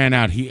 Tommy ran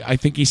out. I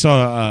think he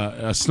saw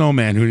a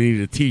snowman who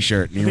needed a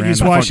T-shirt, and he I think ran he's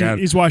the fuck washing. out.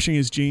 He's washing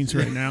his jeans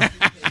right now.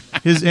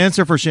 His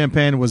answer for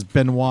champagne was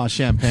Benoit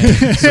champagne.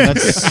 So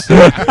that's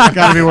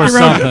got to be worth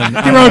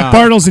something. He wrote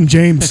Bartles and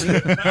James.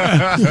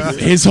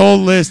 His whole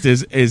list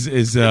is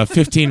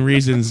 15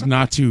 reasons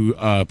not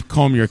to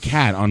comb your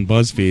cat on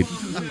BuzzFeed.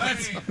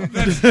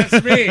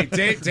 That's me.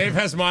 Dave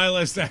has my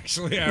list.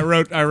 Actually, I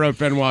wrote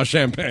Benoit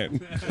Champagne.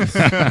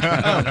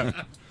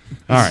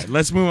 All right,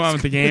 let's move on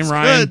with the game,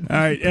 Ryan. All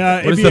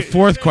right. What is the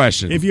fourth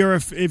question? If you're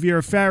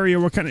a farrier,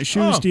 what kind of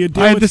shoes do you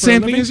deal I had with the for a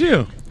same thing living? as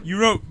you. You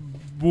wrote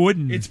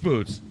wooden. It's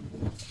boots.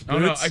 Oh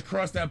no, I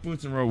crossed out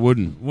boots and wrote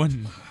wooden.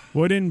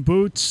 Wooden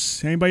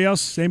boots. Anybody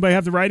else? Anybody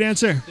have the right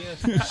answer?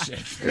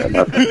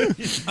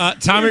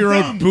 Tommy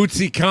wrote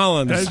Bootsy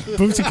Collins.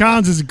 Bootsy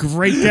Collins is a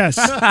great guess.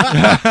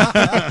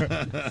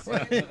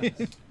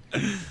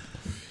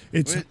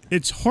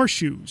 It's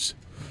horseshoes.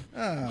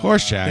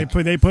 Horseshack.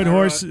 They put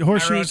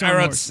horseshoes I on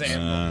wrote horse.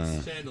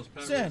 sandals.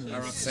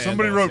 Sandals.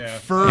 Somebody wrote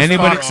fur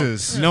Anybody?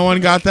 foxes. No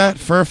one got that?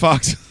 Fur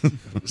fox.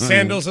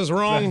 Sandals is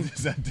wrong.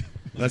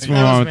 Let's move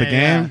on with the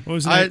game. What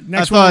was I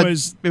next thought one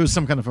was it was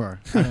some kind of fur.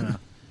 I don't know.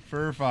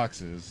 Fur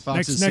foxes.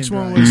 next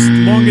one was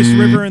longest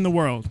river in the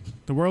world.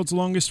 The world's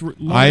longest.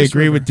 I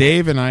agree river. with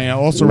Dave, and I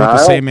also wrote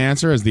the same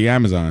answer as the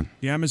Amazon.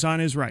 The Amazon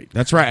is right.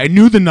 That's right. I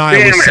knew the Nile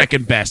Damn was it.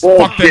 second best.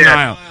 Bullshit. Fuck the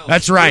Nile.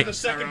 That's right.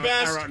 Second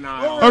best.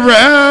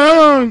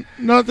 Around.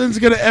 Nothing's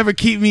gonna ever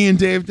keep me and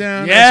Dave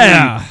down.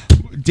 Yeah.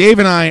 That's right. Dave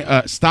and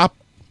I stop.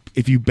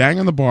 If you bang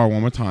on the bar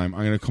one more time,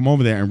 I'm gonna come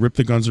over there and rip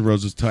the Guns N'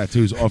 Roses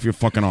tattoos off your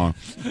fucking arm.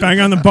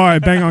 Bang on the bar.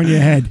 Bang on your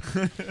head.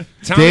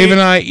 Dave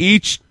and I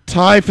each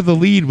tie for the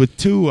lead with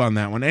 2 on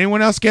that one.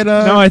 Anyone else get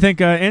a? No, I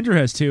think Andrew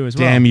has 2 as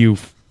well. Damn you.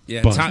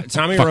 Yeah, Tommy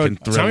Tommy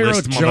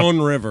wrote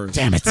Joan Rivers.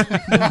 Damn it.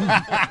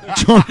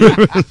 Joan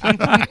Rivers.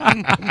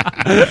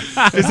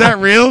 Is that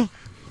real?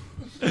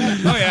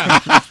 Oh yeah,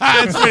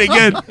 that's pretty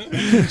good.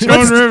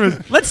 Joan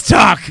Rivers. Let's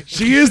talk.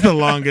 She is the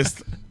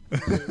longest.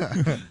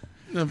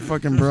 The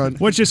fucking broad.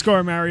 What's your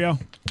score, Mario?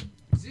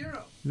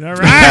 0. All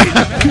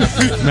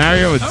right.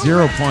 Mario with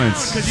 0 points,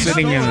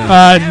 sitting in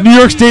the New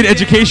York State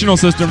educational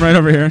system right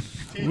over here.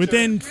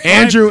 Within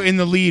Andrew in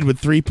the lead with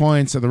 3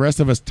 points, so the rest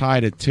of us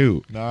tied at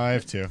 2. No, I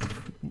have 2.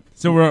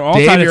 So we're all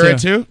Dave, tied you're at at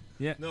 2. 2?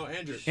 Yeah. No,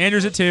 Andrew.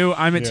 Andrew's at 2.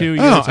 I'm at 2.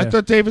 You're Oh, at 2. I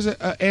thought Dave was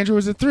Andrew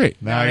was at 3.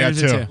 No, I got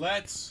Andrew's at 2.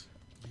 Let's.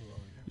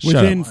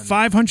 Within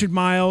 500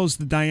 miles,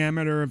 the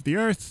diameter of the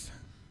Earth.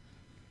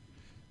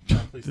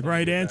 The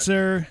right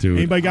answer. Dude,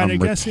 Anybody got I'm any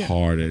guess yet?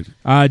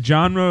 retarded.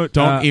 John wrote.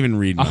 Don't even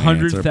read my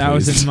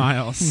 100,000 answer,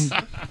 miles.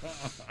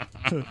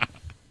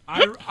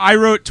 I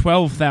wrote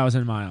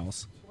 12,000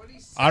 miles.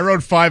 I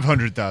wrote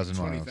 500,000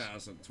 miles.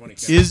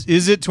 20,000.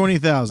 Is it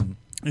 20,000?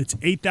 It's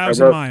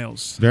 8,000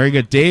 miles. Very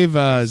good. Dave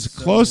is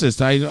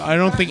closest. I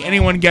don't think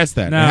anyone gets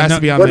that. No, it has no.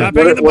 to be on What- the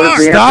what- what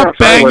is the answer? Stop I'm sorry, what's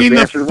banging the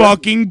the answer?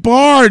 fucking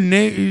bar.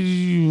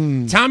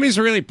 Tommy's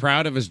really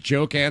proud of his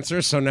joke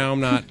answer, so now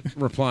I'm not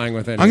replying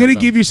with any. I'm going going to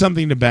to give you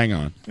something to bang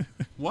on.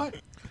 What?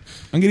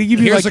 I'm going to give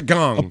you Here's like a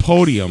gong. a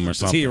podium or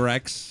something.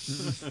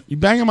 T-Rex. You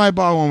bang on my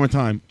bar one more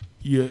time,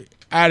 you're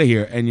out of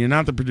here, and you're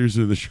not the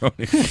producer of the show.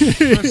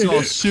 That's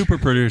all super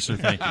producer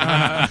thing.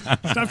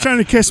 Stop trying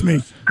to kiss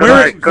me. Could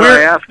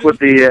I ask what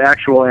the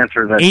actual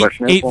answer to that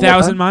question is?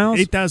 8,000 miles?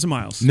 8,000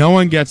 miles. No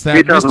one gets that.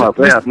 8,000 miles.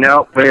 Way off.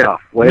 No, way off.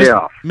 Way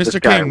off. Mr. This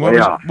guy, King, way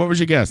off. what was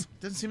your guess?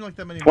 Doesn't seem like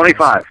that many.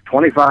 25.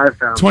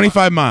 25,000.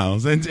 25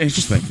 miles.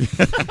 Interesting.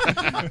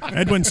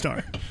 Edwin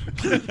Starr.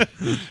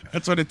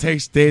 That's what it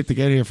takes, Dave, to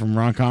get here from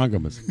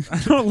Ronkonkoma. I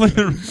don't live.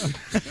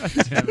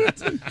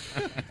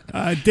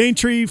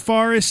 Daintree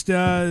Forest,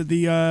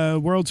 the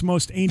world's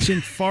most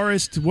ancient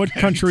forest. What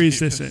country is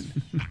this in?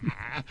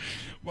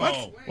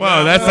 Whoa,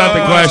 that's not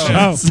the question.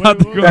 Oh, not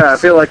the question. Yeah, I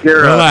feel like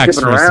you're Relax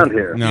skipping for a around second.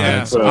 here. No,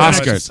 Yeah. it's So-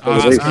 Oscars.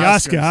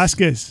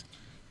 Oscars.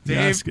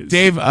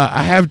 Dave,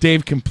 I have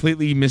Dave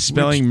completely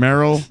misspelling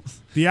Meryl.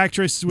 The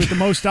actress with the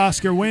most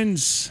Oscar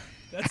wins.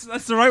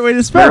 That's the right way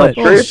to spell it.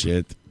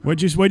 Bullshit.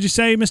 What'd you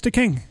say, Mr.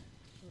 King?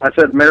 I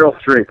said Meryl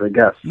Streep, I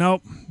guess.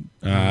 Nope.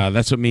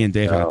 That's what me and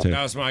Dave had, too.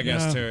 That was my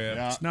guess too.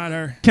 Yeah. It's not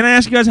her. Can I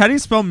ask you guys, how do you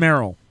spell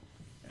Meryl?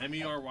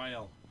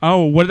 MERYL.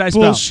 Oh, what did I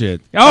spell?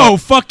 Bullshit. Oh,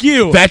 fuck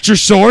you. That's your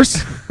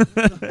source?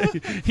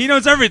 He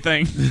knows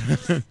everything.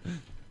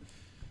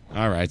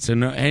 All right, so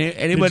no,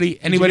 anybody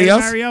Did you get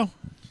else? Mario?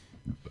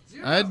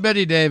 I had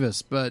Betty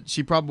Davis, but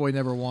she probably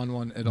never won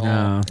one at all.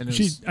 No. And it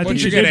She, was- I think you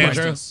she get, did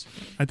Andrew? win.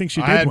 I think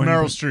she I did had win.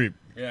 Meryl but- Streep.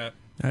 Yeah.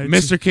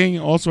 Mr. King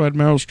also had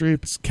Meryl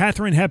Streep. It's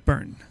Katharine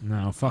Hepburn.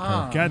 No, fuck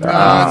her. Catherine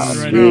Ah,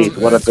 Hepburn. sweet.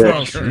 What a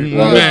bitch.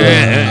 What a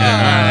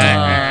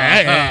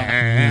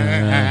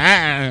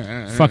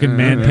bitch. Fucking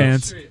man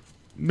pants.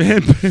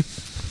 Man,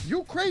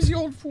 You crazy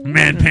old fool.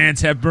 Man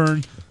pants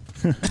Hepburn.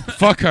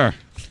 fuck her.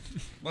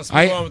 Let's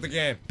move on with the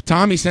game.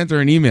 Tommy sent her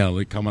an email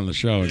to come on the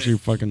show, and she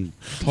fucking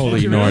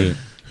totally ignored it.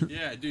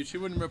 Yeah, dude, she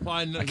wouldn't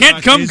reply. I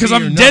can't come because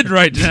I'm dead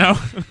right now.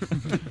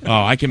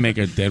 Oh, I can make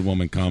a dead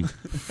woman come.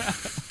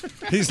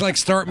 He's like,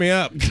 start me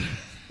up.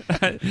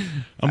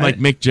 I'm like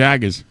Mick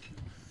Jaggers.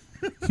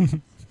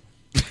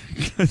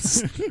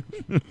 Let's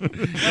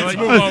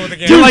move on with the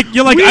game.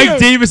 You're like We Ike are-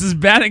 Davis's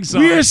batting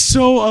song. We are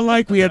so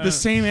alike. We had the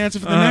same answer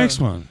for the next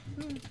one.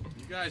 You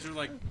guys are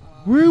like,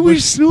 Where we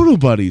snoodle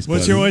buddies?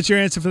 What's your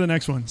answer for the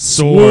next one?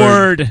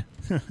 Sword.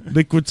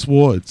 Liquid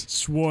swords.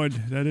 Sword.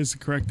 That is the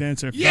correct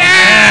answer. Yeah!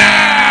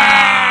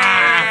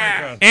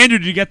 Andrew,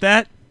 did you get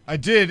that? I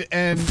did,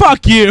 and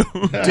Fuck you.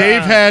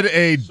 Dave had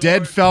a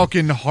dead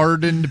falcon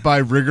hardened by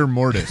rigor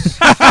mortis.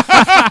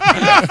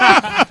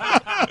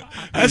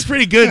 That's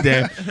pretty good,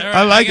 Dave.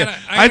 I like it.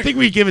 I think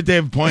we give it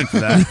Dave a point for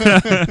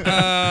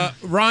that.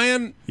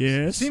 Ryan,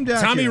 Yes. Seemed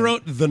Tommy accurate.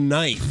 wrote The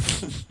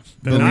Knife.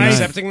 The Are we knife.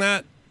 accepting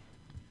that?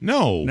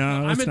 No. No,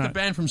 I'm that's at the not.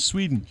 band from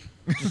Sweden.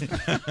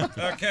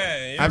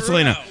 Okay.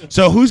 Absolutely not.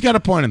 So who's got a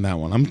point in that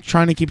one? I'm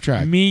trying to keep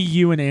track. Me,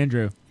 you, and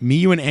Andrew. Me,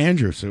 you, and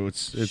Andrew. So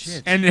it's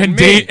And me.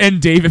 Dave,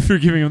 and Dave, if you're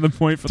giving him the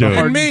point for Dude. the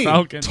Hardened me.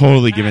 Falcon.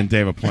 totally giving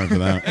Dave a point for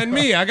that. And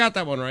me, I got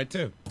that one right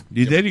too.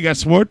 You did? You got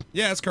sword?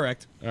 Yeah, that's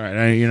correct. All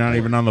right. You're not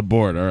even on the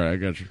board. All right. I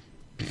got you.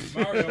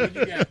 Mario, what'd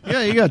you get?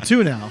 Yeah, you got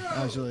two now,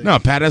 actually. No,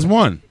 Pat has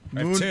one. I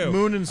have Moon, two.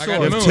 moon and I got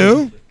sword. the You have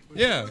moon. two?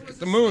 Yeah,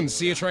 the moon,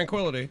 Sea of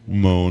Tranquility.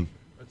 Moon.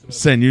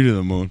 Send you to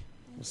the moon.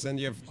 We'll send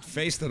your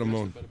face to the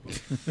moon.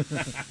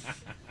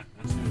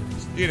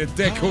 Eat a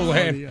dick,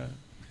 Kool-Aid.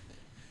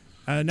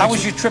 How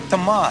was your trip to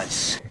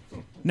Mars?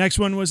 Next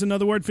one was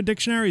another word for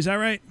dictionary. Is that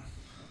right?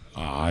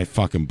 I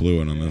fucking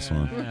blew it on this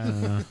one.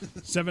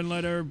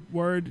 7-letter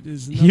word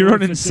is. another He wrote word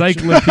for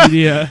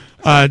encyclopedia.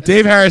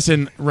 Dave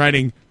Harrison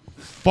writing,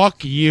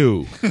 "Fuck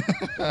you."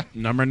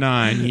 Number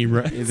 9.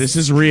 This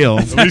is real.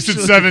 At least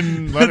it's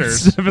 7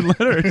 letters. 7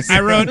 letters. I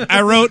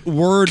wrote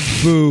word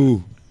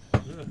boo.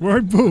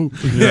 Word boo.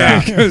 Yeah,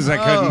 because I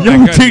couldn't.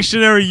 Young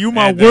dictionary, you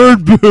my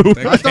word boo.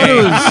 I thought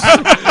it was.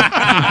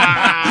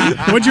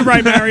 What'd you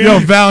write, Mario? Yo,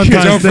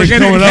 Valentine's Day's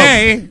coming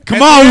up.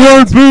 Come on,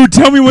 word boo.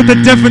 Tell me what the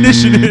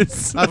definition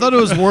is. I thought it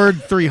was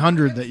word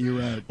 300 that you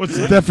read. What's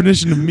the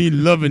definition of me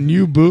loving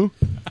you, boo?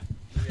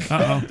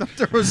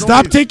 There was Stop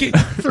only taking.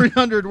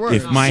 300 words.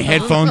 If my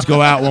headphones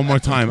go out one more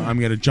time, I'm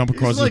gonna jump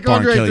across It's this like bar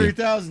and Andre kill you.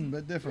 3000,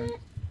 but different.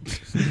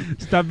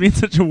 Stop being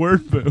such a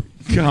word boo.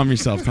 Calm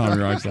yourself, Tommy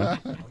Rockstar.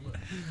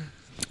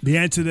 The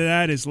answer to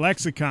that is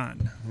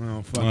lexicon.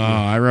 Oh, fuck. Oh,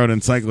 I wrote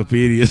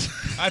encyclopedias.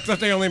 I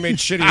thought they only made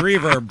shitty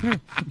reverb.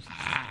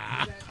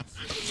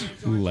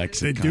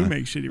 Lexicon. They do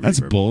make shitty That's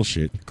reverb.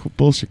 bullshit.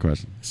 Bullshit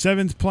question.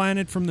 7th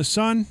planet from the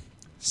sun,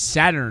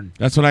 Saturn.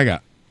 That's what I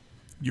got.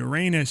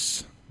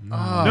 Uranus.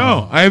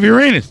 No, I have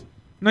Uranus.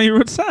 No, you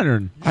wrote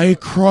Saturn. I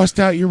crossed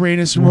out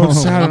Uranus and wrote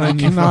Saturn. I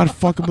cannot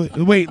fucking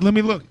believe. Wait, let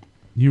me look.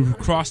 You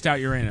crossed out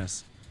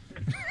Uranus.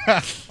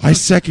 I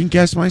second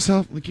guessed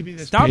myself. Give me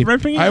this. Stop paper.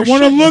 ripping I your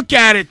want to shit. look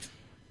at it.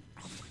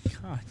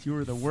 God, you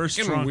were the worst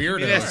Fucking drunk. weirdos.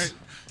 Yes.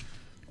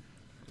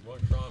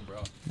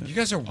 You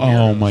guys are weirdos.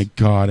 Oh my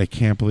god! I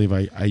can't believe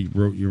I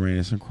wrote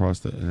Uranus and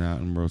crossed it out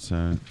and wrote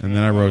Saturn, and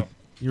then I wrote.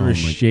 You were Oh my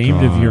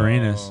ashamed of God.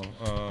 Uranus.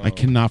 I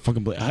cannot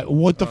fucking believe.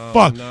 What the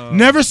fuck? no.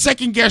 Never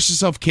second guess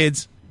yourself,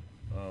 kids.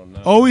 Oh,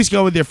 no. Always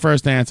go with your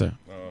first answer.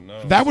 Oh,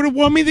 no. That would have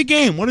won me the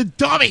game. What a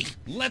dummy!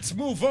 Let's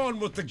move on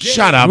with the game.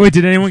 Shut up. Wait,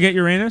 did anyone get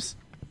Uranus?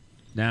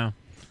 No.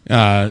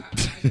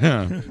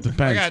 Depends.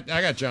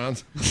 I got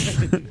John's.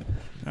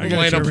 I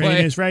got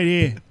Uranus right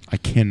here. I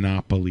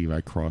cannot believe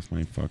I crossed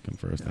my fucking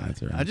first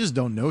answer. I just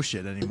don't know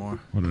shit anymore.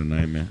 What a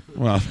nightmare.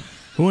 Well,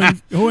 Who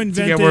it's like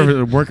invented?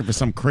 you're working for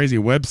some crazy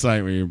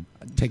website where you're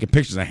taking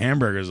pictures of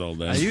hamburgers all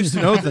day. I used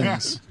to know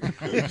things.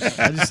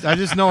 I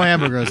just know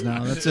hamburgers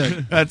now. That's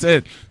it. That's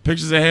it.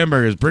 Pictures of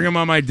hamburgers. Bring them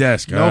on my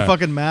desk. No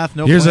fucking math.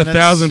 No. Here's planets.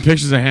 1,000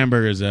 pictures of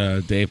hamburgers,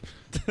 Dave.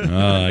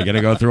 I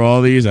gotta go through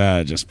all these.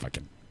 Just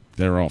fucking.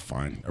 They're all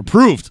fine.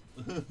 Approved.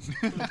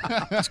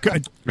 It's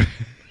good.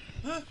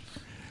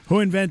 Who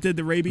invented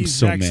the rabies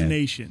so mad.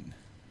 vaccination?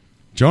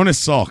 Jonas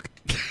Salk.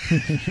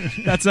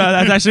 That's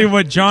actually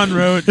what John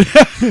wrote.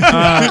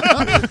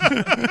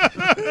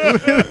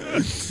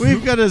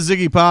 We've got a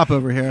Ziggy Pop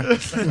over here.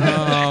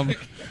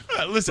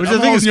 Listen, Which I'm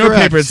I think is your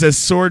correct. paper. It says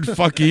sword.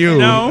 Fuck you.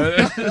 No.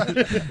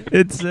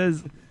 It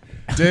says.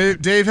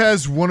 Dave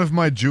has one of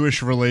my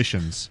Jewish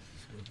relations.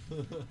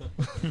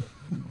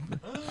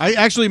 I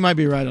actually might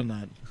be right on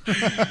that.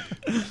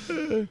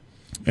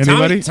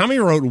 Anybody? Tommy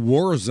wrote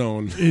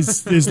Warzone.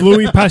 Is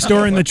Louis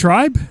Pasteur in the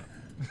tribe?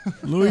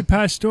 Louis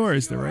Pasteur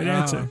is the right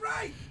answer.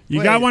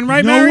 You got one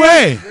right, No Mario?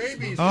 way.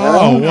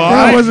 Oh, well,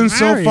 I wasn't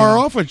so Mario. far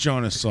off with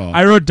Jonas Salk.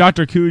 I wrote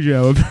Dr.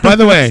 Cujo. By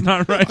the way,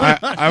 That's not right.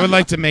 I would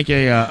like to make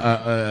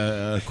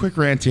a quick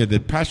rant here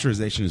that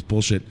pasteurization is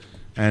bullshit.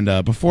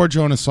 And before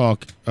Jonas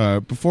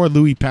Salk, before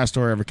Louis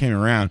Pasteur ever came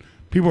around,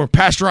 people were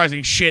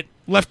pasteurizing shit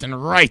left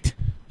and right.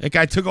 That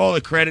guy took all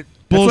the credit.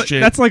 Bullshit.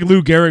 That's like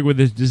Lou Gehrig with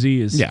his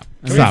disease. Yeah.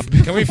 I mean, Stop.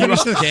 Can we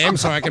finish the game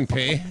so I can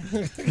pee?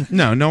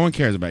 No one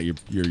cares about your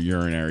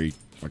urinary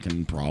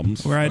fucking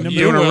problems. We're at number You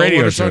doing will a radio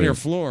when it's show. on your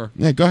floor.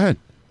 Yeah, go ahead.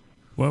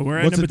 Well, we're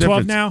at What's the number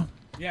 12 difference? now.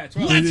 Yeah, It's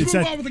 12. Let's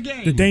move on with the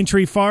game. The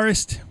Daintree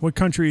Forest. What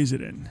country is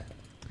it in?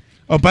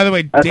 Oh, by the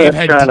way, That's Dave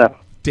China.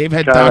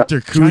 had China.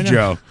 Dr.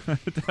 Cujo.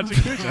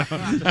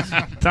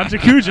 Dr.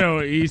 Cujo.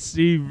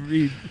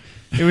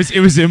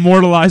 It was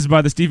immortalized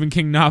by the Stephen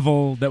King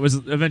novel that was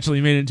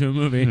eventually made into a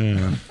movie.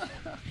 Yeah.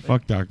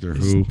 Fuck Doctor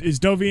Who. Is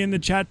Dovey in the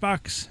chat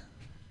box?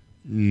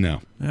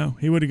 No. No,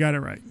 he would have got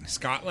it right.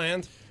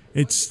 Scotland?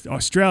 It's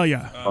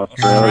Australia.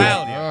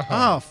 Australia.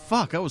 Oh,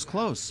 fuck. That was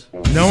close.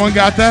 No one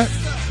got that?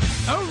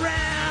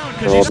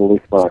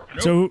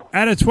 So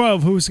out of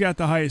 12, who's got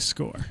the highest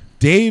score?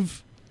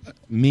 Dave,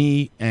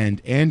 me,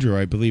 and Andrew,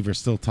 I believe, are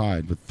still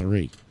tied with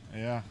 3.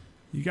 Yeah.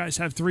 You guys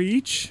have 3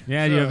 each?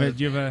 Yeah, do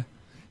you have a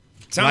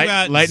Sound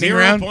about lightning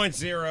round?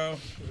 0.0.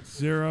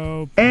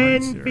 0.0.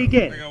 And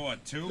begin. I got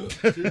what,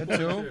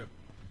 2?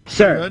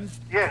 Sir,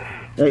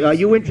 are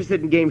you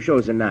interested in game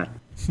shows or not?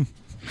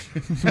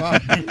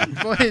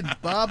 Go ahead,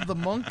 Bob the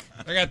Monk.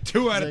 I got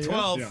 2 out of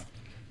 12.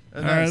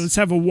 All right, let's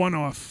have a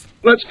one-off.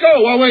 Let's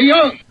go while we're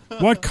young.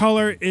 What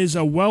color is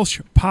a Welsh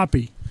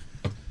poppy?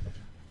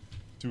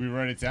 Do we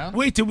write it down?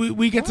 Wait, did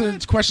we get to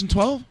question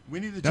 12? We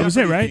need the That was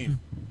it, Jeopardy right? theme.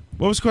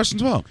 What was question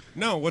 12?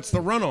 No, what's the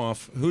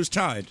runoff? Who's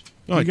tied?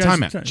 Oh, You guys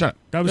time are out. tied. Shut up.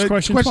 That was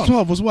question 12.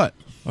 12 was what?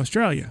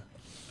 Australia.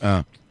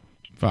 Oh,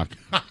 fuck.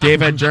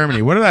 Dave had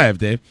Germany. What did I have,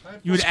 Dave?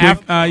 You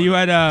had you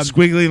had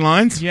Squiggly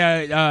lines?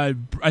 Yeah,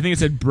 I think it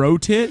said bro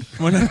tit.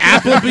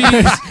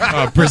 Applebee's.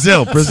 Oh,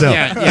 Brazil.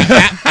 Yeah,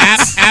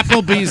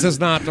 Applebee's is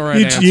not the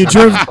right answer. You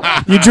drew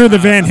the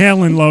Van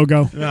Halen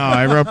logo. No,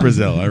 I wrote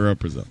Brazil.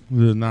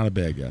 Not a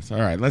bad guess. All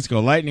right, let's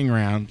go. Lightning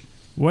round.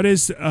 What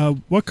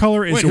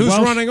color is Wait, a who's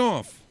Welsh? running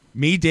off?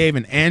 Me, Dave,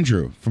 and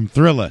Andrew from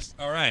Thrillist.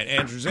 All right,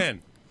 Andrew's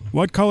in.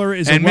 What color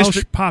is And a Welsh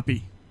Mr.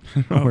 poppy?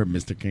 Where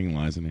Mr. King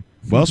lies in it.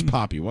 Welsh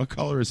poppy. What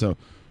color is a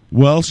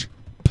Welsh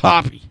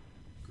poppy?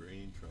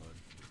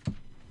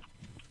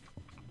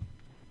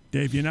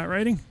 Dave, you're not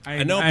writing?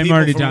 I know I'm people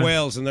already from done.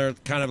 Wales, and they're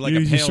kind of like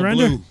You a pale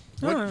surrender?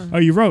 blue. Oh,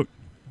 you wrote.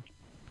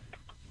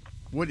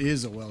 What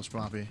is a Welsh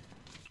poppy?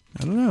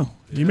 I don't know.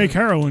 You make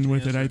heroin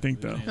with it, I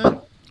think,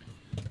 though.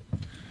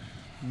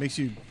 Makes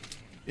you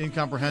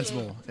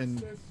incomprehensible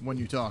when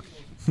you talk.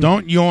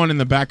 Don't yawn in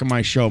the back of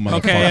my show,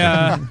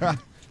 motherfucker. Okay,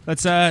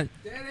 let's.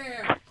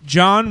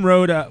 John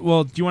wrote.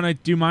 Well, do you want to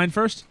do mine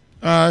first?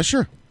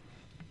 Sure.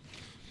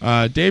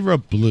 Dave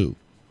wrote blue.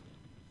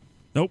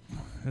 Nope.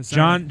 That's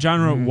not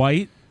John wrote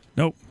white.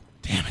 Nope.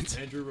 Damn it.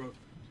 Andrew wrote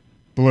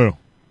Blue.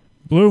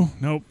 Blue?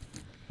 Nope.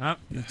 Oh,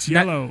 It's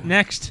yellow.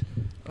 Next.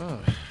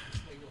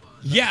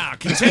 Yeah,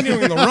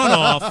 continuing the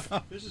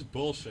runoff. This is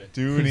bullshit.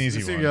 Do an easy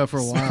This one. will go for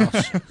a while.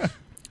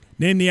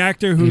 Name the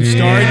actor who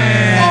starred.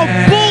 Oh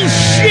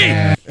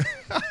bullshit!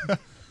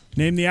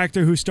 Name the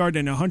actor who starred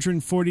in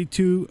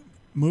 142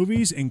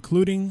 movies,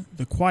 including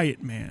The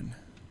Quiet Man.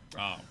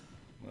 Oh,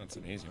 that's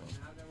an easy one.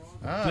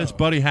 That's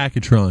Buddy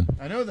Hackatron.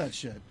 I know that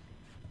shit.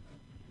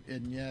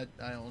 And yet,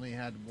 I only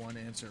had one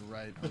answer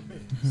right on me,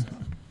 so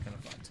kind of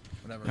fucked.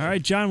 Whatever. All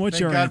right, John, what's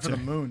Thank your God answer? for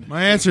the moon.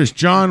 My answer is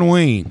John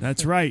Wayne.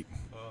 That's right.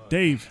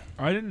 Dave.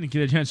 I didn't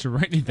get a chance to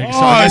write anything. Oh, so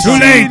I guess too I'll-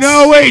 late.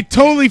 No, wait.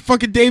 Totally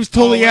fucking Dave's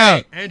totally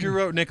out. Andrew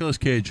wrote Nicolas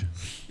Cage.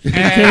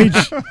 And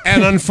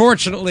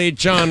unfortunately,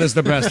 John is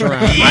the best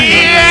around.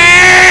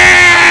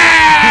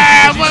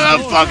 Yeah,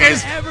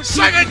 motherfuckers.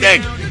 Suck a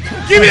dick.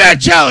 Give me that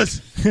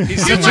chalice.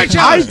 He's Give such, my a,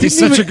 chalice. he's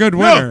such a good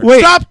winner. No, wait.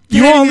 Stop.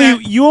 You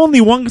getting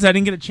only won because I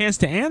didn't get a chance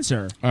to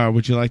answer.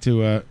 Would you like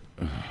to...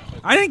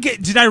 I didn't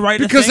get. Did I write?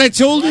 Because a I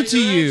thing? told it to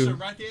you.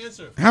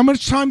 How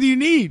much time do you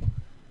need?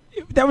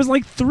 That was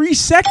like 3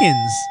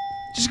 seconds.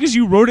 Just because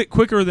you wrote it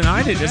quicker than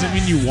I did doesn't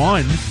mean you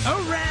won.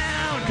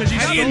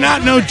 How do you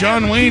not know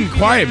John Wayne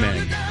Quiet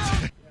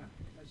Man?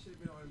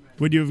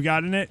 Would you have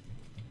gotten it?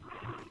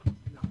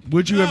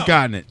 Would you have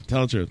gotten it?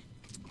 Tell the truth.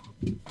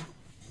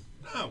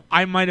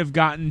 I might have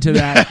gotten to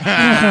that.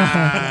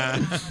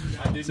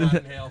 I did not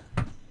inhale.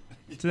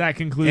 To that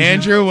conclusion.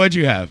 Andrew, what'd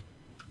you have?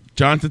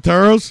 John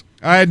Turturro's?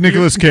 I had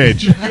Nicolas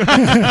Cage. He's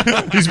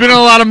been in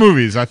a lot of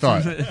movies, I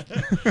thought.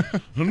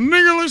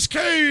 Nicolas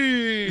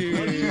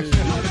Cage!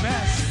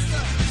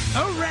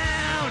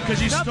 Around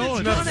because you stole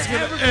it. Nothing's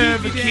gonna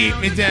ever keep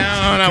me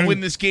down. I win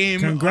this game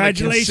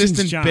Congratulations, on a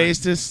consistent John.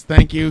 basis.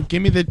 Thank you.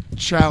 Give me the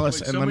chalice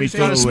and let me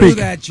fill it Do with.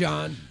 that,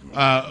 John.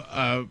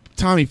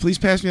 Tommy, please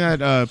pass me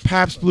that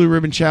Pabst Blue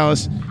Ribbon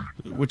chalice,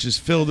 which is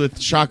filled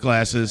with shot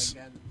glasses,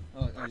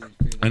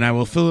 and I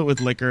will fill it with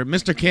liquor.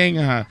 Mr.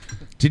 King,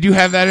 did you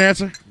have that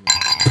answer?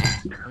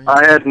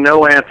 I had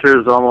no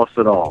answers almost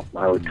at all.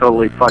 I would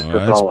totally fuck this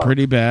that's all up.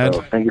 pretty bad.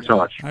 So, thank you so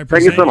much. I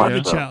Thank you so present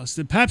much. the chalice,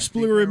 the Pabst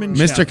Blue Ribbon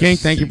Mr. chalice. King,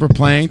 thank you for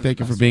playing. Thank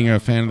you for being a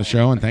fan of the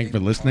show, and thank you for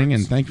listening,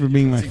 and thank you for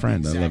being my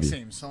friend. I love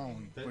you.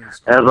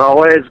 As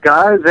always,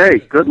 guys, hey,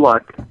 good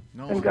luck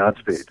and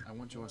Godspeed.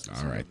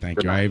 All right,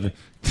 thank you.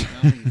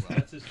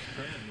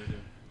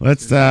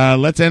 Let's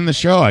end the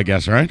show, I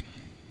guess, right?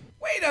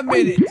 Wait a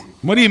minute.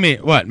 What do you mean?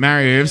 What,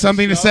 Mario? You have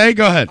something to say?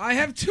 Go ahead. I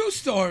have two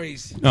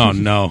stories. Oh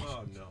no.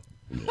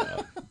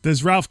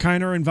 Does Ralph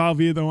Kiner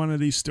involve either one of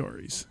these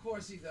stories? Of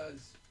course he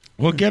does.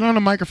 Well, get on a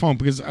microphone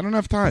because I don't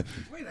have time.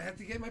 Wait, I have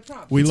to get my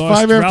props. We It's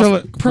lost 5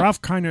 after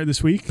Ralph Kiner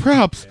this week.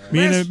 Props.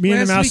 Me and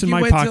a mouse in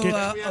my pocket. Till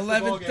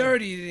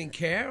 11:30. You didn't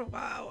care.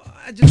 Wow.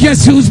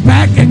 Guess who's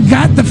back and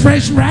got the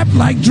fresh rap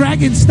like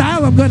Dragon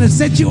Style? I'm gonna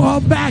set you all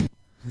back.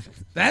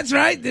 That's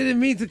right. Didn't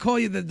mean to call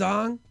you the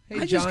dong. Hey,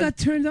 I just John. got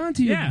turned on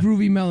to your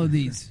groovy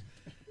melodies.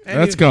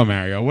 Let's go,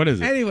 Mario. What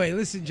is it? Anyway,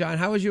 listen, John.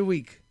 How was your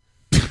week?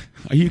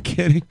 Are you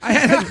kidding? I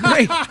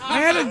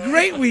had a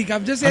great week.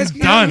 I'm just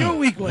asking done. how your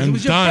week was. I'm It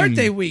was your done.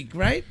 birthday week,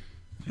 right?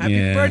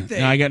 Happy birthday.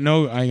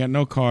 No, I got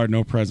no card,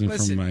 no present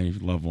Listen, from my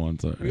loved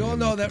ones. We all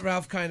know that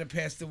Ralph kind of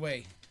passed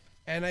away.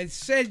 And I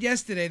said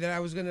yesterday that I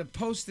was going to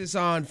post this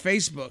on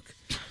Facebook.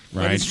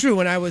 But Right. it's true.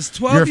 When I was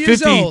 12 You're years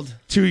 52 old.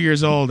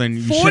 years old, and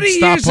you 40 should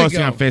stop years posting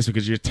ago. on Facebook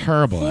because you're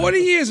terrible. at it. 40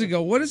 years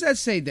ago. What does that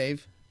say,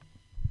 Dave?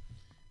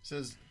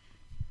 says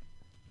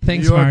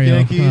Thanks, New York Mario.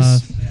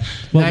 Yankees,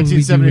 What would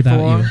we do without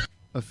 1974. you?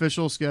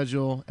 Official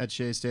schedule at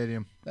Shea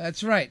Stadium.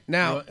 That's right.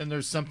 Now, and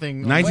there's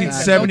something.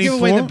 1974? Don't give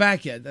away the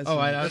back yet. That's Oh,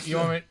 that's you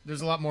want me? There's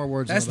a lot more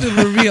words. That's on the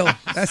the reveal.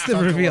 That's the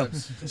reveal.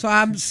 So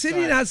I'm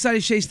sitting outside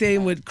of Shea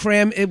Stadium with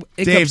Cram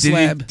Dave,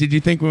 Slab. did you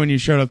think when you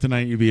showed up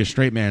tonight you'd be a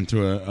straight man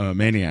to a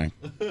maniac?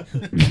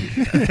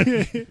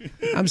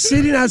 I'm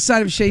sitting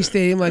outside of Shea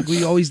Stadium like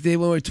we always did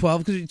when we were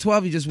 12. Because you're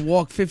 12, you just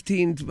walk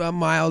 15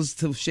 miles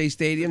to Shea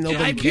Stadium.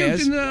 Nobody I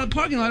cares. puked in the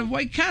parking lot of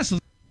White Castle.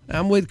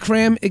 I'm with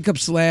Cram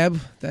Slab.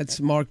 That's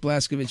Mark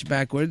Blaskovich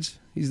backwards.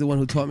 He's the one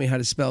who taught me how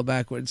to spell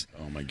backwards.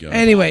 Oh, my God.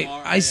 Anyway,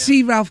 I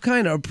see Ralph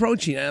Kiner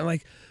approaching, and I'm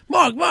like,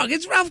 Mark,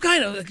 it's Ralph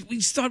Kiner. Like, we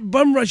start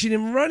bum rushing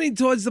him, running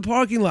towards the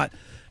parking lot.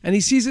 And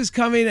he sees us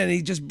coming, and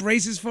he just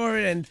braces for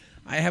it. And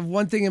I have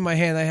one thing in my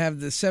hand. I have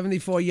the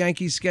 74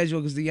 Yankees schedule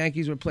because the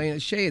Yankees were playing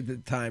at Shea at the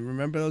time.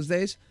 Remember those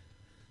days?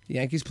 The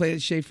Yankees played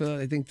at Shea for,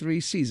 I think, 3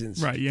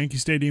 seasons. Right, Yankee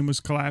Stadium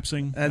was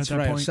collapsing. That's at that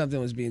right. Point. Something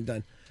was being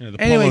done. Yeah,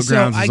 the Anyway, Polo so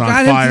Grounds I is on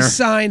got him fire. to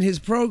sign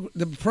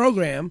the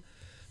program,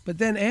 but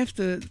then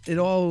after it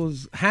all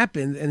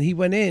happened and he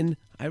went in,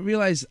 I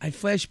realized I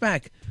flashed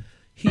back.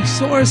 He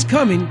saw us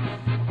coming.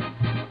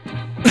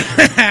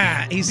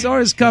 He saw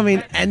us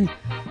coming, and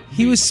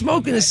he was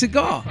smoking a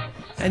cigar.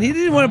 And he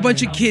didn't want a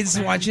bunch of kids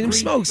watching him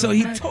smoke, so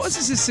he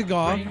tosses his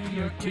cigar.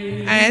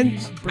 And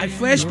I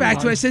flashed back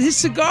to it. I said, his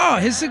cigar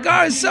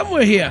is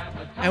somewhere here.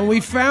 And we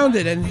found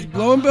it, and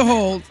lo and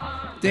behold,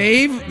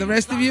 Dave, the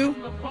rest of you,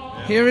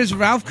 here is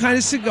Ralph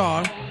Kiner's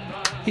cigar.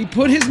 He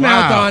put his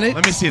mouth on it.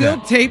 Let me see still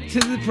that. taped to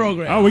the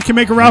program. Oh, we can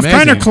make a Ralph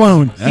Amazing. Kiner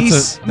clone. He That's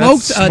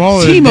smoked a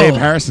smaller than Timo. Dave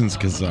Harrison's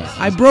kazoo.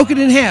 I broke it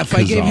in half.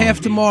 I gave Kazaa. half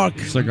to Mark.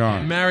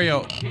 Cigar.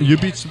 Mario,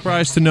 you'd be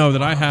surprised to know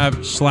that I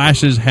have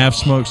Slash's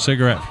half-smoked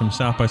cigarette from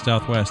South by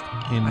Southwest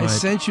in my. I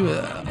sent you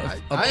a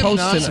I am post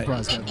not tonight.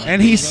 surprised by that.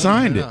 And he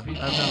signed it.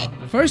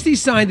 First he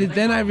signed it,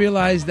 then I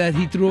realized that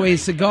he threw away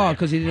his cigar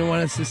because he didn't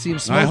want us to see him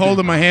smoke. I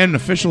hold in my hand an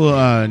official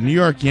New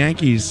York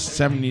Yankees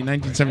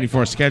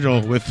 1974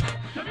 schedule with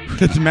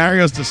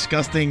Mario's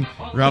disgusting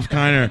Ralph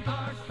Kiner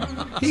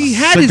He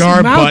had his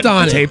cigar mouth butt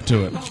on it. taped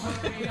to it.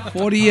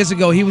 40 years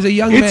ago, he was a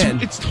young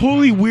man. It's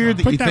totally weird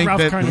that Put you that think Ralph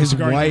that Kiner his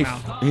cigar in your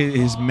wife,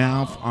 his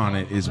mouth on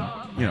it is,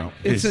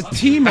 It's a is-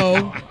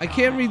 Timo. I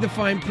can't read the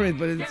fine print,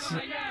 but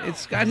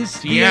it's got his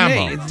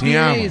DNA. Its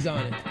DNA is on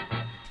it.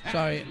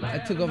 Sorry, I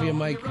took over your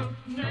mic.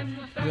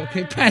 You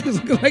okay, Pat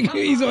is looking like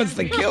he wants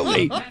to kill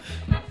me.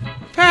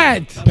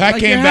 Pat Pat like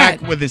came your back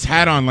hat. with his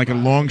hat on like a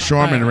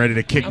longshoreman, All right. ready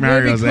to kick I'm gonna be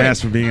Mario's quick.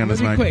 ass for being on I'm this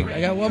gonna be mic. quick.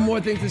 I got one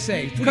more thing to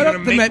say. What, Cut you up gonna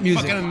the make Met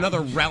music. Fucking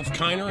another Ralph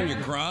Kiner in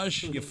your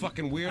garage? You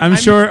fucking weirdo. I'm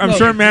sure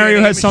look,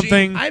 Mario has machine.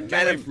 something. I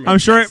met him. I'm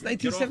sure It's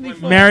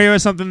 1974. Mario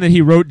has something that he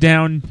wrote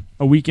down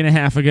a week and a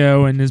half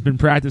ago and has been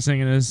practicing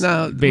in his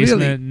No,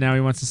 basement. really. And now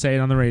he wants to say it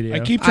on the radio. I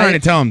keep trying to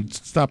tell him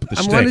stop with the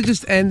I shtick. want to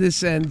just end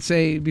this and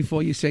say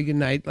before you say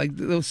goodnight, like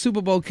the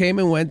Super Bowl came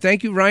and went.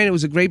 Thank you, Ryan. It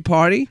was a great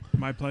party.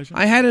 My pleasure.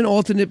 I had an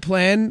alternate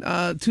plan.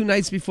 2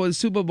 nights before the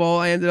Super Bowl,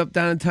 I ended up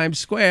down in Times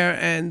Square,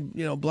 and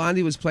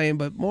Blondie was playing.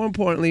 But more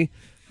importantly,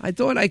 I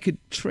thought I could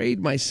trade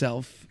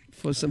myself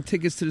for some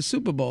tickets to the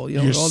Super Bowl. With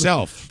all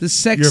Yourself? the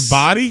sex, Your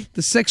body?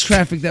 the sex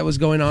traffic that was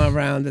going on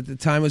around at the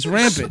time was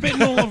rampant.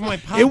 Spitting all over my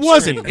pop It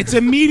wasn't. screen. It's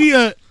a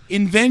media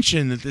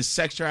invention that this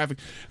sex traffic.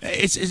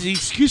 It's an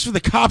excuse for the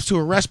cops to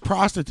arrest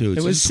prostitutes.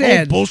 It was It's whole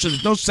sad. bullshit.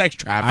 There's no sex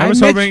traffic. I was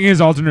hoping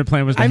his alternate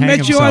plan was to I hang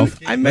met himself.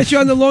 I met you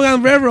on the Long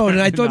Island Railroad,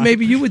 and I thought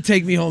maybe you would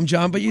take me home,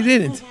 John, but you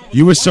didn't.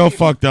 You were so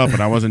fucked up,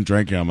 and I wasn't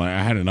drinking. I'm like,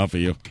 I had enough of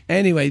you.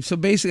 Anyway, so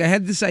basically, I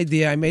had this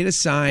idea. I made a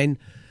sign.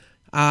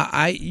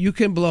 You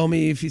can blow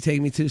me if you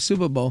take me to the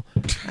Super Bowl.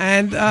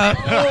 And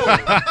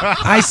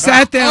I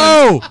sat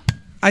there.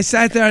 I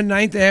sat there on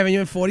 9th Avenue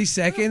and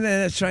 42nd, and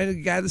I was trying to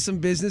gather some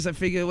business. I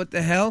figured, what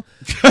the hell?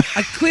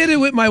 I cleared it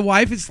with my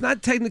wife. It's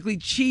not technically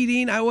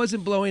cheating. I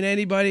wasn't blowing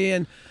anybody,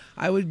 and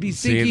I would be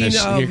thinking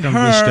of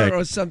her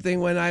or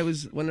something when it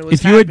was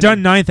If you had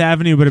done 9th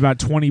Avenue but about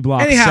 20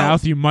 blocks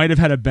south, you might have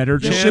had a better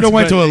chance. You should have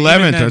went to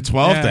 11th or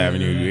 12th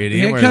Avenue, you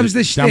idiot. Here comes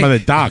the down by the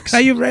docks.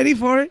 Are you ready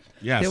for it?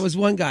 Yes. There was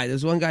one guy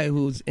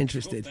who was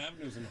interested.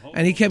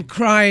 And he kept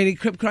crying. He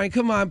kept crying,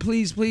 come on,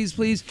 please, please,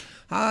 please.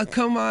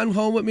 Come on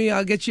home with me.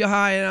 I'll get you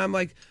high. And I'm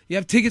like, you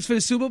have tickets for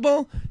the Super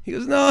Bowl? He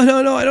goes, no,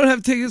 I don't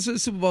have tickets for the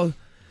Super Bowl.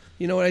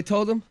 You know what I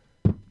told him?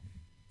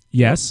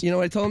 Yes. You know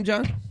what I told him,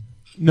 John?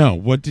 No,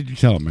 what did you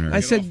tell him, Mary?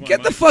 I said,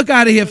 get the fuck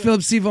out of here,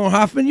 Philip Seymour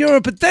Hoffman. You're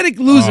a pathetic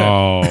loser.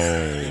 Oh,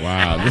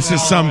 wow. This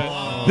is some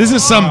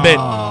bit.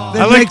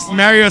 I like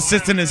Mario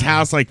sits in his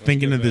house like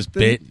thinking of this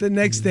bit. The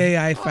next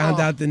day I found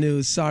out the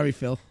news. Sorry,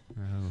 Phil.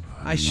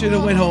 I should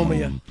have went home with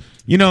you.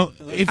 You know,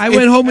 I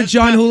went home with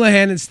John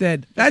Houlihan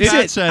instead.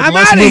 That's it. I'm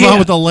let's out of move here. on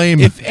with the lame.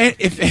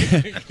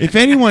 If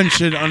anyone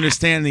should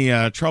understand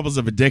the troubles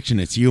of addiction,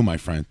 it's you, my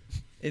friend.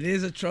 It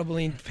is a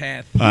troubling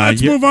path.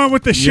 Let's move on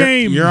with the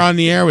shame. You're on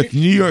the air with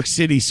New York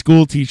City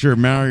school teacher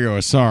Mario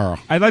Asaro.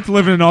 I'd like to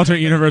live in an alternate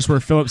universe where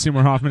Philip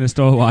Seymour Hoffman is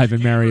still alive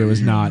and Mario is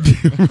not.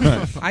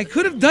 I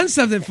could have done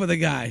something for the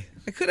guy.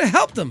 I could have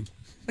helped him.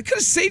 I could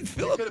have saved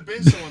Philip. Could have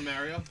been someone,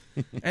 Mario.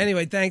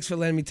 Anyway, thanks for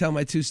letting me tell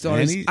my two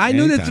stories. Anytime. I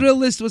knew the Thrill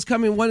List was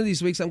coming one of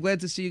these weeks. I'm glad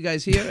to see you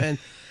guys here, and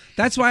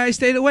that's why I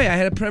stayed away. I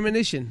had a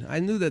premonition. I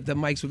knew that the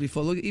mics would be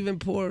full. Look, even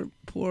poor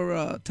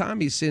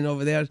Tommy's sitting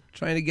over there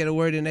trying to get a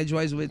word in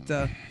edgewise with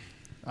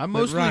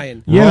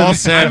Ryan. We're all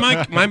sad.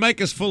 My mic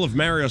is full of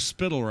Mario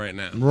spittle right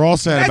now. We're all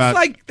sad about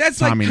That's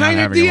Tommy like not kind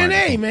of having a DNA,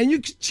 microphone. man. You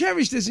can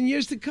cherish this in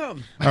years to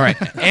come. All right,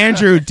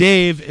 Andrew,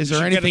 Dave, is there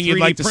should get a anything you'd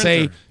 3D like to say?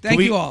 printer. Thank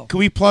you all. Can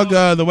we plug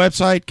the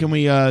website? Can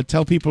we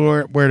tell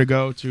people where to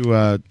go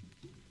to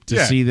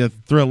Yeah. see the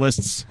Thrill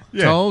Lists?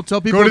 Yeah. Tell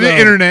people Go to the to-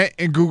 internet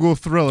and Google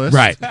Thrillist.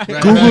 Right.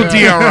 Google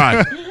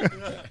DRI.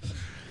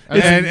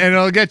 and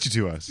it'll get you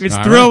to us. It's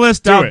All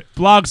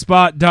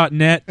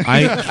thrillist.blogspot.net.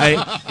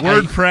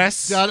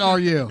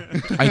 WordPress.ru.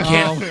 I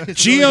can't.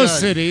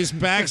 GeoCities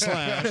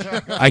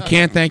 / I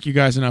can't thank you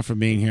guys enough for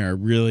being here. I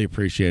really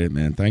appreciate it,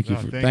 man. Thank you.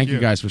 Thank you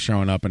you. guys for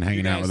showing up and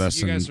hanging out with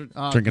us you and guys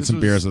drinking this some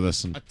was beers with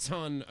us. And a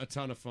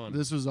ton of fun.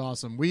 This was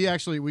awesome. We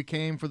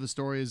came for the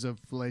stories of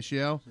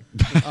Fellatio,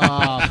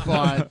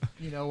 but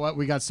you know what?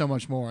 We got so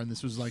much more, and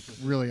this was like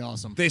really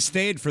awesome. They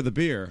stayed for the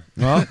beer.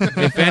 well,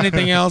 if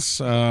anything else,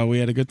 we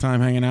had a good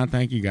time hanging out.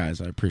 Thank you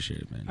guys. I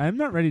appreciate it, man. I'm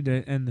not ready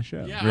to end the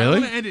show. Yeah, Really? I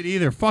don't want to end it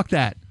either. Fuck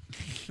that.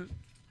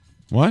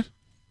 What?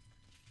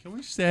 Can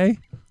we stay?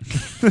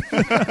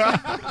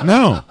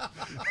 No.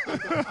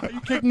 Are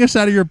you kicking us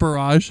out of your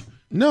barrage?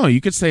 No,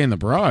 you could stay in the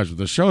barrage.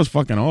 The show is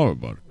fucking over,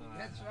 bud.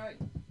 That's right.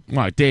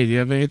 What, Dave, do you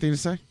have anything to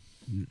say?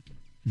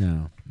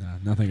 No,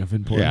 nothing of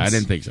importance. Yeah, I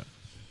didn't think so.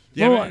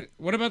 Yeah, Well, but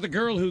what about the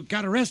girl who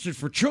got arrested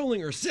for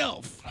trolling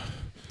herself?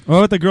 What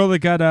about the girl that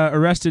got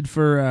arrested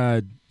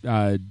for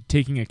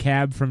taking a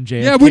cab from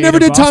JFK? Yeah, we never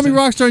to did Tommy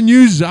Boston? Rockstar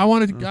News.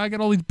 I got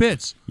all these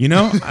bits. You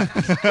know?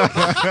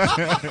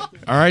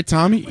 All right,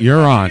 Tommy,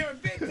 you're on.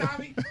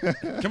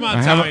 Come on,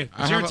 I have Tommy. a-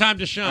 I It's your have a- time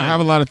to shine. I have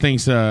a lot of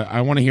things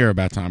I want to hear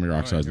about Tommy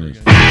Rockstar's news.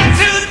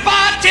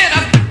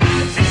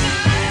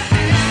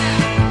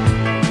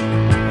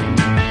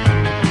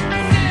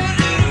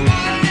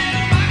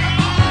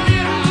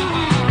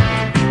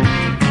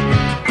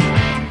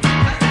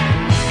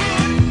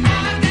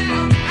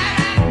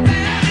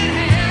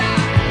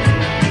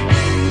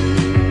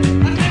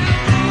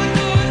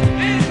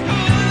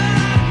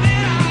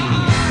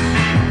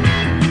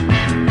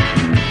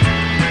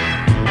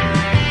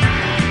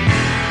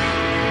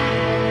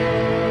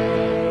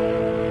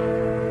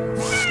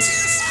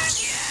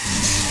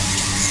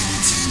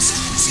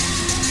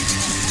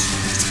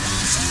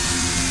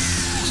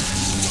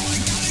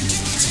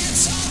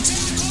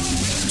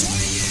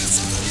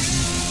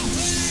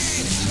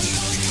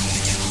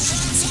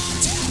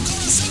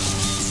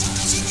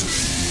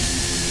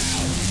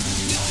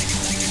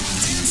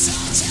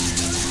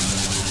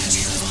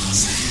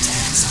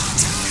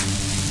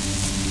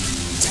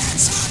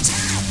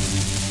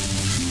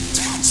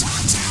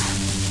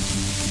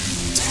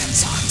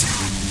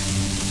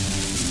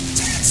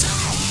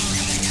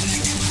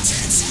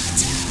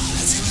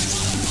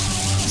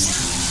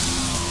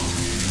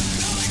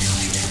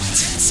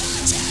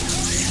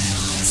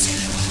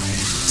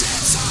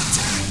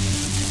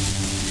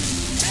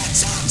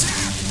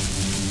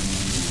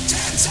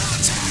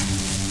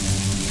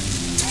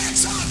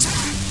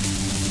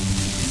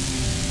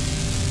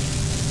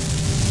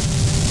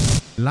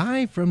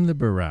 Live from the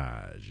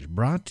barrage,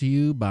 brought to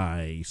you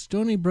by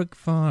Stony Brook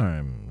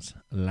Farms,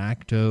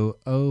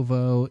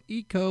 lacto-ovo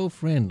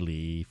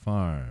eco-friendly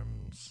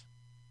farms.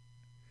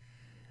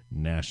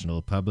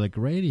 National Public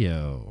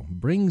Radio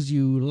brings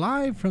you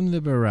live from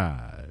the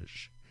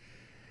barrage.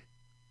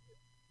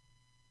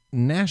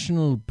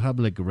 National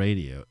Public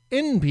Radio,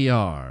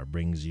 NPR,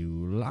 brings you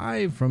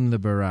live from the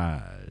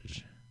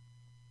barrage.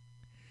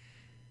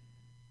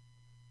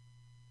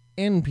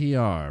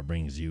 NPR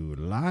brings you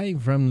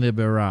live from the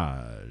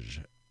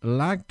barrage.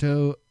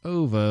 Lacto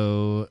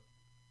Ovo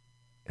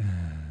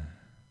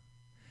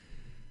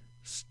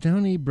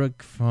Stony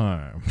Brook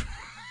Farm.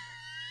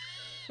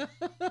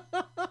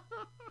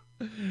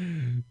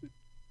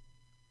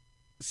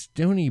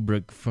 Stony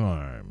Brook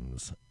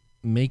Farms,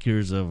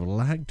 makers of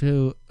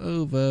Lacto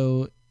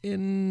Ovo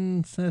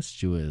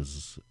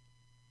incestuous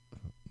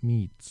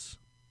meats.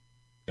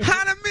 Live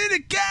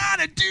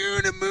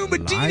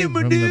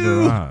from the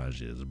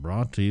Barrage is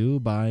brought to you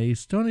by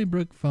Stony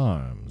Brook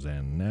Farms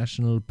and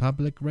National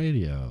Public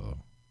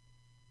Radio.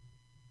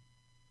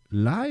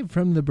 Live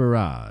from the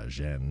Barrage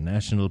and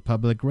National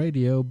Public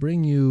Radio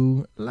bring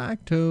you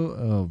Lacto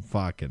of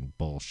fucking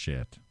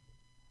bullshit.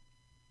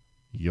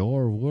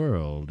 Your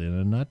world in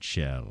a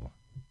nutshell.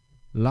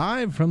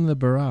 Live from the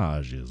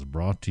Barrage is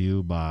brought to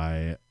you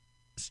by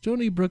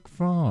Stony Brook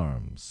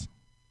Farms.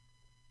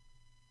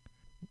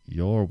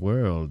 Your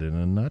world in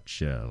a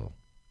nutshell.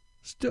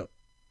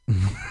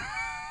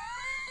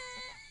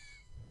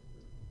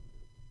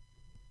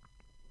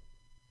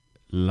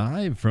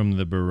 Live from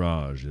the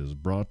Barrage is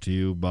brought to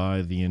you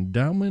by the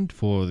Endowment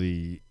for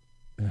the...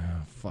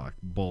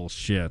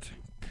 bullshit.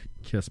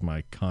 Kiss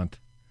my cunt.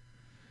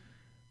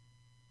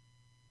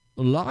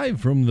 Live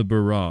from the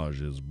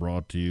Barrage is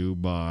brought to you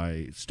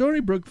by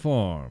Stony Brook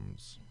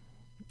Farms.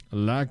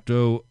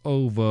 Lacto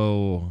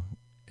Ovo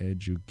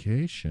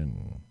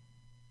Education.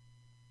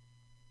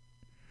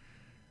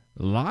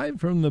 Live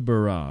from the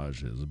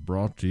Barrage is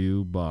brought to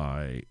you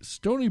by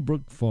Stony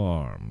Brook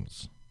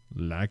Farms.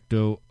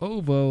 Lacto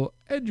Ovo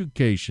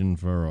Education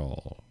for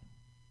all.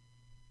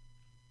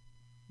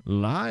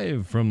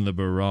 Live from the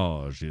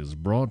Barrage is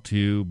brought to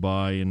you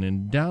by an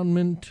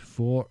endowment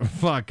for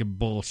fucking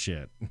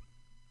bullshit.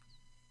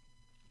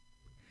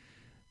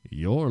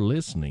 You're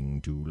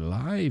listening to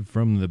Live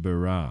from the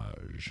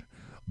Barrage,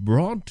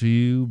 brought to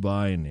you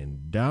by an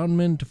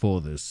endowment for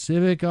the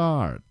civic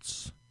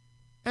arts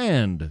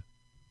and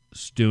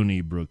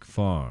Stony Brook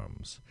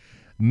Farms,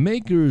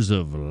 makers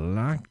of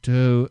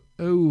Lacto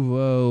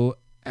Ovo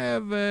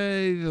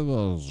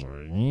available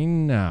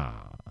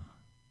now.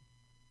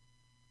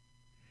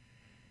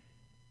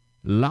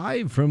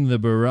 Live from the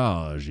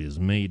Barrage is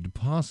made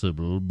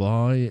possible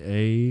by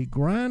a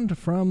grant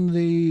from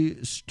the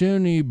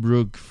Stony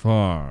Brook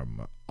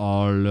Farm,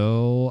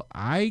 Arlo,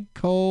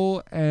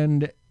 Ico,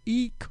 and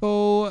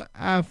Eco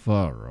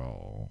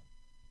Afaro.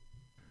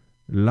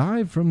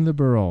 Live from the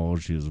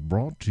Barrage is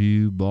brought to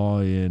you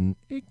by an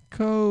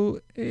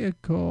Eco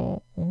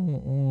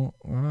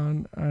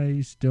on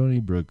a Stony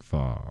Brook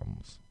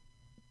Farms.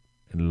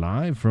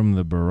 Live from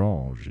the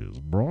Barrage is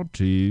brought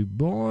to you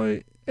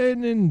by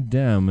an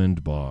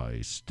endowment by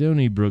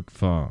Stony Brook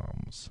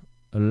Farms.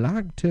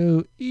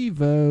 Lacto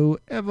Evo,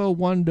 ever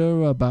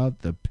wonder about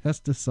the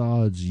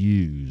pesticides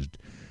used?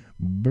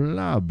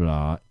 Blah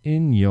blah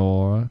in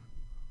your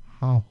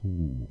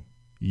hahoo.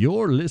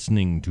 You're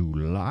listening to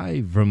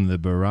Live from the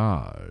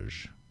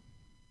Barrage.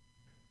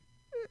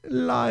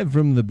 Live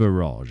from the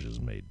Barrage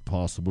is made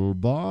possible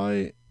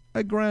by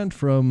a grant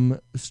from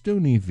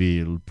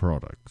Stonyfield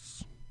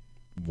Products.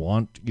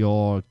 Want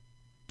your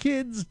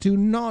kids to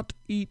not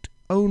eat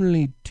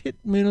only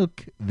tit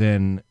milk?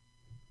 Then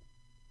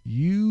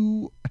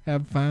you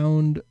have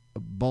found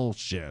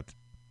bullshit.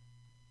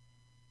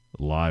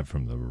 Live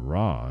from the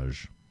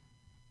Barrage.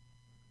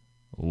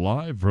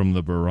 Live from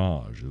the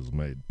Barrage is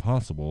made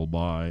possible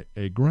by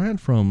a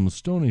grant from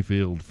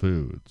Stonyfield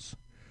Foods,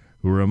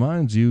 who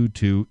reminds you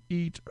to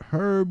eat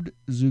herbed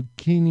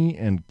zucchini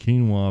and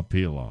quinoa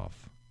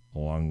pilaf,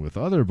 along with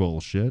other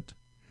bullshit.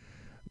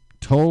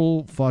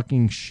 Total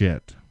fucking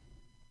shit.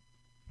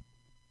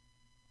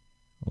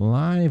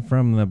 Live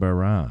from the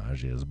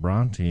Barrage is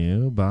brought to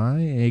you by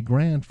a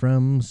grant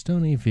from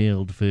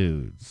Stonyfield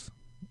Foods,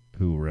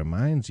 who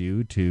reminds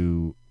you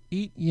to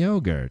eat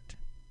yogurt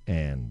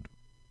and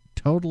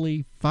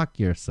totally fuck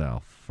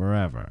yourself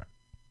forever.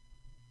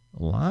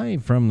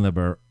 Live from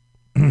the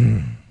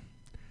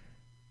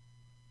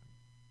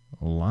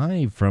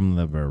Live from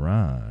the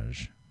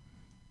Barrage.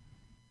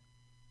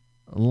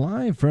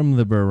 Live from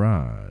the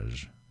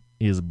Barrage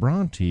is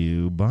brought to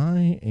you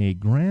by a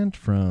grant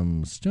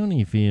from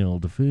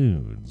Stonyfield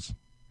Foods,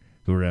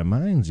 who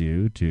reminds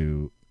you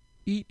to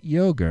eat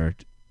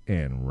yogurt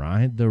and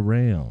ride the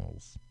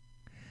rails.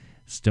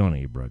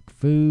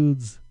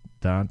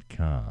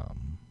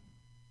 StonyBrookFoods.com.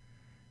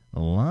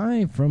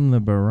 Live from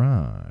the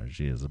Barrage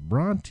is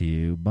brought to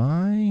you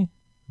by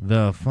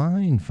the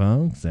fine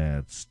folks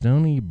at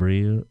Stony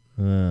Brook.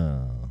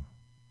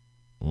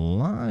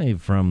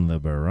 Live from the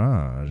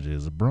Barrage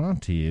is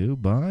brought to you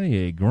by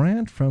a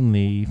grant from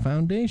the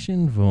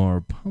Foundation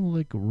for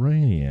Public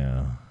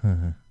Radio.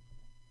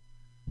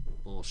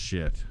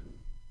 Bullshit.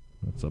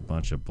 That's a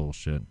bunch of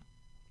bullshit.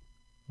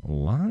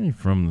 Live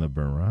from the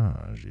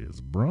Barrage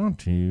is brought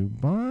to you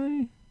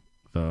by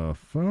the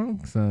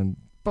folks at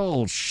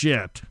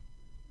bullshit.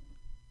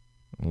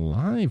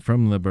 Live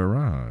from the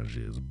Barrage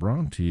is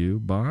brought to you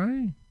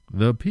by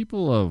the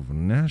people of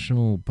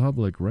National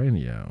Public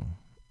Radio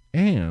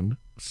and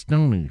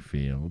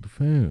Stonyfield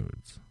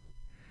Foods.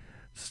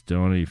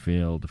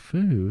 Stonyfield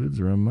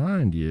Foods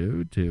remind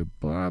you to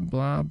blah,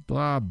 blah,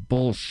 blah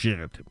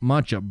bullshit.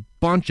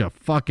 Bunch of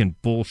fucking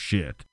bullshit.